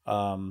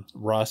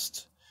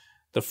 Rust.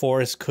 The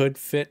Forest could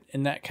fit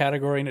in that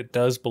category, and it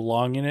does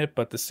belong in it,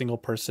 but the single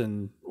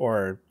person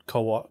or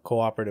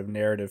cooperative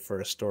narrative for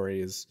a story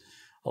is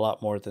a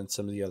lot more than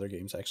some of the other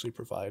games actually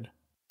provide.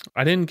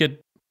 I didn't get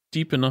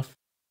deep enough.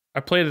 I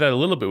played that a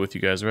little bit with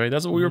you guys, right?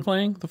 That's what we were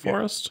playing, The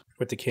Forest?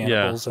 With the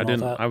cannibals and all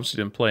that? I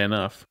obviously didn't play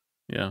enough.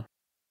 Yeah.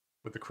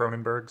 With the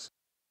Cronenbergs.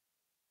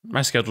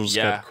 My schedule just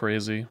got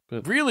crazy.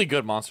 But really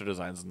good monster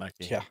designs in that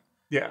game. Yeah.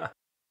 Yeah.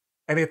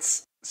 And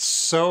it's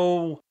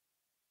so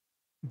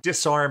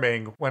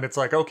disarming when it's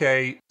like,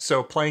 okay,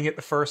 so playing it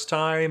the first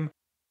time,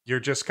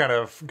 you're just kind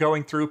of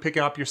going through,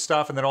 picking up your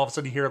stuff, and then all of a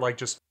sudden you hear like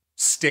just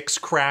sticks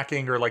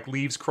cracking or like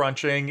leaves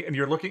crunching, and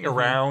you're looking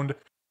around,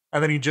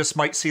 and then you just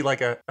might see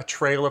like a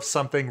trail of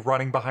something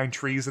running behind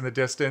trees in the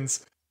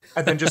distance,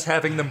 and then just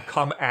having them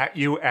come at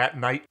you at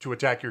night to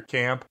attack your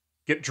camp,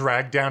 get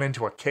dragged down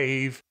into a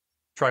cave,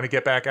 trying to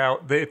get back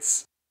out.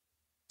 It's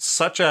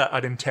such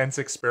an intense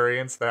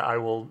experience that I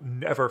will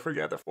never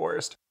forget The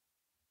Forest.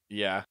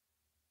 Yeah.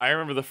 I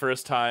remember the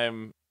first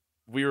time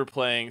we were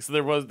playing, so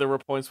there were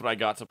points when I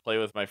got to play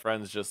with my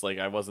friends, just like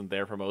I wasn't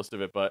there for most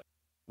of it, but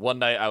one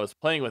night I was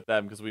playing with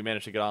them because we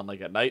managed to get on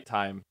like at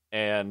nighttime,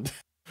 and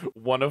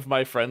one of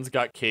my friends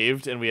got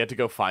caved and we had to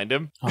go find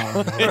him.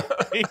 Oh,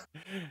 no.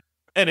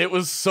 And it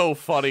was so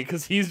funny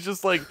because he's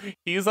just like,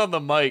 he's on the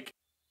mic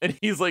and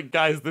he's like,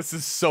 guys, this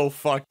is so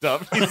fucked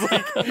up. He's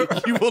like,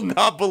 you will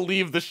not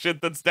believe the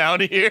shit that's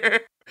down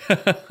here.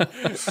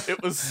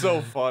 It was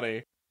so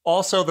funny.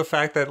 Also, the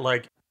fact that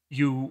like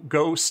you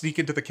go sneak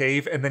into the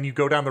cave and then you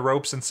go down the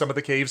ropes in some of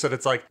the caves that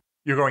it's like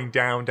you're going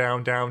down,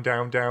 down, down,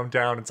 down, down,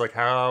 down. It's like,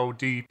 how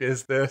deep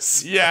is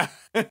this? Yeah.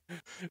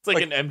 It's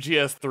like an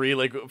MGS3,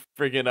 like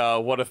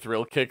friggin' What a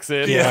Thrill kicks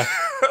in. Yeah.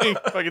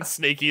 Fucking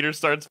Snake Eater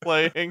starts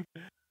playing.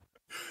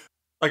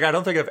 Like, I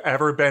don't think I've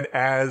ever been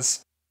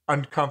as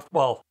uncomfortable.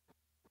 Well,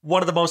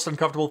 one of the most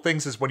uncomfortable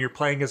things is when you're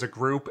playing as a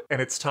group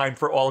and it's time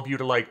for all of you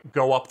to like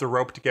go up the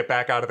rope to get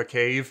back out of the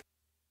cave,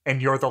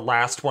 and you're the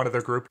last one of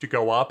the group to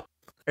go up.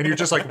 And you're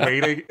just like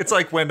waiting. It's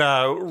like when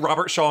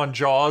Robert Shaw in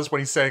Jaws, when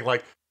he's saying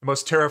like, the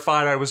most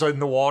terrified I was in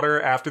the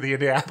water after the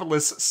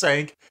Indianapolis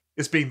sank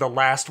is being the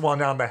last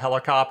one on the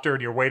helicopter,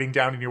 and you're waiting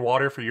down in your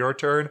water for your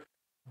turn.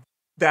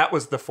 That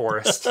was The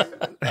Forest.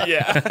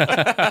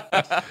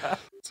 Yeah.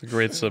 It's a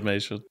great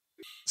summation.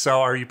 So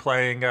are you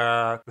playing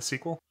the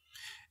sequel?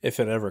 If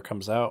it ever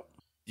comes out.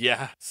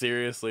 Yeah,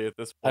 seriously, at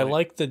this point. I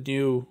like the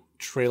new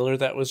trailer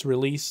that was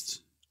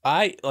released.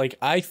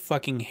 I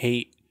fucking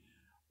hate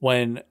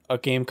when a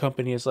game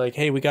company is like,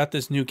 hey, we got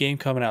this new game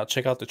coming out,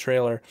 check out the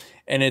trailer,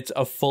 and it's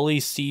a fully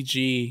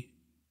CG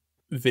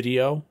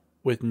video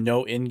with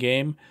no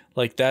in-game.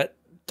 Like, that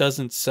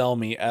doesn't sell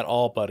me at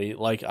all, buddy.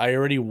 Like, I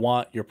already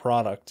want your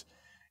product.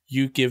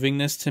 You giving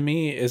this to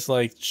me is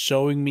like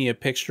showing me a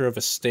picture of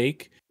a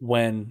steak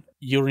when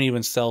you don't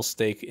even sell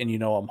steak and you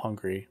know I'm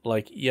hungry.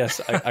 Like, yes,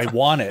 I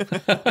want it,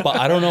 but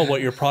I don't know what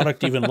your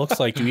product even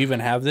looks like. Do you even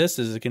have this?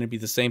 Is it going to be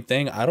the same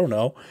thing? I don't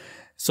know.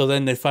 So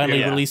then they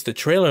finally released the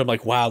trailer. I'm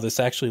like, wow, this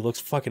actually looks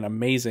fucking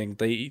amazing.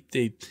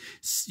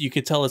 You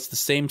could tell it's the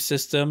same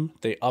system.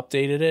 They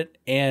updated it,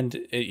 and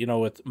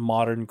with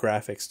modern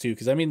graphics too.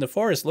 Because I mean, the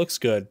Forest looks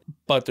good,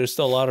 but there's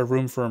still a lot of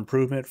room for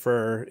improvement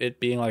for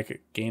it being like a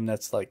game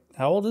that's like,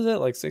 how old is it?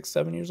 Like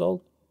 6-7 years old?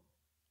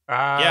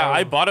 Yeah,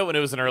 I bought it when it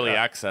was in early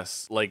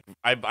access. Like,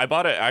 I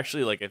bought it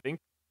actually. Like,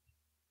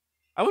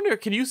 I wonder,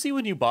 can you see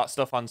when you bought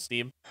stuff on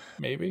Steam?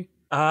 Maybe.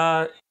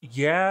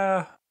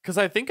 Yeah. Because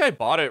I think I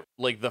bought it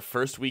like the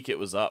first week it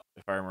was up,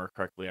 if I remember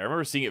correctly. I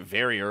remember seeing it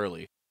very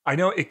early. I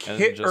know it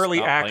hit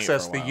early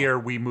access the year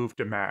we moved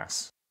to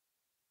Mass.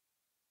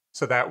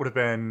 So that would have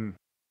been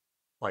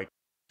like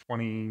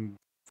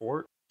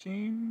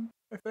 2014,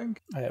 I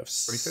think. I have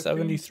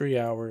 73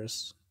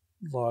 hours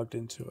logged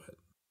into it.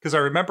 Because I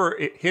remember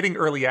it hitting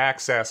early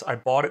access. I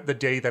bought it the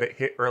day that it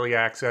hit early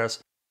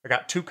access. I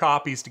got 2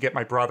 copies to get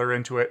my brother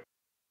into it.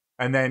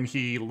 And then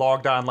he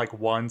logged on like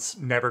once,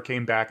 never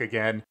came back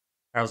again.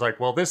 I was like,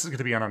 well, this is going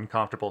to be an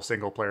uncomfortable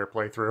single-player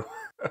playthrough.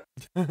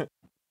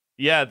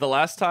 Yeah, the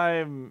last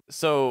time...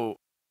 So,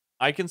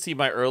 I can see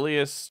the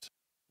earliest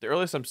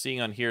I'm seeing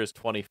on here is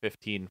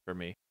 2015 for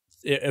me.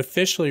 It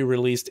officially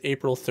released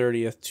April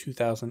 30th,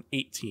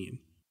 2018.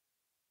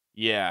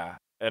 Yeah,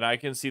 and I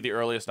can see the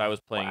earliest I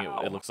was playing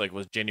it looks like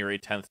was January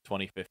 10th,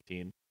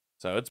 2015.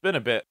 So, it's been a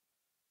bit.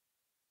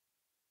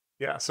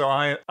 Yeah, so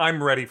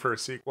I'm ready for a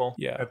sequel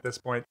at this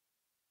point.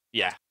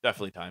 Yeah,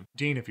 definitely time.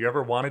 Dean, if you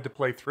ever wanted to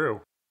play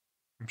through,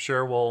 I'm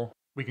sure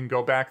we can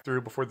go back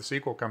through before the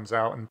sequel comes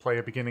out and play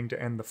a beginning to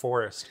end The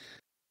Forest.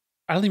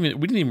 We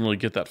didn't even really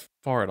get that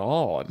far at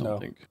all. I don't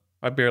think.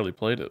 I barely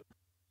played it.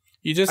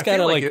 You just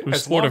gotta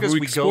as long as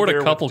we go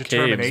there a couple with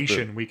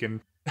determination, we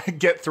can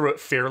get through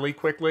it fairly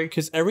quickly.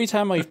 Because every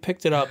time I've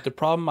picked it up, the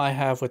problem I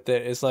have with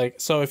it is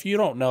like, so if you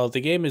don't know, the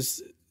game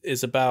is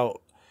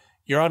about,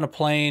 you're on a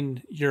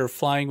plane, you're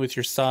flying with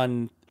your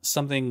son,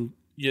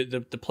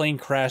 the plane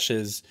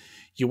crashes,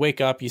 you wake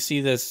up, you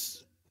see this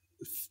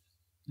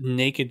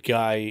naked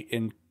guy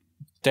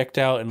decked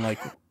out in like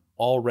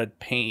all red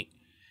paint.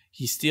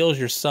 He steals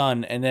your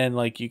son, and then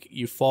like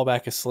you fall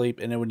back asleep,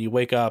 and then when you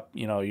wake up,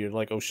 you're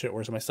like, oh shit,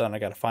 where's my son? I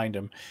gotta find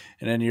him.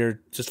 And then you're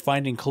just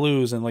finding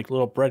clues and like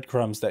little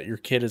breadcrumbs that your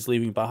kid is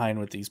leaving behind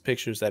with these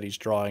pictures that he's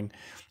drawing,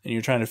 and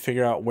you're trying to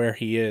figure out where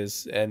he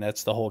is, and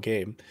that's the whole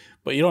game.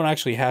 But you don't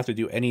actually have to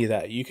do any of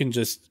that. You can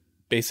just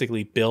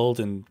basically build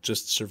and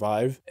just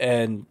survive.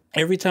 And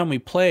every time we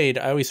played,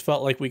 I always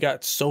felt like we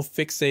got so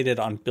fixated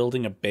on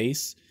building a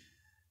base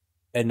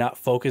and not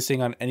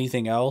focusing on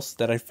anything else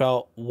that I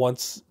felt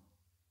once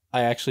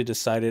I actually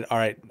decided, all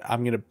right,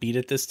 I'm going to beat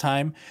it this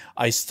time.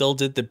 I still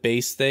did the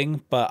base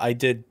thing, but I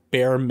did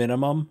bare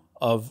minimum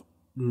of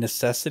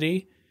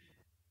necessity.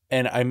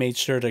 And I made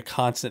sure to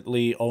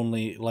constantly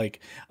only, like,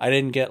 I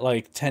didn't get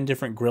like 10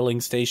 different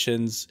grilling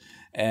stations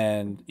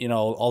and,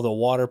 all the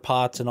water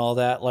pots and all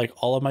that. Like,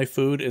 all of my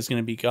food is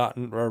going to be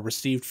gotten or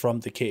received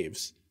from the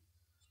caves.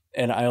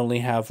 And I only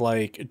have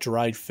like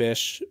dried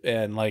fish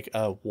and like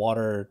a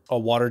water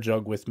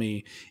jug with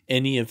me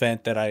in the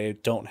event that I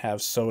don't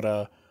have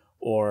soda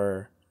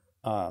or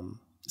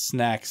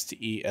snacks to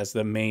eat as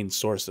the main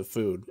source of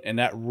food. And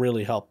that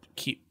really helped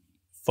keep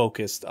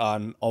focused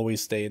on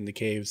always stay in the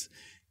caves,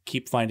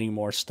 keep finding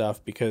more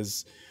stuff,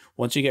 because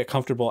once you get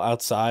comfortable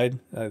outside,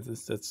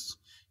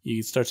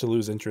 you start to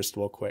lose interest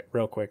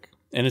real quick.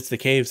 And it's the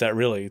caves that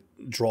really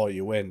draw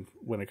you in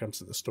when it comes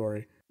to the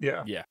story.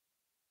 Yeah. Yeah.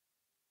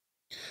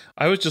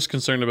 I was just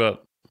concerned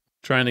about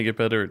trying to get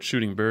better at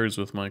shooting birds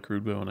with my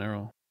crude bow and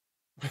arrow.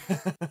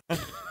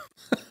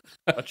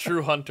 A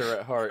true hunter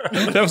at heart.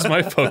 That was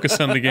my focus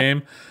on the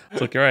game.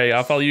 It's like, all right,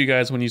 I'll follow you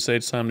guys when you say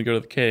it's time to go to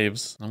the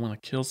caves. I want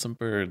to kill some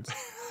birds.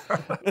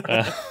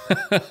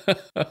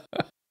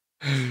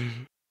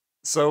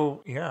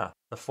 So, yeah,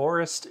 The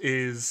Forest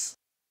is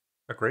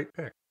a great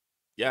pick.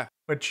 Yeah.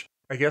 Which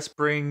I guess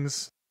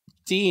brings...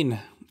 Dean,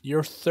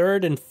 your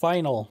third and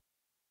final.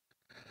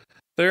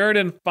 Third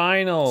and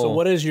final. So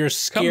what is your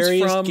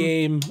scariest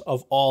game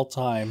of all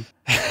time?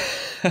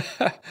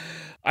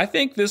 I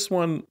think this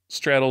one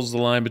straddles the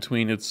line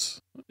between it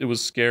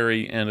was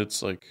scary and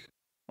it's like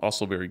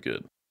also very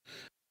good.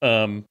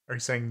 Are you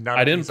saying none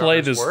I of didn't these play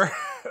others this were?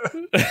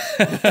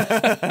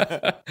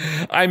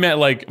 I meant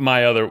like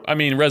my other, I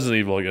mean Resident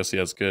Evil, I guess,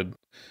 yeah, it's good.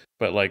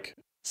 But like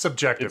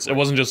subjectively. It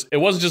wasn't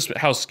just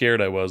how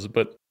scared I was,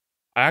 but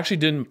I actually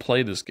didn't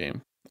play this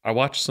game. I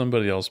watched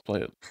somebody else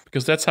play it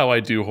because that's how I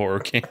do horror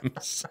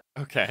games.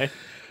 Okay.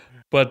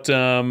 But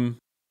it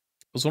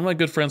was one of my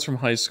good friends from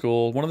high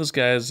school. One of those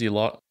guys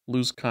you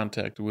lose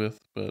contact with,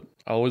 but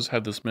I always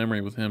had this memory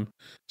with him.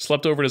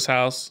 Slept over at his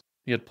house.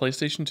 He had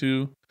PlayStation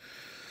 2,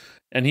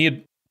 and he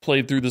had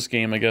played through this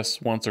game, I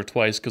guess, once or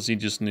twice because he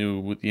just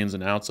knew the ins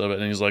and outs of it.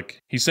 And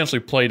he essentially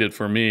played it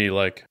for me,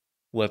 like,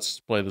 let's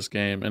play this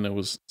game, and it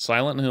was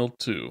Silent Hill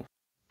 2.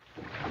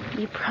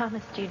 You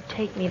promised you'd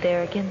take me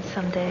there again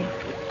someday.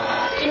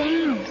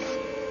 James!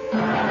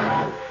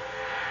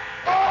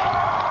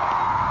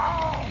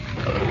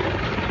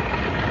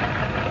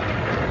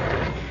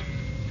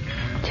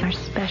 To our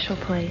special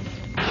place.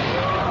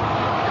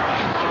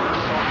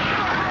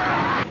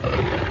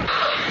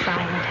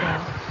 Silent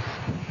Hill.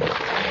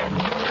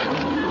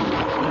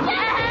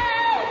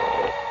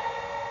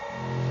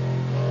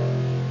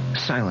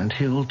 Silent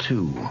Hill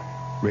 2.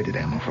 Rated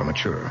M for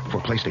mature. For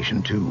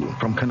PlayStation 2.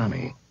 From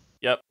Konami.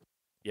 Yep.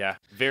 Yeah.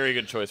 Very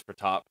good choice for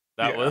top.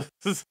 That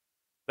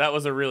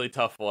was a really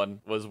tough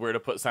one, was where to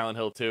put Silent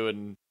Hill 2.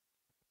 And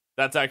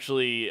that's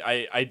actually,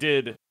 I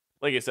did,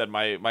 like I said,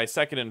 my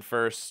second and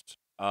first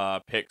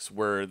picks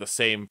were the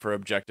same for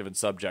objective and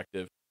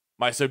subjective.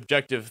 My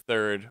subjective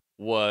third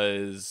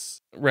was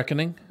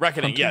Reckoning.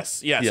 Hunting?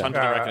 Yes, Yeah.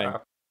 Hunting and Reckoning.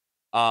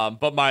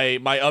 But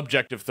my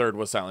objective third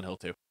was Silent Hill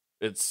 2.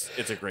 It's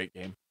a great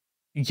game.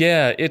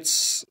 Yeah,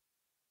 it's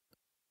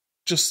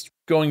just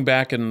going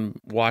back and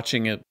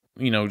watching it,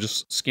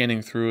 just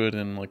scanning through it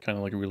and like kind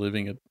of like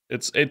reliving it.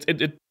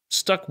 It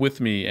stuck with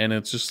me, and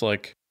it's just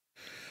like,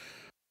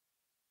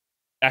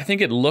 I think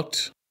it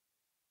looked,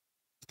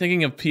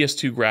 thinking of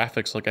PS2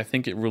 graphics, like I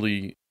think it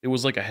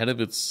was like ahead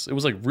of it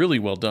was like really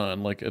well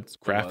done, like it's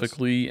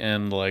graphically,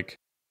 and like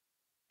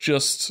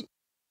just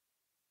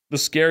the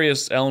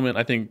scariest element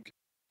I think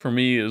for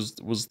me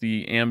was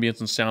the ambience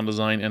and sound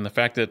design, and the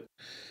fact that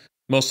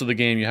most of the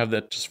game you have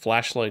that just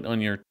flashlight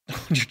on your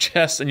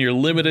chest, and you're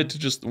limited to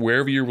just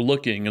wherever you're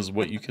looking is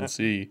what you can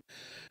see.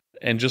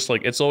 And just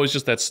like, it's always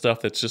just that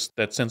stuff that's just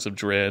that sense of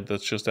dread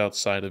that's just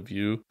outside of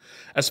you,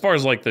 as far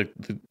as like the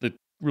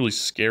really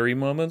scary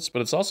moments.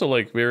 But it's also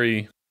like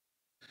very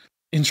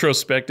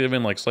introspective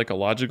and like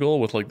psychological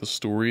with like the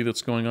story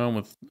that's going on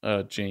with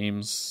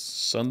James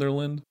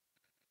Sunderland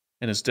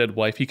and his dead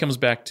wife. He comes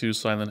back to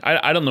Silent.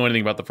 I don't know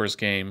anything about the first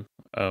game.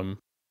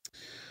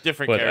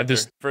 Different character.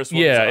 First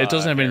one's, it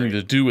doesn't have anything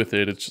Harry. to do with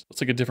it. It's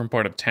like a different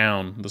part of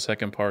town. The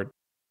second part,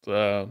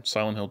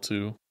 Silent Hill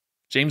 2.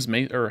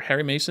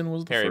 Harry Mason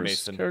was the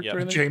first character. Yep. I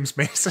think? James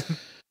Mason.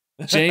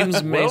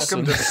 James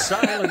Mason. Welcome to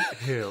Silent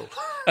Hill.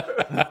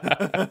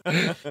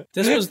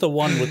 This was the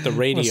one with the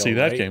radio. Let's see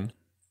that right? game.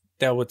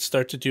 That would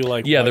start to do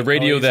like the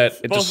radio noises.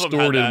 that it Both of them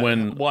distorted had that.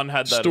 when One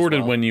had that as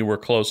distorted well. when you were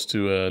close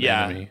to an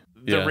enemy.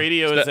 The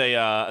radio is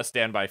a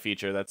standby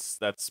feature that's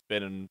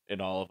been in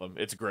all of them.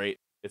 It's great.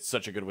 It's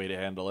such a good way to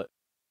handle it.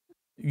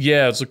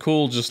 Yeah, it's a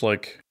cool, just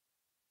like,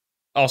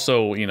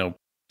 also, I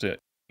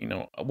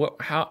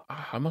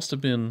must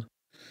have been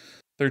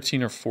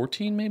 13 or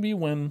 14 maybe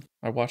when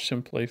I watched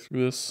him play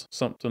through this,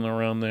 something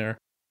around there.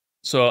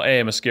 So,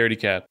 hey, I'm a scaredy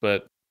cat,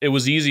 but it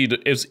was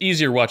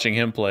easier watching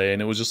him play, and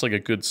it was just like a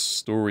good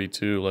story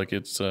too. Like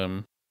it's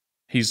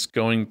his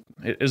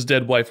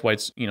dead wife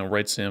writes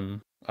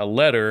him a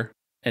letter,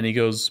 and he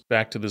goes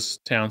back to this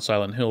town,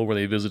 Silent Hill, where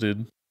they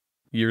visited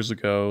years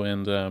ago,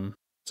 and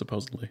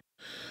supposedly,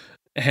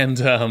 and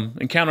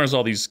encounters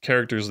all these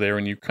characters there,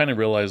 and you kind of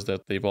realize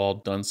that they've all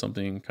done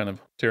something kind of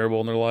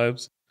terrible in their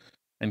lives,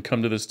 and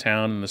come to this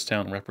town, and this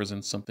town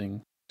represents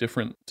something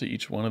different to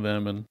each one of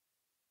them, and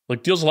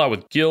like deals a lot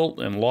with guilt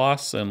and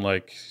loss, and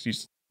like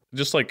she's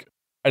just like,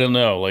 I don't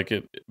know, like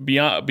it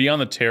beyond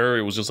the terror,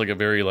 it was just like a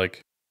very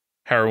like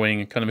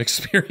harrowing kind of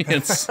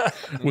experience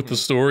with the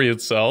story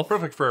itself.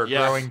 Perfect for a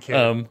growing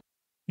kid.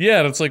 Yeah,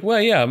 and it's like,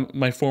 well, yeah,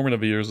 my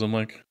formative years, I'm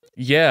like,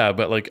 yeah,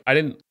 but like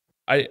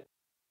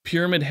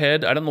Pyramid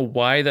Head, I don't know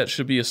why that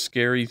should be a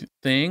scary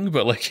thing,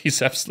 but like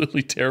he's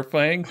absolutely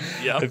terrifying.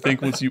 Yep. I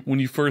think when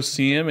you first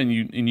see him and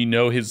you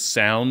know his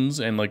sounds,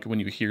 and like when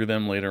you hear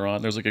them later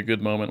on, there's like a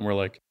good moment where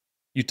like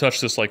you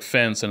touch this like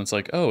fence and it's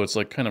like, oh, it's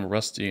like kind of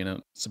rusty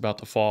and it's about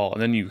to fall,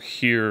 and then you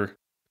hear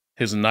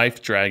his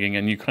knife dragging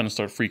and you kind of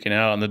start freaking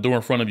out, and the door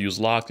in front of you is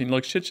locked, and you're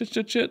like, shit,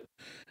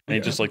 and he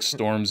just like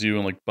storms you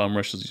and like bum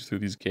rushes you through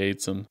these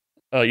gates, and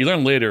you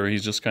learn later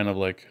he's just kind of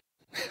like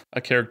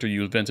a character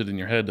you invented in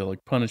your head to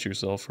like punish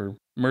yourself for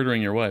murdering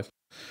your wife.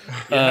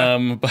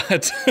 Yeah.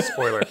 But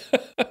spoiler.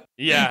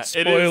 Yeah,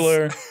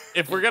 spoiler. It is.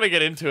 If we're gonna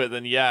get into it,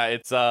 then yeah,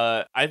 it's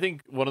I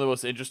think one of the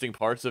most interesting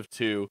parts of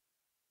 2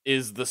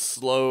 is the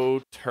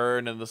slow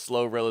turn and the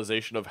slow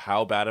realization of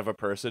how bad of a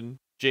person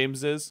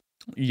James is.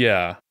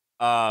 Yeah.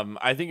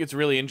 I think it's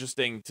really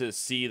interesting to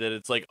see that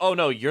it's like, oh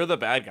no, you're the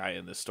bad guy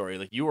in this story.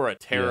 Like you are a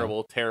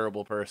terrible,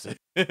 terrible person.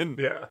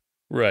 Yeah.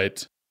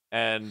 Right.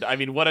 And I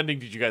mean, what ending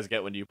did you guys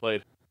get when you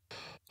played?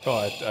 Oh,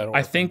 I don't.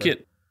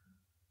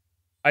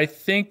 I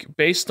think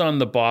based on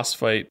the boss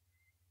fight,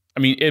 I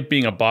mean, it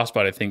being a boss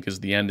fight, I think is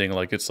the ending.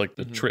 Like it's like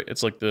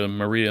it's like the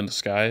Maria in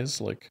disguise.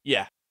 Like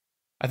yeah,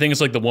 I think it's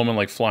like the woman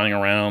like flying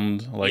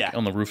around like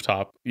on the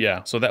rooftop.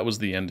 Yeah. So that was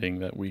the ending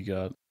that we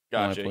got.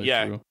 Gotcha.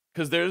 Yeah.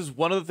 Because there's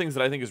one of the things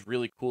that I think is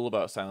really cool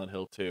about Silent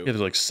Hill 2. Yeah,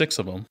 there's like 6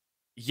 of them.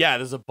 Yeah,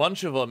 there's a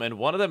bunch of them, and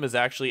one of them is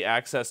actually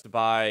accessed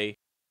by,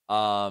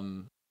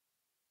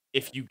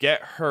 if you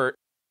get hurt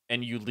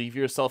and you leave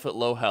yourself at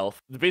low health,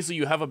 basically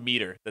you have a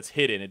meter that's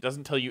hidden. It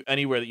doesn't tell you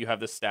anywhere that you have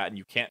this stat, and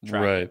you can't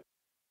track it.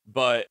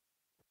 But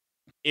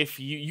if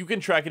you can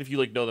track it if you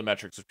like know the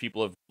metrics, which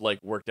people have like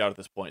worked out at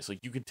this point. So like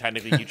you can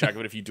technically keep track of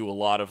it if you do a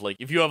lot of like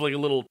if you have like a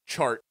little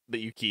chart that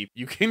you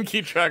can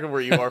keep track of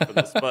where you are for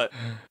this. But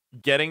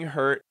getting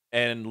hurt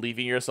and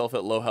leaving yourself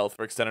at low health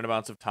for extended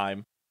amounts of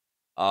time.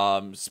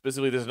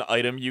 Specifically, there's an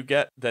item you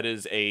get that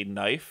is a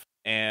knife,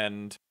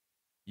 and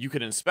you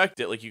can inspect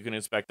it like you can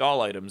inspect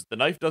all items. The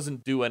knife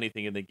doesn't do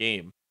anything in the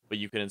game, but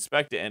you can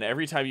inspect it, and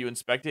every time you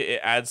inspect it, it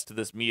adds to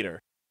this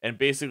meter. And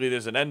basically,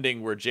 there's an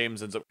ending where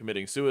James ends up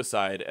committing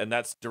suicide, and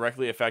that's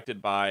directly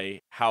affected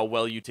by how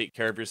well you take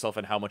care of yourself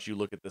and how much you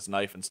look at this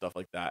knife and stuff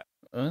like that.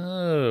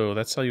 Oh,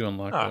 that's how you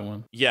unlock that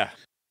one. Yeah.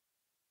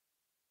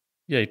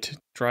 Yeah, he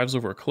drives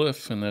over a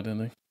cliff in that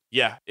ending.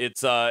 Yeah,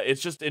 it's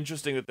just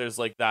interesting that there's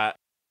like that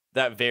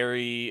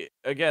very,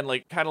 again,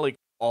 like kind of like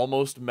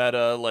almost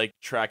meta, like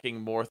tracking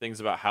more things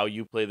about how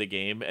you play the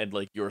game and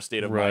like your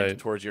state of mind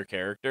towards your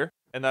character,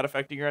 and that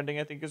affecting your ending,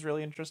 I think is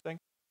really interesting.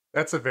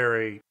 That's a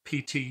very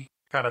PT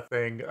kind of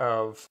thing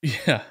of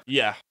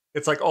yeah.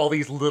 It's like all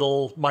these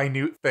little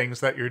minute things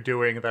that you're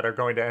doing that are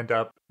going to end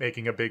up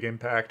making a big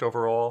impact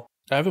overall.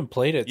 I haven't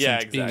played it Yeah,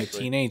 since being a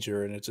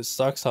teenager, and it just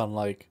sucks on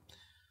like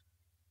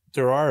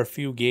there are a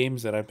few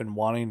games that I've been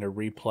wanting to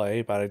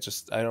replay, but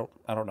I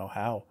don't know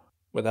how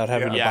without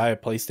having to buy a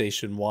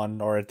PlayStation 1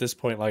 or at this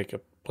point like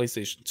a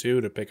PlayStation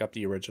 2 to pick up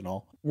the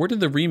original. Where did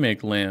the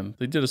remake land?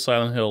 They did a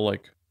Silent Hill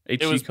like HD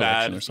collection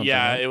bad. or something.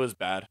 Yeah, right? it was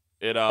bad.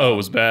 It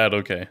was bad.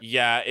 Okay.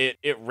 Yeah,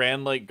 it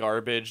ran like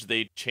garbage.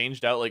 They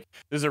changed out like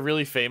there's a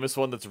really famous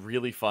one that's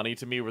really funny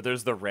to me where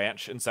there's the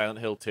ranch in Silent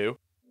Hill 2.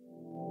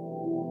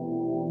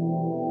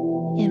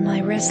 In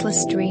my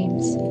restless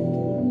dreams,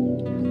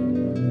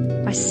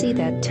 I see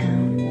that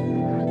town,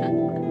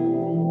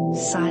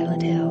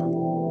 Silent Hill.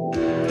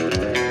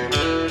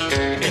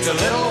 It's a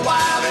little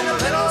wild and a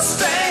little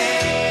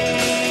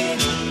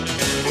strange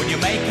when you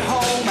make your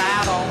home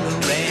out on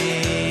the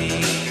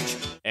range.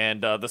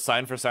 And the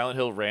sign for Silent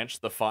Hill Ranch,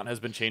 the font has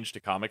been changed to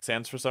Comic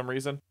Sans for some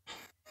reason.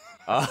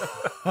 So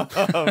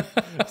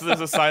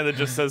there's a sign that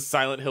just says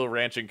Silent Hill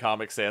Ranch and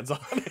Comic Sans on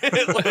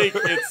it. Like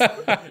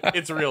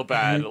it's real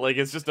bad. Like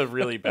it's just a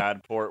really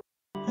bad port.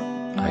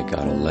 I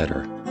got a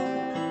letter.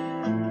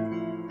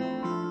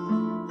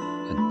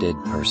 A dead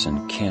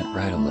person can't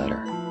write a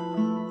letter.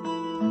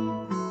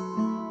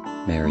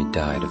 Mary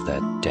died of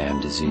that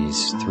damn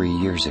disease 3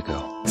 years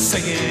ago.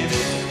 Singing,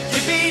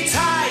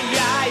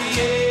 yippee-ki-yay,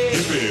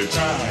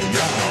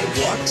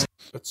 yippee-ki-yay, what?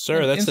 But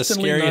sir, that's the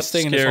Instantly scariest not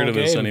thing in this scared whole of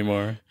this game.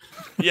 anymore.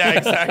 Yeah,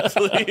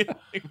 exactly.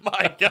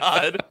 My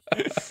God.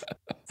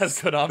 Has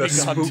Konami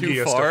The gone too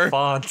spookiest far? of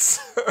fonts.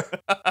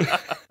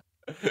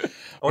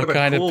 What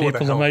kind of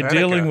people am I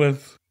dealing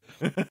with?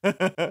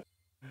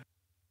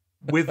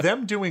 With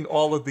them doing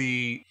all of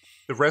the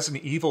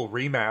Resident Evil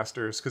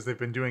remasters, because they've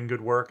been doing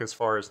good work as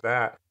far as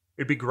that,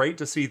 it'd be great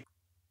to see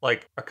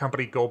like a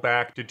company go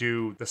back to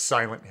do the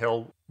Silent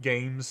Hill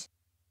games,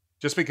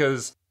 just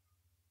because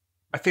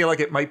I feel like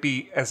it might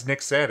be, as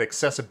Nick said,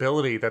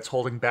 accessibility that's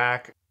holding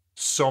back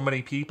so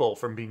many people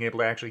from being able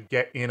to actually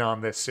get in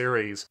on this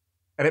series.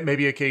 And it may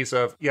be a case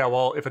of, yeah,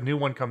 well, if a new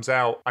one comes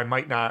out, I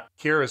might not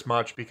care as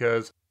much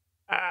because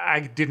I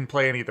didn't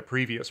play any of the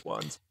previous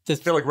ones. I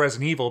feel like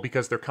Resident Evil,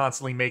 because they're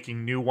constantly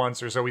making new ones,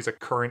 there's always a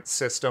current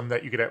system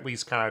that you could at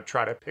least kind of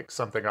try to pick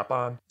something up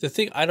on. The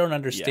thing I don't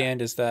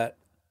understand is that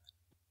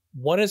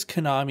what is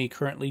Konami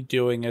currently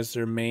doing as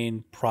their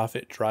main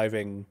profit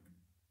driving,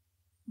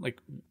 like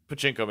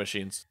pachinko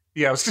machines?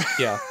 Yeah,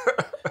 yeah.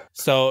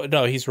 So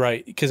no, he's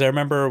right, because I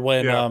remember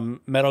when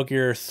Metal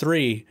Gear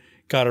 3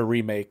 got a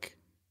remake,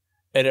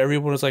 and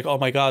everyone was like, "Oh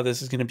my god,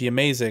 this is going to be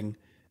amazing."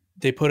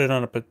 They put it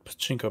on a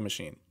pachinko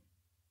machine.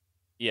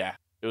 Yeah,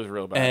 it was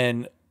real bad.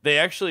 And they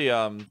actually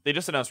they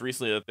just announced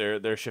recently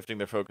that they're shifting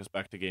their focus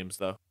back to games,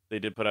 though. They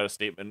did put out a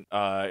statement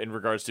in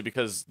regards to,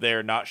 because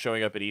they're not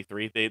showing up at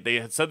E3. They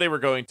had said they were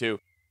going to.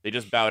 They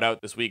just bowed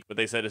out this week, but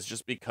they said it's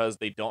just because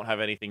they don't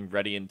have anything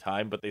ready in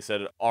time. But they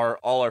said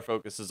all our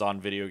focus is on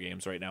video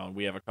games right now, and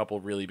we have a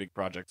couple really big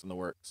projects in the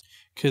works.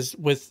 Because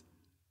with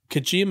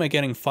Kojima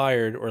getting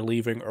fired or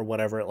leaving or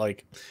whatever,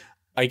 like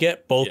I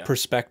get both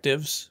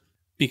perspectives,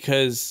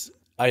 because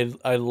I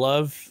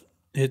love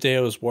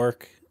Hideo's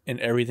work and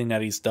everything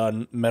that he's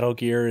done. Metal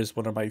Gear is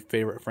one of my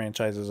favorite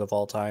franchises of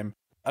all time.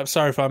 I'm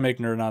sorry if I'm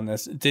ignorant on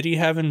this. Did he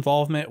have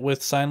involvement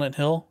with Silent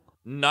Hill?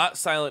 Not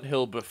Silent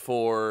Hill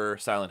before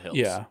Silent Hills.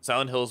 Yeah.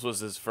 Silent Hills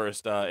was his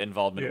first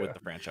involvement with the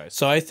franchise.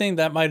 So I think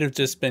that might have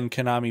just been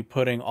Konami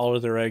putting all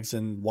of their eggs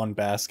in one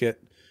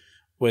basket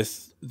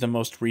with the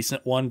most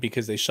recent one,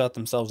 because they shot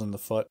themselves in the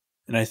foot.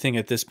 And I think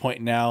at this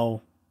point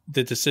now,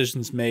 the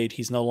decision's made.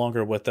 He's no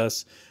longer with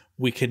us.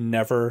 We can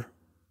never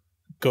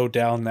go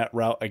down that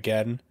route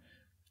again.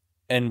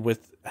 And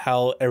with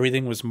how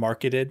everything was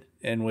marketed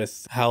and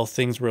with how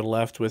things were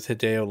left with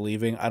Hideo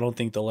leaving, I don't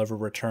think they'll ever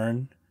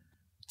return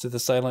to the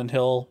Silent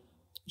Hill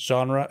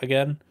genre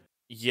again.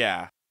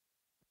 Yeah.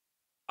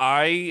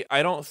 I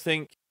don't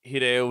think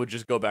Hideo would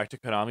just go back to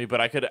Konami, but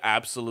I could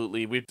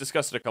absolutely, we've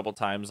discussed it a couple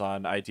times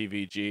on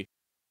ITVG,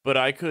 but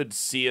I could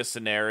see a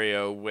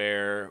scenario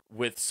where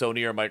with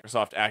Sony or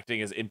Microsoft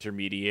acting as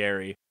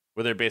intermediary,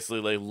 where they're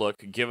basically like,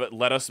 look,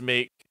 let us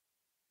make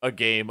a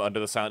game under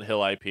the Silent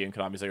Hill IP, and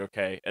Konami's like,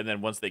 okay. And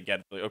then once they get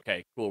it, like,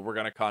 okay, cool, we're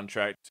gonna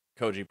contract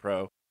Koji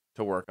Pro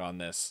to work on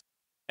this.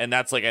 And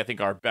that's like, I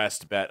think, our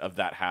best bet of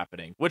that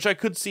happening, which I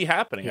could see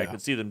happening. Yeah. I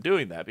could see them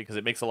doing that because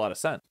it makes a lot of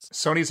sense.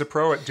 Sony's a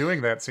pro at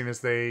doing that, seeing as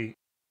they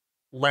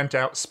lent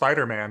out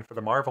Spider-Man for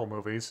the Marvel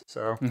movies.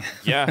 So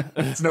yeah,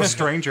 it's no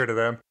stranger to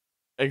them.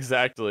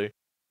 Exactly.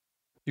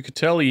 You could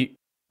tell I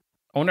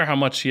wonder how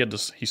much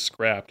he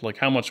scrapped, like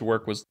how much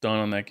work was done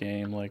on that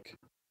game, like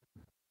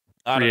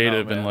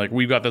creative and like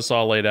we got this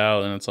all laid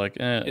out, and it's like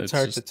it's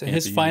hard to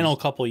his final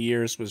couple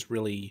years was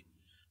really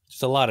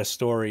just a lot of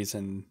stories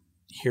and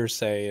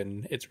hearsay,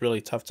 and it's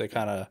really tough to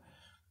kind of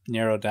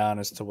narrow down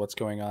as to what's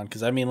going on,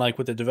 because I mean, like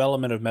with the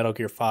development of Metal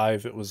Gear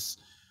 5, it was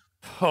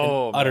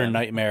an utter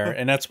nightmare.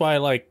 And that's why,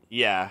 like,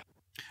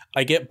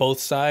 I get both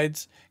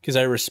sides, because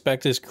I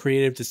respect his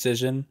creative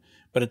decision,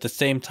 but at the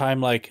same time,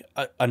 like,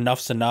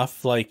 enough's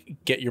enough. Like,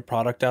 get your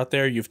product out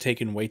there. You've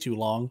taken way too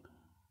long.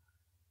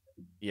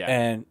 Yeah,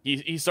 and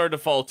he started to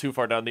fall too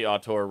far down the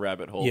auteur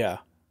rabbit hole. Yeah,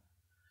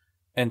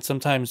 and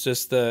sometimes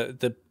just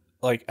the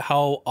like,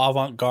 how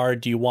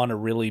avant-garde do you want to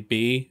really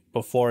be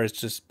before it's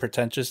just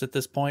pretentious at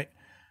this point?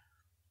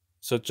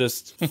 So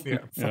just let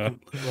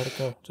it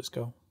go. Just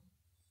go.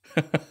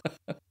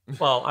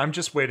 Well, I'm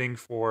just waiting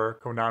for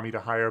Konami to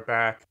hire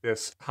back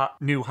this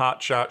new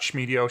hotshot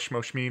Shmedio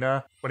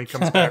Shmoshmina when he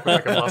comes back with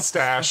like a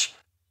mustache.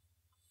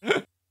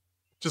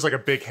 Just like a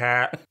big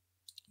hat.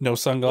 No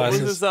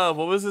sunglasses. What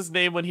was his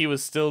name when he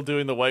was still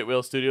doing the White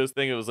Whale Studios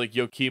thing? It was like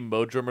Joachim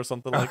Modrum or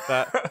something like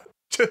that.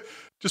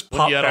 Just when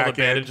pop he had all the back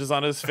in. bandages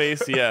on his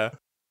face. Yeah,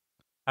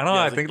 I don't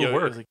know. I think it'll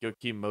work. It was like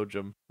Joachim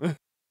Modrum.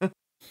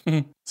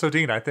 So,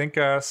 Dean, I think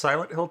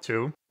Silent Hill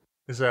 2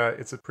 is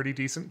it's a pretty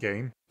decent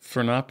game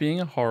for not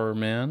being a horror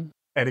man.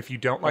 And if you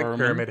don't like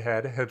Pyramid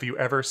Head, have you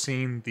ever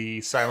seen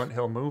the Silent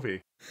Hill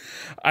movie?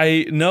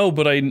 I know,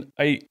 but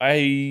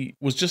I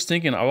was just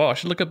thinking, oh, I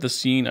should look up the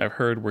scene I've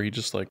heard where he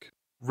just like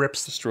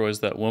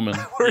destroys that woman.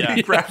 Where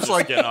he grabs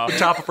like the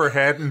top of her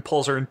head and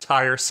pulls her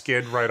entire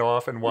skin right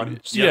off in one.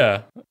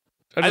 Yeah.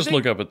 I just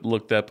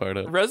look that part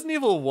up. Resident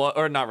Evil 1,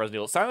 or not Resident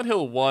Evil, Silent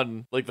Hill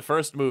 1, like the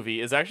first movie,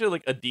 is actually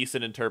like a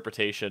decent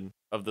interpretation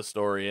of the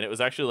story, and it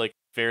was actually like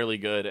fairly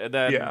good. And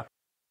then,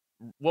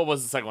 what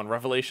was the second one?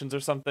 Revelations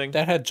or something?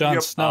 That had Jon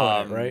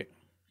Snow in it, right?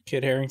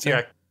 Kid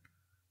Harington?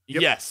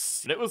 Yeah. Yes.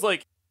 And it was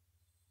like,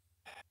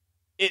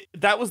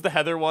 that was the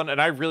Heather one,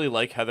 and I really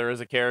like Heather as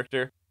a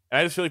character. And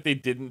I just feel like they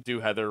didn't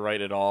do Heather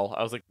right at all.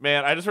 I was like,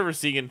 man, I just remember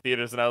seeing it in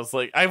theaters, and I was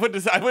like, I went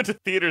to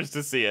theaters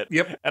to see it.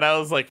 Yep. And I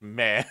was like,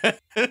 man.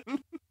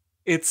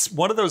 It's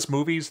one of those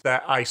movies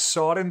that I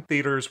saw it in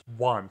theaters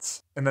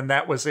once, and then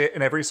that was it.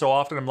 And every so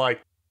often, I'm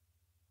like,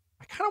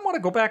 I kind of want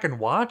to go back and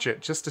watch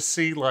it just to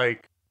see,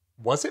 like,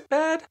 was it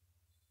bad?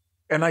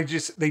 And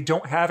they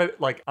don't have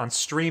it like on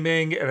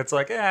streaming, and it's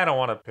like, I don't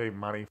want to pay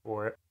money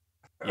for it.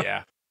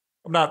 Yeah.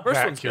 I'm not First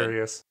that one's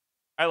curious.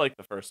 Good. I like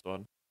the first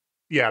one.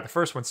 Yeah, the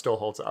first one still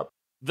holds up.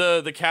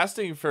 The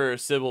casting for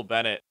Sybil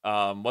Bennett,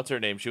 what's her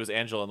name? She was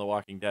Angela in The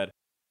Walking Dead.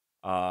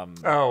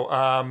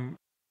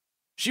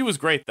 She was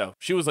great though.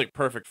 She was like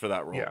perfect for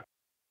that role. Yeah.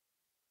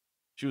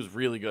 She was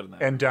really good in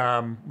that. And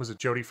was it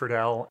Jodie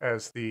Ferdell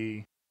as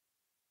the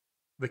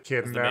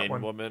kid in the that main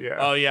one? Woman? Yeah.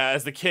 Oh yeah,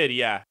 as the kid.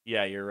 Yeah,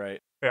 you're right.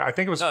 Yeah, I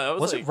think it was. No,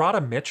 was like, it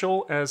Rhoda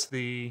Mitchell as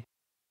the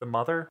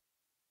mother?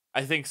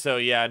 I think so.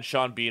 Yeah, and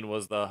Sean Bean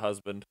was the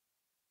husband,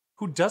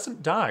 who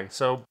doesn't die.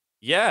 So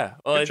yeah,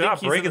 well, good I job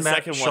think he's breaking in the that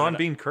second Sean one.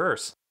 Bean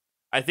curse.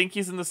 I think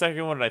he's in the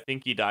second one, and I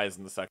think he dies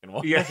in the second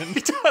one. Yeah, he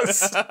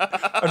does.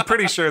 I'm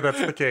pretty sure that's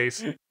the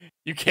case.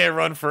 You can't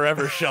run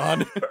forever,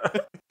 Sean.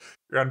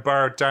 You're on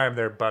borrowed time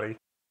there, buddy.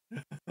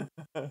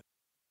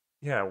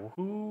 Yeah,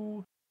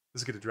 who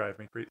is going to drive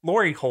me crazy?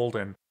 Laurie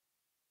Holden.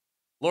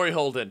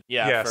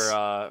 Yeah,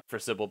 yes. For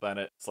Sybil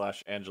Bennett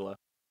 / Angela.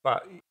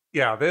 But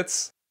yeah,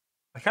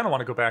 I kind of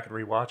want to go back and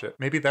rewatch it.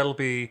 Maybe that'll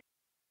be.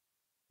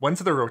 When's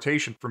the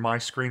rotation for my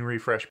screen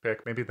refresh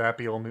pick? Maybe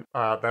that'll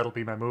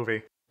be my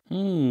movie.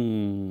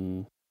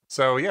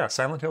 So yeah,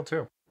 Silent Hill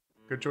 2.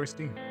 Good choice,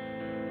 Dean.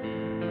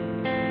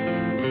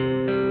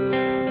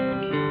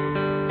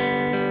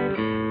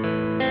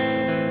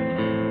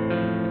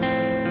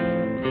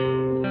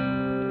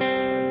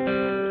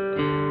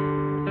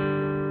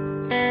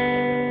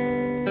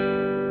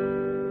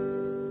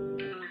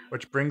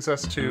 Which brings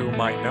us to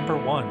my number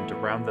one to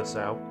round this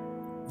out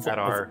at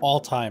our all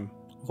time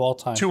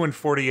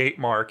 2:48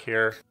 mark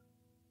here.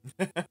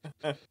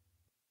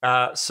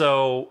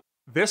 So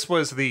this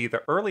was the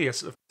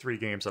earliest of 3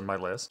 games on my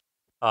list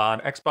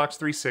on Xbox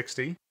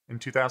 360 in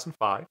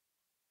 2005.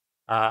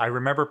 I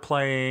remember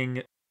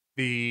playing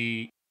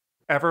the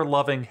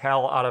ever-loving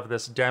hell out of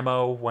this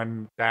demo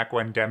back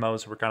when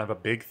demos were kind of a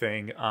big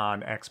thing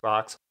on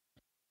Xbox.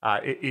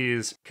 It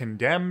is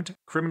Condemned: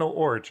 Criminal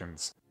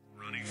Origins.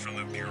 Running from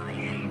the Bureau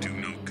will do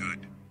no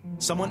good.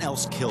 Someone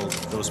else killed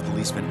those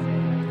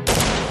policemen.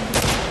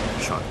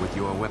 Shot with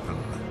your weapon,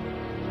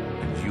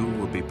 and you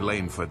will be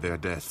blamed for their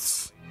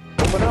deaths.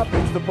 Open up,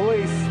 it's the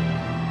police.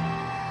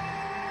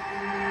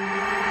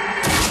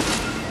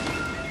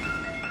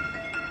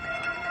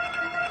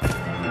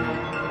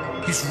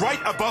 He's right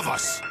above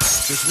us.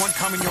 There's one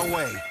coming your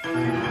way.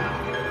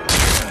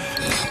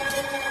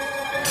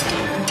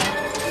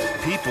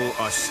 People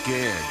are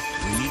scared.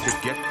 We need to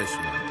get this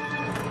one.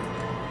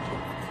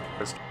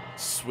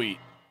 Sweet.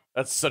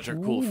 That's such a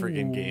cool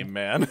freaking game,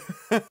 man.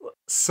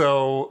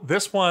 So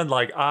this one,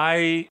 like,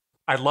 I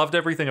loved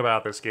everything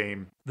about this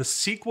game. The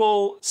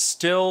sequel,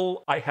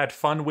 still, I had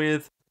fun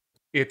with.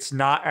 It's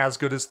not as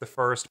good as the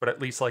first, but at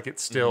least like it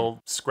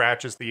still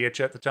scratches the itch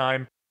at the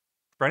time.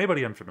 For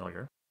anybody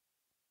unfamiliar,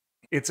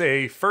 it's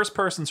a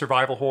first-person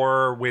survival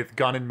horror with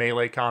gun and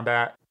melee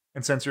combat.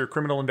 And since you're a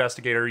criminal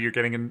investigator, you're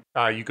getting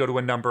you go to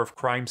a number of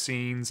crime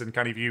scenes and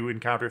kind of you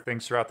encounter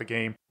things throughout the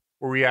game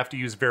where you have to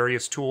use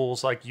various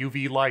tools like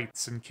UV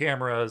lights and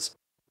cameras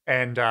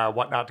and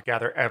whatnot to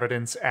gather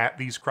evidence at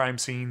these crime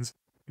scenes.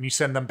 And you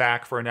send them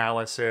back for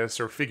analysis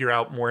or figure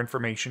out more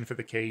information for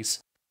the case.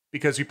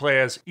 Because you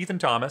play as Ethan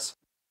Thomas.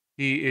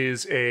 He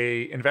is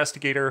a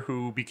investigator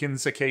who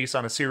begins a case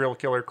on a serial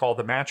killer called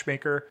the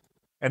Matchmaker.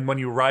 And when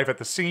you arrive at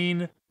the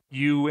scene,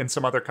 you and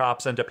some other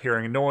cops end up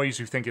hearing a noise.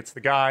 You think it's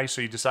the guy,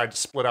 so you decide to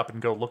split up and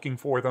go looking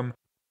for them.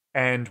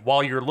 And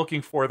while you're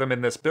looking for them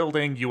in this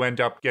building, you end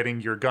up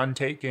getting your gun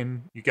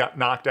taken. You got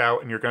knocked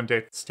out and your gun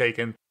gets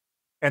taken.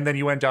 And then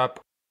you end up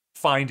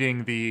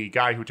finding the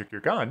guy who took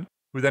your gun,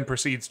 who then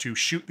proceeds to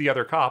shoot the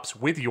other cops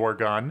with your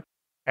gun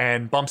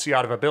and bumps you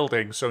out of a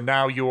building. So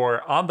now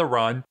you're on the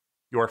run,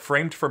 you're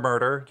framed for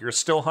murder, you're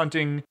still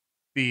hunting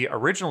the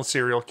original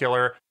serial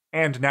killer,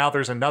 and now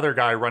there's another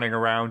guy running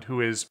around who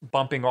is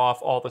bumping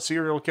off all the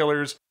serial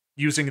killers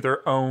using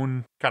their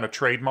own kind of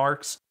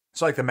trademarks.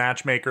 So like the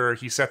Matchmaker,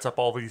 he sets up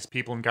all these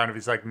people in kind of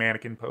these like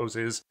mannequin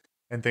poses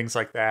and things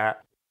like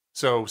that.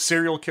 So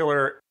serial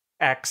killer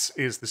X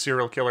is the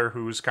serial killer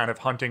who's kind of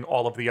hunting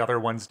all of the other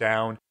ones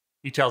down.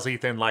 He tells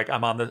Ethan, like,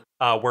 I'm on the,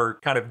 we're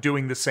kind of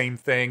doing the same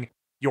thing.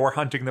 You're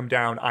hunting them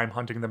down, I'm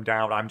hunting them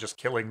down, I'm just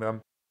killing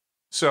them.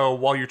 So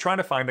while you're trying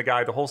to find the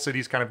guy, the whole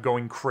city's kind of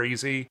going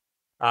crazy.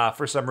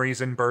 For some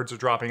reason, birds are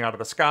dropping out of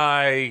the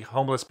sky,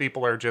 homeless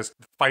people are just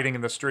fighting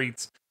in the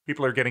streets,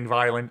 people are getting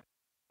violent.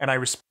 And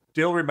I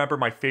still remember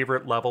my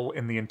favorite level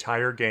in the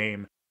entire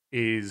game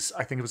is,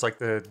 I think it was like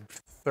the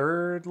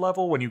third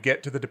level, when you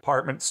get to the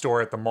department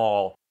store at the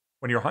mall,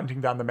 when you're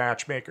hunting down the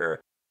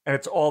Matchmaker. And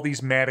it's all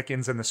these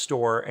mannequins in the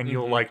store, and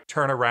you'll like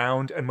turn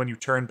around, and when you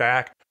turn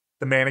back,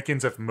 the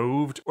mannequins have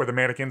moved, or the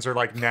mannequins are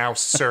like now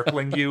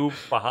circling you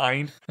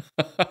behind.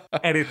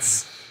 And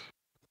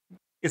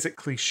is it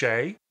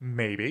cliche?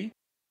 Maybe.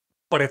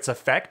 But it's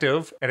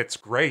effective and it's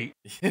great.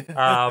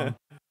 And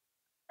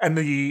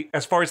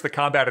as far as the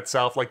combat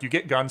itself, like you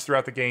get guns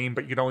throughout the game,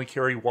 but you can only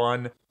carry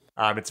one.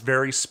 It's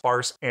very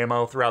sparse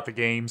ammo throughout the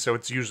game. So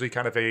it's usually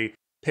kind of a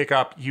pick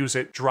up, use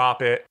it,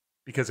 drop it,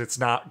 because it's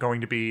not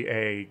going to be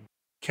a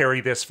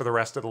carry this for the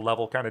rest of the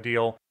level kind of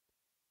deal.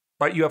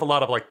 But you have a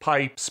lot of like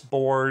pipes,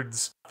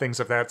 boards, things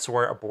of that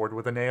sort, a board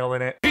with a nail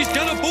in it. He's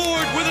got a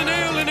board with a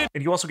nail in it!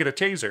 And you also get a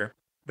taser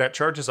that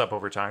charges up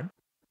over time.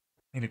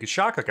 And you can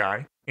shock a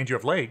guy, and you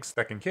have legs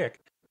that can kick.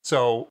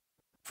 So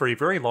for a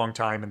very long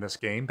time in this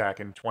game, back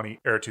in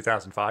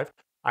 2005,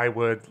 I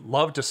would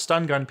love to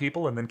stun gun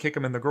people and then kick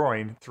them in the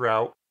groin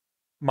throughout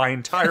my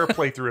entire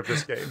playthrough of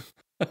this game.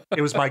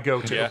 It was my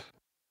go-to. Yeah.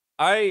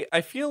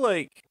 I feel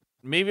like,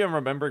 maybe I'm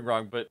remembering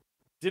wrong, but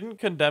didn't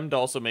Condemned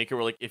also make it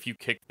where, like, if you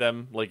kicked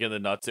them, like, in the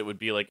nuts, it would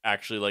be, like,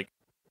 actually, like,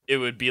 it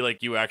would be,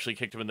 like, you actually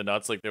kicked them in the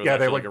nuts, like, there was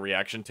actually, like, a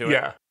reaction to it?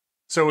 Yeah.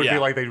 So it would be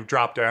like they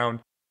drop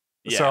down.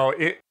 Yeah. So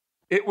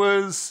it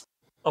was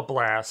a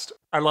blast.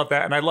 I love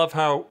that. And I love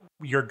how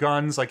your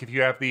guns, like, if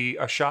you have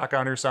a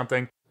shotgun or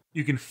something,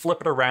 you can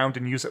flip it around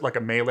and use it like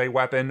a melee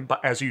weapon,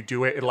 but as you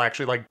do it, it'll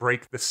actually, like,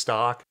 break the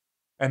stock,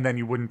 and then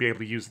you wouldn't be able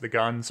to use the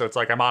gun. So it's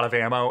like, I'm out of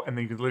ammo, and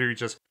then you can literally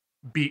just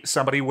beat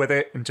somebody with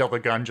it until the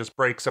gun just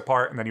breaks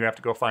apart, and then you have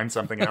to go find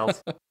something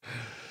else.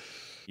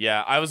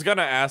 Yeah, I was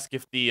gonna ask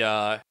if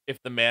the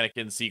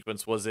mannequin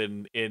sequence was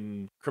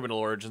in Criminal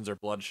Origins or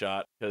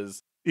Bloodshot,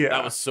 because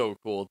that was so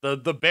cool.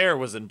 The bear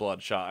was in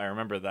Bloodshot, I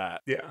remember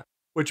that. Yeah,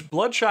 which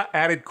Bloodshot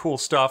added cool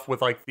stuff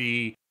with like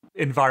the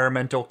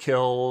environmental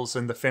kills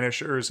and the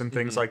finishers and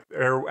things like.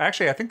 Or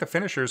actually, I think the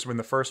finishers were in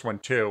the first one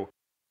too,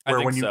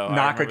 where when you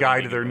knock a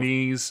guy to their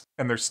knees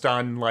and they're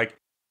stunned, like,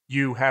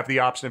 you have the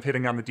option of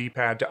hitting on the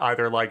D-pad to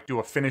either like do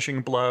a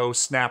finishing blow,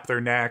 snap their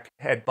neck,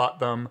 headbutt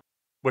them,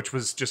 which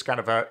was just kind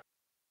of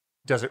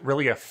does it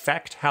really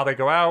affect how they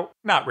go out?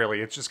 Not really.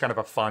 It's just kind of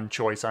a fun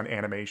choice on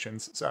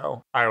animations.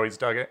 So I always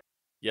dug it.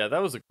 Yeah,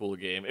 that was a cool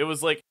game. It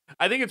was like,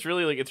 I think it's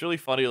really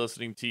funny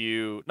listening to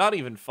you, not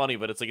even funny,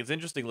 but it's like, it's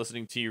interesting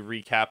listening to you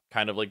recap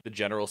kind of like the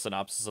general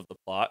synopsis of the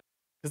plot.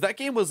 Because that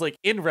game was like,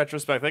 in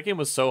retrospect, that game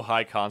was so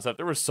high concept.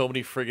 There were so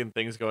many friggin'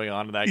 things going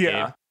on in that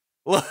game.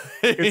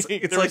 It's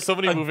there like were so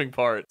many moving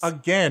parts.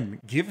 Again,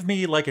 give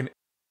me like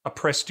a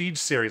prestige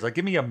series. Like,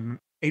 give me a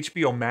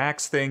HBO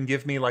Max thing.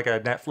 Give me like a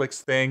Netflix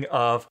thing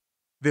of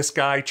this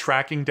guy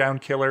tracking down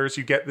killers.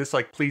 You get this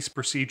like police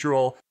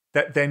procedural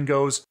that then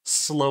goes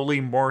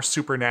slowly more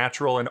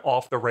supernatural and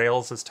off the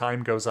rails as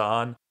time goes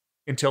on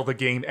until the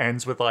game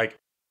ends with like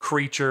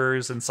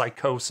creatures and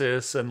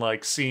psychosis and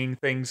like seeing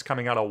things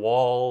coming out of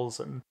walls.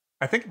 And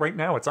I think right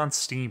now it's on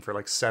Steam for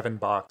like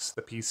 $7,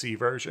 the PC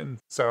version.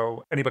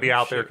 So anybody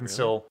out there can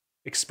still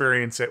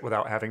experience it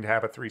without having to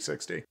have a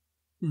 360.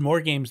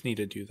 More games need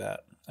to do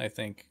that. I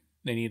think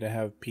they need to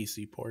have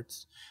PC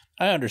ports.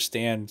 I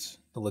understand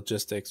the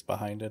logistics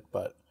behind it,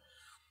 but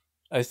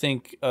I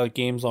think a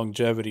game's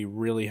longevity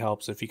really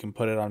helps if you can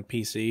put it on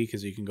PC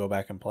because you can go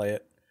back and play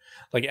it.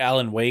 Like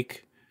Alan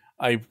Wake,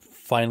 I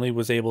finally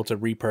was able to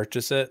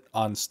repurchase it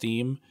on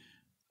Steam.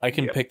 I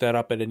can pick that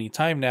up at any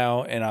time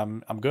now, and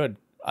I'm good.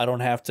 I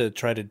don't have to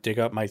try to dig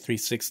up my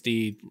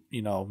 360,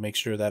 make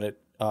sure that it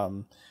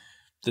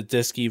the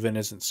disc even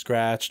isn't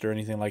scratched or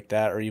anything like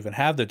that, or even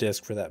have the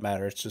disc for that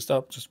matter. It's just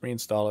just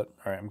reinstall it.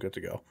 All right, I'm good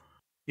to go.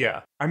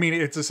 Yeah. I mean,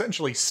 it's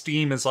essentially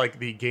Steam is like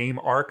the game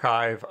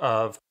archive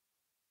of,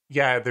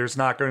 there's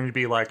not going to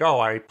be like, oh,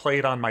 I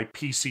played on my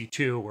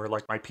PC2 or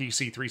like my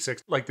PC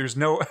 360. Like there's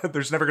never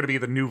going to be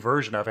the new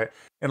version of it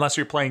unless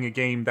you're playing a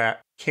game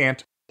that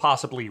can't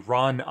possibly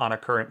run on a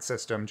current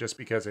system just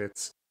because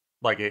it's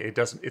like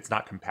it's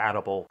not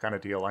compatible kind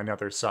of deal. I know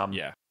there's some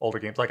older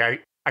games. Like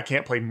I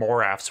can't play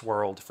Moraf's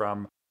World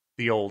from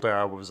the old,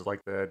 what was it, like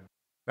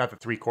not the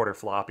 3/4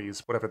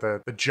 floppies,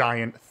 whatever the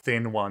giant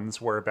thin ones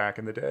were back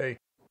in the day,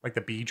 like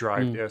the B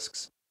drive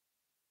discs.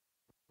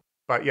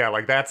 But yeah,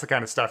 like that's the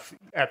kind of stuff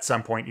at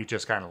some point you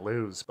just kind of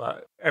lose.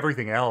 But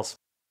everything else,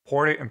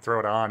 port it and throw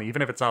it on.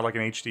 Even if it's not like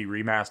an HD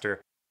remaster,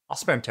 I'll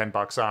spend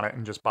 $10 on it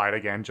and just buy it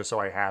again just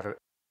so I have it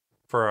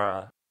for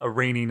a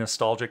rainy,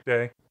 nostalgic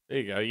day. There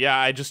you go. Yeah,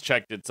 I just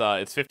checked. It's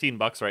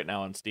 $15 right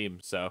now on Steam.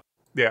 So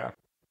yeah,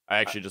 I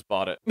actually just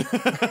bought it.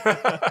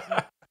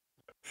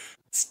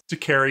 It's to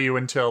carry you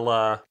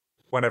until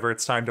whenever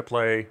it's time to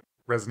play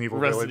Resident Evil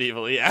Village. Resident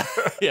Evil, yeah.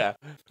 Yeah.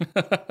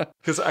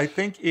 Because I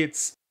think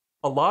it's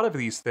a lot of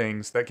these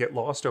things that get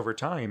lost over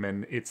time,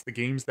 and it's the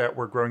games that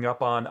we're growing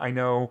up on. I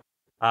know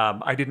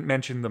I didn't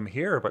mention them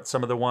here, but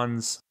some of the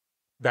ones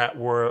that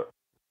were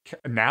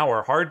now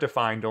are hard to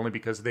find only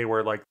because they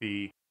were like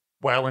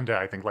into,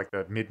 I think, like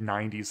the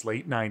mid-90s,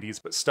 late 90s,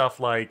 but stuff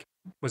like,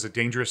 was it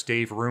Dangerous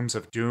Dave Rooms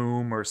of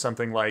Doom, or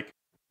something like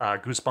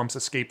Goosebumps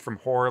Escape from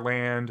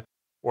Horrorland,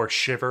 or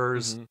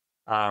Shivers.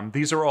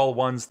 These are all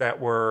ones that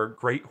were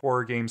great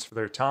horror games for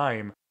their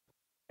time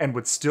and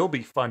would still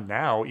be fun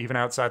now, even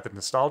outside the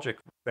nostalgic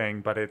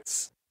thing, but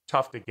it's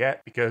tough to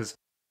get because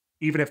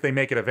even if they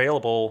make it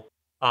available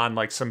on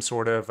like some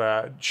sort of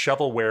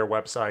shovelware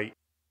website,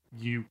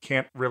 you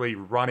can't really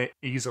run it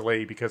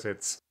easily because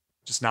it's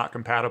just not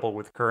compatible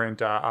with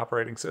current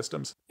operating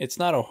systems. It's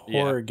not a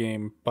horror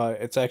game, but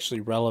it's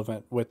actually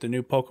relevant. With the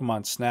new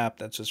Pokemon Snap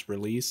that's just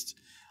released,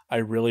 I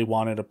really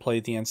wanted to play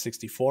the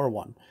N64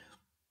 one.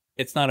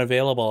 It's not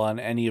available on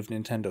any of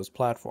Nintendo's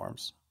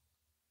platforms.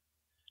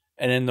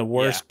 And then the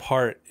worst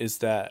part is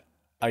that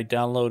I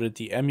downloaded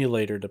the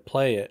emulator to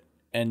play it,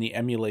 and the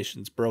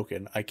emulation's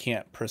broken. I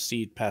can't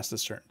proceed past a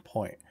certain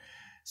point.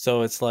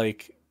 So it's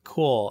like,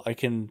 cool, I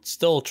can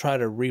still try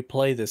to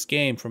replay this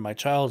game from my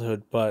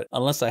childhood, but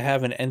unless I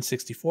have an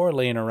N64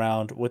 laying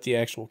around with the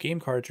actual game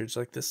cartridge,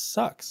 like, this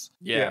sucks.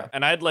 Yeah.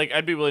 And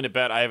I'd be willing to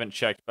bet, I haven't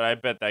checked, but I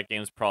bet that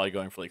game's probably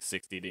going for like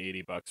 $60 to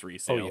 $80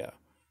 resale. Oh yeah.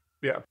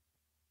 Yeah.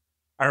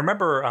 I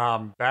remember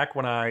back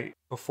when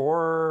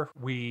before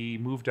we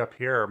moved up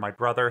here, my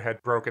brother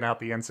had broken out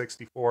the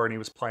N64 and he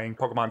was playing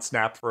Pokemon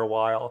Snap for a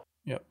while.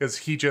 Yeah. Because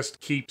he just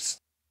keeps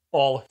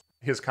all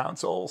his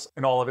consoles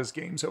and all of his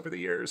games over the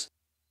years.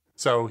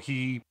 So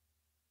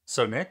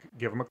Nick,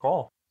 give him a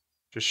call.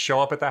 Just show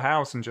up at the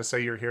house and just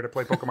say you're here to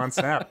play Pokemon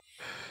Snap.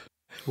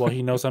 Well,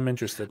 he knows I'm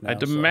interested now. I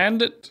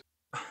demand it.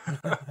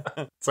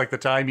 It's like the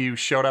time you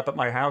showed up at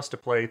my house to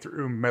play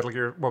through Metal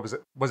Gear. What was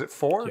it? Was it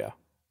 4? Yeah.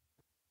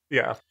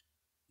 Yeah.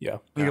 Yeah.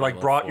 You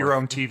like brought your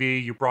own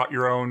TV. You brought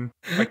your own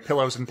like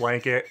pillows and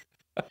blanket.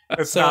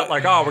 It's not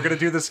like, oh, we're gonna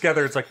do this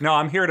together. It's like, no,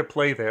 I'm here to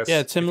play this.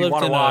 Yeah, Tim if you lived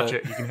want to in watch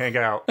it, you can hang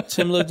out.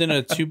 Tim lived in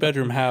a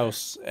 2-bedroom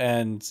house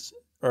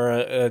or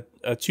a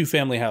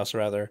 2-family house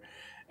rather,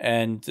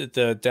 and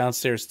the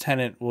downstairs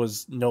tenant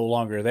was no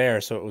longer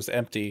there, so it was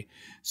empty.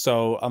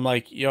 So I'm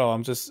like,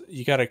 yo,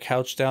 you got a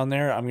couch down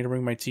there? I'm gonna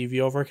bring my TV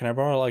over. Can I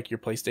borrow like your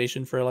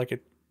PlayStation for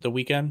like the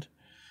weekend?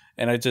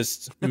 And I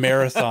just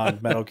marathon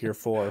Metal Gear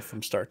 4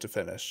 from start to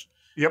finish.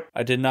 Yep.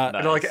 I did not.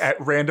 Nice. Like at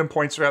random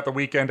points throughout the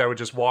weekend, I would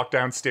just walk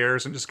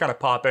downstairs and just kind of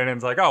pop in and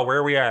it's like, oh, where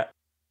are we at?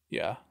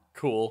 Yeah.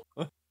 Cool.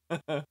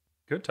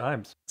 Good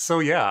times. So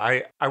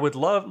yeah, I would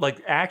love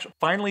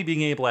finally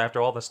being able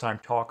after all this time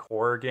talk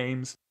horror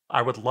games.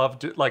 I would love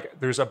to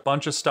there's a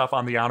bunch of stuff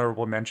on the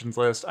honorable mentions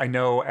list. I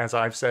know, as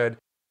I've said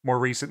more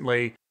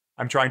recently,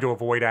 I'm trying to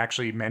avoid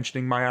actually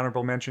mentioning my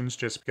honorable mentions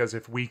just because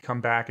if we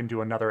come back and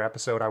do another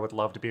episode, I would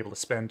love to be able to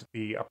spend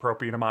the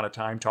appropriate amount of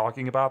time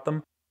talking about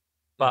them.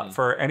 But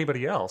for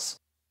anybody else,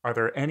 are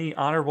there any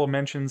honorable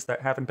mentions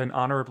that haven't been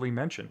honorably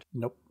mentioned?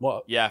 Nope.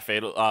 What? Yeah,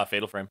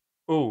 Fatal Frame.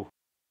 Ooh.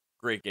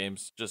 Great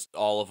games. Just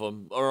all of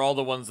them. Or all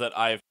the ones that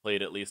I've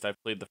played, at least.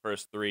 I've played the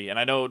first 3. And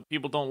I know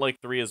people don't like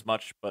 3 as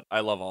much, but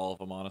I love all of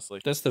them, honestly.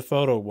 That's the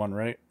photo one,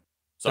 right?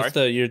 Sorry?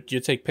 That's you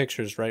take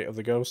pictures, right, of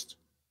the ghost?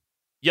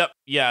 Yep,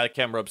 yeah,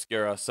 Camera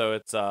Obscura. So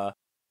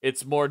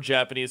it's more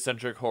Japanese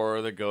centric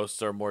horror. The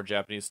ghosts are more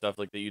Japanese stuff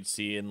like that you'd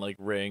see in like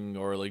Ring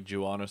or like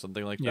Ju-on or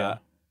something like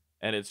that.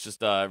 And it's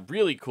just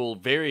really cool,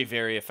 very,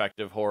 very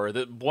effective horror.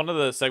 One of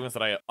the segments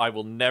that I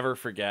will never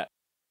forget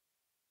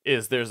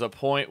is there's a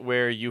point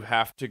where you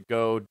have to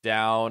go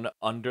down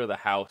under the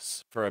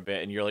house for a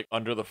bit, and you're like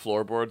under the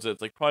floorboards.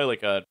 It's like probably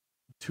like a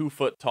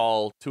 2-foot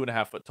tall,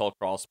 2.5 foot tall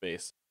crawl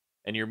space,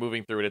 and you're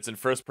moving through it. It's in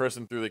first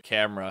person through the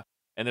camera,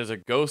 and there's a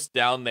ghost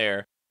down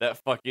there that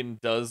fucking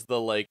does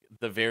the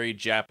very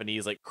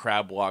Japanese like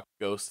crab walk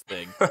ghost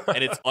thing,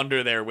 and it's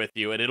under there with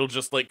you, and it'll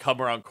just like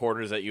come around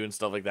corners at you and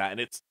stuff like that, and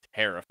it's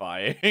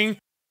terrifying.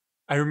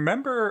 I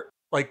remember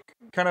like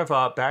kind of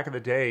back in the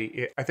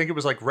day, I think it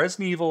was like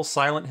Resident Evil,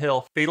 Silent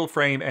Hill, Fatal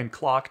Frame, and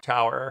Clock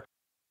Tower.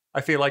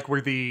 I feel like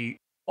were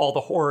all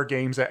the horror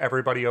games that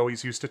everybody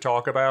always used to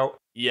talk about.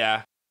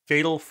 Yeah.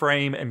 Fatal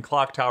Frame and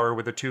Clock Tower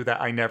were the two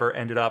that I never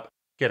ended up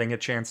getting a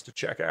chance to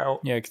check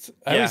out. Yeah, 'cause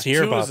I always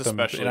hear about them,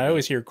 and I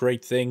always hear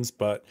great things,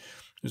 but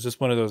it was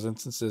just one of those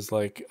instances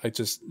like I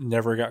just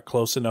never got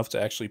close enough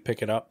to actually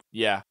pick it up.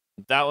 Yeah,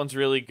 that one's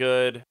really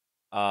good.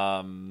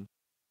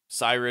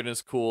 Siren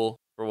is cool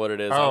for what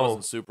it is. I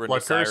wasn't super into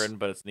Siren,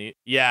 but it's neat.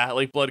 Yeah,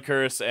 like Blood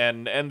Curse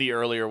and the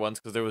earlier ones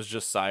because there was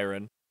just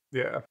Siren.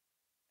 Yeah.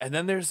 And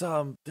then there's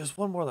one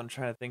more that I'm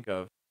trying to think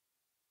of.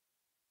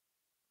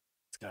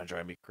 It's gonna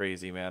drive me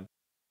crazy, man.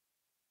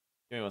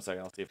 Give me 1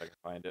 second. I'll see if I can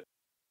find it.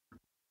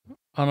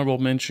 Honorable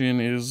mention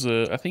is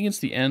I think it's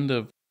the end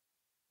of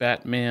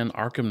Batman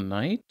Arkham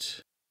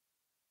Knight.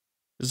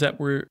 Is that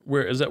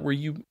where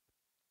you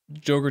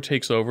Joker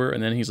takes over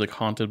and then he's like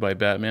haunted by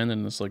Batman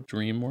in this like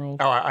dream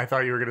world? Oh, I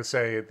thought you were gonna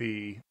say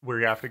where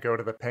you have to go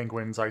to the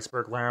Penguin's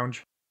Iceberg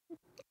Lounge.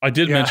 I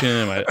did mention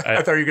him.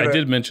 I thought I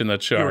did mention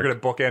that shark. You were gonna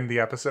bookend the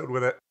episode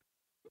with it.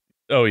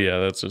 Oh yeah,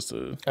 that's just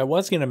a. I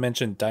was gonna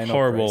mention Dino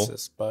horrible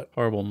Crisis, but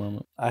horrible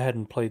moment. I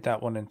hadn't played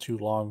that one in too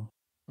long.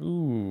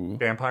 Ooh,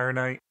 Vampire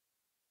Knight.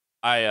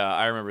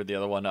 I remember the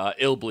other one.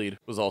 Illbleed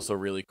was also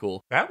really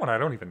cool. That one I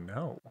don't even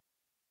know.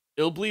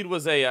 Illbleed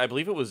was I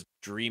believe it was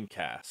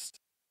Dreamcast,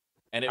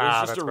 and it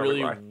was just a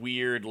really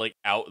weird, like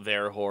out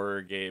there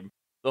horror game.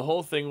 The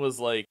whole thing was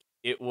like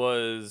it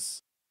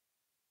was.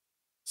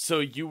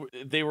 So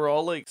they were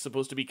all like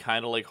supposed to be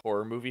kind of like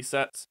horror movie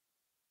sets,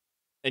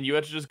 and you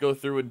had to just go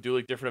through and do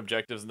like different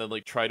objectives and then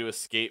like try to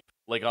escape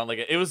like on like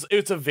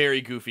it's a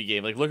very goofy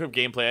game. Like look up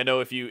gameplay. I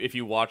know if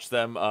you watch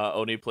them,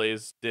 Oni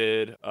Plays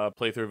did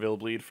playthrough of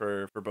Illbleed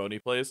for Boney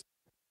Plays,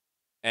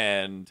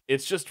 and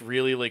it's just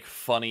really like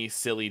funny,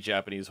 silly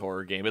Japanese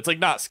horror game. It's like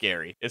not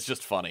scary. It's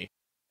just funny,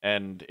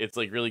 and it's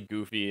like really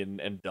goofy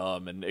and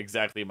dumb and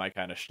exactly my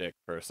kind of shtick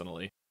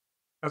personally.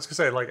 I was gonna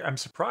say, like, I'm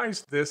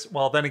surprised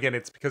well, then again,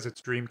 it's because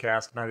it's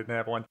Dreamcast and I didn't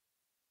have one.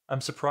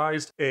 I'm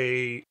surprised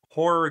a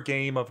horror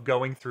game of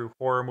going through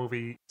horror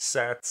movie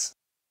sets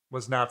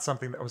was not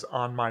something that was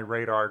on my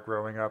radar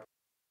growing up.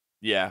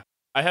 Yeah.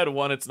 I had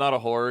one, it's not a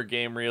horror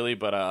game really,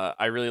 but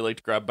I really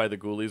liked Grabbed by the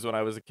Ghoulies when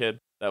I was a kid.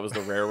 That was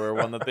the rareware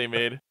one that they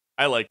made.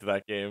 I liked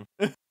that game.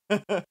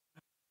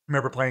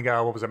 Remember playing,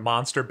 what was it,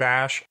 Monster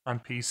Bash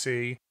on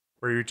PC?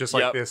 Where you're just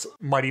like this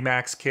Mighty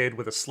Max kid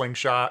with a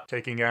slingshot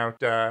taking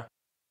out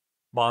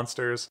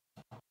monsters.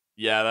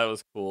 Yeah, that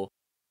was cool.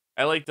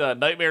 I liked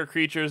Nightmare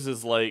Creatures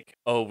is like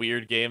a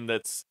weird game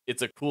it's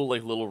a cool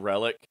like little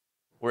relic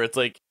where it's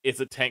like it's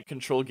a tank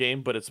control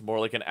game, but it's more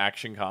like an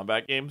action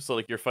combat game. So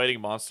like you're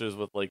fighting monsters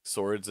with like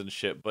swords and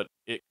shit, but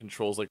it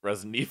controls like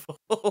Resident Evil.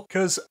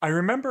 Because I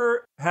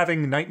remember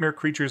having Nightmare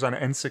Creatures on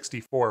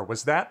N64.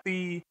 Was that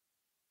the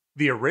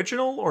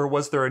original, or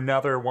was there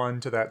another one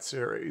to that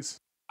series?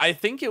 I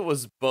think it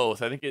was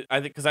both. I think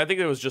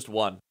there was just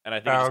one, and I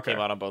think it just came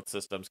out on both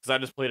systems. Because I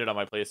just played it on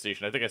my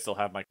PlayStation. I think I still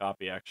have my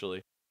copy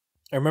actually.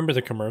 I remember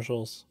the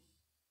commercials.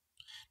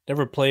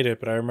 Never played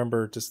it, but I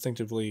remember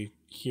distinctively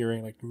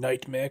hearing like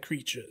Nightmare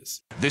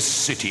Creatures. This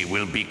city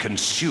will be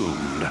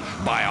consumed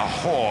by a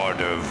horde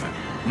of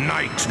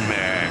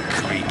nightmare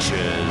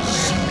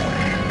creatures.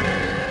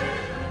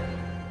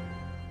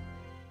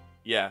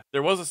 Yeah,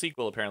 there was a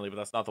sequel apparently, but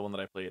that's not the one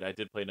that I played. I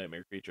did play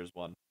Nightmare Creatures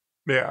 1.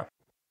 Yeah.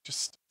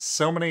 Just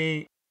so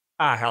many.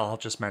 Hell, I'll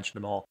just mention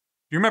them all.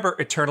 You remember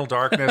Eternal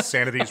Darkness,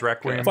 Sanity's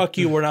Requiem? Fuck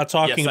you, we're not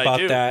talking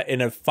about that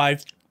in a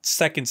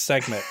 5-second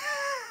segment.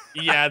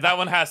 Yeah, that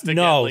one has to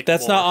No, get, like,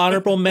 that's more. not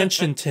honorable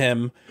mention,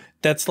 Tim.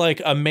 That's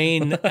like a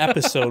main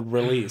episode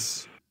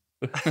release.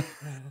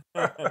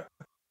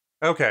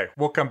 Okay,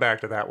 we'll come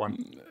back to that one.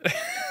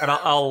 And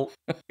I'll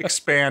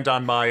expand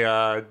on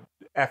my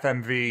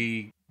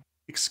FMV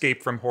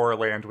Escape from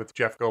Horrorland with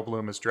Jeff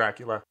Goldblum as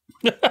Dracula.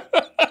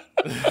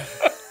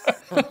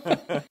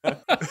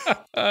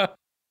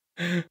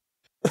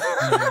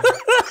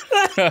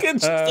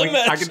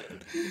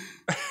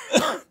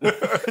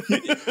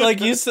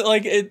 Like you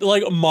said,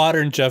 like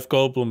modern Jeff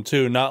Goldblum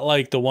too, not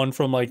like the one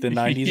from like the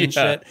 90s and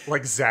shit.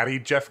 Like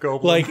Zaddy Jeff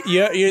Goldblum. Like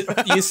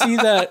you see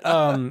that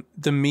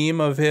the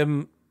meme of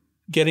him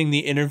getting the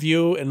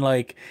interview and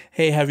like,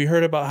 hey, have you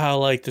heard about how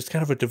like there's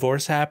kind of a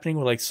divorce happening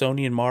with like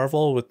Sony and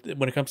Marvel with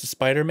when it comes to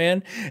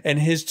Spider-Man? And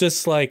his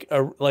just like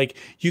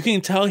you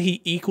can tell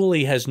he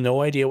equally has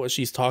no idea what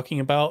she's talking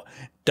about,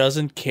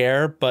 doesn't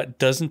care, but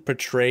doesn't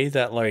portray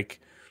that like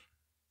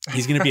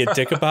he's gonna be a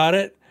dick about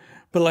it.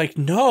 But like,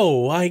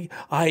 no, I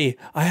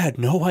had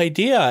no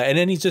idea. And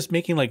then he's just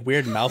making like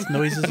weird mouth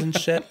noises and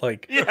shit.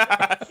 Like,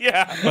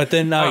 yeah. But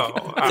then like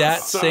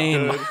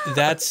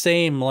that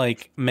same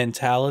like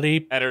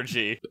mentality,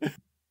 energy,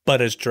 but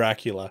as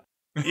Dracula.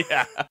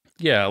 Yeah.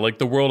 Yeah, like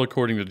the world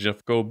according to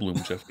Jeff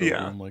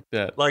Goldblum, like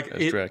that. Like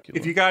as Dracula.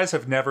 If you guys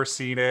have never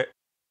seen it,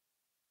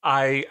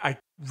 I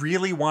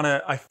really want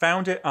to. I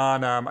found it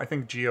on I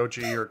think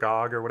GOG or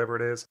GOG or whatever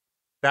it is,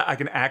 that I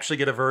can actually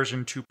get a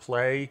version to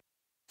play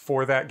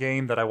for that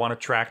game that I want to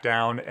track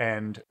down,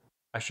 and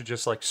I should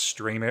just like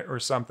stream it or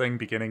something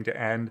beginning to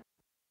end.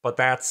 But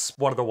that's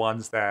one of the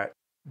ones that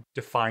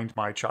defined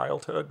my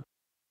childhood.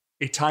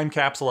 A time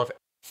capsule of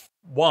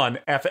one,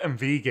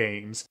 FMV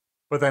games,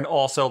 but then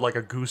also like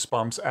a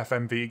Goosebumps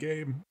FMV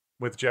game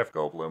with Jeff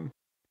Goldblum.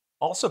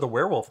 Also, the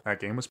werewolf in that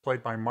game was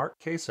played by Mark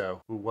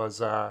Queso, who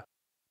was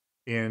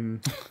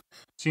in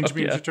Teenage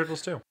Mutant Ninja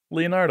Turtles 2.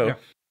 Leonardo. Yeah.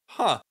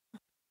 Huh.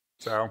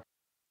 So,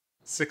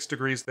 6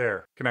 degrees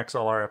there. Connects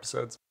all our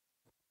episodes.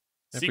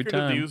 Secret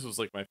of the Ooze was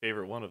like my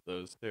favorite one of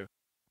those, too.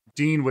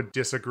 Dean would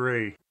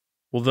disagree.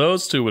 Well,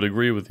 those two would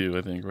agree with you,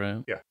 I think,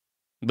 right? Yeah.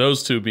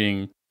 Those two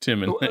being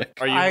Tim and Nick.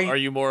 Are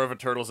you more of a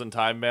Turtles in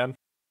Time man?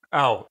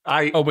 Oh,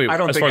 wait, I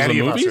don't as think far as any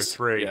the of us are movies?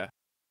 3. Yeah.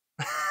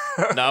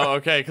 No,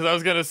 okay, because I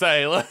was gonna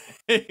say. Like,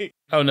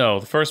 oh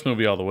no, the first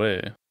movie all the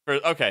way.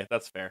 Okay,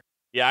 that's fair.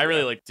 Yeah, I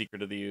really like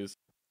Secret of the Ooze.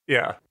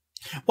 Yeah.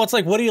 Well, it's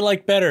like, what do you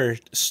like better,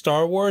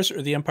 Star Wars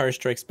or The Empire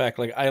Strikes Back?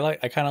 Like,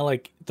 I kind of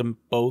like them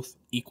both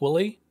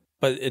equally,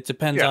 but it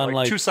depends on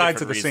like two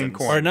sides of the same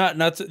coin. Or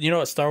not. You know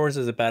what? Star Wars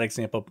is a bad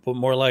example, but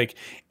more like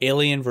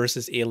Alien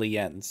versus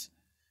Aliens.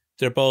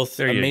 They're both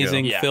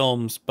amazing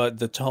films, but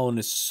the tone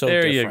is so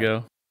different. There you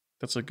go.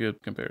 That's a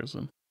good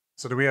comparison.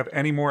 So do we have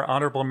any more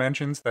honorable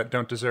mentions that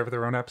don't deserve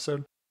their own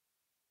episode?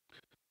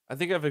 I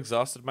think I've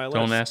exhausted my list.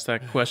 Don't ask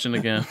that question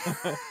again.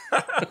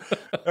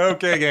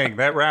 Okay, gang,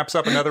 that wraps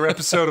up another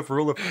episode of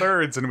Rule of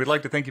Thirds, and we'd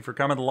like to thank you for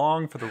coming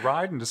along for the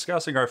ride and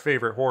discussing our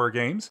favorite horror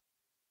games.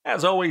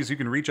 As always, you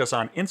can reach us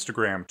on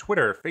Instagram,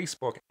 Twitter,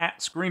 Facebook,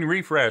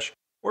 @ScreenRefresh,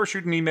 or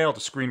shoot an email to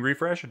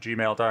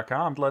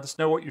screenrefresh@gmail.com to let us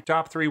know what your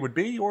top 3 would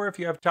be, or if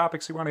you have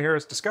topics you want to hear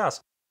us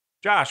discuss.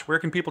 Josh, where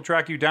can people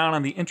track you down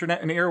on the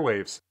internet and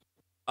airwaves?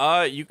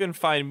 You can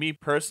find me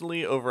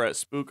personally over at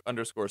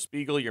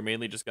spook_spiegel. You're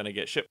mainly just going to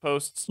get shit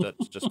posts.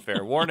 That's just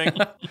fair warning.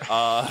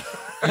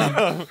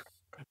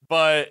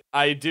 But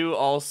I do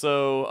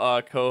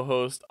also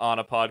co-host on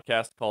a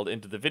podcast called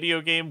Into the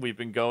Video Game. We've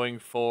been going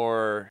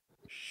for...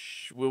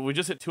 We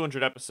just hit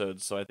 200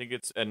 episodes, so I think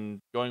it's...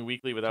 And going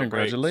weekly without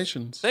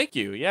Congratulations. breaks. Thank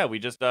you. Yeah, we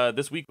just...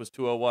 this week was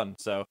 201,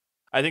 so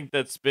I think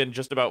that's been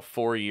just about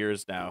 4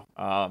 years now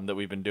that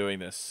we've been doing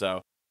this,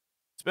 so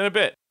it's been a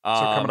bit. So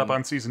coming up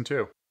on season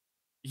 2.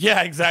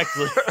 Yeah,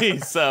 exactly.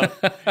 So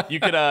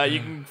you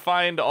can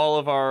find all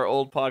of our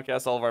old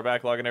podcasts, all of our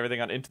backlog and everything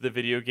on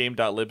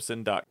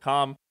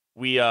intothevideogame.libsyn.com.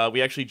 We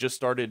actually just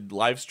started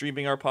live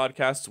streaming our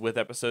podcasts with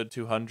episode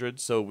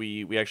 200. So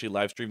we actually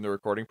live stream the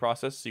recording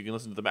process. So you can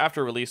listen to them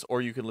after release,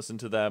 or you can listen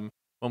to them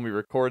when we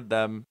record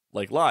them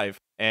like live.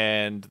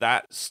 And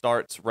that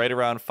starts right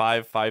around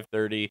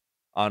 5:30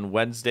 on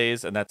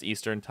Wednesdays, and that's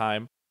Eastern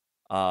time.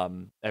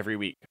 Every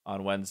week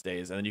on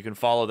Wednesdays, and then you can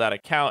follow that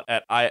account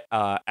at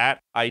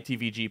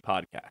ITVG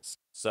Podcast.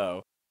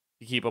 So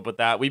to keep up with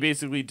that,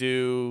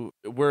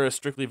 we're a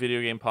strictly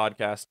video game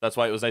podcast. That's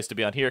why it was nice to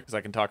be on here, because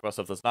I can talk about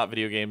stuff that's not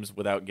video games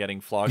without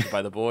getting flogged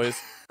by the boys.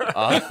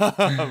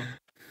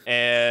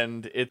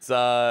 And it's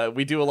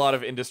we do a lot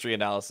of industry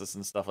analysis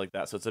and stuff like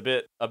that. So it's a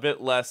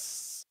bit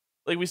less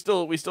like we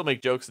still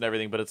make jokes and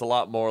everything, but it's a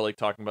lot more like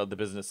talking about the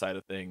business side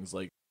of things,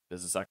 like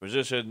business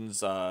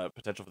acquisitions,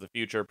 potential for the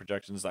future,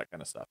 projections, that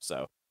kind of stuff.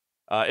 So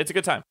it's a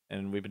good time,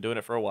 and we've been doing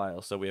it for a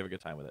while, so we have a good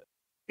time with it.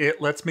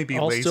 It lets me be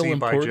All lazy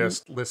by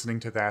just listening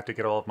to that to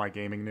get all of my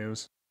gaming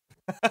news.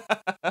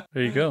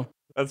 There you go.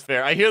 That's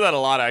fair. I hear that a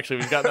lot, actually.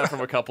 We've gotten that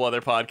from a couple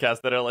other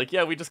podcasts that are like,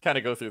 yeah, we just kind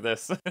of go through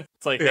this.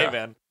 It's like, hey,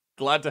 man,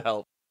 glad to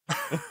help.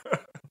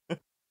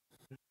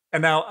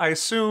 And now, I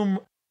assume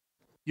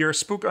your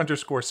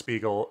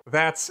spook_spiegel,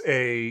 that's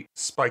a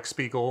Spike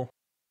Spiegel.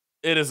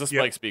 It is a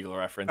Spike Spiegel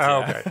reference. Oh,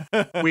 yeah.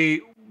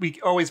 Okay. We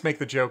always make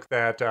the joke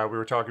that we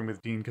were talking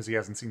with Dean because he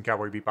hasn't seen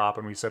Cowboy Bebop,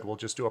 and we said we'll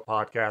just do a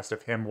podcast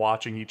of him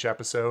watching each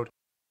episode,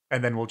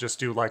 and then we'll just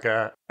do like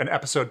an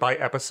episode by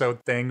episode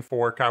thing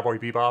for Cowboy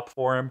Bebop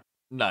for him.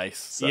 Nice.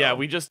 So. Yeah,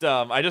 we just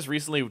I just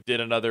recently did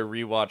another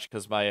rewatch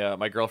because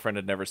my girlfriend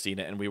had never seen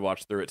it, and we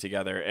watched through it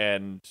together,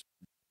 and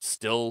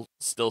still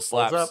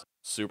slaps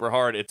super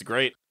hard. It's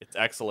great. It's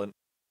excellent.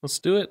 Let's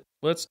do it.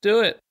 Let's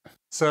do it.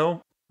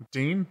 So,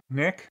 Dean,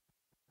 Nick,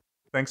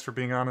 thanks for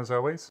being on as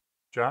always.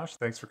 Josh,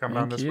 thanks for coming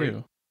on this week.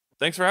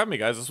 Thanks for having me,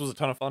 guys. This was a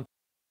ton of fun.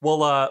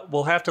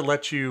 We'll have to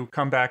let you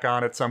come back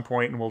on at some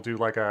point, and we'll do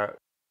like a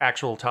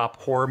actual top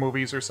horror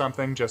movies or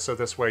something, just so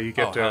this way you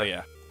get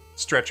to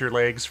stretch your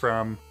legs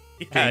from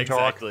game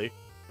talk. Exactly.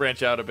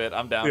 Branch out a bit.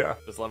 I'm down. Yeah.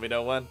 Just let me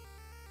know when.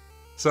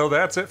 So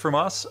that's it from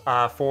us.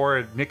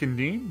 For Nick and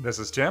Dean, this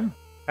is Tim.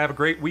 Have a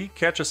great week.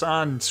 Catch us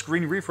on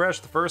Screen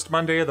Refresh the first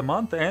Monday of the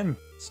month, and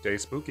stay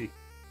spooky.